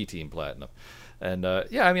not Z Team Platinum. And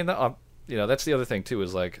yeah, I mean, that's the other thing too.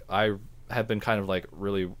 Is like I have been kind of like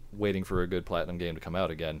really waiting for a good platinum game to come out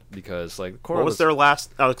again because like Korra What was their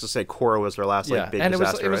last? I was going to say Korra was their last yeah, like big and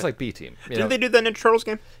disaster. it was right? like B Team. Didn't they do that Ninja Turtles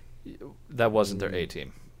game? That wasn't their A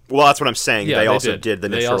Team. Well, that's what I'm saying. Yeah, they also did the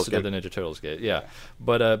Ninja They Turtles also game. did the Ninja Turtles game. Yeah,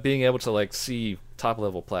 but being able to like see top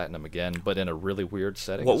level platinum again, but in a really weird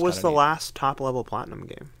setting. What is was kinda the neat. last top level platinum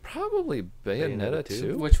game? Probably Bayonetta Bayonetta 2?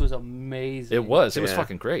 2. Which was amazing. It was. It was Yeah.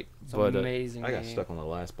 fucking great. It's But amazing. I got game. stuck on the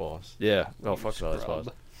last boss. yeah. Oh fuck that Scrub.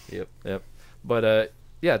 was. Yep. Yep. But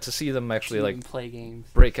yeah, to see them actually Didn't like even play games.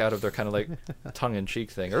 break out of their kind of like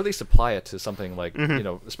tongue-in-cheek thing, or at least apply it to something like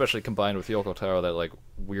especially combined with Yoko Taro, that like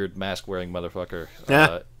weird mask-wearing motherfucker.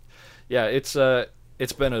 Yeah. Yeah, it's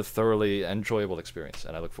been a thoroughly enjoyable experience,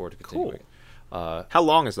 and I look forward to continuing. How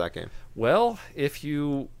long is that game? Well, if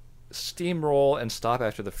you steamroll and stop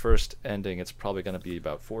after the first ending, it's probably going to be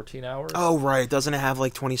about 14 hours. Oh, right. Doesn't it have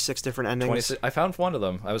like 26 different endings? 26, I found one of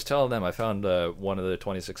them. I was telling them I found one of the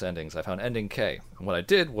 26 endings. I found ending K. And what I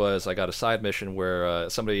did was I got a side mission where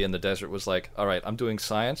somebody in the desert was like, all right, I'm doing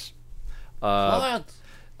science. I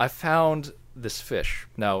found this fish.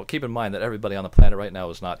 Now, keep in mind that everybody on the planet right now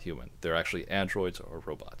is not human. They're actually androids or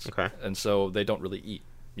robots. Okay. And so they don't really eat.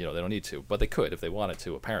 They don't need to, but they could if they wanted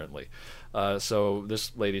to, apparently. So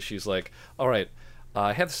this lady, she's like, all right,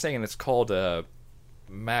 I have this thing, and it's called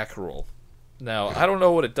mackerel. Now, I don't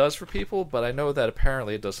know what it does for people, but I know that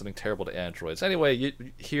apparently it does something terrible to androids. Anyway,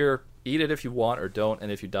 here, eat it if you want or don't,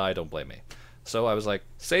 and if you die, don't blame me. So I was like,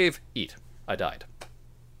 save, eat. I died.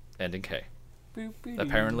 Ending K.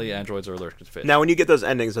 Apparently, androids are allergic to fish. Now, when you get those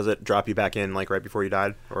endings, does it drop you back in like right before you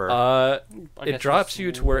died? Or It drops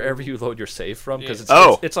you to wherever you load your save from because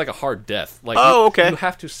Oh. it's like a hard death. Like Oh, okay. You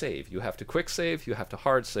have to save. You have to quick save. You have to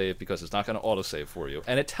hard save because it's not going to auto save for you,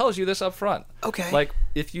 and it tells you this up front. Okay. Like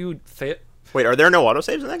if you wait, are there no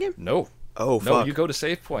autosaves in that game? no. Oh, No, fuck. you go to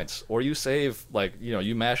save points, or you save like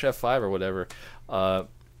you mash F5 or whatever.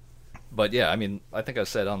 But yeah, I mean, I think I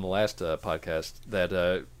said on the last podcast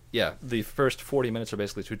that yeah, the first 40 minutes are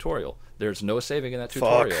basically tutorial. There's no saving in that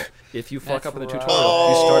tutorial. If you fuck That's up in the rough. tutorial,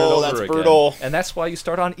 you start it over that's again. brutal. And that's why you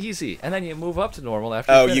start on easy, and then you move up to normal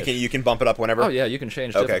after. Oh, finish. you can bump it up whenever. Oh yeah, you can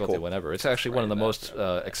change Okay, difficulty cool. whenever. It's actually one of the most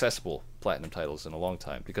accessible platinum titles in a long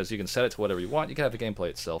time because you can set it to whatever you want. You can have the gameplay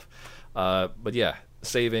itself. But yeah,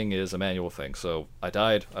 saving is a manual thing. So I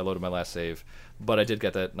died. I loaded my last save, but I did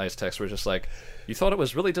get that nice text where it's just like, "You thought it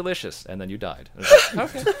was really delicious, and then you died." And it's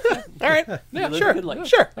like, okay, All right. yeah, You lived sure, a good life.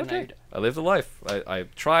 sure, And now okay. you're dead. I lived a life. I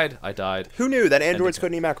tried. I died. Who knew that androids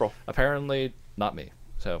couldn't eat mackerel? Apparently, not me.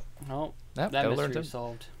 So Well, Yep, that gotta learn mystery to-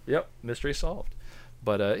 solved. yep, mystery solved.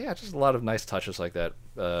 But yeah, just a lot of nice touches like that.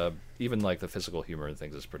 Even like the physical humor and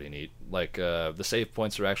things is pretty neat. Like the save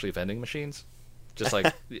points are actually vending machines, just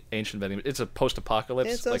like the ancient vending. It's a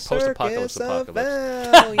post-apocalypse, like post-apocalypse apocalypse.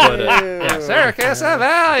 But, yeah, circus of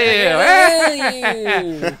value.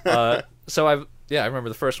 So I remember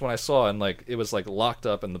the first one I saw, and like it was like locked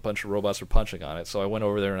up, and a bunch of robots were punching on it. So I went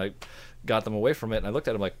over there and I got them away from it, and I looked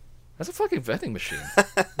at them like, that's a fucking vending machine.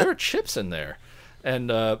 There are chips in there.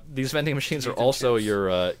 And these vending machines are also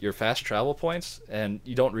your fast travel points, and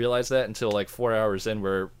you don't realize that until like 4 hours in,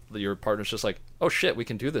 where your partner's just like, "Oh shit, we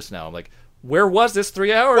can do this now." I'm like, "Where was this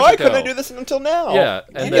 3 hours Why ago?" couldn't I do this until now? Yeah,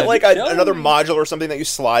 and and you then- get like another module or something that you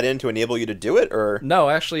slide in to enable you to do it, or No,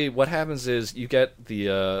 actually, what happens is you get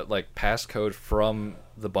the like passcode from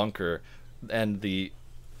the bunker, and the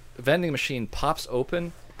vending machine pops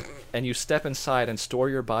open, and you step inside and store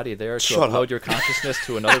your body there to Shut upload up. your consciousness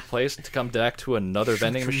to another place to come back to another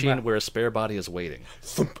vending machine where a spare body is waiting.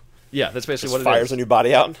 Yeah, that's basically just what it fires is. a new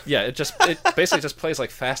body out. Yeah, it basically just plays like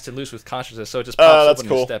fast and loose with consciousness, so it just Oh, pops that's open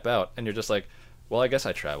and you cool. step out, and you're just like, well, I guess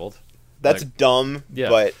I traveled. That's Like, dumb, yeah.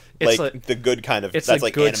 but It's like, like- the good kind of. It's That's like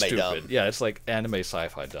like good anime stupid. dumb. Yeah, it's like anime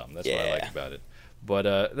sci-fi dumb. That's what I like Yeah. about it.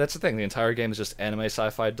 But that's the thing. The entire game is just anime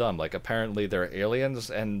sci-fi dumb. Like apparently they're aliens,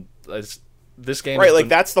 and this game Right, has like been-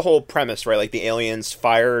 that's the whole premise, right? Like the aliens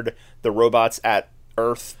fired the robots at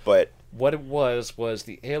Earth, but What it was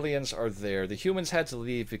the aliens are there. The humans had to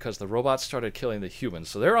leave because the robots started killing the humans.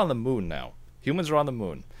 So they're on the moon now. Humans are on the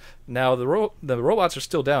moon. Now the robots are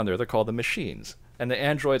still down there. They're called the machines. And the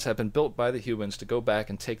androids have been built by the humans to go back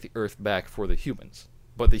and take the Earth back for the humans.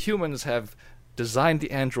 But the humans have designed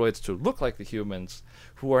the androids to look like the humans,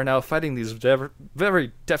 who are now fighting these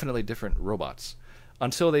very definitely different robots.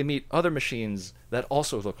 Until they meet other machines that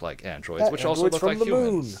also look like androids, which also androids look from like the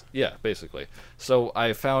humans. moon. Yeah, basically. So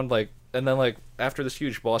I found like, and then like after this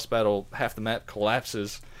huge boss battle, half the map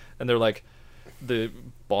collapses, and they're like, the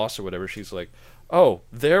boss or whatever, she's like, "Oh,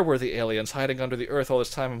 there were the aliens hiding under the earth all this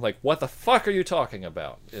time." I'm like, "What the fuck are you talking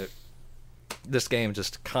about?" This game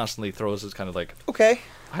just constantly throws this kind of like, okay.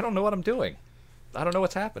 I don't know what I'm doing. I don't know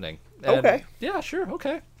what's happening. And, Okay. Yeah, sure,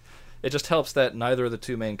 okay. It just helps that neither of the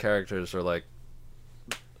two main characters are like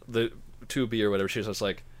the 2B or whatever. She's just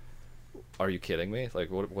like, "Are you kidding me? Like,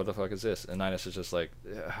 what the fuck is this?" And Ninus is just like,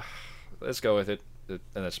 "Yeah, let's go with it." And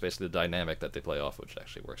that's basically the dynamic that they play off, which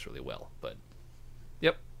actually works really well. But,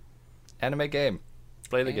 yep. Anime game.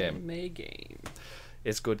 Play the game. Anime game.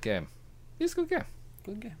 It's good game. It's good game.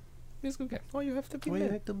 Good game. It's good game. Why you have to be mad?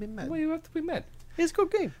 Why you have to be mad? It's good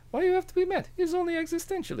game. Why you have to be mad? It's only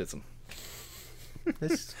existentialism.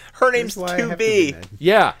 This, Her name's this is why I have to be 2B. mad.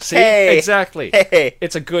 Yeah, see? Hey. Exactly. Hey,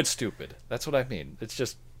 It's a good stupid. That's what I mean. It's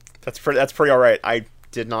just, that's pretty all right. I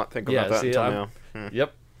did not think yeah, about that see, until I'm- now.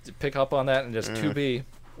 yep. Pick up on that and just 2B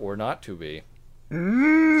or not 2B.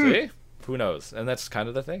 See? Who knows? And that's kind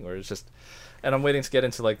of the thing where it's just, and I'm waiting to get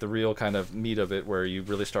into like the real kind of meat of it where you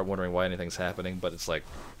really start wondering why anything's happening, but it's like,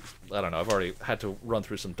 I don't know, I've already had to run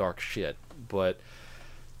through some dark shit, but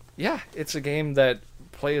yeah, it's a game that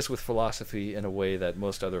plays with philosophy in a way that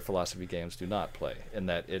most other philosophy games do not play, in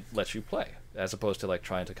that it lets you play, as opposed to like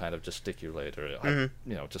trying to kind of gesticulate or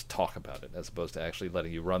just talk about it, as opposed to actually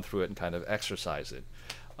letting you run through it and kind of exercise it.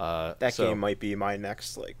 That So game might be my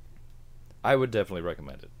next like I would definitely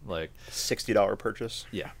recommend it. Like, $60 purchase.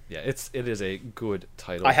 yeah, it is a good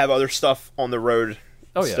title. I have other stuff on the road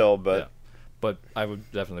still, but yeah. But I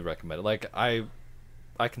would definitely recommend it. Like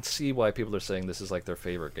I can see why people are saying this is like their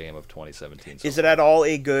favorite game of 2017. is it at all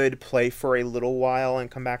a good play for a little while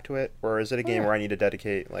and come back to it, or is it a game yeah. where I need to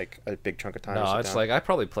dedicate like a big chunk of time? to No, sit it's down? like I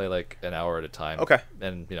probably play like an hour at a time. Okay.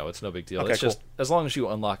 And it's no big deal. Okay, It's just cool. as long as you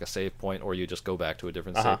unlock a save point or you just go back to a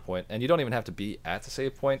different Uh-huh. save point, and you don't even have to be at the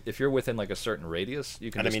save point. If you're within like a certain radius,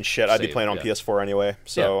 you can. And I just mean, shit, I'd be save, playing on yeah. PS4 anyway,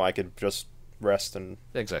 so Yeah. I could just rest and.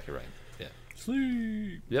 Exactly right. Yeah.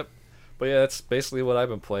 Sleep. Yep. But yeah, that's basically what I've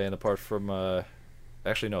been playing. Apart from,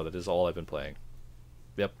 actually no, that is all I've been playing.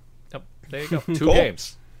 Yep. There you go. 2 Cool.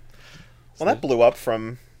 games. Well, that blew up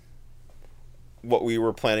from what we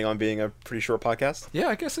were planning on being a pretty short podcast. Yeah,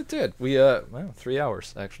 I guess it did. We 3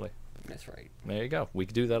 hours actually. That's right. There you go. We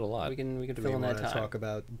could do that a lot. We can Do we fill in that want to time. talk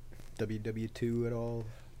about WW2 at all?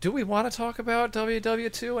 Do we want to talk about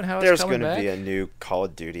WW2 and how it's There's coming going to back? be a new Call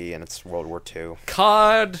of Duty, and it's World War II.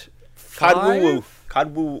 COD. COD 5? Woo Woo.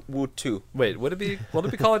 COD Woo Woo 2. Wait, will it be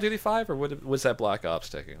Call of Duty 5 or was that Black Ops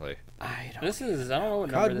technically? I don't. This is I don't know what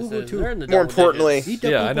COD number this Woo Woo is. 2. They're in the More double importantly, digits.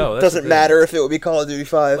 Yeah, I know. That's the Doesn't thing. matter if it would be Call of Duty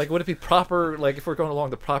 5. Like, would it be proper? Like, if we're going along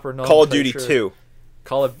the proper Call of Duty nomenclature- 2.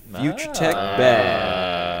 Call of Future Tech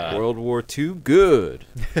bad. World War II good.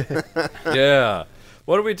 Yeah.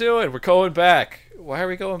 What are we doing? We're going back. Why are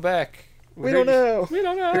we going back? We don't know. We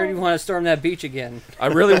don't I heard you know. want to storm that beach again. I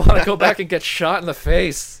really want to go back and get shot in the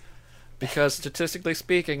face. Because statistically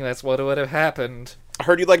speaking, that's what would have happened. I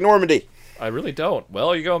heard you like Normandy. I really don't.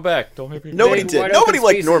 Well, you're going back. Don't make me. Nobody Big did. wide Nobody open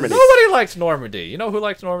liked spaces. Normandy. Nobody liked Normandy. You know who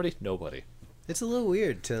liked Normandy? Nobody. It's a little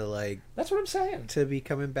weird to That's what I'm saying. to be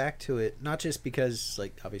coming back to it, not just because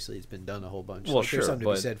obviously it's been done a whole bunch. Well, There's sure, something to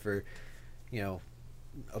but- be said for,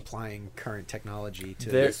 applying current technology to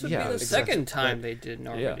There- This would Yeah, be the exactly. second time they did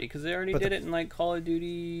Normandy Yeah. because they already But did the- it in like Call of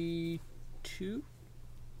Duty 2,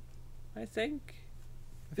 I think.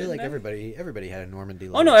 I feel like Didn't they? everybody had a Normandy.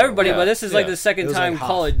 Oh no, level. everybody! Yeah. But this is like Yeah. the second It was time like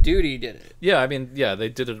Call Hoth. of Duty did it. Yeah, I mean, yeah, they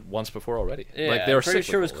did it once before already. Yeah, like they were I'm pretty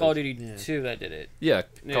sure it was cyclical. Call of Duty Yeah. 2 that did it. Yeah,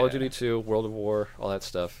 Call of Yeah. Duty 2, World of War, all that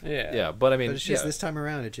stuff. Yeah. Yeah, but I mean, But it's just yeah, this time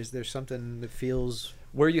around. It just there's something that feels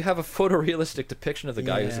where you have a photorealistic depiction of the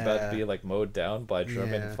guy who's about to Yeah. be like mowed down by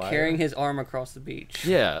German Yeah. fire. Carrying his arm across the beach.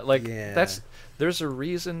 Yeah, like Yeah. there's a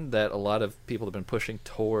reason that a lot of people have been pushing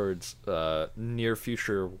towards near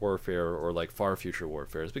future warfare or like far future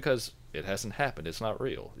warfare is because it hasn't happened. It's not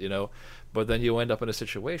real, you know. But then you end up in a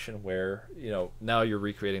situation where, you know, now you're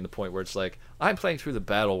recreating the point where it's like, I'm playing through the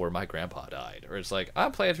battle where my grandpa died, or it's like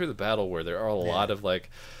I'm playing through the battle where there are a lot of like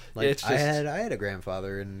it's just I had a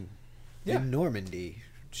grandfather in Normandy.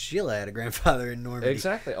 Sheila had a grandfather in Normandy.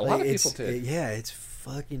 Exactly. A lot of it's- people did. Yeah, it's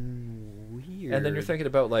fucking weird. and then you're thinking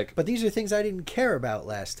about like but these are things I didn't care about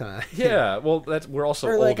last time. yeah, well, we're also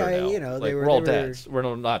Or older like now. you know, like they we're were- all they were- dads.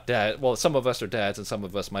 We're not dad. Well, some of us are dads, and some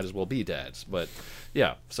of us might as well be dads. But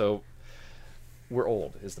yeah, so we're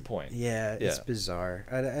old is the point. Yeah, it's Yeah. bizarre,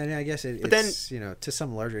 and I guess But then- it's you know to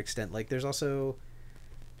some larger extent. Like there's also,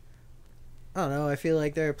 I don't know. I feel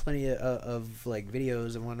like there are plenty of like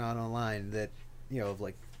videos and whatnot online that you know of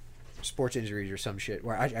like sports injuries or some shit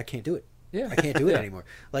where I can't do it. Yeah, I can't do it Yeah. anymore.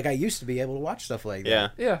 Like I used to be able to watch stuff like Yeah.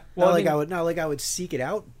 that. Yeah. Well, Well, not like I would seek it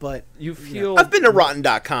out, but you feel. I've been to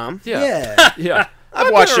Rotten.com. Yeah. yeah. Yeah.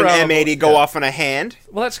 I've watched been an around- M80 go yeah. off on a hand.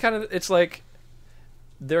 Well, that's kind of. It's like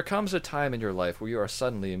there comes a time in your life where you are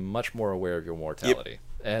suddenly much more aware of your mortality.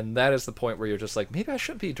 And that is the point where you're just like, maybe I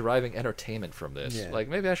shouldn't be deriving entertainment from this. Yeah. Like,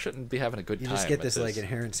 maybe I shouldn't be having a good You time. just get with this like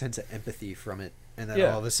inherent sense of empathy from it, and then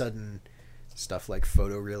Yeah. all of a sudden, stuff like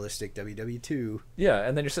photorealistic WW2 Yeah,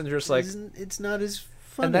 and then you're sitting there just like, it's not as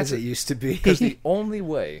fun And that's as it it. used to be. because the only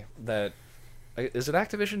way that is it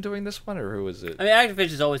Activision doing this one or who is it? I mean,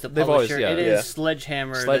 Activision is always the They've always- publisher. yeah. It is Yeah.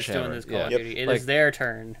 Sledgehammer, that's Sledgehammer, doing this Call yeah. of Yep. Duty. It Like- is their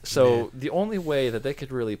turn. So the only way that they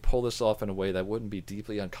could really pull this off in a way that wouldn't be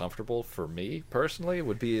deeply uncomfortable for me personally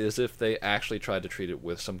would be as if they actually tried to treat it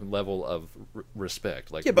with some level of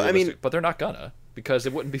respect. Like, Yeah, but I mean- realistic. but they're not gonna because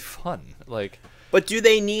it wouldn't be fun. Like, But do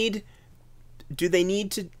they need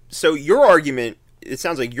to? So your argument, it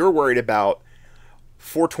sounds like you're worried about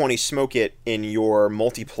 420 smoke it in your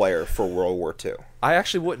multiplayer for World War II. I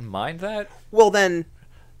actually wouldn't mind that. Well, then,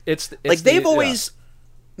 It's like the- they've yeah. always,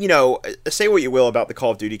 you know, say what you will about the Call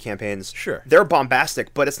of Duty campaigns. Sure. they're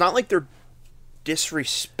bombastic, but it's not like they're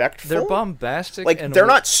disrespectful. they're bombastic. Like and they're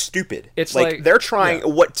not stupid. It's like like- they're trying. yeah.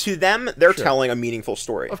 What to them, they're Sure. telling a meaningful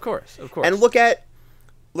story. Of course. And look at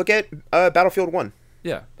Battlefield 1.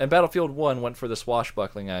 Yeah, and Battlefield 1 went for the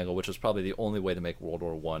swashbuckling angle, which was probably the only way to make World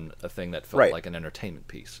War 1 a thing that felt Right. like an entertainment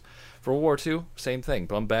piece. For World War 2, same thing.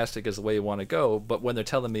 Bombastic is the way you want to go, but when they're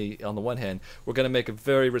telling me, on the one hand, we're going to make a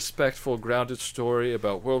very respectful, grounded story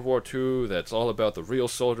about World War 2 that's all about the real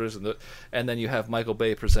soldiers, and then you have Michael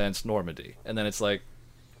Bay presents Normandy, and then it's like,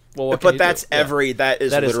 well, what can But you that's do? Yeah. that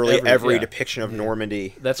is That is literally every yeah. depiction of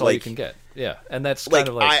Normandy. That's all you can get. Yeah, and that's Like kind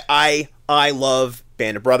of like... I love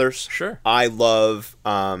Band of Brothers. Sure. I love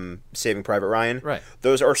Saving Private Ryan. Right.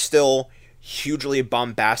 Those are still hugely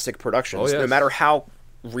bombastic productions, Oh, yes. no matter how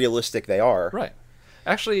realistic they are. Right.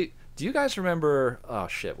 Actually, do you guys remember? Oh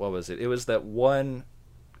shit, what was it? It was that one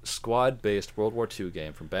squad-based World War II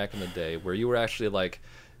game from back in the day where you were actually like,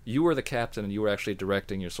 you were the captain and you were actually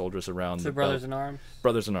directing your soldiers around The Brothers in Arms.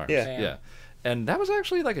 Brothers in Arms. Yeah. Yeah. And that was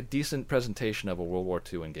actually like a decent presentation of a World War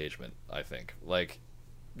II engagement. I think like.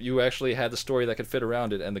 You actually had the story that could fit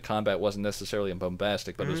around it, and the combat wasn't necessarily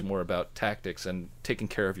bombastic, but it was more about tactics and taking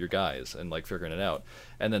care of your guys and like figuring it out.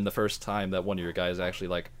 And then the first time that one of your guys actually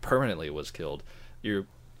like permanently was killed, you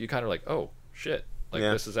kind of like, oh shit, like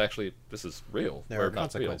Yeah. this is real. There Or are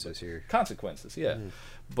not real, consequences but here. Consequences, yeah.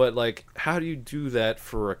 But like, how do you do that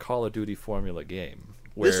for a Call of Duty formula game?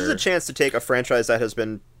 This is a where- chance to take a franchise that has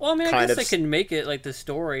been Well, I mean, I kind guess of they can make it like the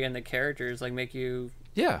story and the characters like make you.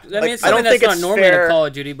 Yeah. I Like, mean, it's I don't something that's think not it's normally in fair- a Call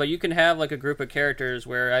of Duty, but you can have like a group of characters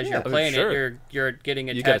where, as Yeah, you're I mean, playing sure. it, you're getting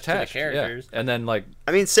You get attached to the attached, characters. yeah. And then like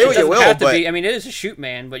I mean, say It what you doesn't will, have to but be. I mean, it is a shoot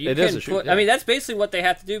man, but you It can is a shoot, put. yeah. I mean, that's basically what they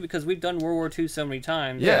have to do because we've done World War II so many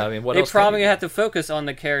times. Yeah, I mean, what they else can probably you do? have to focus on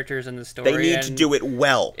the characters and the story. they need to and do it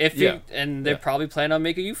well. If Yeah. you, and they're Yeah. probably planning on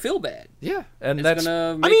making you feel bad. yeah, and It's that's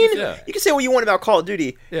gonna I make mean, you feel yeah. you can say what you want about Call of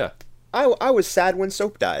Duty. yeah. I was sad when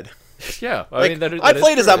Soap died. Yeah, I Like, mean, that is I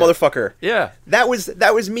played as true, that yeah. motherfucker. Yeah, That was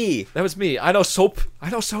me. that was me. I know soap.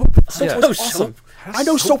 Yeah. was awesome. I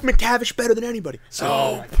know Soap McTavish better than anybody.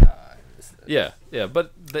 Oh my god. Yeah, yeah,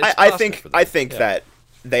 but it's I cosmic think for them. I think Yeah. that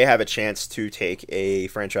they have a chance to take a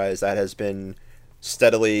franchise that has been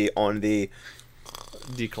steadily on the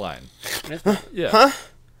Decline. It's- Yeah. huh?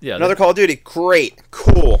 Yeah. Another Call of Duty, great,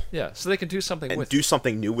 cool, Yeah. So they can do something and with do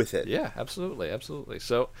something new with it. Yeah, absolutely, absolutely.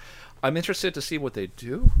 So, I'm interested to see what they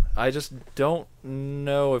do. I just don't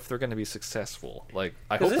know if they're going to be successful. Like,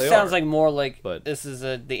 I hope Because they this sounds are. like more like but- this is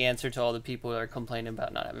the answer to all the people that are complaining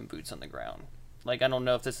about not having boots on the ground. Like, I don't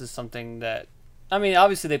know if this is something that. I mean,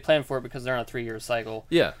 obviously they plan for it because they're on a 3-year cycle.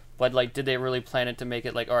 Yeah, But, like, did they really plan it to make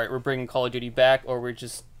it like, all right, we're bringing Call of Duty back, or we're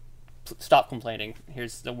just stop complaining?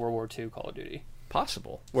 Here's the World War II Call of Duty.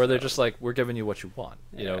 possible. Where they're just like, we're giving you what you want.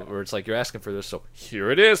 You know, Yeah. where it's like you're asking for this, so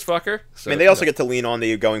here it is, fucker. So, I mean, they also you know. get to lean on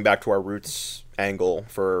the going back to our roots angle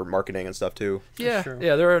for marketing and stuff too. Yeah, true.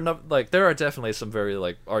 yeah. There are enough, there are definitely some very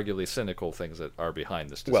arguably cynical things that are behind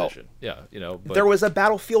this Well, decision. Yeah, you know. But There was a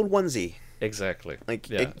Battlefield onesie. exactly. Like,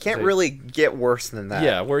 yeah, it can't they- really get worse than that.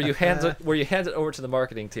 Yeah, where you hand it over to the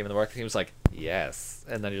marketing team, and the marketing team's like, yes,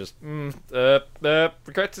 and then you just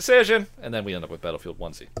regret decision, and then we end up with Battlefield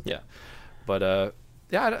onesie. Yeah, but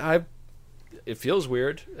yeah, it feels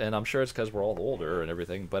weird, and I'm sure it's because we're all older and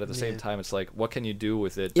everything. But at the same time, it's like, what can you do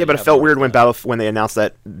with it? Yeah, that but you it felt haven't weird when done? when they announced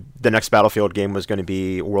that the next Battlefield game was going to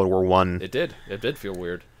be World War One. It did. It did feel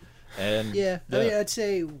weird, and Yeah, I mean, I'd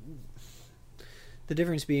say the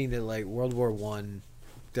difference being that like World War One,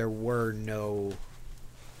 there were no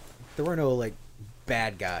like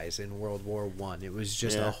bad guys in World War One. It was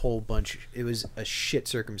just Yeah. a whole bunch. It was a shit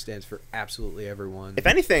circumstance for absolutely everyone. If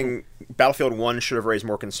anything, Battlefield One should have raised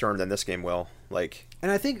more concern than this game will. Like,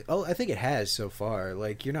 And I think it has so far.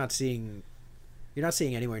 Like you're not seeing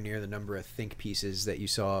anywhere near the number of think pieces that you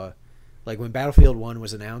saw. Like when Battlefield 1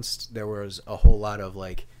 was announced, there was a whole lot of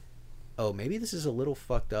like, oh, maybe this is a little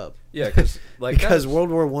fucked up. yeah, because Because World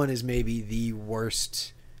War 1 is maybe the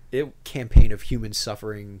worst it campaign of human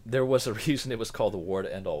suffering. there was a reason it was called the War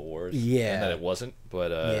to End All Wars. Yeah. and that it wasn't.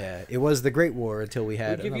 But Yeah, it was the Great War until we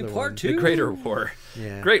had We'll give you another part one. two. the Greater War,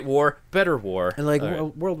 Yeah. Great War, Better War, And like All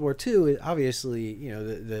right. World War II, obviously, you know,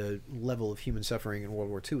 the level of human suffering in World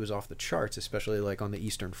War II was off the charts, especially like on the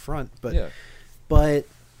Eastern Front. yeah. But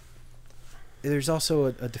there's also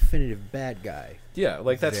a definitive bad guy Yeah,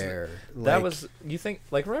 like that's there. that Like, was you think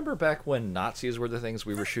remember back when Nazis were the things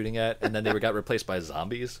we were shooting at, and then they got replaced by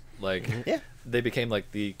zombies. Like Yeah. they became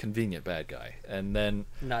like the convenient bad guy, and then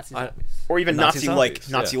Nazi I- zombies. or even Nazi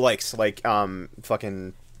zombies, Nazi yeah. likes like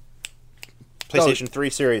fucking PlayStation 3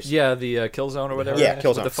 series. yeah, the Killzone or whatever. Yeah, With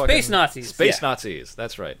Killzone. the fucking- Space Nazis. Space Yeah. Nazis.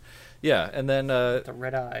 That's right. Yeah, and then The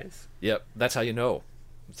red eyes. yep, that's how you know.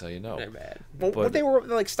 That's how you know. They're bad. Well, But- they were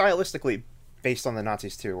like stylistically based on the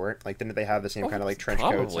Nazis too, weren't like didn't they have the same kind of like trench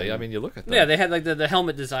coats? Probably. and- I mean, you look at them. Yeah, they had like the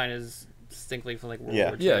helmet design is distinctly for like World Yeah.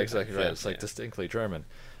 War II. Yeah, exactly right. Yeah, It's like yeah. distinctly German.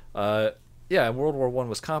 Yeah, and World War One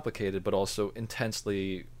was complicated, but also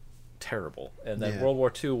intensely terrible. And then Yeah. World War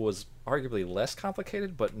Two was arguably less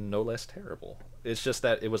complicated, but no less terrible. It's just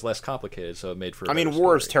that it was less complicated, so it made for. I mean, better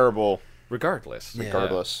war is story. terrible regardless. Yeah.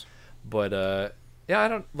 regardless. But yeah, I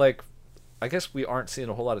don't like. I guess we aren't seeing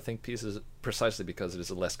a whole lot of think pieces precisely because it is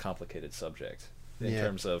a less complicated subject in Yeah.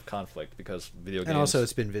 terms of conflict. Because video games, and also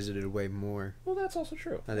it's been visited way more. well, that's also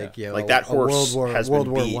true. I think yeah, Like, a- that a horse has been World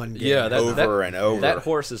War beat. One game. Yeah, that, Over that, and over. That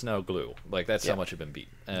horse is now glue. Like that's Yeah. how much it been beat,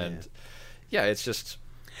 and yeah, it's just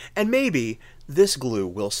And maybe this glue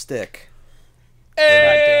will stick.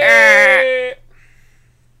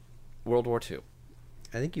 World War Two.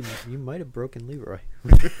 I think you might have broken Leroy.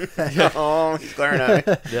 Oh, he's glaring at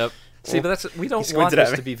me. Yep. See, but that's we don't He want squinted at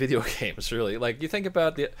this me. to be video games, really. Like you think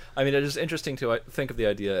about the. I mean, it is interesting to think of the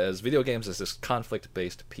idea as video games as this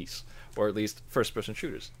conflict-based piece, or at least first-person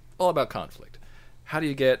shooters, all about conflict. How do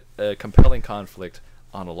you get a compelling conflict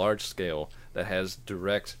on a large scale that has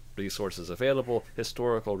direct resources available,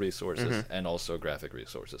 historical resources, and also graphic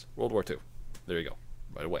resources? World War II. There you go,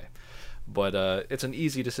 right away. But it's an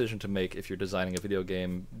easy decision to make if you're designing a video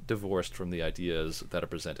game divorced from the ideas that are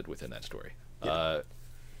presented within that story.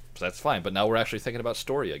 So that's fine. But now we're actually thinking about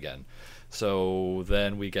story again. So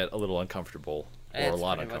then we get a little uncomfortable, or a It's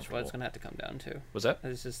lot pretty much uncomfortable. what it's gonna have to come down to. Was that?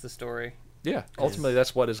 It's just the story. Yeah. Ultimately,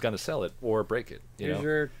 that's what is going to sell it or break it. You Here's know?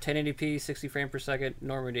 your 1080p, 60 frame per second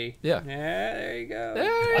Normandy. Yeah. Yeah, there you go.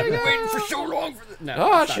 There I've you been go. waiting for so long for this. No,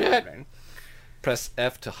 Oh, it's not shit. happening. Press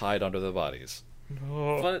F to hide under the bodies.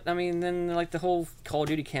 But I mean, then like the whole Call of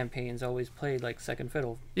Duty campaign's always played like second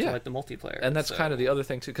fiddle to Yeah. like the multiplayer. And that's so- kind of the other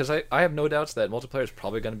thing too, because I have no doubts that multiplayer is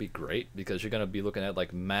probably going to be great because you're going to be looking at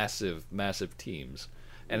like massive teams,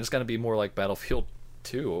 and it's going to be more like Battlefield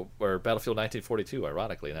 2 or Battlefield 1942,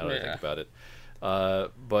 ironically, now that I Yeah. think about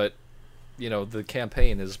it. But you know, the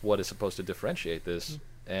campaign is what is supposed to differentiate this,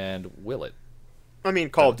 and will it? I mean,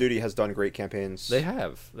 Call of Duty has done great campaigns. They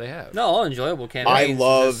have. No, all enjoyable I campaigns.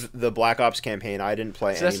 love the Black Ops campaign. I didn't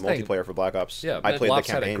play See, any that's the thing. multiplayer for Black Ops. Yeah, I but played the Ops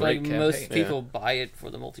had a campaign. great like most campaign. people buy it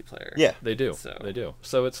for the multiplayer. Yeah, They do. So- They do.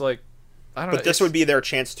 So it's like, I don't know. but this it's- would be their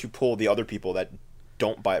chance to pull the other people that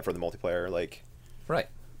don't buy it for the multiplayer. Like, right.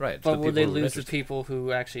 But the will they people who are lose the interested. people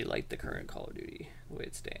who actually like the current Call of Duty the way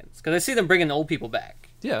it stands? Because I see them bringing the old people back.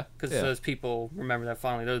 Yeah. Because yeah. those people remember that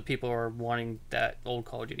fondly. Those people are wanting that old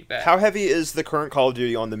Call of Duty back. how heavy is the current Call of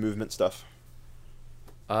Duty on the movement stuff?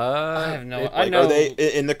 I have no. it- I Like, know. are they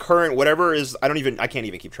in the current whatever is? I can't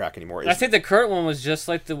even keep track anymore. I Is think the current one was just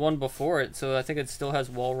like the one before it, so I think it still has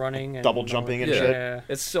wall running and Double jumping and Yeah. shit? Yeah.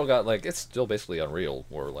 It's still got like it's still basically Unreal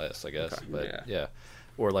more or less, I guess. Okay. But Yeah. yeah.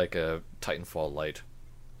 Or like a Titanfall light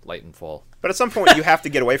and fall. But at some point, you have to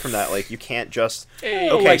get away from that. Like, you can't just. Hey,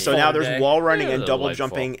 Okay, so Lightfall now there's today. wall running Yeah, and the double Lightfall.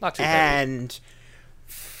 jumping Not too heavy. and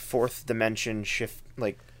fourth dimension shift.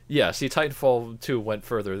 Like, Yeah, see Titanfall 2 went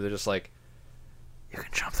further. They're just like you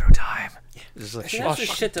can jump through time. It's just like See, that's the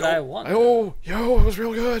fucking shit that dope. I want. Oh, yo, it was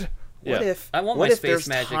real good. what Yeah. if? I want what my if space there's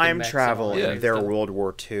magic and time mechs travel and all in that their stuff. World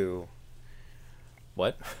War II?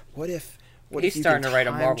 What? What if? What He's if you starting did to write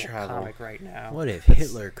a time Marvel travel? comic right now. What if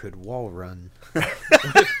Hitler could wall run?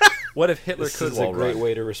 What if Hitler This could is a wall great run?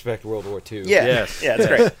 way to respect World War II. Yeah, Yes. yeah, it's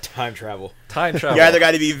great. Time travel. Time travel. You either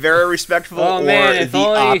got to be very respectful Oh, or man, if the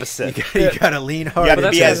only- opposite. You gotta lean hard. You got to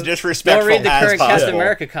that's be as it. Don't disrespectful read the as current Captain possible.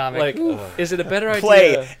 America comic. Like, is it a better idea?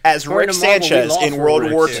 Play as According Rick to Marvel, we Sanchez lost in World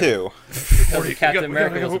World War War II. II. Because Captain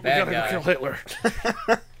America was a bad we gotta guy. kill Hitler.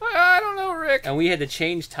 I don't know, Rick. And we had to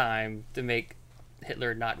change time to make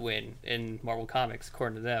Hitler not win in Marvel Comics,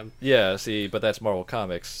 according to them. Yeah, see, but that's Marvel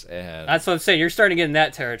Comics, and That's what I'm saying. You're starting to get in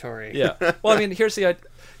that territory. yeah. Well, I mean, here's the idea.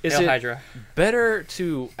 Is Hail it Hydra. better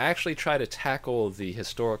to actually try to tackle the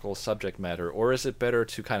historical subject matter, or is it better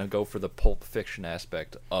to kind of go for the pulp fiction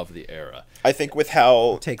aspect of the era? I think with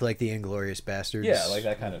how Take like the Inglorious Bastards. Yeah, like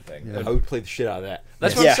that kind of thing. I would play the shit out of that.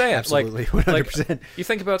 That's Yes. what Yeah, I'm saying. absolutely, Like, 100%. you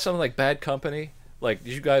think about something like Bad Company. Like,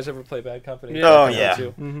 did you guys ever play Bad Company? Yeah. Oh, Bad Company yeah. too?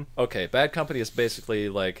 Mm-hmm. Okay, Bad Company is basically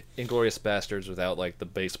like Inglorious Bastards without like the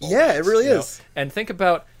baseball. Yeah, it bats, really you know? is. And think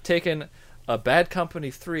about taking a Bad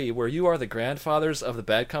Company 3 where you are the grandfathers of the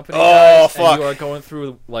Bad Company Oh, guys, fuck. and you are going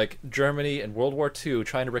through like Germany and World War II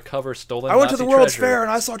trying to recover stolen I went to Nazi the World's treasure. Fair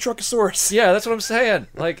and I saw Truckosaurus. Yeah, that's what I'm saying.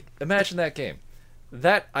 Like, imagine that game.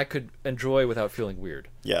 That I could enjoy without feeling weird.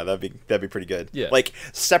 Yeah, that'd be pretty good. Yeah. Like,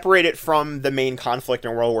 separate it from the main conflict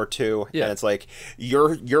in World War II, Yeah. and it's like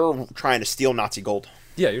you're trying to steal Nazi gold.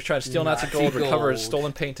 Yeah, you're trying to steal Nazi Nazi gold, recover gold.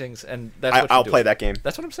 stolen paintings, and that's what I'll you're doing. play that game.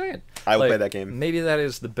 That's what I'm saying. I will play that game. Maybe that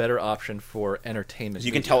is the better option for entertainment.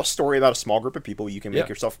 You can media. tell a story about a small group of people. You can make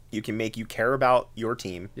Yeah. you can make you care about your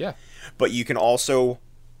team, Yeah, but you can also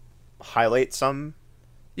highlight some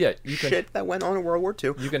yeah. You can. shit that went on in World War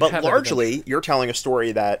II. You can But have that largely, you're telling a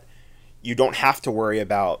story that you don't have to worry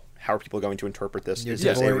about how are people going to interpret this. You're, Is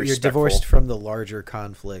this a you're respectful- divorced from the larger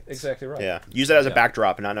conflict. Exactly right. Yeah, use it as a Yeah.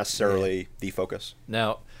 backdrop and not necessarily the focus.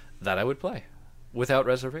 Now that I would play without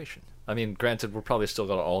reservation. I mean, granted, we're probably still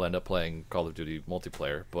gonna all end up playing Call of Duty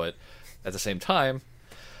multiplayer, but at the same time,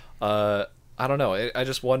 I don't know. I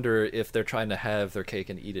just wonder if they're trying to have their cake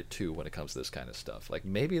and eat it too when it comes to this kind of stuff. Like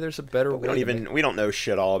maybe there's a better way. We don't know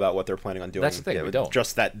shit all about what they're planning on doing. That's the thing, Yeah, we don't.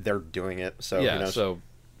 Just that they're doing it. So yeah. who knows? So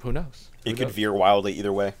who knows? It Who could knows? veer wildly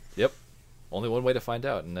either way. Yep. Only one way to find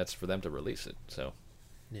out, and that's for them to release it. So,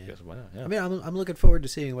 Yeah. guess why not? Yeah. I mean, I'm looking forward to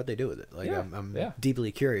seeing what they do with it. Like, Yeah, I'm yeah.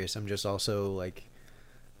 deeply curious. I'm just also like,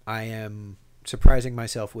 I am surprising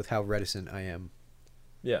myself with how reticent I am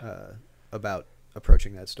yeah. about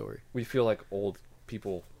approaching that story. We feel like old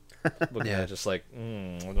people looking Yeah. at it just like,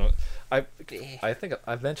 I think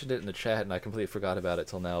I've mentioned it in the chat and I completely forgot about it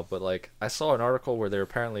till now, but like I saw an article where they're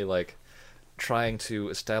apparently like trying to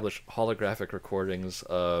establish holographic recordings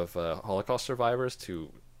of Holocaust survivors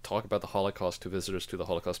to talk about the Holocaust to visitors to the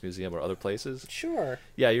Holocaust Museum or other places. Sure.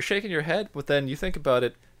 Yeah, you're shaking your head, but then you think about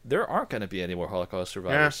it, there aren't going to be any more Holocaust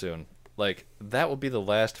survivors Yeah. soon. Like, that will be the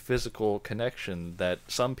last physical connection that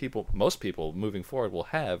most people moving forward will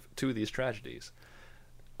have to these tragedies.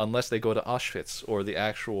 Unless they go to Auschwitz or the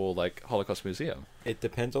actual, like, Holocaust Museum. It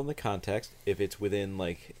depends on the context. If it's within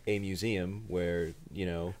like a museum where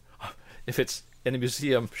If it's in a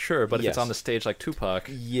museum, sure, but if it's Yes. on the stage like Tupac,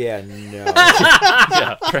 yeah, no.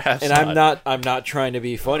 yeah, perhaps And not. I'm not trying to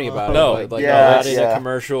be funny about No. it. But, like, Yeah, not in yeah. a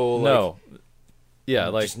commercial. No. Yeah,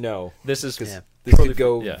 like, just no. this is... Yeah. This totally could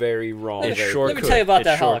go yeah. very wrong. It very sure Let me could. tell you about It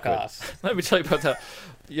that sure could. Holocaust. Let me tell you about that.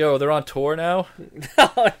 Yo, they're on tour now?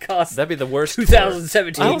 Holocaust. That'd be the worst tour.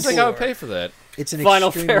 2017. I don't think I would tour. pay for that. It's an Final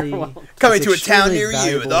extremely farewell. Coming it's to a town extremely near you,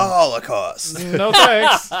 valuable- the Holocaust. No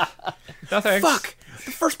thanks. No thanks. Fuck!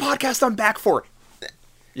 The first podcast I'm back for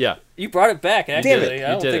Yeah, You brought it back, actually. it.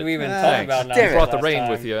 I don't You did think it. we even Ah, talked about you Nazis brought the last rain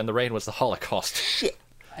time. with you, and the rain was the Holocaust.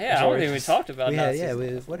 Yeah, I don't think we talked about We had,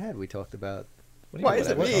 Nazis. what had we talked about? Why is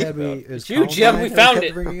it What me? had we? It's you, Jim. We found kept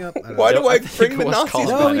it. Bringing up? I don't Why know. do I think bring it the was Nazis called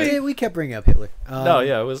No, back? we did. We kept bringing up Hitler. No,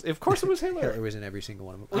 yeah, it was. Of course, it was Hitler. Hitler was in every single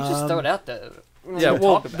one of them. We just throw it out there. We don't Yeah, even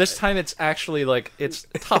well, talk about this it. time it's actually like it's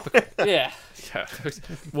topical. Yeah. Yeah,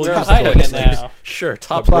 We're use hiding those it things. now. Sure,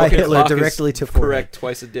 top Apply broken Hitler clock is- directly to forehead. Correct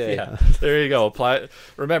twice a day. Yeah, there you go. Apply.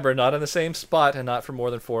 Remember, not in the same spot and not for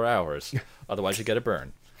more than 4 hours. Otherwise, you get a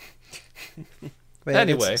burn. But yeah,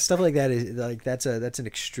 Anyway. stuff like that is like that's an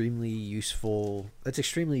extremely useful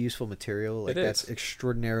material. Like It that's is.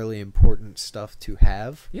 extraordinarily important stuff to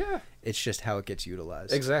have. Yeah, It's just how it gets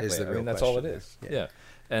utilized. exactly. Is the I real mean, that's all it question is. there. Yeah,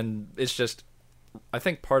 and it's just. I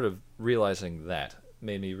think part of realizing that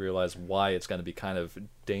made me realize why it's going to be kind of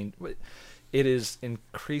It is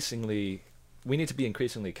increasingly. We need to be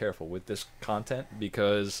increasingly careful with this content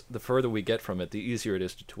because the further we get from it, the easier it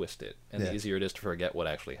is to twist it, and Yeah. the easier it is to forget what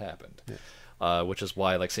actually happened. Which is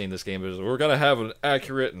why, like, seeing this game is we're gonna have an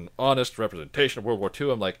accurate and honest representation of World War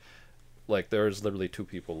II. I'm like there's literally 2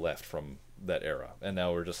 people left from that era, and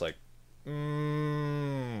now we're just like,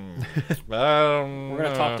 We're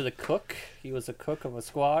gonna talk to the cook. He was a cook of a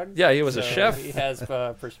squad. Yeah, he was a so chef. He has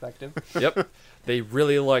perspective. Yep, they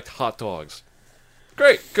really liked hot dogs.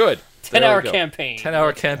 Great, good. There we 10-hour go. campaign.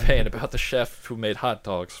 10-hour campaign about the chef who made hot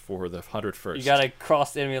dogs for the 101st. You gotta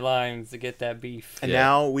cross enemy lines to get that beef. And Yeah.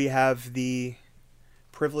 now we have the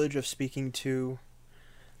privilege of speaking to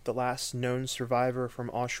the last known survivor from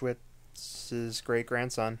Auschwitz's great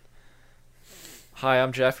grandson. Hi,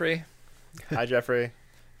 I'm Jeffrey. Hi, Jeffrey.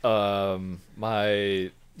 I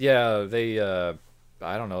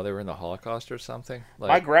don't know, they were in the Holocaust or something. My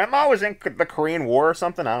Like, grandma was in the Korean War or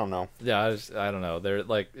something. I don't know. yeah, I don't know. They're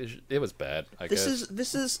like, it was bad. I This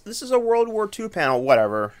guess. is a World War II panel.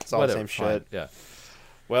 Whatever. It's all Whatever, the same fine, shit. Yeah.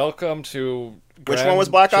 Welcome to. Which one was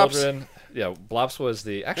Black Ops? Grandchildren. Yeah, Blops was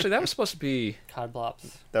the. Actually, that was supposed to be. Cod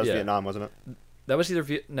blops. That was Yeah. Vietnam, wasn't it? That was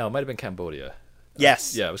either no, it might have been Cambodia.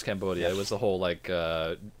 Yes. Yeah, it was Cambodia. It was the whole like,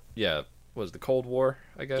 was the Cold War?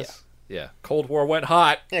 I guess. Yeah, Cold War went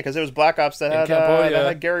hot. Yeah, because it was Black Ops that In had, Cambodia. that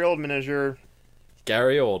had Gary Oldman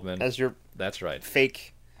Gary Oldman. as your That's right.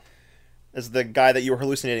 fake, as the guy that you were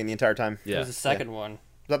hallucinating the entire time. Yeah. It was the second one. Was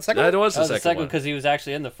that the second That one? was That the was the second second one. because he was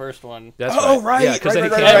actually in the first one. That's Oh, right. right, Yeah, 'cause then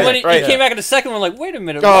right, he right, came right, And when he, right. he came back in the second one, like, wait a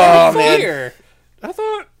minute, Oh, why are you man. here? I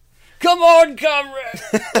thought. Come on, comrade,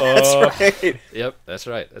 That's right. Yep, that's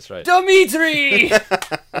right. That's right. Dimitri. I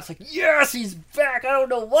was like, yes, he's back. I don't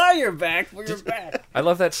know why you're back, but you're back. I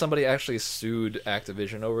love that somebody actually sued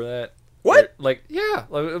Activision over that. What? Like, yeah,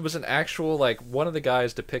 like, it was an actual, like, one of the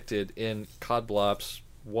guys depicted in COD Blops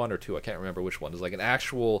 1 or 2, I can't remember which one, is like an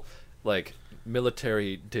actual, like,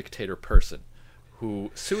 military dictator person who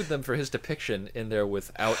sued them for his depiction in there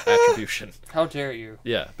without attribution. How dare you?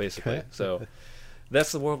 Yeah, basically. So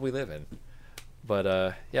that's the world we live in.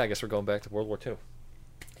 But yeah, I guess we're going back to World War II.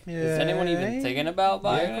 Is anyone even thinking about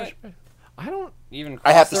buying it? I don't. Even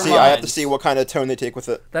I have to cross see. their I have to minds? see what kind of tone they take with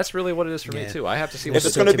it. That's really what it is for me Yeah. too. I have to see If what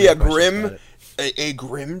it's Still going to too be a many questions grim, about a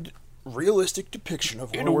grim, realistic depiction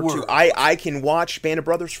of In World a War II, world. I can watch Band of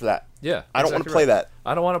Brothers for that. Yeah, I don't want to exactly play right. that.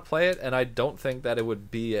 I don't want to play it, and I don't think that it would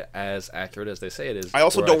be as accurate as they say it is. I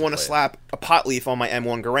also were don't to want to play it. slap a pot leaf on my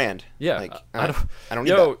M1 Garand. Yeah, like, I don't. I don't need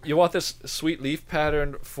Yo, that. you want this sweet leaf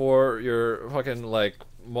pattern for your fucking like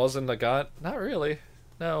Mosin Nagant? Not really.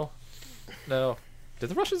 No. Did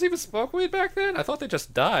the Russians even smoke weed back then? I thought they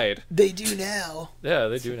just died. They do now. Yeah,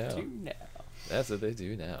 they do now. Do now. That's what they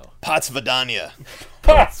do now. Potsvadania.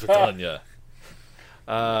 Britannia.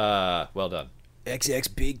 Well done.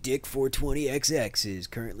 XX Big Dick 420XX is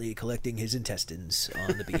currently collecting his intestines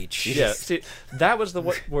on the beach. Yeah, see, that was the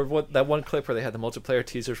that one clip where they had the multiplayer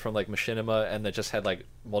teasers from like Machinima, and they just had like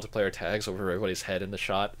multiplayer tags over everybody's head in the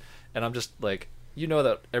shot, and I'm just like, you know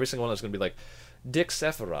that every single one is going to be like Dick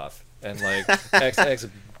Sephiroth and like XX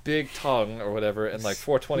Big Tongue or whatever, and like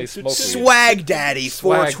 420 smoke weed. Swag Daddy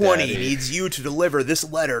Swag 420 Daddy. needs you to deliver this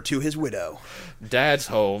letter to his widow. Dad's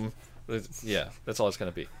home. Yeah, that's all it's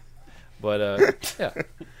going to be. But yeah,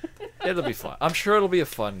 it'll be fun. I'm sure it'll be a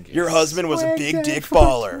fun game. Your husband was a big dick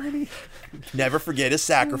baller. Never forget his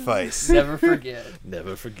sacrifice. Never forget.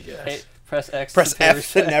 Never forget. Hey, press X. Press to pay F to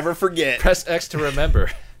respect. never forget. Press X to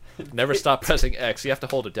remember. Never stop pressing X. You have to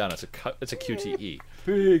hold it down. It's a QTE.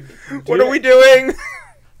 What are we doing?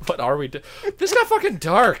 What are we doing? This got fucking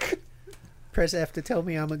dark. Press F to tell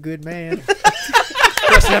me I'm a good man.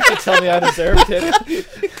 Press F to tell me I deserved it.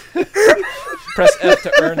 Press F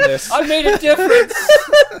to earn this. I made a difference.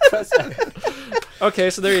 Press X. Okay,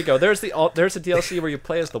 so there you go. There's there's a DLC where you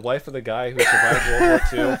play as the wife of the guy who survived World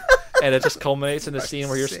War II, and it just culminates in a scene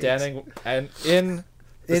where you're standing and in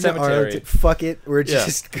the cemetery. Fuck it, we're Yeah.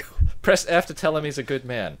 just. Press F to tell him he's a good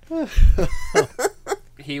man.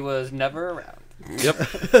 He was never around.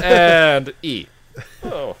 Yep. And E.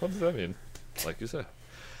 Oh, what does that mean? Like you said.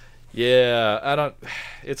 Yeah, I don't.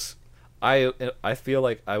 It's. I feel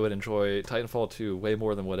like I would enjoy Titanfall 2 way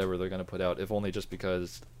more than whatever they're going to put out, if only just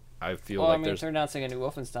because I feel Well, like I mean, there's. they're announcing a new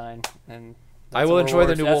Wolfenstein, and I will enjoy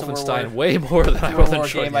the new Wolfenstein way more than I will World War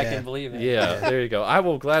enjoy. game I can believe in. Yeah, there you go. I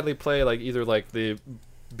will gladly play like either like the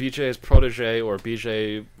BJ's protege or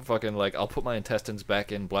BJ fucking like I'll put my intestines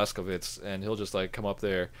back in Blazkowicz and he'll just like come up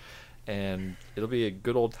there, and it'll be a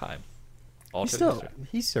good old time. All together.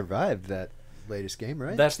 He survived that latest game,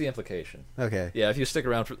 right? That's the implication. Okay. Yeah, if you stick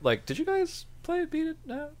around for like, did you guys play it? Beat it?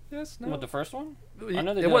 No. Yes. No. What, the first one? Y- I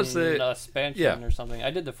know they it was did the an expansion yeah. or something.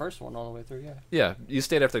 I did the first one all the way through. Yeah. Yeah. You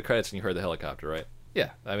stayed after the credits and you heard the helicopter, right? Yeah.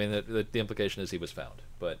 I mean, the implication is he was found,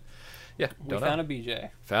 but yeah, We don't found know. a BJ.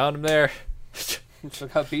 Found him there.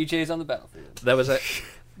 Took out BJ's on the battlefield. That was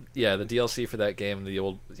yeah, the DLC for that game,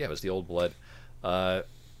 it was the Old Blood.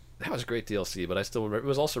 That was a great DLC, but I still remember it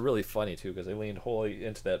was also really funny too because they leaned wholly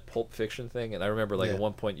into that Pulp Fiction thing, and I remember like Yeah. at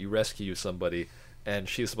one point you rescue somebody, and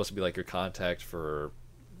she's supposed to be like your contact for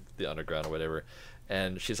the underground or whatever,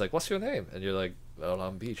 and she's like, "What's your name?" And you're like, "Well,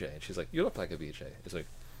 I'm BJ," and she's like, "You look like a BJ." It's like,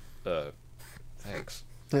 thanks.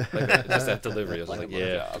 Like, just that delivery. I was Like like, a yeah,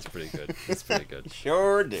 blowjob. that's pretty good. That's pretty good.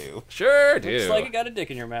 Sure do. Sure do. Looks like you got a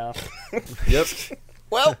dick in your mouth. Yep.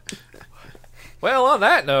 Well, Well, on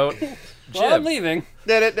that note, Well, I'm Jim. leaving.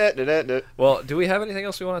 Well, do we have anything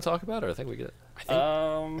else we want to talk about, or I think we get it?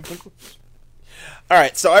 all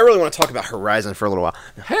right. So I really want to talk about Horizon for a little while.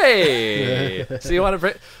 Hey! So you want to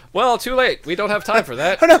bring... Well, too late. We don't have time for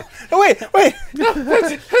that. Oh no! Oh wait!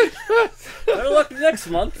 Better luck next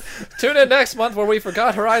month. Tune in next month where we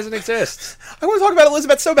forgot Horizon exists. I want to talk about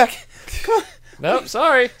Elizabeth Sobek. Come on. Nope,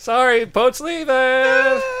 sorry. Boat's leaving.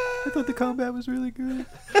 I thought the combat was really good.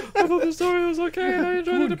 I thought the story was okay, and I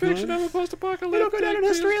enjoyed the depiction of a post-apocalyptic... It'll go down in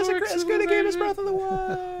history as prehistoric good a game as Breath of the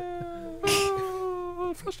civilization.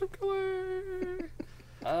 Oh, Frost of Killer.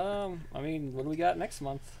 I mean, what do we got next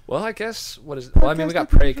month? Well, I guess, what is... Well, I mean, we got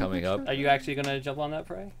Prey coming up. Are you actually gonna jump on that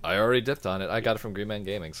prey? I already dipped on it. I got it from Green Man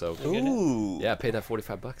Gaming, so... Ooh. Yeah, I paid that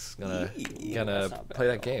 $45. Gonna That's not bad play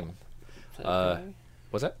at that all. game. Play Prey?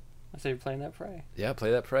 What's that? I say you're playing that prey. Yeah,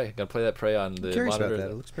 play that Prey. Gonna play that Prey on the Curious monitor. about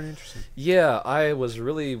that. It looks pretty interesting. Yeah, I was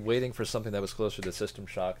really waiting for something that was closer to System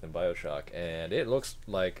Shock than Bioshock, and it looks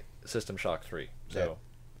like System Shock 3. So,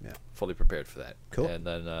 Yeah. fully prepared for that. Cool. And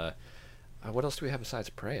then, what else do we have besides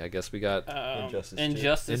Prey? I guess we got Injustice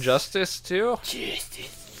 2. Injustice 2.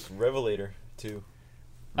 Revelator 2.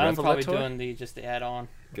 I'm probably Revelatory? doing just the add-on.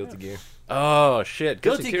 Guilty Gear. Oh shit,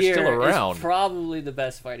 Guilty Gear's still around. is probably the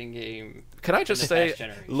best fighting game Can I in just the say, past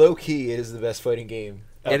generation. Low key, it is the best fighting game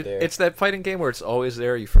out there. it's that fighting game where it's always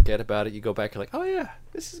there. You forget about it. You go back. You're like, oh yeah,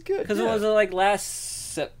 This is good. Because Yeah. it was like last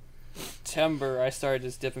September, I started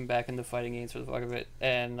just dipping back into fighting games for the fuck of it,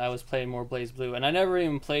 and I was playing more Blaze Blue, and I never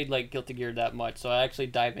even played like Guilty Gear that much, so I actually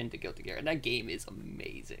dive into Guilty Gear, and that game is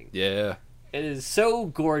amazing. yeah. It is so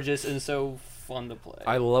gorgeous and so fun to play.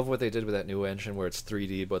 I love what they did with that new engine where it's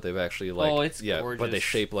 3D, but they've actually like Oh, it's but they gorgeous.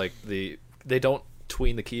 shape like they don't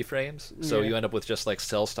tween the keyframes, so Yeah. you end up with just like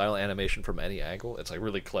cell style animation from any angle. It's like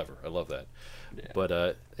really clever. I love that. Yeah.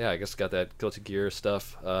 But yeah, I guess got that Guilty Gear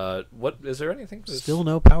stuff. What is there anything? Still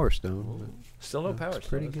no Power Stone. Still no power.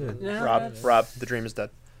 pretty Stone, good. is it? Yeah, Rob, that's- Rob, the dream is dead.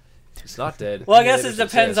 It's not dead. Well, I guess it It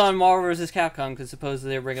depends exists. on Marvel vs. Capcom, because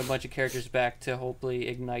supposedly they bring a bunch of characters back to hopefully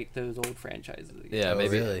ignite those old franchises again. Yeah, Oh,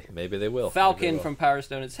 maybe really? maybe they will. Maybe they Falcon will. from Power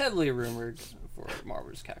Stone is heavily rumored for Marvel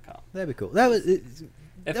vs. Capcom. That'd be cool. That was If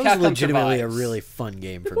that was Capcom legitimately survives. a really fun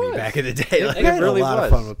game for It me was. back in the day. Like, It I had really a lot was.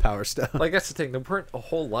 of fun with Power Stone. Like that's the thing. There weren't a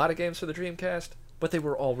whole lot of games for the Dreamcast, but they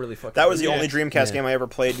were all really fucking. That was the good. only Dreamcast Yeah. game I ever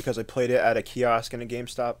played because I played it at a kiosk in a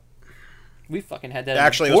GameStop. We fucking had that.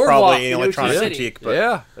 Actually, it in was Boardwalk probably an in Electronic Ocean City. Boutique, but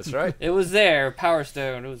Yeah, that's right. It was there, Power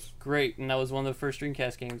Stone. It was great, and that was one of the first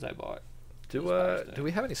Dreamcast games I bought. Do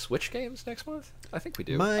we have any Switch games next month? I think we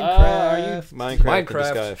do. Minecraft. Minecraft and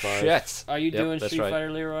Disgaea 5. Shit. Are you Yep, doing that's Street right.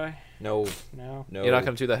 Fighter, Leroy? No, No. no. You're not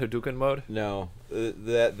going to do that Hadouken mode? No.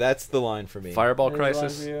 That's the line for me. Fireball That is one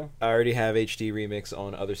Crisis? for you. I already have HD Remix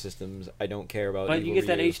on other systems. I don't care about But you Evil get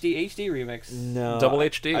that Ryu. HD remix. No. Double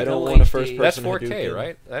HD. I don't Double want a HD. first That's person 4K, Hadouken.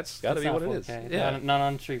 right? That's got to It's be not what it is. 4K. Yeah. Not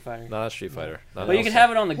on Street Fighter. Not on Street Fighter. Not But you on can else. have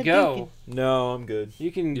it on the go. No, I'm good.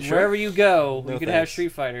 You can You sure? wherever you go. No you can have thanks.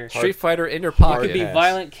 Street Fighter. Street Fighter in your You pocket. could be pass.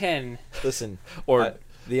 Violent Ken. Listen, Or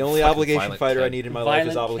the only fucking obligation Violent fighter I Ken. need in my life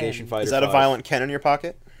is Violent Obligation Ken. Fighter is that a 5. Violent Ken in your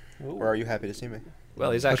pocket? Or are you happy to see me?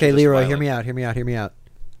 Well, he's actually Okay, just Leroy, smiling. hear me out.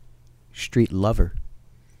 Street Lover.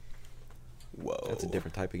 Whoa. That's a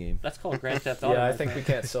different type of game. That's called Grand Theft Auto. Yeah, I my think we friend.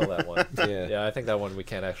 can't sell that one. Yeah. Yeah, I think that one we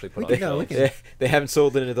can't actually put We on can go, the we shelves. can- They haven't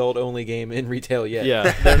sold an adult-only game in retail yet.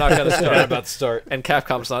 Yeah, they're not going to They're start. not about to start. And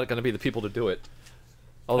Capcom's not going to be the people to do it.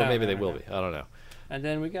 Although No, maybe no, they will no. be. I don't know. And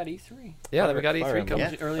then we got E3. Yeah, then we got Fire E3 Emblem.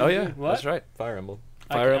 coming. Yeah. Early Oh E3. yeah, What? that's right. Fire Emblem.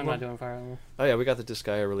 Fire I'm Emblem. not doing Fire Emblem. Oh yeah, we got the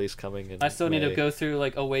Disgaea release coming. In I still need to May. go through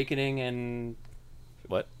like Awakening and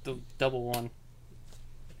What? the double one.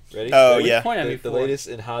 Ready? Oh, Ready? yeah. Which point am I The for? latest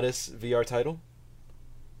and hottest VR title?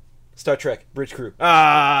 Star Trek Bridge Crew.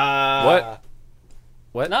 Ah!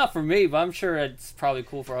 What? Not for me, but I'm sure it's probably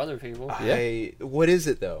cool for other people. What is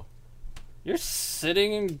it though? You're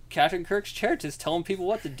sitting in Captain Kirk's chair just telling people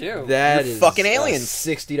what to do. That You're is fucking a aliens.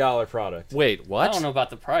 $60 product. Wait, what? I don't know about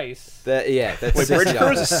the price. That's Wait, Bridge $60.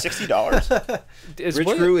 Crew is $60? Is Bridge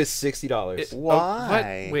what- Crew is $60. it-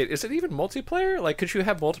 Why? what? Wait, is it even multiplayer? Like, could you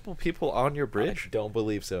have multiple people on your I bridge? don't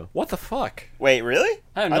believe so. What the fuck? Wait, really?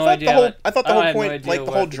 I have no thought idea The whole, what- I thought the I whole have no point, idea like the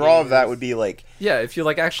what whole the draw game of that is. would be like Yeah, if you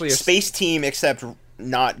like actually Space Team, except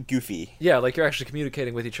not Goofy. Yeah, like you're actually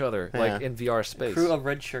communicating with each other, like Yeah. in VR space. Crew of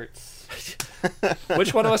red shirts.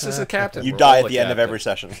 Which one of us is the captain? You We're die all at the end of captain. every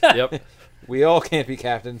session. Yep. We all can't be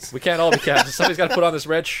captains. We can't all be captains. Somebody's got to put on this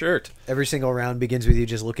red shirt. Every single round begins with you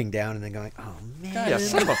just looking down and then going, "Oh man." Yeah,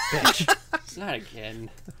 son of a bitch. Not again.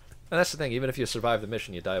 And that's the thing. Even if you survive the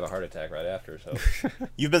mission, you die of a heart attack right after. So,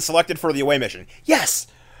 You've been selected for the away mission. Yes!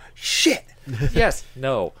 Shit! yes,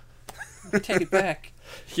 no, Take it back.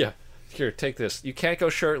 yeah. Here, take this. You can't go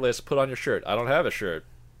shirtless. Put on your shirt. I don't have a shirt.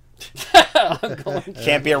 I'm going.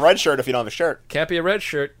 Can't be a red shirt if you don't have a shirt. Can't be a red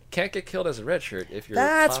shirt. Can't get killed as a red shirt if you're.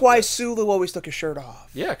 That's popular. why Sulu always took his shirt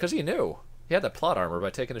off. Yeah, because he knew he had that plot armor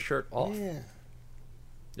by taking his shirt off. Yeah.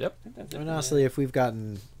 Yep. And honestly, if we've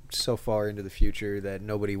gotten so far into the future that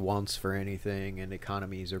nobody wants for anything and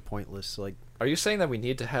economies are pointless, like Are you saying that we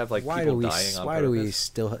need to have like why people do we? dying on Why purpose? do we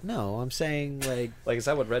still? No, I'm saying like Like, is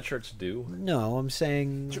that what red shirts do? no, I'm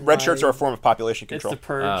saying Red shirts why- are a form of population It's control. the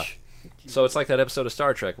purge. So it's like that episode of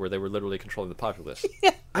Star Trek where they were literally controlling the populace.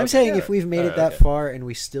 I'm saying if we've made Alright, it that okay. far and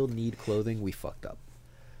we still need clothing, we fucked up.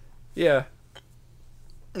 Yeah.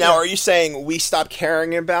 Now, are you saying we stop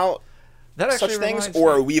caring about That actually such things, reminds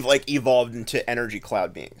or me. we've like evolved into energy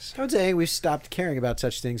cloud beings? I would say we've stopped caring about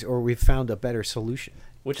such things, or we've found a better solution.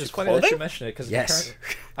 Which is To funny that you clothing? mention it because Yes.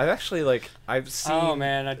 I've actually I've seen Oh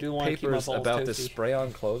man, I do want to keep my papers balls about toasty. this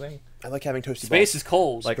spray-on clothing. I like having toasty Space balls. is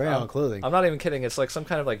cold. Like Spray on clothing. I'm not even kidding. It's like some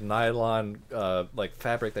kind of like nylon like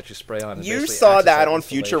fabric that you spray on. and You basically saw acts as, that like, on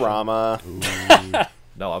insulation. Futurama.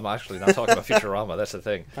 No, I'm actually not talking about Futurama. That's the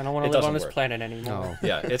thing. I don't want It to live doesn't on this work. planet anymore. No.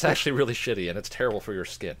 Yeah, it's actually really shitty and it's terrible for your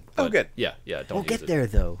skin. Oh, But good. Yeah, don't We'll use get it. there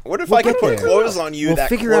though. What if We'll I could get put there. clothes on you We'll that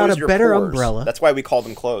figure out close a your better pores? umbrella. That's why we call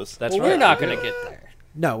them clothes. That's Well, right. we're not going to get there.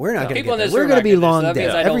 No, we're not going to People in get this there. We're room going to aren't be gonna do, so long that means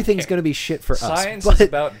dead. I don't Everything's care. going to be shit for Science us. is But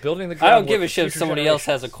about building the I groundwork don't give a for shit if future somebody else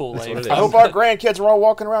has generations. a cool That's what life. it I is. hope our grandkids are all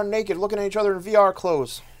walking around naked looking at each other in VR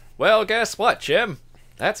clothes. Well, guess what, Jim?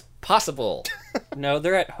 That's possible. No,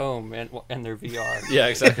 they're at home and their VR. Yeah,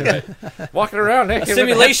 exactly right. Walking around naked. A with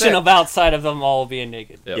simulation headset. of outside of them all being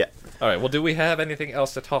naked. Yep. Yeah. All right. Well, do we have anything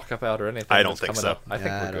else to talk about or anything? I don't that's think coming so. Up? I think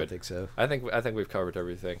Nah, we're I good. don't think so. I think we've covered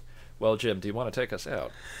everything. Well, Jim, do you want to take us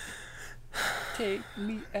out? Take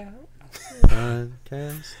me out.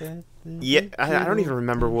 Yeah, I don't even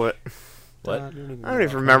remember what. What? I don't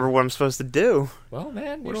even remember what I'm supposed to do. Well,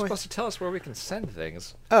 man, you're do I- supposed to tell us where we can send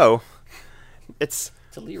things. Oh, it's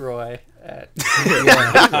To Leroy at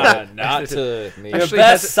Not to me. Your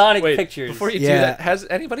best Sonic wait, pictures. Before you do Yeah. that, has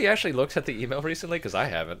anybody actually looked at the email recently? Because I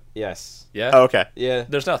haven't. Yes. Yeah. oh, okay. Yeah.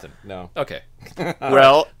 There's nothing. No. Okay.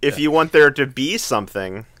 Well, if you want there to be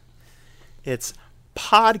something, it's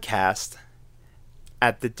podcast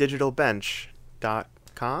at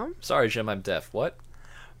thedigitalbench.com. Sorry, Jim, I'm deaf. What?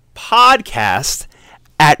 Podcast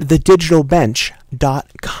at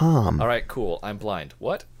thedigitalbench.com. All right, cool. I'm blind.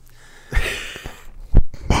 What?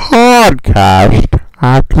 Podcast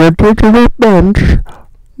at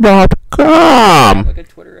thedigitalbench.com. like a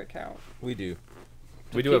Twitter account. We do.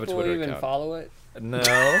 We do have a People Twitter even account. follow it? No.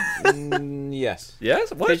 Yes.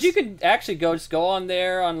 Yes. What? Because you can actually just go on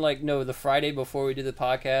there on the Friday before we do the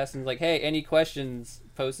podcast and hey, any questions,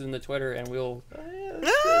 post it in the Twitter and we'll.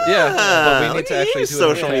 Yeah, but we look need to at actually you, do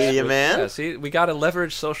social interface media, with- man. Yeah, see, we got to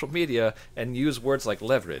leverage social media and use words like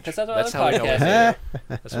leverage. 'Cause that's what That's other how we know what podcasts to do.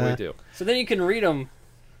 That's what we do. So then you can read them.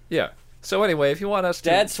 Yeah. So anyway, if you want us to,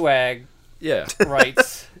 Dad Swag yeah,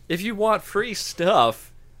 writes. if you want free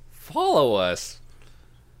stuff, follow us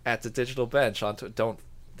at the Digital Bench on. Don't.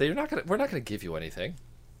 We're not gonna give you anything.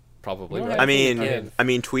 probably Well, right. I mean, give.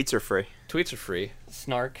 tweets are free. Tweets are free.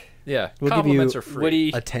 Snark. Yeah, We'll give compliments you are free.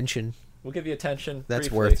 Woody. Attention. We'll give you attention. That's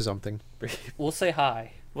briefly. worth something. We'll say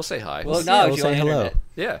hi. We'll say hi. We'll Yeah, acknowledge we'll you say on the hello. internet.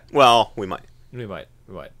 Yeah, Well, we might. we might.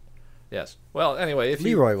 Yes. Well, anyway, if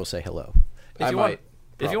Leroy will say hello. you I want, might,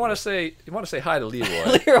 if you want to say hi to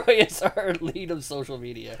Leroy, Leroy is our lead of social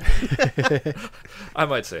media. I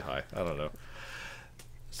might say hi. I don't know.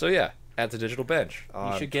 So yeah, at the Digital Bench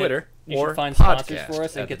on should get- Twitter you or should find sponsors podcast for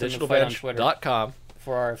us and at get them to fight on Twitter. thedigitalbench.com.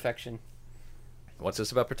 For our affection. What's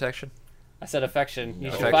this about protection? I said affection. You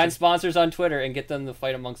should Affection. find sponsors on Twitter and get them to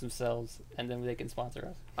fight amongst themselves, and then they can sponsor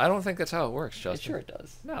us. I don't think that's how it works, Justin. Sure it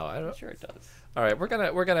does. No, I don't. Sure it does. All right, we're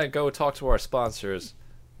gonna go talk to our sponsors.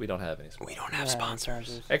 We don't have any sponsors. We don't have Yeah,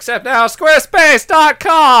 sponsors. Except now,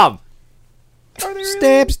 Squarespace.com.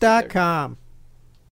 Stamps.com.